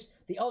lime juice,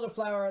 the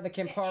elderflower, the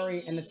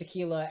Campari, and the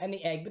tequila, and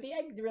the egg. But the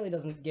egg really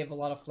doesn't give a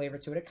lot of flavor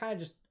to it. It kind of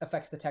just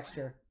affects the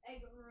texture.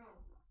 Egg room.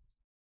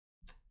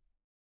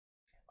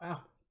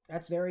 Wow,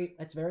 that's very,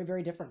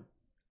 very different.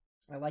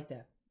 I like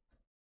that.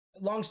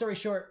 Long story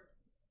short,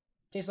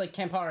 tastes like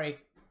Campari,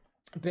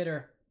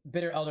 bitter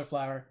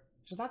elderflower.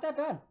 Which is not that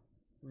bad.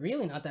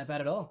 Really not that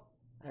bad at all.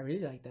 I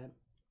really like that.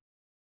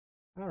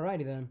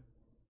 Alrighty then.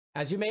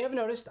 As you may have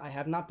noticed, I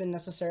have not been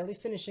necessarily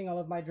finishing all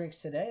of my drinks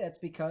today. That's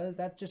because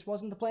that just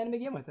wasn't the plan to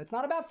begin with. It's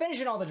not about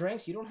finishing all the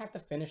drinks. You don't have to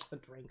finish the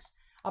drinks.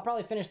 I'll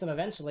probably finish them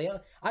eventually.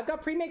 I've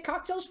got pre-made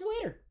cocktails for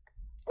later.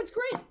 It's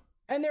great.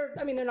 And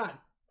they're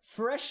not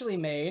freshly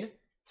made,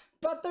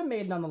 but they're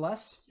made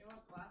nonetheless. Do you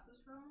want glasses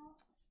for them all?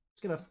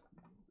 Just gonna...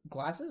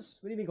 Glasses?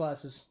 What do you mean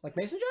glasses? Like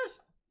mason jars?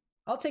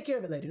 I'll take care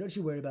of it later. Don't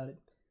you worry about it.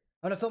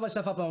 I'm gonna fill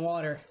myself up on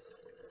water.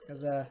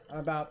 Because I'm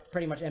about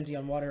pretty much empty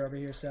on water over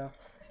here, so...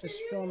 Just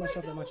filling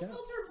myself that much out.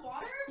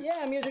 Water?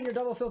 Yeah, I'm using your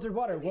double filtered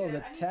water. Whoa,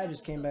 the tab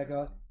just came back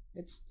up.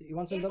 You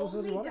want some double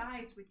filtered water? It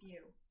only dies with you.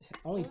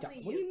 Only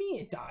dies? What do you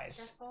mean it dies?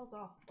 That falls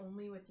off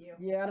only with you.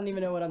 Yeah, I don't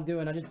even know what I'm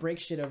doing. I just break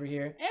shit over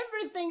here.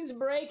 Everything's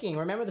breaking.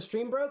 Remember the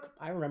stream broke?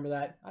 I remember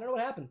that. I don't know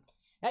what happened.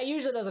 That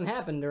usually doesn't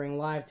happen during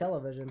live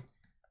television.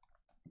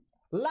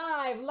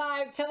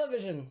 Live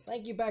television.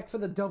 Thank you back for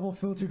the double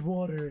filtered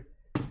water.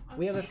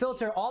 We have a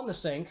filter on the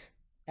sink.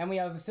 And we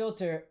have a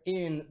filter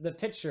in the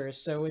pitcher,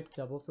 so it's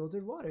double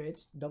filtered water.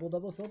 It's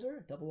double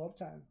filter, double all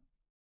the time.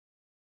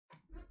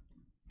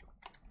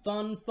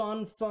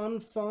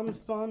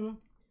 Fun.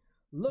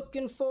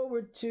 Looking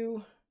forward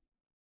to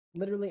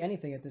literally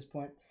anything at this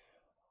point.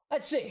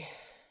 Let's see.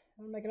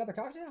 I'm gonna make another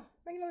cocktail?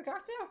 Make another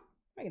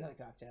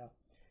cocktail.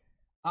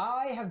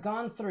 I have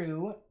gone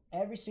through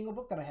every single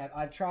book that I have.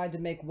 I've tried to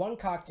make one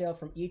cocktail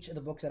from each of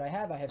the books that I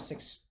have. I have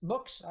 6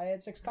 books. I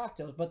had 6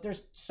 cocktails, but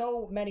there's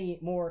so many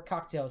more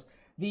cocktails.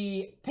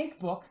 The pink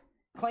book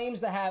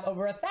claims to have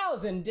over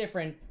 1,000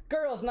 different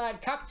girls'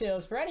 night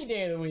cocktails for any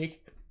day of the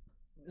week.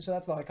 So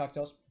that's a lot of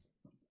cocktails.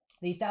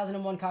 The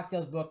 1001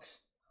 Cocktails book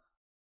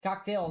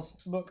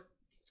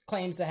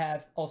claims to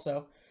have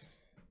also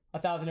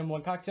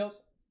 1001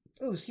 cocktails.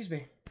 Ooh, excuse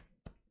me.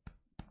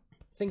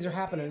 Things are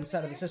happening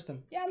inside of the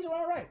system. Yeah, I'm doing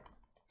all right.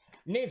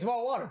 Needs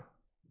more water.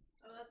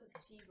 Oh, that's a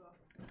tea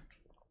book.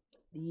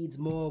 Needs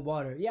more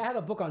water. Yeah, I have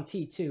a book on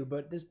tea too,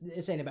 but this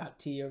ain't about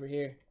tea over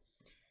here.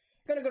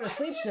 Gonna go to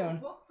sleep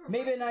soon.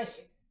 Maybe a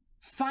nice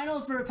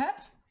final for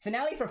Pep?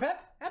 Finale for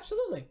Pep?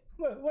 Absolutely.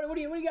 What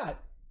do you got?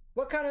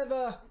 What kind of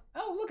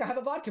oh look, I have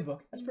a vodka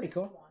book. That's pretty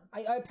cool.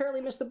 I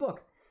apparently missed the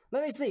book.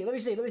 Let me see.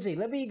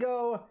 Let me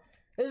go.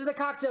 This is the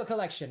cocktail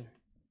collection.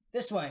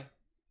 This way.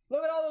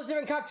 Look at all those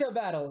different cocktail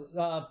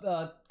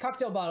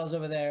bottles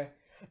over there.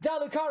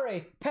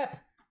 Dalucare, Pep.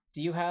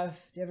 Do you have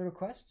a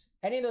request?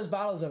 Any of those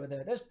bottles over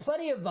there? There's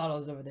plenty of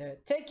bottles over there.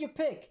 Take your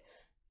pick.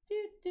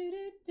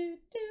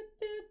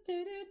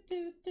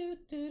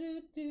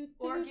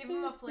 Or give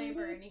him a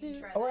flavor and he can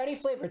try Or that. any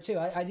flavor too.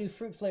 I do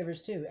fruit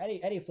flavors too.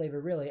 Any flavor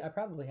really. I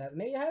probably have it.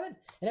 Maybe I have it.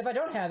 And if I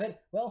don't have it,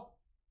 well,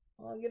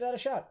 I'll give that a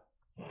shot.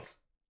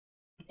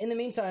 In the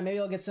meantime, maybe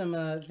I'll get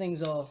some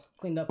things all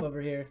cleaned up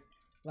over here.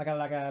 Like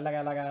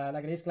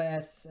this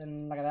glass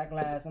and like that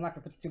glass. I'm not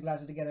gonna put the two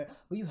glasses together.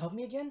 Will you help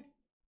me again?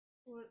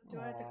 What, do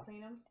I have to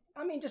clean them?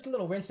 I mean, just a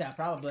little rinse out,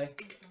 probably.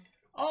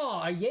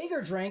 Oh, a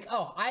Jaeger drink.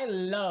 Oh, I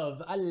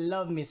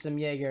love me some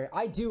Jaeger.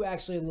 I do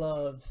actually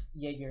love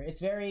Jaeger. It's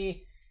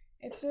herby.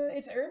 It's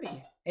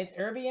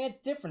herby and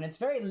it's different. It's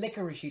very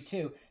licoricey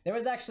too. There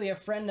was actually a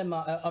friend of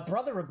mine, a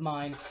brother of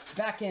mine,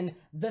 back in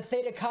the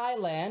Theta Chi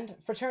land,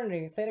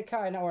 fraternity, Theta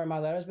Chi, not wearing my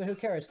letters, but who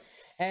cares?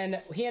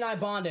 And he and I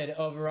bonded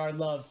over our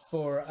love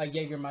for a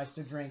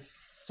Jägermeister drink.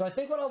 So I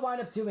think what I'll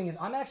wind up doing is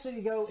I'm actually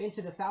going to go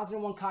into the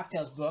 1001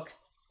 Cocktails book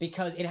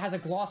because it has a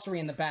glossary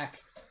in the back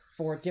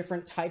for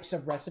different types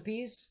of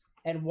recipes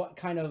and what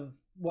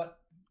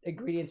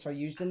ingredients are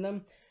used in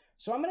them.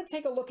 So I'm going to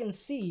take a look and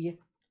see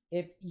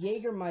if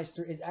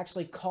Jägermeister is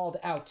actually called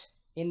out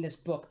in this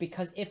book,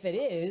 because if it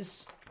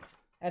is,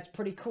 that's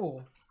pretty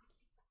cool.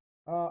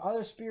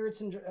 Other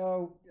spirits and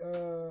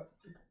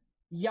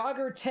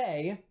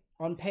Jagertee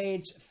on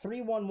page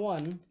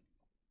 311.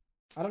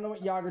 I don't know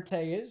what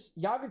Jagertee is.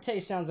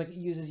 Jagertee sounds like it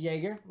uses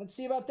Jaeger. Let's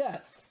see about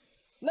that.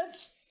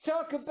 Let's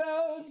talk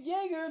about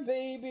Jaeger,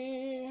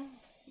 baby.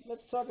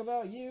 Let's talk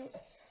about you.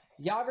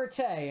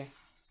 Jagertee.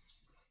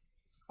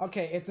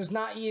 Okay, it does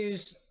not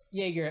use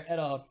Jaeger at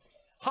all.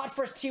 Hot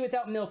fresh tea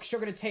without milk,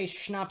 sugar to taste,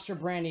 schnapps or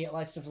brandy at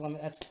license of lemon.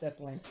 That's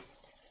lame.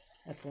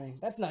 That's lame.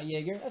 That's not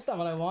Jaeger. That's not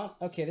what I want.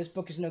 Okay, this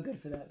book is no good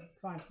for that.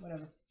 Fine,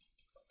 whatever.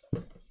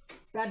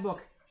 Bad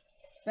book.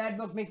 Bad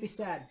book make me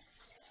sad.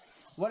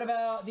 What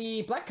about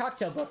the Black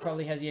Cocktail book?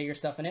 Probably has Jaeger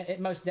stuff in it. It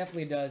most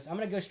definitely does. I'm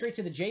gonna go straight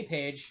to the J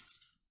page,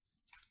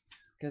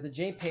 because the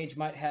J page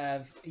might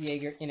have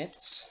Jaeger in it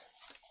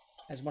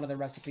as one of the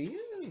recipes.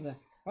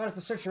 I'll have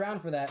to search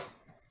around for that.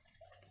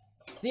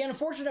 The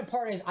unfortunate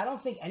part is I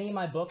don't think any of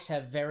my books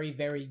have very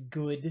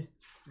good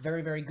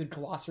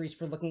glossaries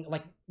for looking,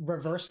 like,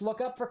 reverse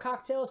lookup for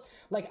cocktails.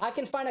 Like, I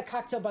can find a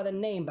cocktail by the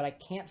name, but I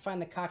can't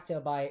find the cocktail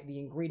by the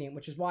ingredient,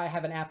 which is why I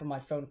have an app on my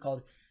phone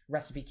called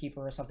Recipe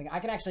Keeper or something. I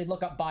can actually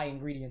look up by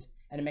ingredient,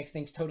 and it makes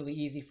things totally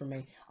easy for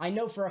me. I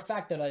know for a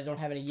fact that I don't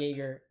have any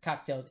Jaeger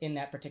cocktails in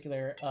that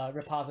particular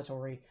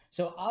repository,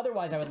 so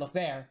otherwise I would look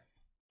there,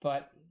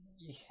 but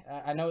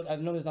I know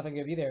there's nothing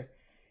to be there.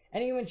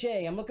 Anyone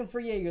J, I'm looking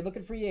for Jaeger,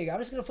 I'm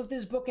just gonna flip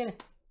this book in.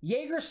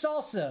 Jaeger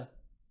salsa.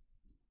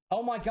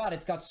 Oh my god,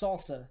 it's got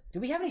salsa.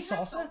 Do we have any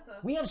salsa?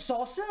 We have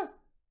salsa?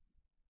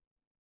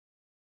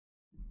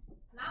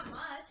 Not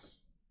much.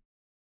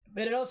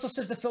 But it also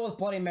says to fill with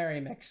Bloody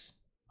Mary mix.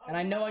 And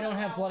I know I don't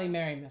have Bloody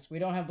Mary mix. We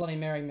don't have Bloody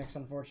Mary mix,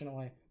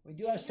 unfortunately. We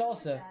do have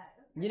salsa. Okay.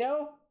 You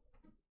know?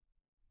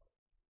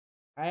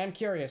 I am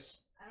curious.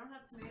 I don't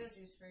have tomato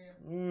juice for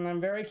you. I'm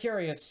very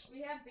curious.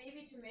 We have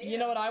baby tomatoes. You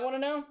know what I want to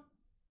know?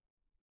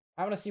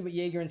 I want to see what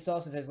Jaeger and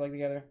salsa taste like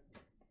together.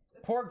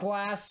 Pour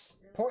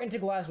into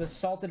glass with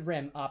salted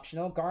rim,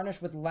 optional.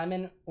 Garnish with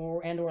lemon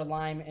or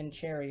lime and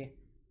cherry.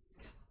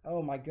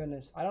 Oh my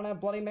goodness. I don't have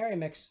Bloody Mary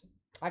mix.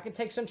 I could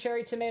take some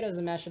cherry tomatoes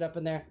and mash it up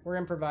in there. We're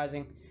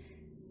improvising.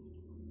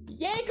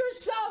 Jaeger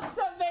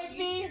salsa,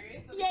 baby!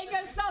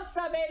 Jaeger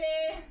salsa,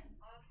 baby!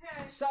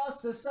 Okay.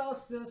 Salsa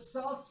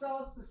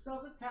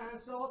time,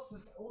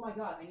 salsa. Oh my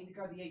god, I need to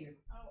grab the Jaeger.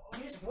 Oh,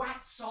 You just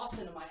whacked sauce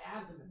into my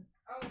abdomen.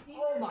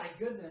 oh, My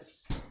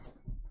goodness.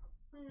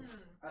 Hmm.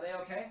 Are they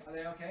okay?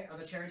 Are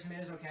the cherry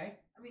tomatoes okay?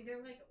 I mean,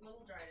 they're like a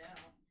little dried out.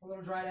 A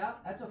little dried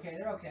out? That's okay,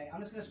 they're okay. I'm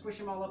just gonna squish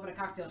them all up in a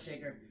cocktail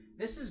shaker.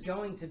 This is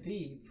going to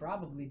be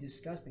probably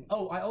disgusting.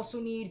 Oh, I also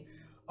need,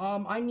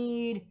 I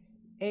need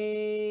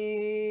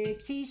a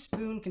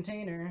teaspoon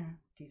container.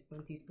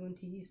 Teaspoon. I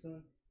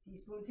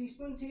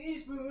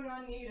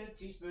need a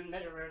teaspoon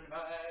measuring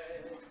device.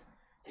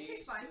 It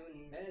tastes fine.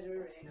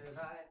 Measuring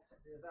device.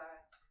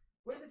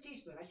 Where's the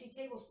teaspoon? I see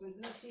tablespoons,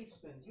 no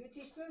teaspoons. You a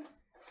teaspoon?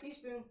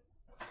 Teaspoon.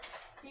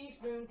 There's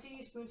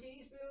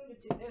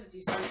a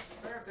teaspoon.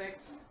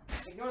 Perfect.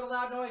 Ignore the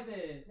loud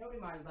noises. Nobody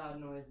minds loud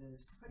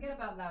noises. Forget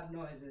about loud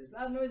noises.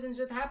 Loud noises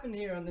just happen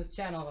here on this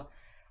channel.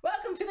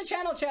 Welcome to the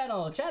channel,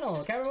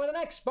 Cameron with an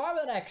X, Bar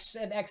with an X,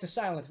 and X is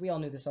silent. We all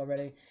knew this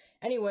already.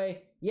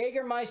 Anyway,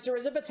 Jägermeister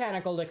is a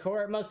botanical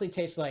liqueur. It mostly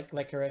tastes like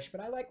licorice,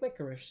 but I like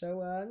licorice,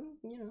 so,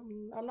 you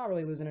know, I'm not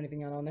really losing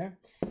anything out on there.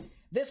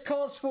 This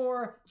calls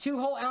for 2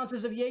 whole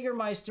ounces of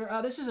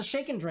Jägermeister. This is a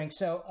shake and drink,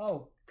 so,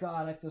 oh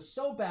god, I feel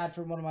so bad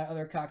for one of my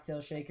other cocktail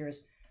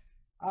shakers.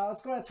 Let's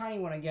go to the tiny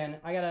one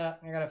again. I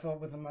gotta fill it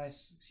with my,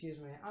 excuse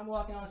me. I'm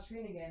walking on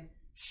screen again.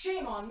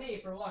 Shame on me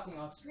for walking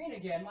off screen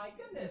again, my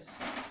goodness.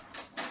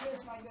 Yes,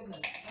 my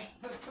goodness.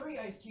 Let's put 3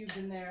 ice cubes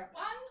in there.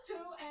 1, 2,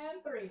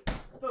 and 3.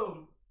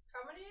 Boom. How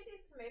many of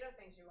these tomato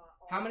things you want?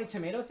 How many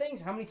tomato things?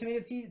 How many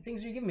tomato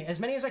things are you giving me? As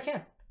many as I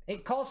can.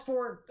 It calls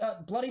for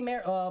Bloody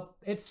Mary.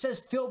 It says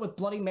filled with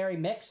Bloody Mary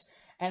mix,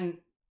 and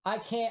I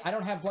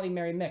don't have Bloody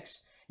Mary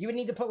mix. You would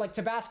need to put like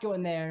Tabasco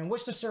in there and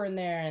Worcestershire in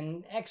there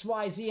and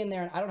XYZ in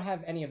there, and I don't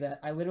have any of that.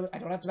 I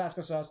don't have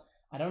Tabasco sauce.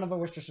 I don't have a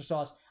Worcestershire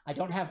sauce. I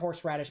don't have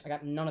horseradish. I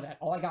got none of that.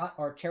 All I got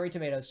are cherry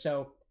tomatoes.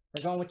 So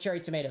we're going with cherry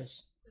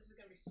tomatoes. This is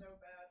gonna be so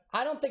bad.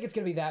 I don't think it's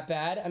gonna be that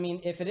bad. I mean,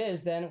 if it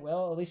is, then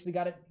well, at least we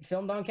got it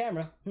filmed on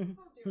camera. Oh,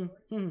 dear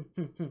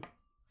Lord.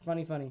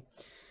 Funny.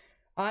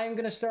 I'm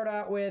gonna start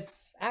out with.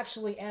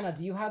 Actually, Anna,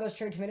 do you have those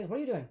cherry tomatoes? What are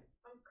you doing?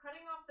 I'm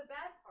cutting off the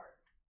bad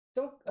parts.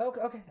 Don't.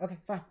 Okay.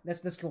 Fine.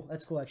 That's cool.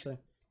 That's cool actually.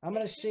 I'm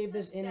gonna shave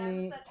this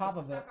in the top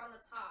of it. Stuck on the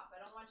top.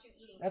 I don't want you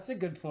eating. That's a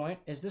good point.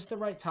 Is this the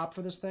right top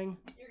for this thing?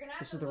 You're gonna have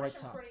This to is the mush right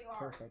them top. pretty hard.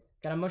 Perfect.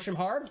 Gotta mush them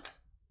hard?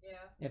 Yeah.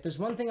 If there's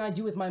one thing I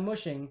do with my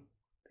mushing,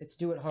 it's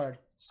do it hard.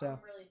 So I'm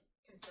really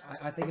concerned.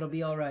 I think it'll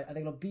be all right.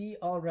 Everything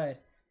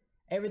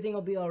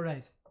will be all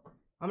right.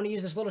 I'm gonna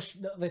use this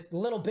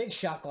little big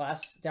shot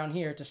glass down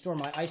here to store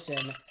my ice in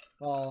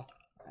while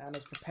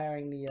Anna's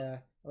preparing the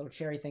little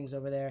cherry things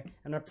over there.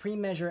 I'm gonna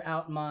pre-measure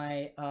out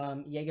my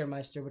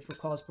Jägermeister, which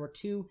calls for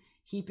 2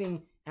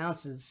 heaping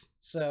ounces.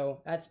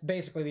 So that's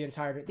basically the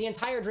entire drink. The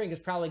entire drink is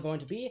probably going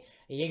to be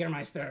a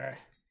Jägermeister.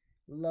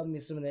 Love me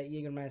some of that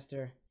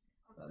Jägermeister.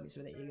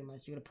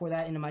 You're gonna pour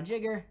that into my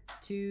jigger.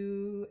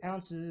 2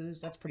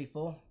 ounces. That's pretty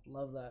full.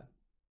 Love that.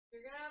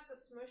 You're gonna have to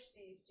smush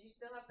these. Do you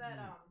still have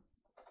that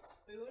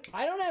spoon?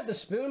 I don't have the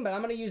spoon, but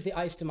I'm gonna use the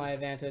ice to my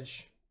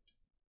advantage.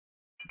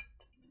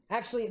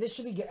 Actually, this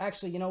should be good.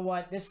 Actually, you know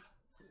what?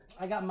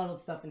 I got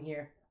muddled stuff in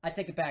here. I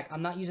take it back.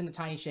 I'm not using the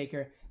tiny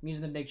shaker. I'm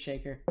using the big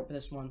shaker for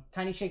this one.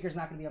 Tiny shaker's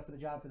not gonna be up for the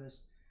job for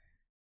this.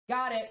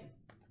 Got it.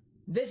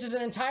 This is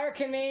an entire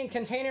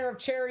container of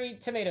cherry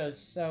tomatoes,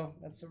 so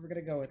that's what we're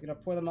gonna go with. We're gonna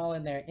pour them all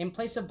in there. In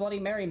place of Bloody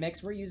Mary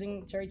mix, we're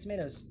using cherry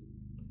tomatoes.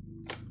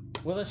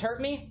 Will this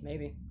hurt me?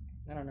 Maybe.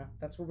 I don't know.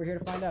 That's what we're here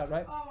to find out,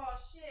 right? Oh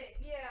shit!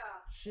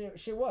 Yeah.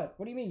 Shit what?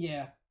 What do you mean,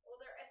 yeah? Well,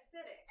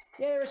 they're acidic.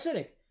 Yeah, they're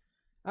acidic.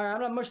 Alright,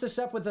 I'm gonna mush this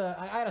up with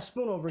I had a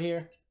spoon over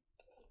here.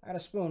 I had a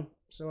spoon,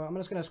 so I'm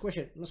just gonna squish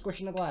it. I'm gonna squish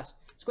it in the glass.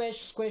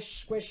 Squish, squish,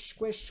 squish,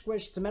 squish,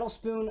 squish. It's a metal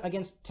spoon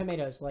against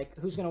tomatoes. Like,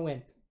 who's gonna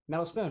win?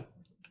 Metal spoon.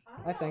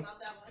 I think. About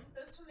that one.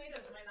 Those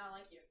tomatoes might not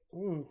like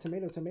you.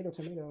 Tomato.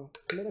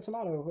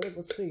 Wait,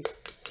 let's see.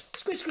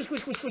 Squish, squish,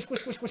 squish, squish, squish,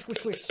 squish, squish, squish, squish,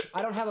 squish.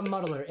 I don't have a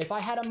muddler. If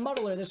I had a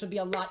muddler, this would be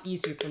a lot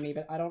easier for me,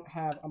 but I don't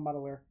have a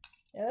muddler.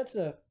 Yeah, that's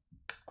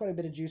quite a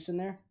bit of juice in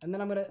there. And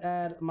then I'm gonna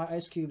add my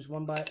ice cubes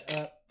one by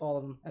all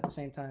of them at the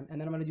same time. And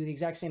then I'm gonna do the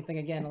exact same thing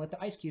again. I'll let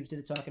the ice cubes do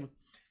the talking.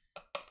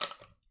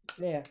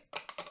 Yeah.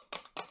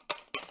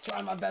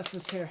 Trying my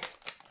bestest here.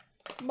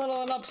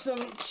 Muddling up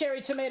some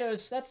cherry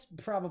tomatoes. That's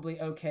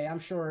probably okay. I'm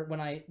sure when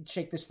I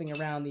shake this thing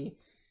around,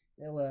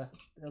 they'll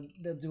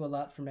do a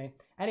lot for me.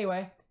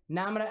 Anyway,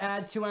 now I'm gonna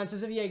add 2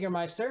 ounces of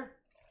Jägermeister.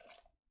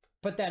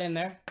 Put that in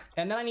there,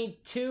 and then I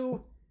need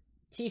 2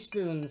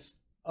 teaspoons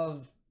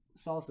of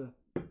salsa.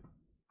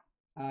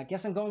 I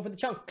guess I'm going for the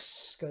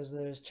chunks because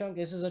this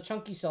is a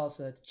chunky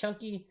salsa. It's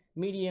chunky,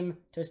 medium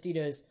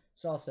Tostitos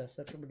salsa.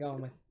 So that's what we're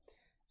going with.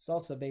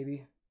 Salsa,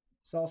 baby.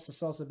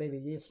 Salsa, baby.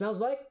 It smells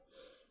like.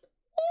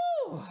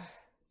 Ooh,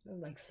 it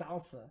smells like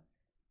salsa.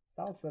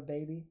 Salsa,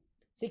 baby.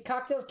 See,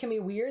 cocktails can be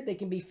weird. They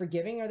can be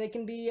forgiving, or they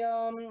can be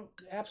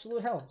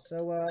absolute hell.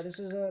 So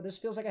this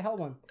feels like a hell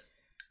one.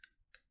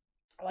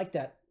 I like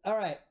that. All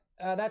right,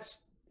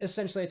 that's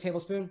essentially a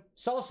tablespoon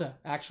salsa,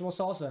 actual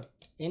salsa,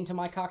 into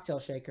my cocktail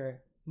shaker.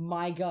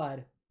 My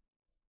God.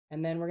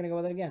 And then we're gonna go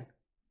with it again.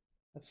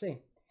 Let's see.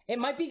 It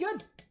might be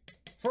good.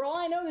 For all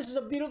I know, this is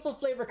a beautiful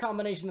flavor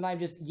combination that I've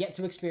just yet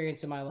to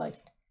experience in my life.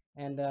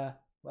 And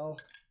well,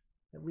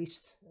 at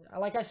least,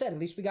 like I said, at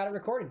least we got it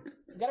recorded.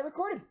 We got it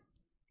recorded.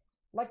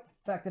 I like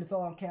the fact that it's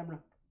all on camera.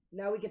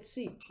 Now we get to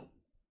see.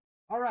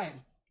 All right.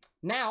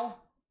 Now,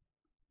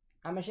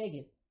 I'm gonna shake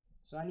it.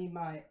 So I need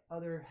my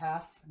other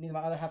half. I need my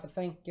other half of the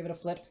thing. Give it a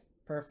flip.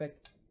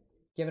 Perfect.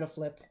 Give it a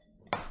flip.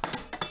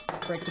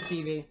 Break the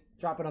TV.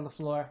 Drop it on the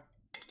floor.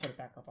 Put it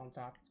back up on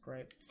top. It's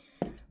great.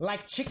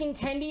 Like chicken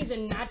tendies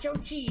and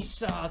nacho cheese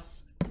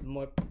sauce.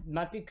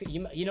 Might be,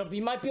 you know,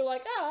 you might be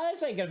like, oh,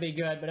 this ain't gonna be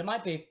good, but it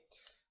might be.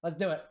 Let's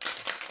do it.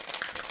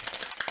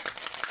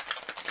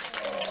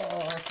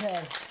 Oh,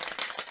 okay.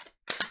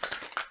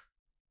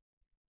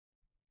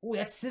 Ooh,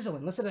 that's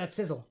sizzling. Listen to that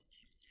sizzle.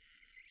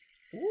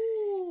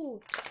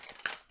 Ooh.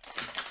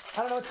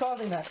 I don't know what's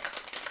causing that.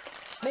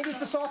 Maybe it's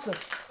the salsa.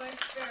 But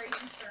it's very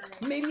concerning.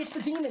 Maybe it's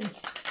the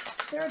demons.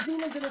 There are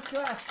demons in this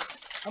glass.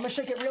 I'm gonna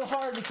shake it real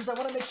hard because I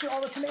want to make sure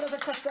all the tomatoes are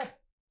crushed up.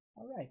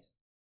 All right.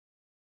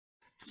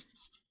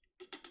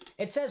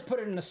 It says put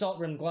it in a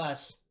salt-rimmed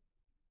glass.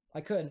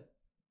 I could.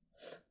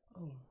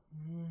 Oh.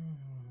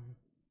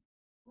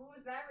 What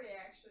was that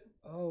reaction?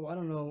 Oh, I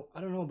don't know.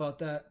 I don't know about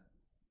that.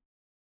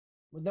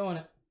 We're doing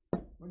it.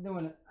 We're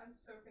doing it. I'm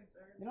so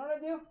concerned. You know what I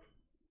do?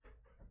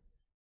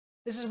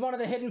 This is one of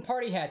the hidden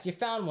party hats. You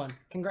found one.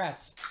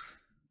 Congrats.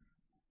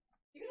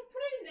 You're gonna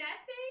put it in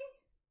that thing?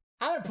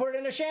 I'm gonna put it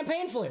in a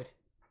champagne flute.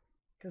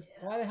 Because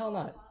why the hell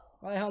not?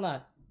 Why the hell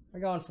not? We're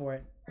going for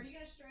it. Are you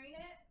gonna strain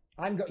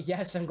it?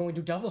 Yes, I'm going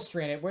to double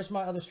strain it. Where's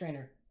my other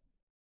strainer?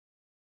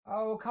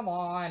 Oh, come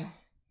on.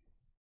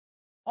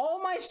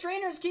 All my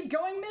strainers keep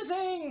going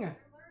missing! They're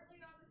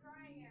literally on the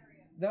drying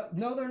area.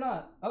 No, they're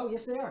not. Oh,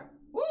 yes, they are.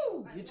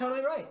 Woo! You're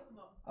totally right.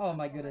 Oh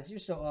my goodness, you're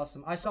so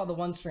awesome. I saw the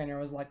one strainer,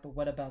 I was like, but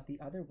what about the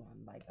other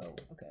one? Like, oh,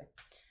 okay.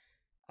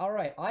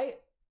 Alright, I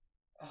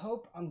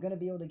hope I'm gonna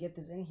be able to get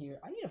this in here.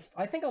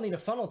 I think I'll need a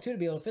funnel too to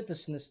be able to fit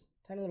this in this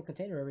tiny little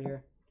container over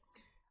here.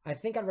 I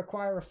think I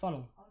require a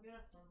funnel. I'll get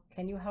a funnel.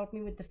 Can you help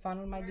me with the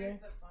funnel, my dear?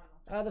 Where's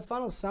the funnel? The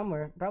funnel's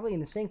somewhere, probably in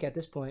the sink at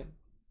this point.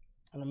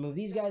 I'm gonna move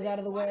these guys out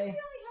of the Why do way. we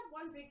only have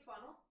one big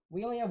funnel?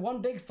 We only have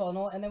one big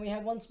funnel, and then we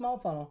have one small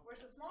funnel.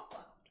 Where's the small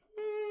funnel?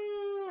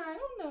 I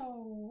don't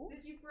know.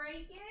 Did you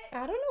break it?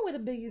 I don't know where the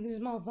big and the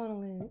small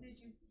funnel is.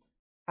 Did you?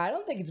 I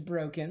don't think it's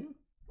broken.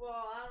 Well,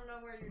 I don't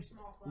know where your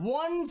small funnel.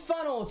 One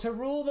funnel to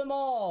rule them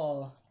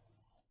all.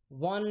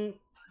 One,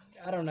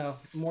 I don't know,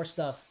 more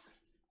stuff.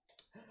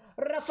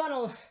 A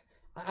funnel.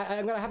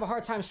 I'm gonna have a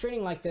hard time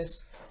straining like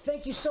this.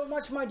 Thank you so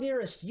much, my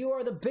dearest. You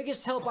are the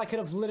biggest help I could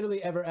have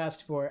literally ever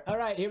asked for. All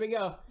right, here we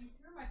go. You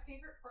threw my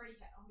favorite party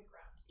hat on the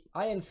ground.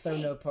 I didn't throw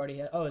no party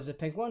hat. Oh, is it a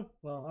pink one?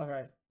 Well, all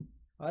right.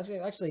 Well,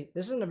 actually,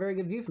 this isn't a very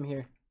good view from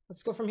here.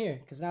 Let's go from here,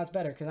 because now it's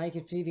better, because now you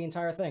can see the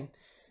entire thing.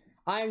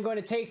 I am going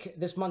to take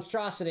this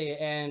monstrosity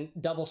and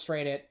double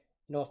strain it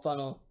into a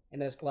funnel in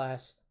this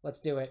glass. Let's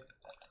do it.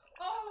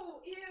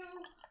 Oh, ew.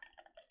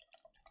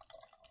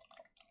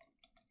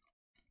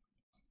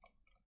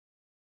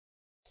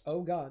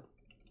 Oh, God.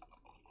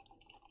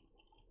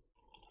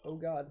 Oh,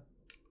 God.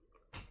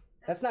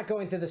 That's not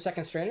going through the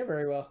second strainer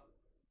very well.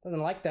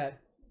 Doesn't like that.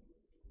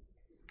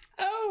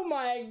 Oh,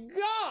 my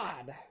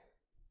God!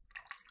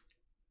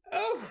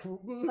 Oh,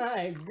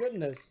 my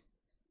goodness.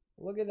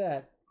 Look at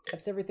that.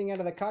 That's everything out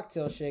of the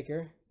cocktail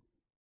shaker.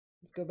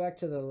 Let's go back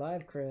to the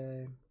live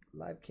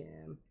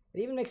cam.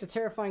 It even makes a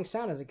terrifying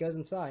sound as it goes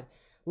inside.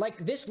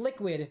 Like, this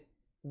liquid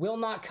will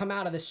not come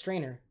out of this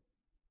strainer.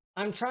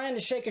 I'm trying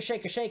to shake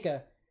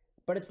a,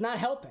 but it's not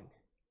helping.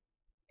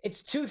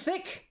 It's too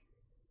thick.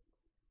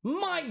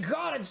 My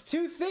God, it's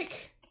too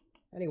thick.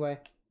 Anyway.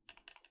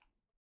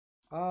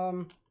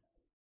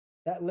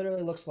 That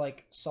literally looks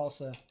like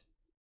salsa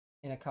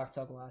in a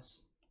cocktail glass.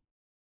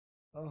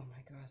 Oh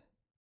my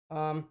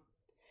God.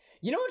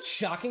 You know what's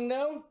shocking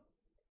though?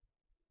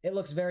 It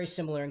looks very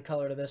similar in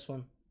color to this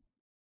one.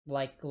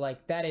 Like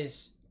that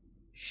is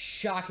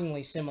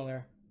shockingly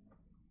similar.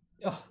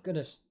 Oh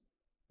goodness.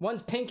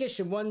 One's pinkish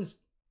and one's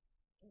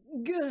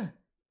good.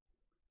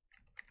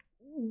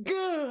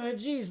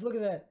 Jeez, look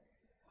at that.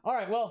 All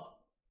right, well,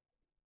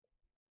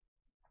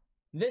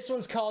 this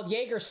one's called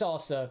Jaeger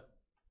salsa.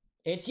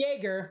 It's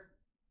Jaeger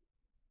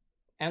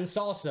and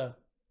salsa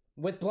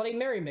with Bloody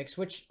Mary mix,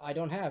 which I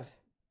don't have.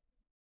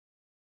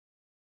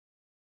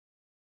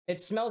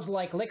 It smells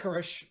like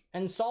licorice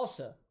and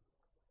salsa.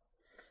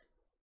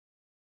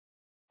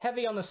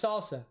 Heavy on the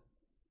salsa.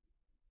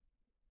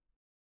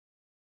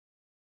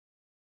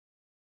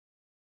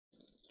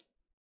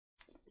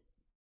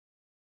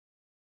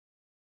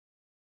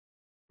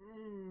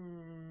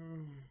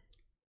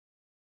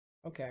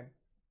 Okay.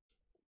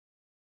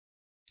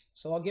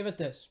 So I'll give it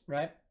this,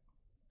 right?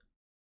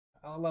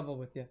 I'll level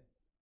with you.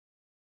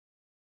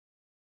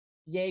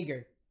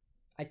 Jaeger.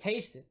 I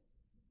tasted it.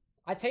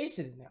 I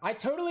tasted it. I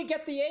totally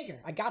get the Jaeger.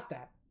 I got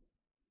that.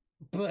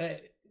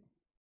 But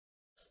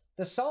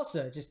the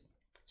salsa just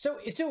so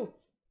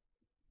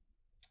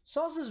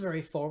salsa's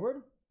very forward.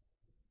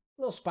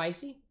 A little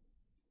spicy.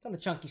 It's on the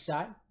chunky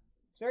side.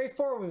 It's very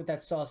forward with that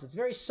salsa. It's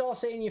very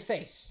salsa in your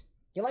face.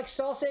 You like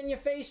salsa in your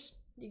face?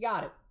 You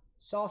got it.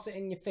 Salsa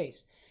in your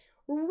face.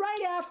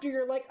 Right after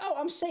you're like, oh,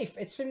 I'm safe.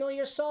 It's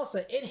familiar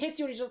salsa. It hits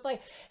you and it's just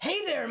like,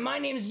 hey there, my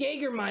name's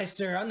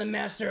Jägermeister. I'm the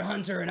master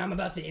hunter and I'm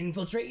about to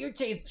infiltrate your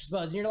taste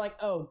buds. And you're like,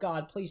 oh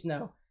God, please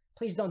no.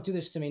 Please don't do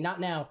this to me.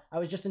 Not now. I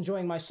was just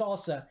enjoying my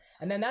salsa.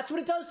 And then that's what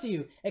it does to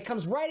you. It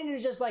comes right in and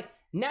it's just like,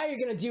 now you're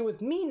going to deal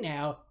with me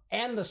now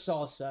and the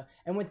salsa.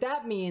 And what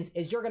that means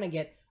is you're going to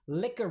get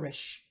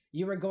licorice.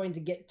 You are going to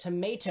get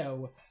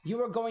tomato.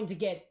 You are going to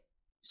get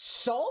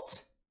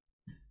salt,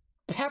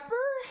 pepper,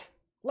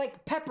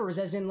 like peppers,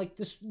 as in like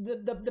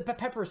the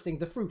peppers thing,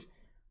 the fruit,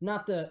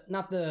 not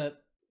the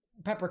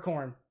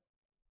peppercorn.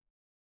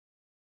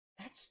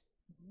 That's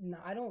no,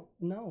 I don't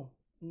know.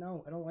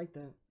 No, I don't like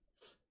that.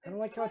 I don't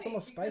like how it's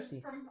almost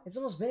spicy. It's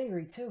almost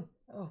vinegary too.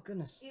 Oh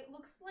goodness. It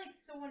looks like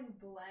someone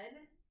bled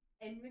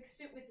and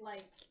mixed it with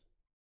like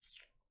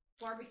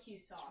barbecue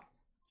sauce.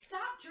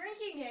 Stop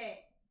drinking it!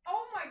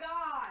 Oh my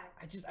god!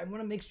 I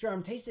want to make sure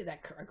I'm tasting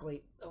that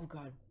correctly. Oh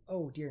god.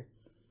 Oh dear.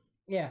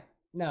 Yeah.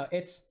 No,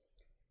 it's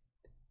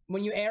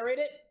when you aerate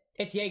it,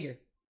 it's Jaeger.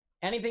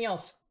 Anything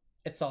else,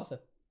 it's salsa.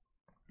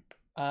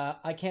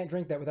 I can't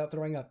drink that without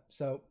throwing up,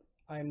 so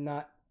I'm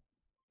not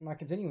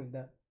continuing with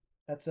that.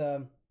 That's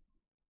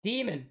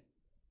demon.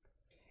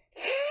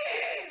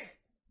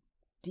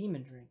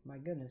 Demon drink, my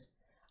goodness.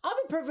 I'll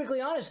be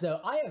perfectly honest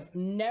though, I have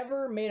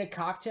never made a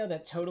cocktail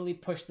that totally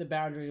pushed the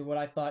boundaries of what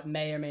I thought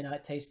may or may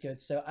not taste good,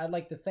 so I'd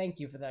like to thank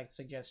you for that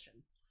suggestion.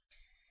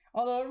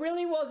 Although it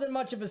really wasn't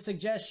much of a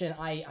suggestion,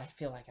 I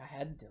feel like I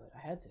had to do it.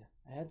 I had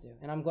to.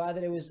 And I'm glad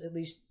that it was at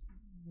least,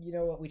 you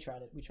know what, we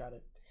tried it.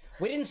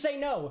 We didn't say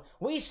no.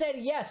 We said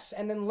yes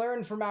and then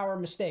learned from our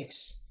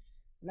mistakes.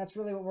 And that's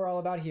really what we're all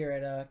about here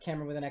at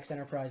Cameroxn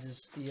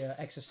Enterprises, the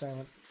X is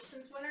silent.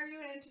 Since when are you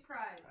an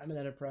enterprise? I'm an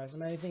enterprise.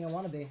 I'm anything I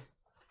want to be.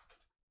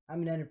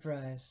 I'm an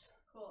enterprise.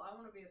 Cool, I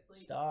want to be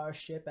asleep.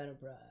 Starship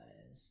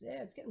Enterprise.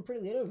 Yeah, it's getting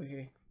pretty late over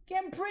here.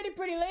 Getting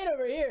pretty late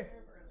over here.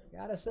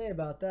 Gotta say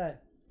about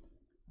that.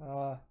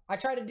 I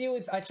tried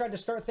to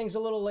start things a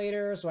little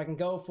later so I can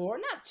go for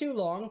not too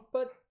long,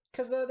 but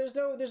because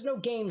there's no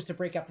games to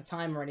break up the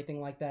time or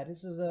anything like that.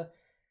 This is a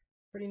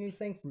pretty new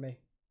thing for me.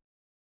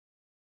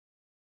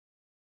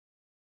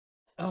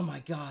 Oh my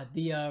god,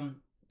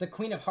 the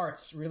Queen of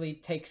Hearts really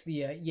takes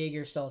the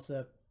Jaeger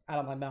salsa out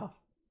of my mouth.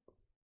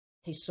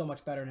 Tastes so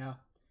much better now.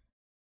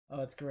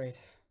 Oh, it's great.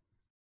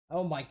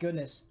 Oh my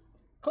goodness.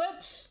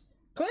 Clips!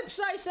 Clips,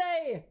 I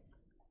say!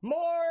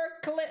 More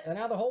clip! And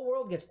now the whole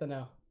world gets to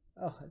know.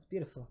 Oh, it's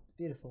beautiful. It's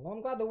beautiful. Well,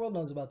 I'm glad the world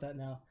knows about that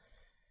now.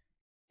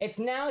 It's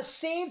now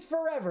saved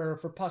forever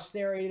for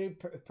posterity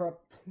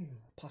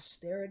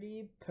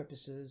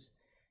purposes.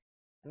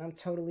 And I'm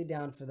totally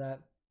down for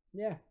that.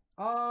 Yeah.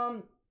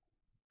 What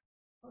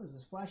is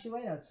this? Flashy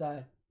light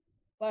outside.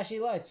 Flashy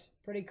lights.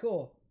 Pretty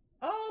cool.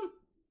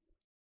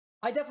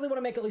 I definitely want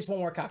to make at least one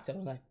more cocktail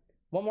tonight.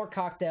 One more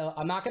cocktail.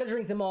 I'm not going to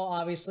drink them all,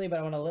 obviously, but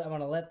I want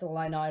to let the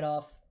night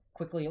off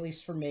quickly, at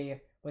least for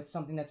me, with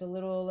something that's a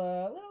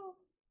little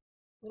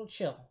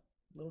chill.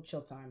 A little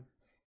chill time.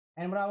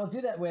 And what I will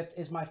do that with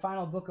is my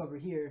final book over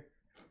here.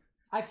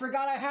 I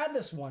forgot I had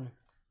this one.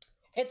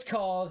 It's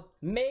called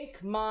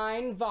Make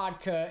Mine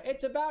Vodka.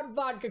 It's about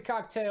vodka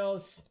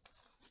cocktails.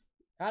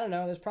 I don't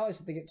know, there's probably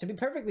something... To be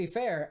perfectly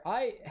fair,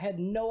 I had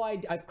no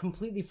idea... I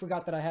completely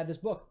forgot that I had this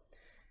book.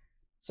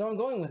 So I'm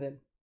going with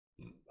it.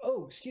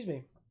 Oh, excuse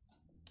me.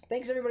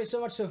 Thanks everybody so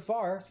much so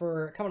far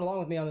for coming along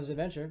with me on this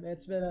adventure.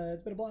 It's been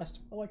a blast.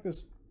 I like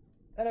this.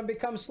 And I've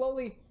become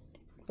slowly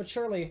but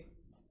surely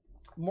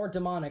more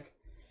demonic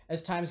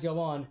as times go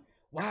on.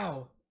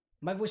 Wow.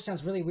 My voice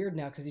sounds really weird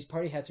now because these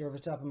party hats are over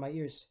the top of my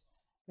ears.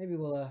 Maybe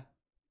we'll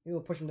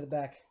push them to the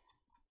back.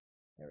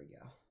 There we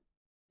go.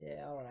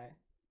 Yeah, alright.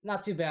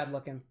 Not too bad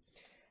looking.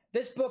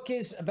 This book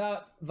is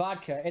about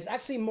vodka. It's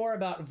actually more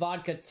about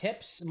vodka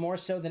tips, more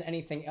so than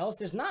anything else.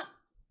 There's a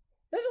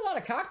lot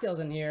of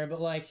cocktails in here,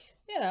 but like,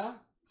 you know,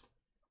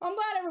 I'm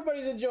glad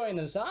everybody's enjoying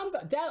them. So I'm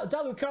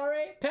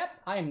Dalucare, Pep,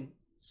 I am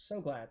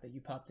so glad that you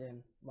popped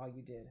in while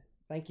you did.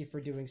 Thank you for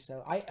doing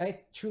so. I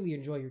truly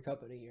enjoy your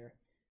company here.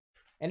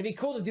 And it'd be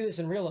cool to do this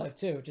in real life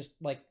too, just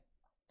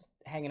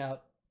hanging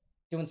out,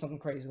 doing something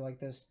crazy like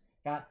this.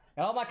 Got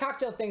all my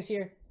cocktail things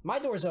here. My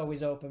door's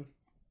always open.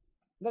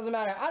 Doesn't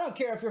matter. I don't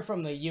care if you're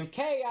from the UK.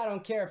 I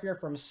don't care if you're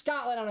from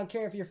Scotland. I don't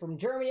care if you're from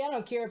Germany. I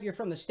don't care if you're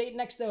from the state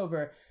next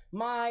over.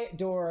 My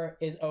door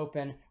is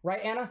open.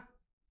 Right, Anna?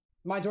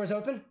 My door's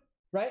open?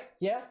 Right?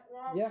 Yeah?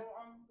 Yeah?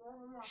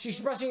 She's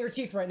brushing her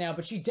teeth right now,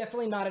 but she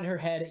definitely nodded her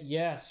head.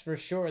 Yes, for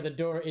sure. The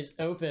door is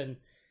open.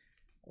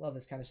 I love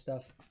this kind of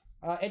stuff.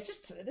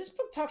 This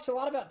book talks a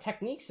lot about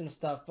techniques and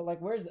stuff, but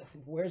like, where's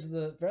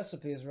the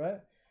recipes, right?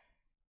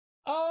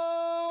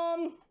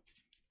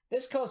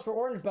 This calls for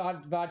orange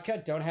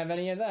vodka. Don't have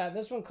any of that.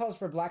 This one calls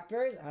for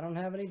blackberries. I don't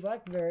have any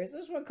blackberries.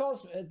 This one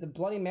calls for the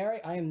Bloody Mary.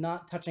 I am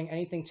not touching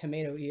anything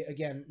tomato-y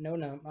again. No.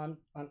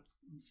 I'm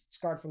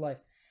scarred for life.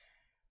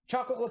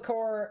 Chocolate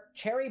liqueur,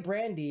 cherry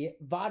brandy,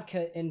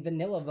 vodka, and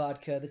vanilla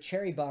vodka. The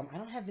cherry bomb. I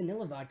don't have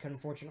vanilla vodka,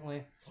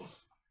 unfortunately.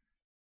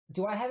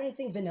 Do I have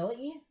anything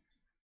vanilla-y?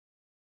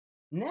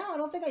 No, I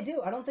don't think I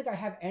do. I don't think I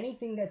have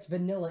anything that's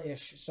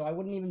vanilla-ish, so I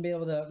wouldn't even be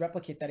able to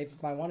replicate that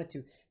if I wanted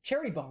to.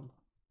 Cherry bomb.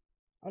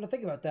 I want to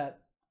think about that.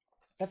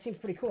 That seems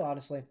pretty cool,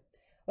 honestly.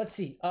 Let's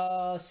see.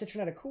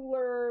 Citronetta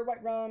cooler,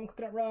 white rum,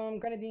 coconut rum,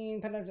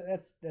 grenadine,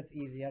 that's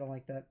easy. I don't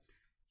like that.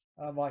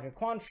 Vodka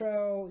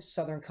Cointreau,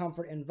 Southern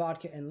Comfort, and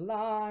vodka and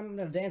lime. I'm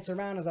gonna dance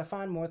around as I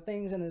find more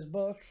things in this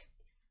book.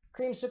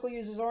 Creamsicle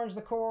uses orange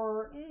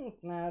liqueur.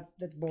 Nah,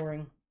 that's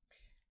boring.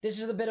 This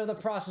is a bit of the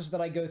process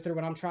that I go through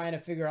when I'm trying to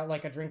figure out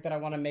like a drink that I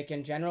want to make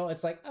in general.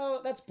 It's like,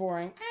 oh, that's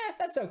boring.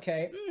 That's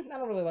okay. I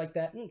don't really like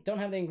that. Don't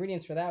have the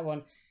ingredients for that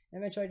one.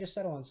 Eventually, I just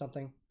settle on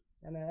something,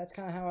 and that's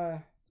kind of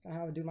how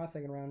I do my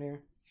thing around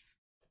here.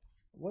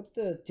 What's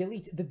the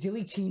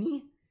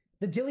dilly-teeny?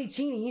 The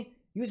dilly-teeny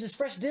uses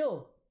fresh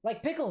dill,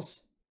 like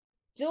pickles,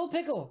 dill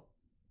pickle.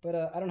 But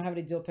I don't have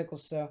any dill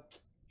pickles, so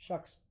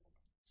shucks.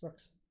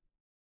 Sucks.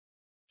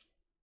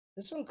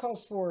 This one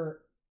calls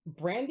for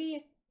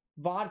brandy,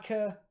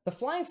 vodka. The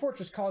Flying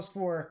Fortress calls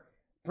for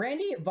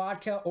brandy,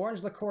 vodka,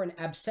 orange liqueur, and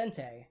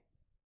absinthe.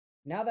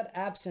 Now that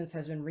absinthe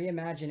has been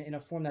reimagined in a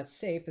form that's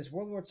safe, this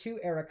World War II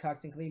era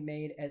cocktail can be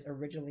made as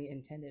originally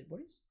intended.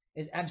 What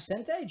is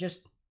absinthe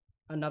just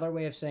another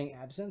way of saying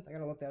absinthe? I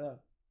gotta look that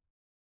up.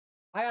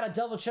 I gotta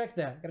double check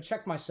that. I gotta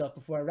check myself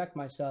before I wreck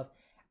myself.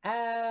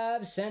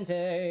 Absinthe,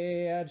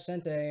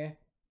 absinthe,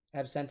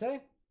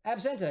 absinthe,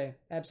 absinthe,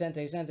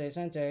 absinthe, sente,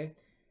 sente.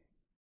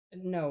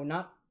 No,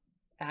 not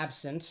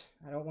absent.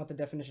 I don't want the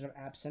definition of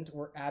absent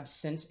or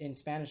absent in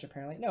Spanish,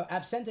 apparently. No,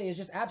 absinthe is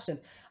just absinthe.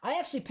 I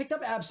actually picked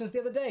up absinthe the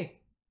other day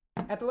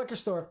at the liquor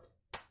store.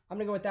 I'm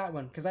gonna go with that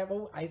one because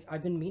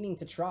I've been meaning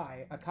to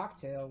try a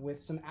cocktail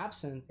with some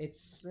absinthe.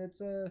 It's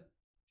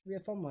be a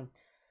fun one.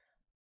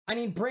 I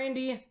need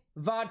brandy,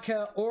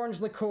 vodka, orange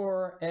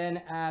liqueur,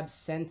 and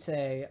absinthe.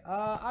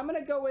 I'm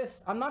gonna go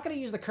with. I'm not gonna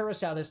use the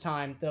curacao this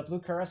time, the blue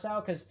curacao,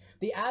 because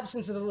the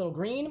absinthe is a little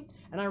green,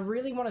 and I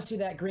really want to see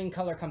that green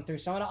color come through.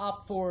 So I'm gonna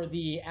opt for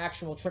the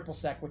actual triple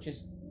sec, which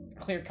is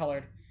clear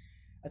colored.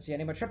 Let's see. I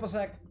need my triple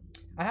sec.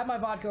 I have my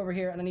vodka over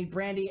here, and I need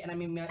brandy, and I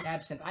need my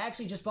absinthe. I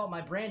actually just bought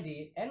my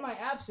brandy and my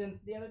absinthe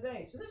the other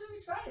day, so this is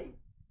exciting.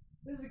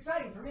 This is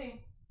exciting for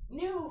me.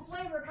 New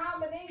flavor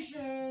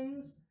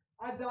combinations.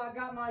 I've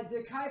got my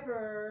De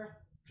Kuyper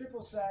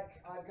triple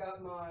sec. I've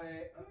got my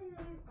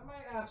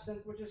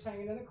absinthe, which is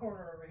hanging in the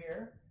corner over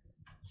here.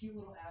 Cute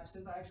little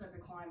absinthe. I actually have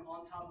to climb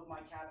on top of my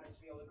cabinets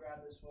to be able to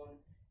grab this one.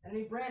 And I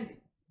need brandy.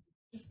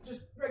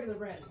 Just regular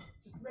brandy.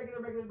 Just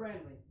regular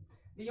brandy.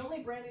 The only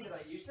brandy that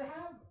I used to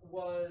have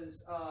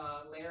was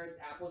Laird's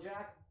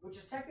Applejack, which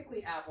is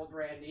technically apple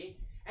brandy.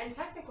 And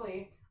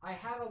technically, I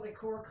have a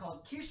liqueur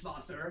called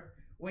Kirschwasser,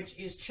 which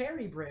is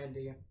cherry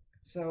brandy.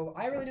 So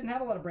I really didn't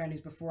have a lot of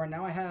brandies before, and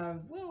now I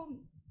have, well,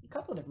 a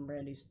couple of different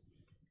brandies.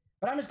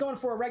 But I'm just going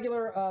for a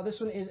regular, this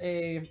one is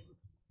a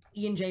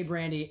E&J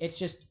brandy. It's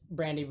just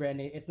brandy.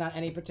 It's not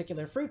any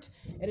particular fruit.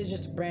 It is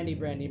just brandy.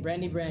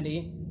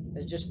 Brandy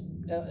is just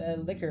a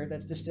liquor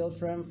that's distilled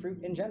from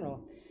fruit in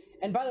general.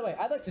 And by the way,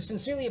 I'd like to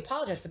sincerely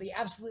apologize for the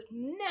absolute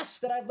mess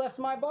that I've left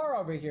my bar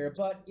over here.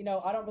 But, you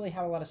know, I don't really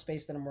have a lot of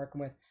space that I'm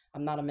working with.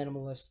 I'm not a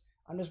minimalist.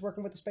 I'm just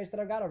working with the space that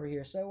I've got over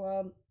here.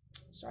 So,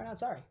 sorry, not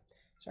sorry.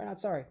 Sorry,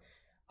 not sorry.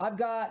 I've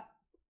got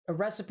a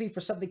recipe for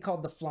something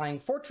called the Flying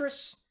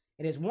Fortress.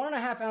 It is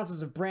 1.5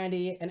 ounces of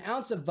brandy, 1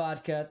 ounce of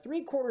vodka,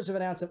 3/4 of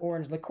an ounce of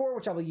orange liqueur,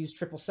 which I will use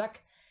triple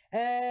sec,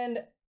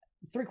 and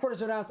 3/4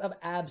 of an ounce of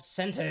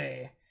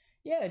absinthe.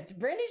 Yeah,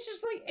 brandy's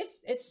just like,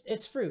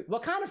 it's fruit.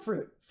 What kind of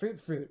fruit?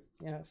 Fruit.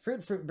 Yeah,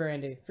 fruit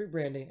brandy. Fruit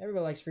brandy.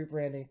 Everybody likes fruit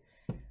brandy.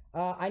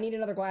 I need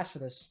another glass for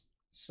this.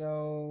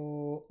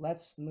 So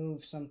let's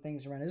move some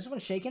things around. Is this one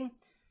shaken?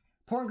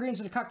 Pour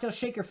ingredients in a cocktail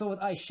shaker filled with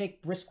ice.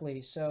 Shake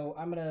briskly. So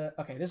I'm gonna,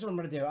 okay, this is what I'm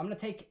gonna do. I'm gonna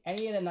take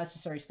any of the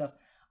necessary stuff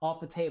off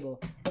the table.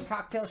 The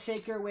cocktail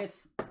shaker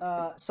with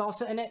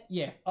salsa in it?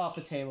 Yeah, off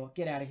the table.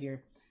 Get out of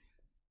here.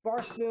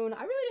 Bar spoon.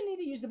 I really didn't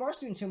need to use the bar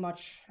spoon too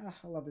much.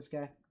 I love this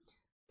guy.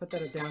 Put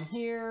that down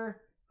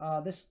here.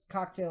 This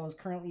cocktail is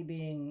currently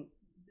being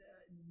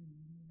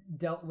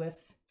dealt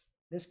with.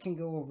 This can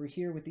go over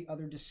here with the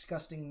other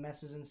disgusting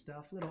messes and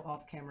stuff. Little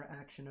off-camera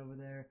action over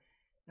there.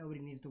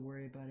 Nobody needs to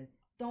worry about it.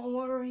 Don't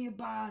worry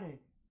about it.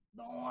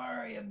 Don't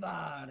worry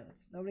about it.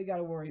 Nobody got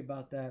to worry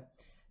about that.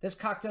 This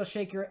cocktail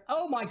shaker.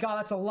 Oh my god,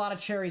 that's a lot of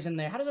cherries in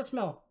there. How does that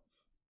smell?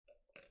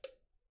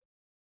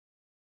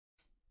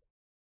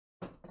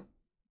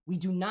 We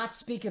do not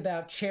speak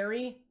about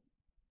cherry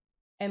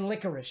and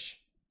licorice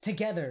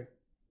together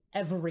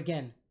ever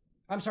again.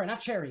 I'm sorry,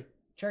 not cherry.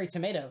 Cherry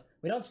tomato.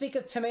 We don't speak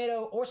of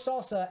tomato or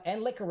salsa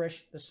and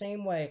licorice the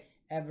same way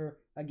ever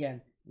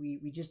again.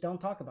 We just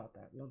don't talk about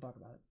that. We don't talk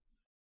about it.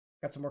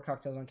 Got some more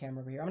cocktails on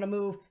camera over here. I'm going to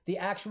move the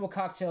actual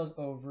cocktails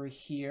over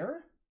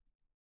here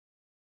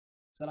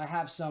so that I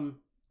have some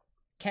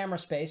camera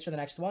space for the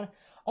next one.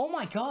 Oh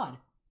my god.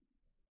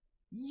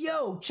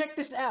 Yo, check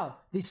this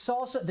out. The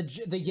salsa,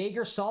 the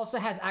Jaeger salsa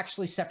has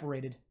actually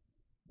separated.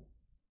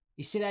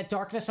 You see that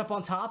darkness up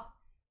on top?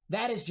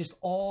 That is just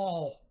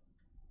all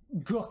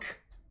gook.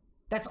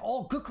 That's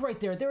all gook right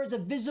there. There is a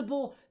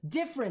visible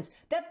difference.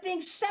 That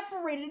thing's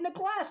separated in the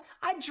glass.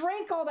 I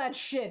drank all that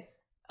shit.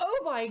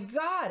 Oh my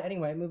god!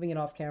 Anyway, moving it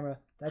off camera.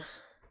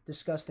 That's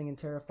disgusting and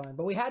terrifying.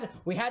 But we had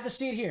to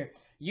see it here.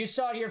 You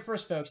saw it here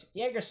first, folks.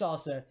 Jaeger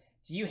salsa.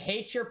 Do you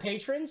hate your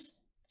patrons?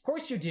 Of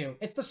course you do.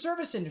 It's the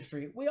service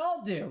industry. We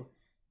all do.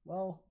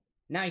 Well,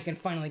 now you can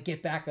finally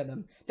get back at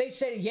them. They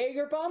said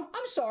Jaeger bomb?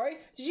 I'm sorry.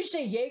 Did you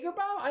say Jaeger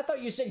bomb? I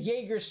thought you said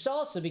Jaeger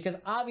salsa because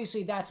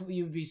obviously that's what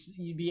you'd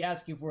be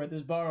asking for at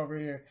this bar over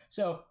here.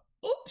 So,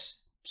 oops.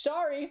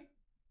 Sorry.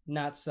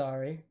 Not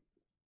sorry.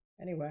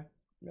 Anyway.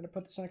 I'm gonna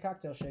put this in a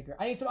cocktail shaker.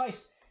 I need some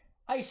ice.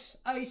 Ice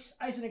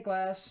in a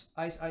glass.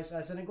 Ice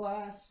in a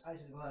glass.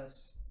 Ice in a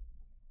glass.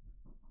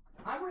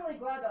 I'm really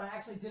glad that I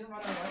actually didn't run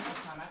out of ice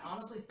this time. I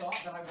honestly thought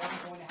that I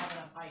wasn't going to have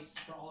enough ice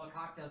for all the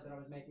cocktails that I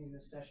was making in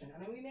this session.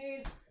 And then we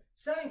made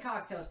 7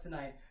 cocktails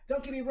tonight.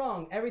 Don't get me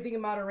wrong, everything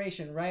in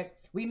moderation, right?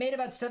 We made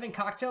about 7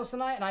 cocktails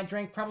tonight, and I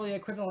drank probably the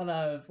equivalent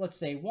of, let's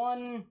say,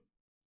 1,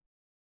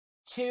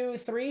 2,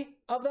 3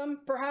 of them,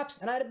 perhaps.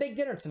 And I had a big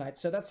dinner tonight,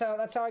 so that's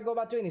how I go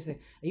about doing these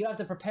things. You have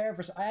to prepare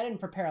for. I didn't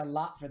prepare a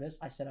lot for this.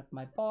 I set up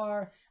my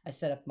bar, I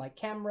set up my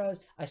cameras,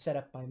 I set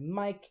up my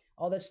mic,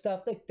 all that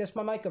stuff. Look, there's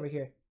my mic over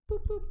here.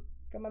 Boop boop.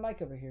 Got my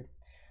mic over here.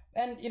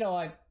 And you know,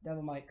 I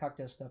have my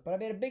cocktail stuff, but I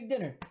made a big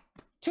dinner.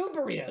 2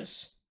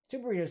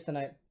 burritos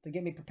tonight to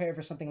get me prepared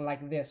for something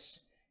like this.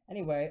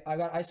 Anyway, I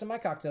got ice in my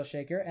cocktail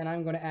shaker, and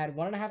I'm going to add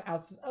 1.5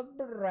 ounces of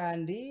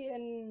brandy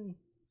and...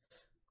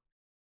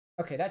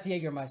 Okay, that's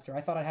Jägermeister.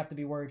 I thought I'd have to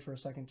be worried for a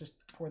second. Just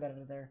pour that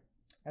into there.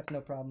 That's no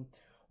problem.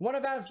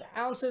 1.5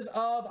 ounces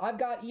of... I've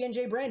got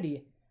E&J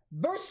brandy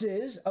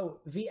versus... Oh,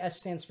 VS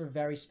stands for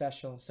very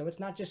special. So it's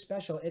not just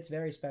special, it's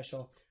very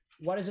special.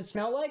 What does it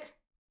smell like?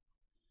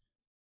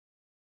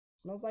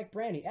 Smells like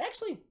brandy.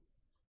 Actually...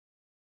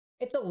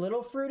 It's a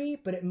little fruity,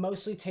 but it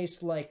mostly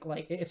tastes like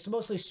it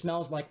mostly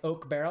smells like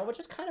oak barrel, which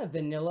is kind of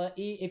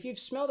vanilla-y. If you've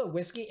smelled a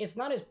whiskey, it's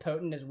not as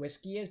potent as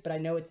whiskey is, but I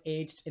know it's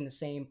aged in the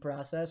same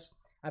process.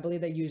 I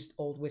believe they used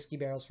old whiskey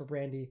barrels for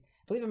brandy.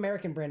 I believe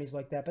American brandy's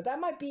like that, but that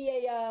might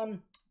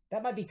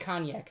be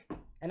cognac.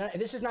 And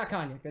this is not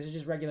cognac. This is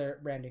just regular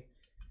brandy.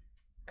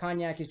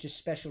 Cognac is just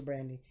special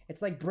brandy.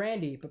 It's like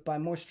brandy, but by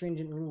more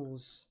stringent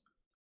rules.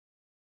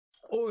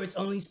 Or it's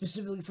only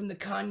specifically from the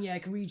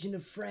cognac region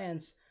of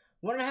France.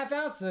 1.5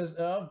 ounces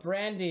of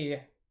brandy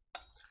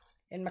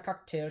in my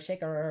cocktail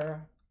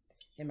shaker.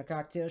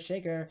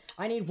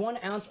 I need 1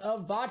 ounce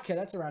of vodka.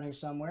 That's around here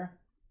somewhere.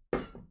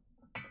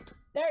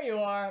 There you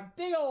are.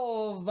 Big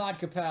old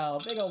vodka pal.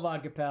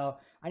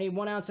 I need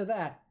 1 ounce of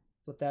that.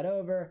 Flip that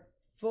over.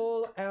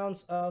 Full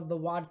ounce of the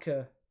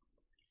vodka.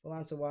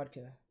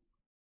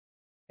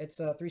 It's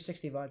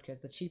 360 vodka.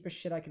 It's the cheapest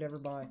shit I could ever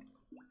buy.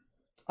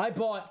 I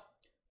bought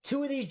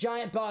 2 of these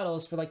giant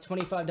bottles for like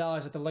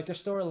 $25 at the liquor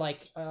store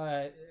like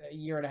a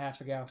year and a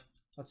half ago.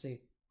 Let's see.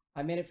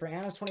 I made it for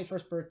Anna's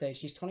 21st birthday.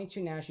 She's 22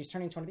 now. She's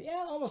turning 20.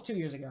 Yeah, almost 2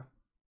 years ago.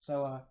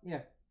 So,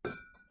 yeah.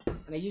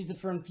 And I used it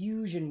for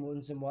infusion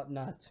wounds and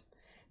whatnot.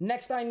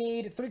 Next, I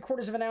need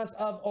 3/4 ounce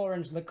of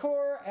orange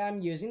liqueur.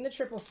 I'm using the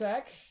triple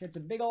sec. It's a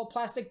big old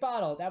plastic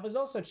bottle. That was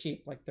also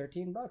cheap, like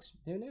 13 bucks.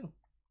 Who knew?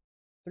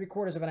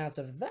 3/4 ounce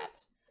of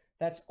that.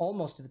 That's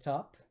almost to the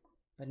top,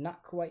 but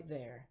not quite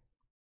there.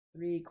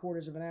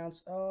 3/4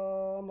 ounce,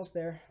 almost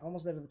there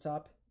to the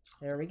top.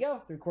 There we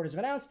go,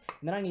 3/4 ounce.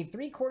 And then I need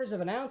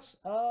 3/4 ounce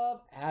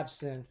of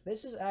absinthe.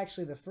 This is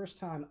actually the first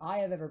time I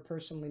have ever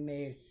personally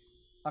made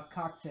a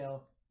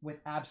cocktail with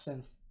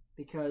absinthe,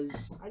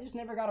 because I just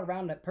never got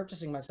around to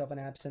purchasing myself an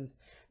absinthe.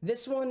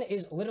 This one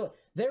is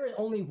there is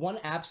only one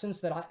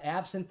absinthe that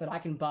I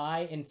can buy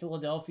in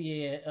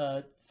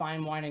Philadelphia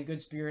fine wine and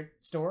good spirit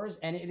stores,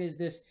 and it is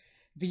this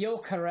Vieux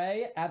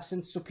Carré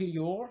Absinthe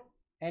Superior.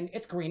 And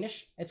it's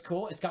greenish. It's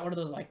cool. It's got one of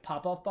those like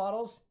pop-off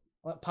bottles,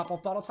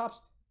 pop-off bottle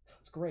tops.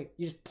 It's great.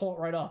 You just pull it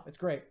right off. It's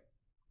great.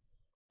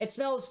 It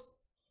smells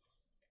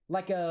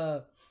like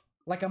a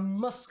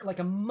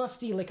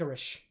musty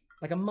licorice.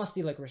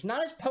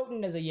 Not as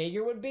potent as a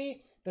Jaeger would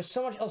be. There's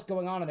so much else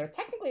going on in there.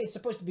 Technically, it's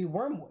supposed to be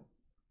wormwood.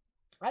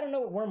 I don't know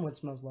what wormwood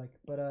smells like,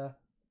 but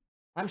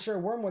I'm sure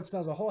wormwood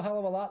smells a whole hell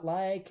of a lot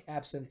like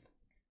absinthe.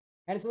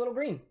 And it's a little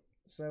green.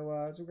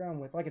 So that's what we're going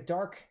with. Like a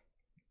dark,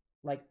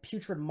 like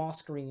putrid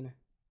moss green.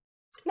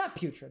 Not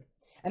putrid.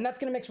 And that's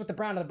going to mix with the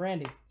brown of the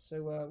brandy.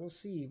 So we'll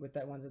see what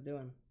that winds up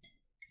doing.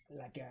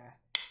 Like a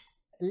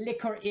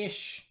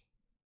liquor-ish,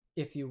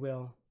 if you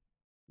will.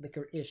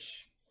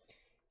 Liquor-ish.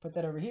 Put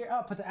that over here.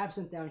 Oh, put the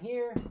absinthe down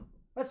here.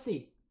 Let's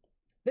see.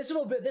 This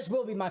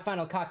will be my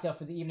final cocktail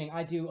for the evening.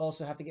 I do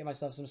also have to get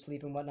myself some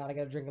sleep and whatnot. I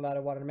got to drink a lot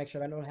of water to make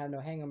sure I don't have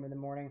no hangover in the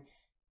morning.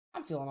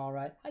 I'm feeling all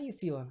right. How you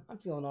feeling? I'm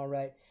feeling all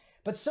right.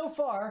 But so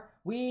far,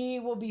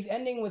 we will be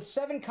ending with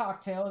 7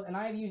 cocktails, and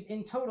I have used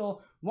in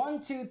total 1,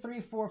 2,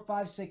 3, 4,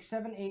 5, 6,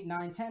 7, 8,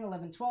 9, 10,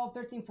 11, 12,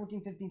 13, 14,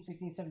 15,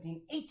 16,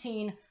 17,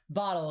 18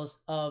 bottles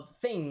of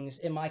things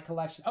in my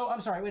collection. Oh,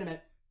 I'm sorry, wait a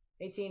minute.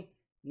 18,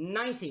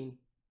 19.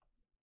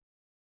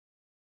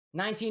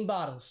 19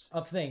 bottles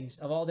of things,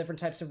 of all different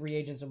types of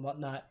reagents and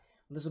whatnot.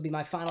 This will be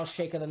my final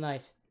shake of the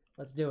night.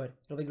 Let's do it.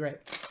 It'll be great.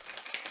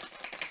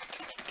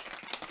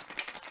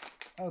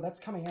 Oh,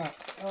 that's coming out.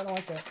 Oh, I don't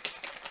like that.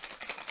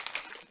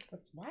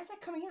 Why is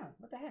that coming out?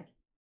 What the heck?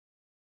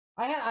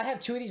 I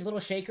have 2 of these little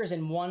shakers,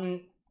 and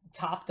one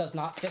top does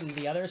not fit into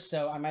the other,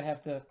 so I might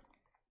have to...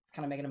 It's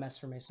kind of making a mess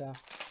for me, so...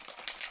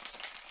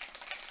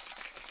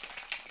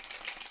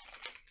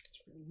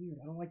 It's really weird.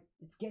 I don't like...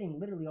 It's getting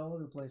literally all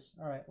over the place.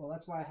 Alright, well,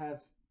 that's why I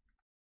have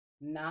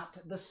not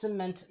the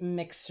cement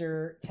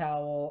mixer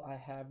towel. I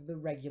have the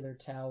regular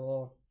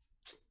towel.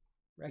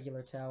 On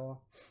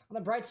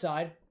the bright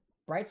side...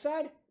 Bright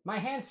side? My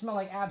hands smell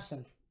like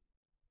absinthe.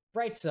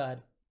 Bright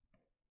side.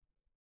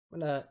 I'm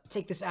gonna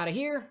take this out of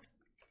here,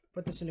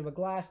 put this into a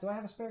glass. Do I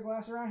have a spare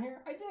glass around here?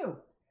 I do.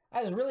 I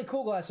have this really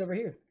cool glass over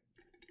here,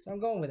 so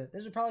I'm going with it.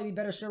 This would probably be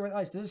better served with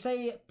ice. Does it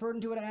say, pour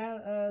into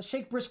it,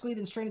 shake briskly,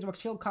 then strain into a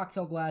chilled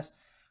cocktail glass,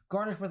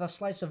 garnish with a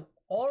slice of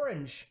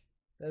orange.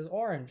 There's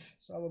orange,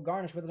 so I will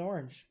garnish with an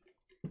orange.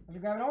 I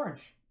should grab an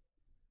orange.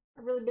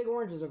 I have really big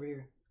oranges over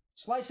here.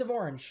 Slice of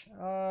orange.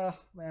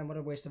 Man, what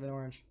a waste of an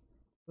orange.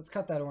 Let's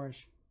cut that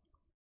orange.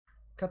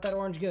 Cut that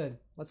orange good.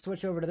 Let's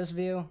switch over to this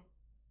view.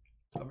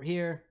 Over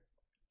here.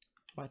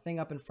 My thing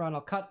up in front.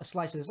 I'll cut a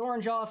slice of this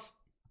orange off.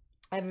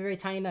 I have a very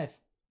tiny knife.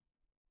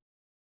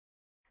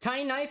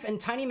 Tiny knife and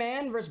tiny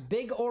man versus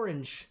big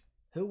orange.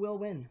 Who will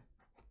win?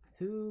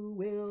 Who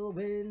will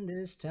win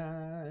this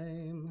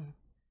time?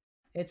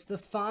 It's the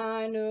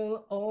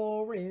final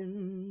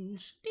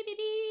orange.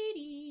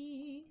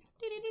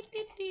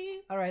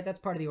 Alright, that's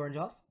part of the orange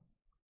off.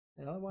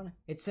 The other one.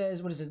 It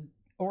says, what is it?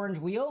 Orange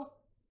wheel?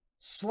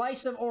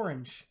 Slice of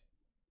orange.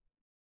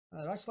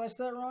 Did I slice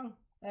that wrong?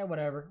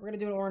 Whatever. We're gonna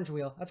do an orange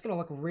wheel. That's gonna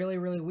look really,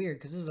 really weird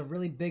because this is a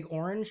really big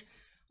orange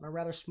on a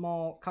rather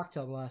small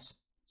cocktail glass.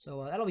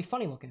 So that'll be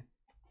funny looking.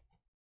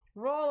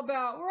 We're all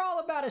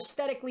about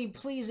aesthetically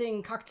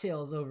pleasing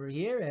cocktails over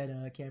here at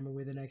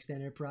Cameroxn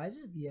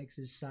Enterprises. The X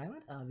is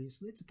silent,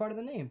 obviously. It's a part of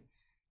the name.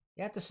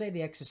 You have to say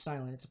the X is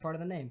silent. It's a part of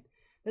the name.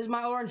 This is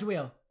my orange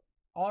wheel.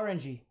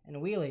 Orangey and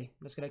wheelie.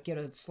 I'm just gonna get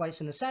a slice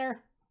in the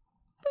center.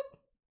 Boop.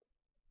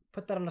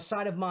 Put that on the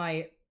side of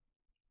my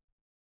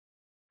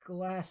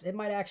glass. It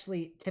might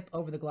actually tip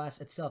over the glass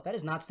itself. That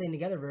is not staying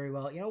together very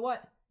well. You know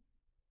what?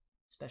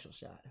 Special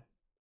shot.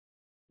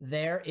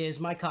 There is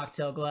my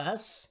cocktail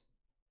glass.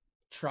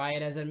 Try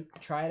it as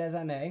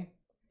I may.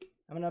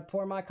 I'm gonna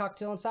pour my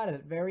cocktail inside of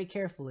it very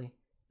carefully.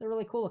 It's a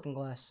really cool looking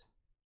glass.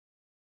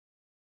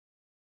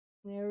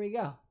 There we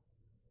go.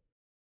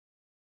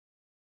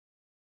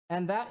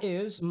 And that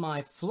is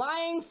my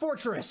Flying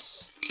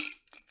Fortress.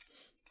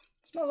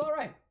 Smells all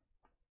right.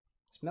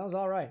 Smells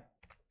all right.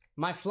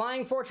 My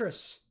Flying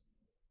Fortress.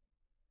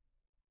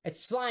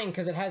 It's flying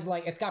because it has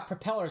it's got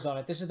propellers on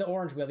it. This is the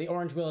orange wheel. The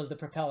orange wheel is the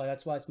propeller.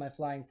 That's why it's my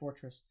Flying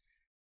Fortress.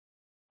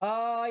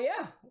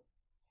 Yeah.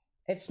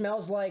 It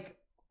smells like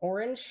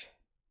orange.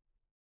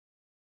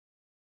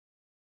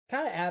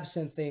 Kind of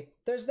absinthe-y.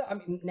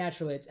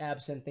 Naturally it's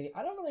absinthe-y.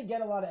 I don't really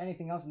get a lot of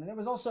anything else in there. There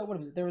was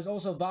also, there was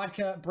also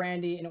vodka,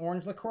 brandy, and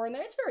orange liqueur in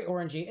there. It's very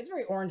orangey. It's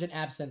very orange and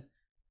absinthe.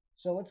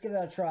 So let's give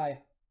that a try.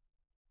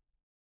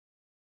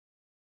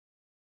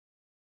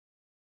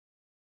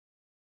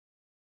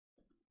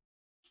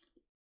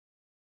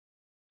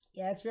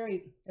 Yeah, it's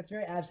very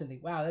absinthe-y.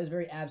 Wow, that is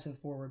very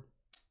absinthe forward.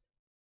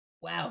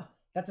 Wow,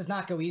 that does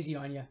not go easy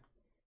on you.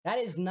 That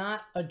is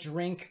not a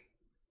drink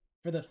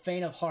for the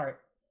faint of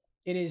heart.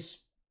 It is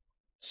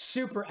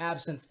super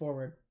absinthe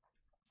forward.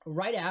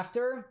 Right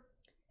after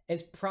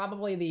is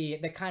probably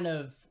the kind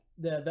of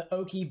the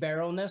oaky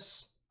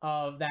barrelness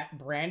of that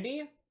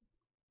brandy.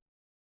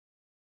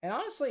 And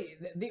honestly,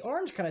 the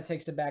orange kind of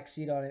takes a back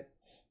seat on it.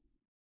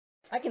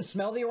 I can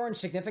smell the orange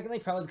significantly,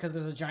 probably because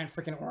there's a giant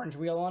freaking orange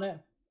wheel on it.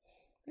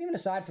 But even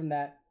aside from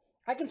that,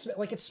 I can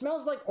smell, it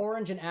smells like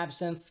orange and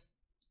absinthe,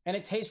 and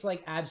it tastes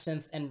like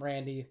absinthe and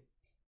brandy.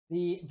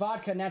 The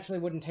vodka naturally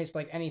wouldn't taste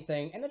like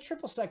anything, and the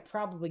triple sec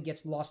probably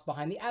gets lost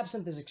behind. The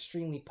absinthe is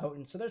extremely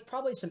potent, so there's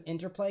probably some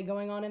interplay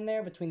going on in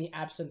there between the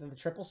absinthe and the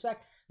triple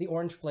sec, the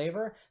orange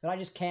flavor, that I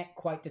just can't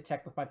quite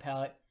detect with my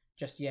palate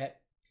just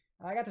yet.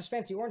 I got this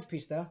fancy orange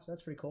piece, though, so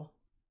that's pretty cool.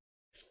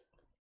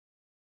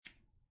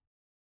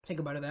 Take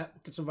a bite of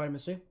that, get some vitamin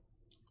C.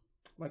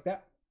 Like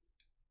that.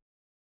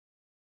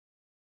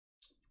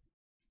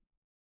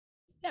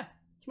 Yeah,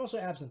 it's mostly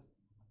absinthe.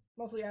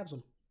 Mostly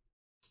absinthe.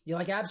 You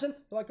like absinthe?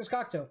 You like this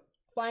cocktail?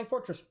 Flying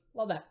Fortress.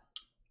 Love that.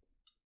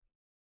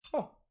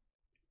 Oh.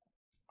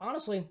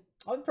 Honestly,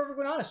 I'll be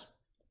perfectly honest.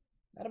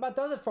 That about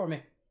does it for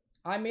me.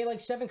 I made like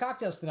 7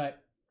 cocktails tonight,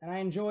 and I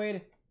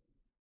enjoyed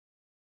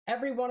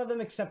every one of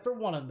them except for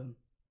one of them.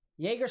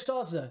 Jaeger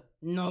salsa.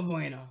 No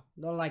bueno.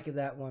 Don't like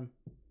that one.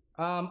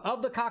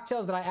 Of the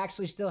cocktails that I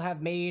actually still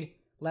have made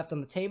left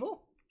on the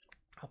table,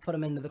 I'll put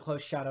them into the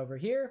close shot over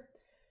here.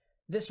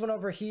 This one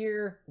over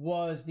here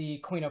was the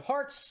Queen of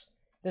Hearts.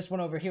 This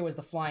one over here was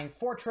the Flying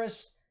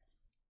Fortress.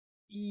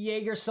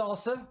 Jaeger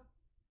salsa.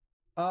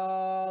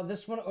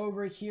 This one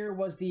over here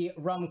was the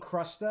Rum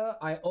Crusta.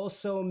 I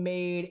also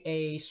made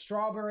a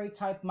strawberry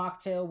type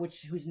mocktail,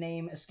 whose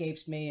name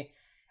escapes me.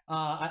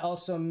 I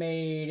also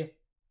made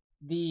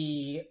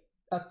the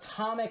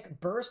Atomic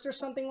Burst or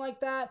something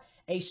like that.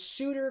 A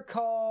shooter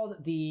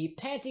called the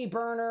Panty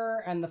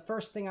Burner, and the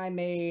first thing I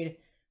made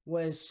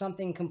was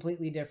something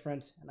completely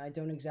different, and I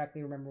don't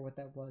exactly remember what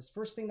that was.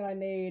 First thing that I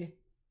made,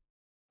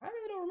 I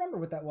really don't remember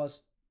what that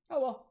was.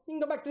 Oh well, you can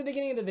go back to the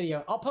beginning of the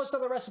video. I'll post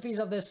other recipes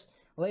of this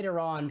later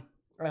on.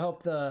 I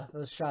hope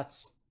those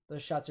shots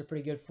are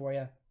pretty good for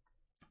you.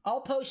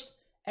 I'll post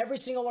every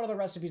single one of the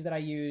recipes that I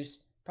use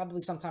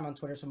probably sometime on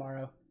Twitter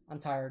tomorrow. I'm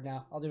tired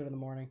now. I'll do it in the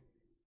morning.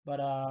 But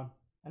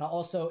and I'll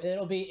also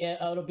it'll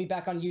be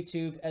back on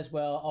YouTube as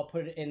well. I'll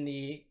put it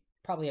in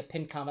probably a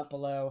pinned comment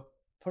below.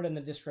 Put it in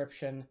the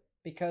description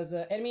because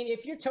I mean,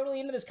 if you're totally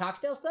into this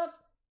cocktail stuff,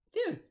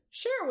 dude,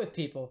 share it with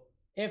people.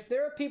 If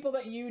there are people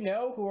that you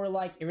know who are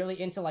like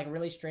really into like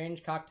really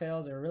strange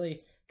cocktails or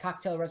really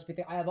cocktail recipe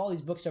thing, I have all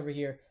these books over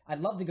here. I'd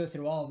love to go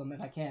through all of them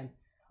if I can.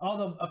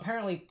 Although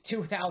apparently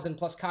 2,000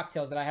 plus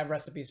cocktails that I have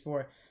recipes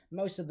for.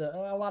 Most of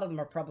a lot of them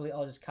are probably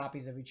all just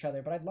copies of each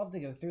other, but I'd love to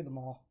go through them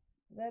all.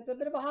 It's a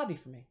bit of a hobby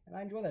for me, and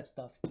I enjoy that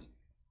stuff.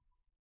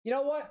 You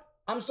know what?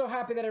 I'm so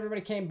happy that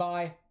everybody came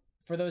by.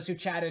 For those who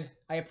chatted,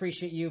 I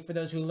appreciate you. For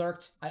those who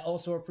lurked, I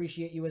also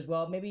appreciate you as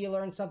well. Maybe you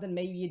learned something,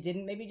 maybe you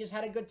didn't. Maybe you just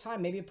had a good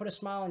time. Maybe it put a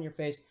smile on your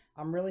face.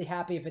 I'm really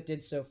happy if it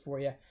did so for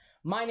you.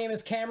 My name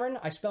is Cameron.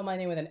 I spell my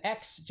name with an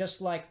X, just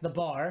like the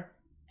bar.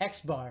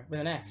 XBar with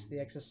an X. The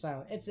X is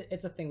silent.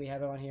 It's a thing we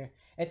have on here.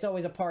 It's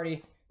always a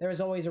party. There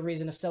is always a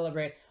reason to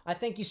celebrate. I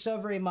thank you so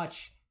very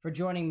much for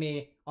joining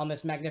me on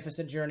this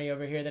magnificent journey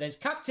over here that is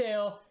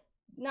cocktail,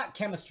 not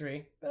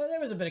chemistry. There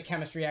was a bit of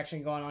chemistry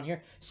action going on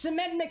here.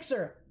 Cement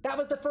mixer. That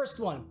was the first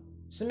one.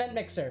 Cement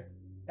mixer.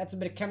 That's a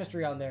bit of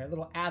chemistry on there. A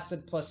little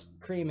acid plus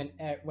cream and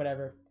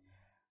whatever.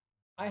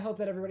 I hope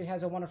that everybody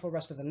has a wonderful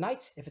rest of the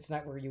night, if it's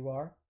night where you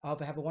are. I hope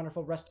you have a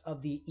wonderful rest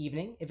of the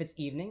evening, if it's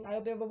evening. I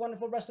hope you have a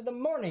wonderful rest of the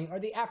morning or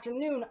the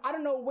afternoon. I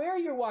don't know where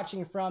you're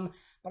watching from,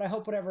 but I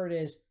hope whatever it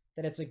is,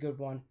 that it's a good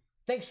one.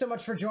 Thanks so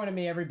much for joining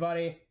me,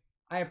 everybody.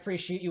 I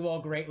appreciate you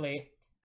all greatly.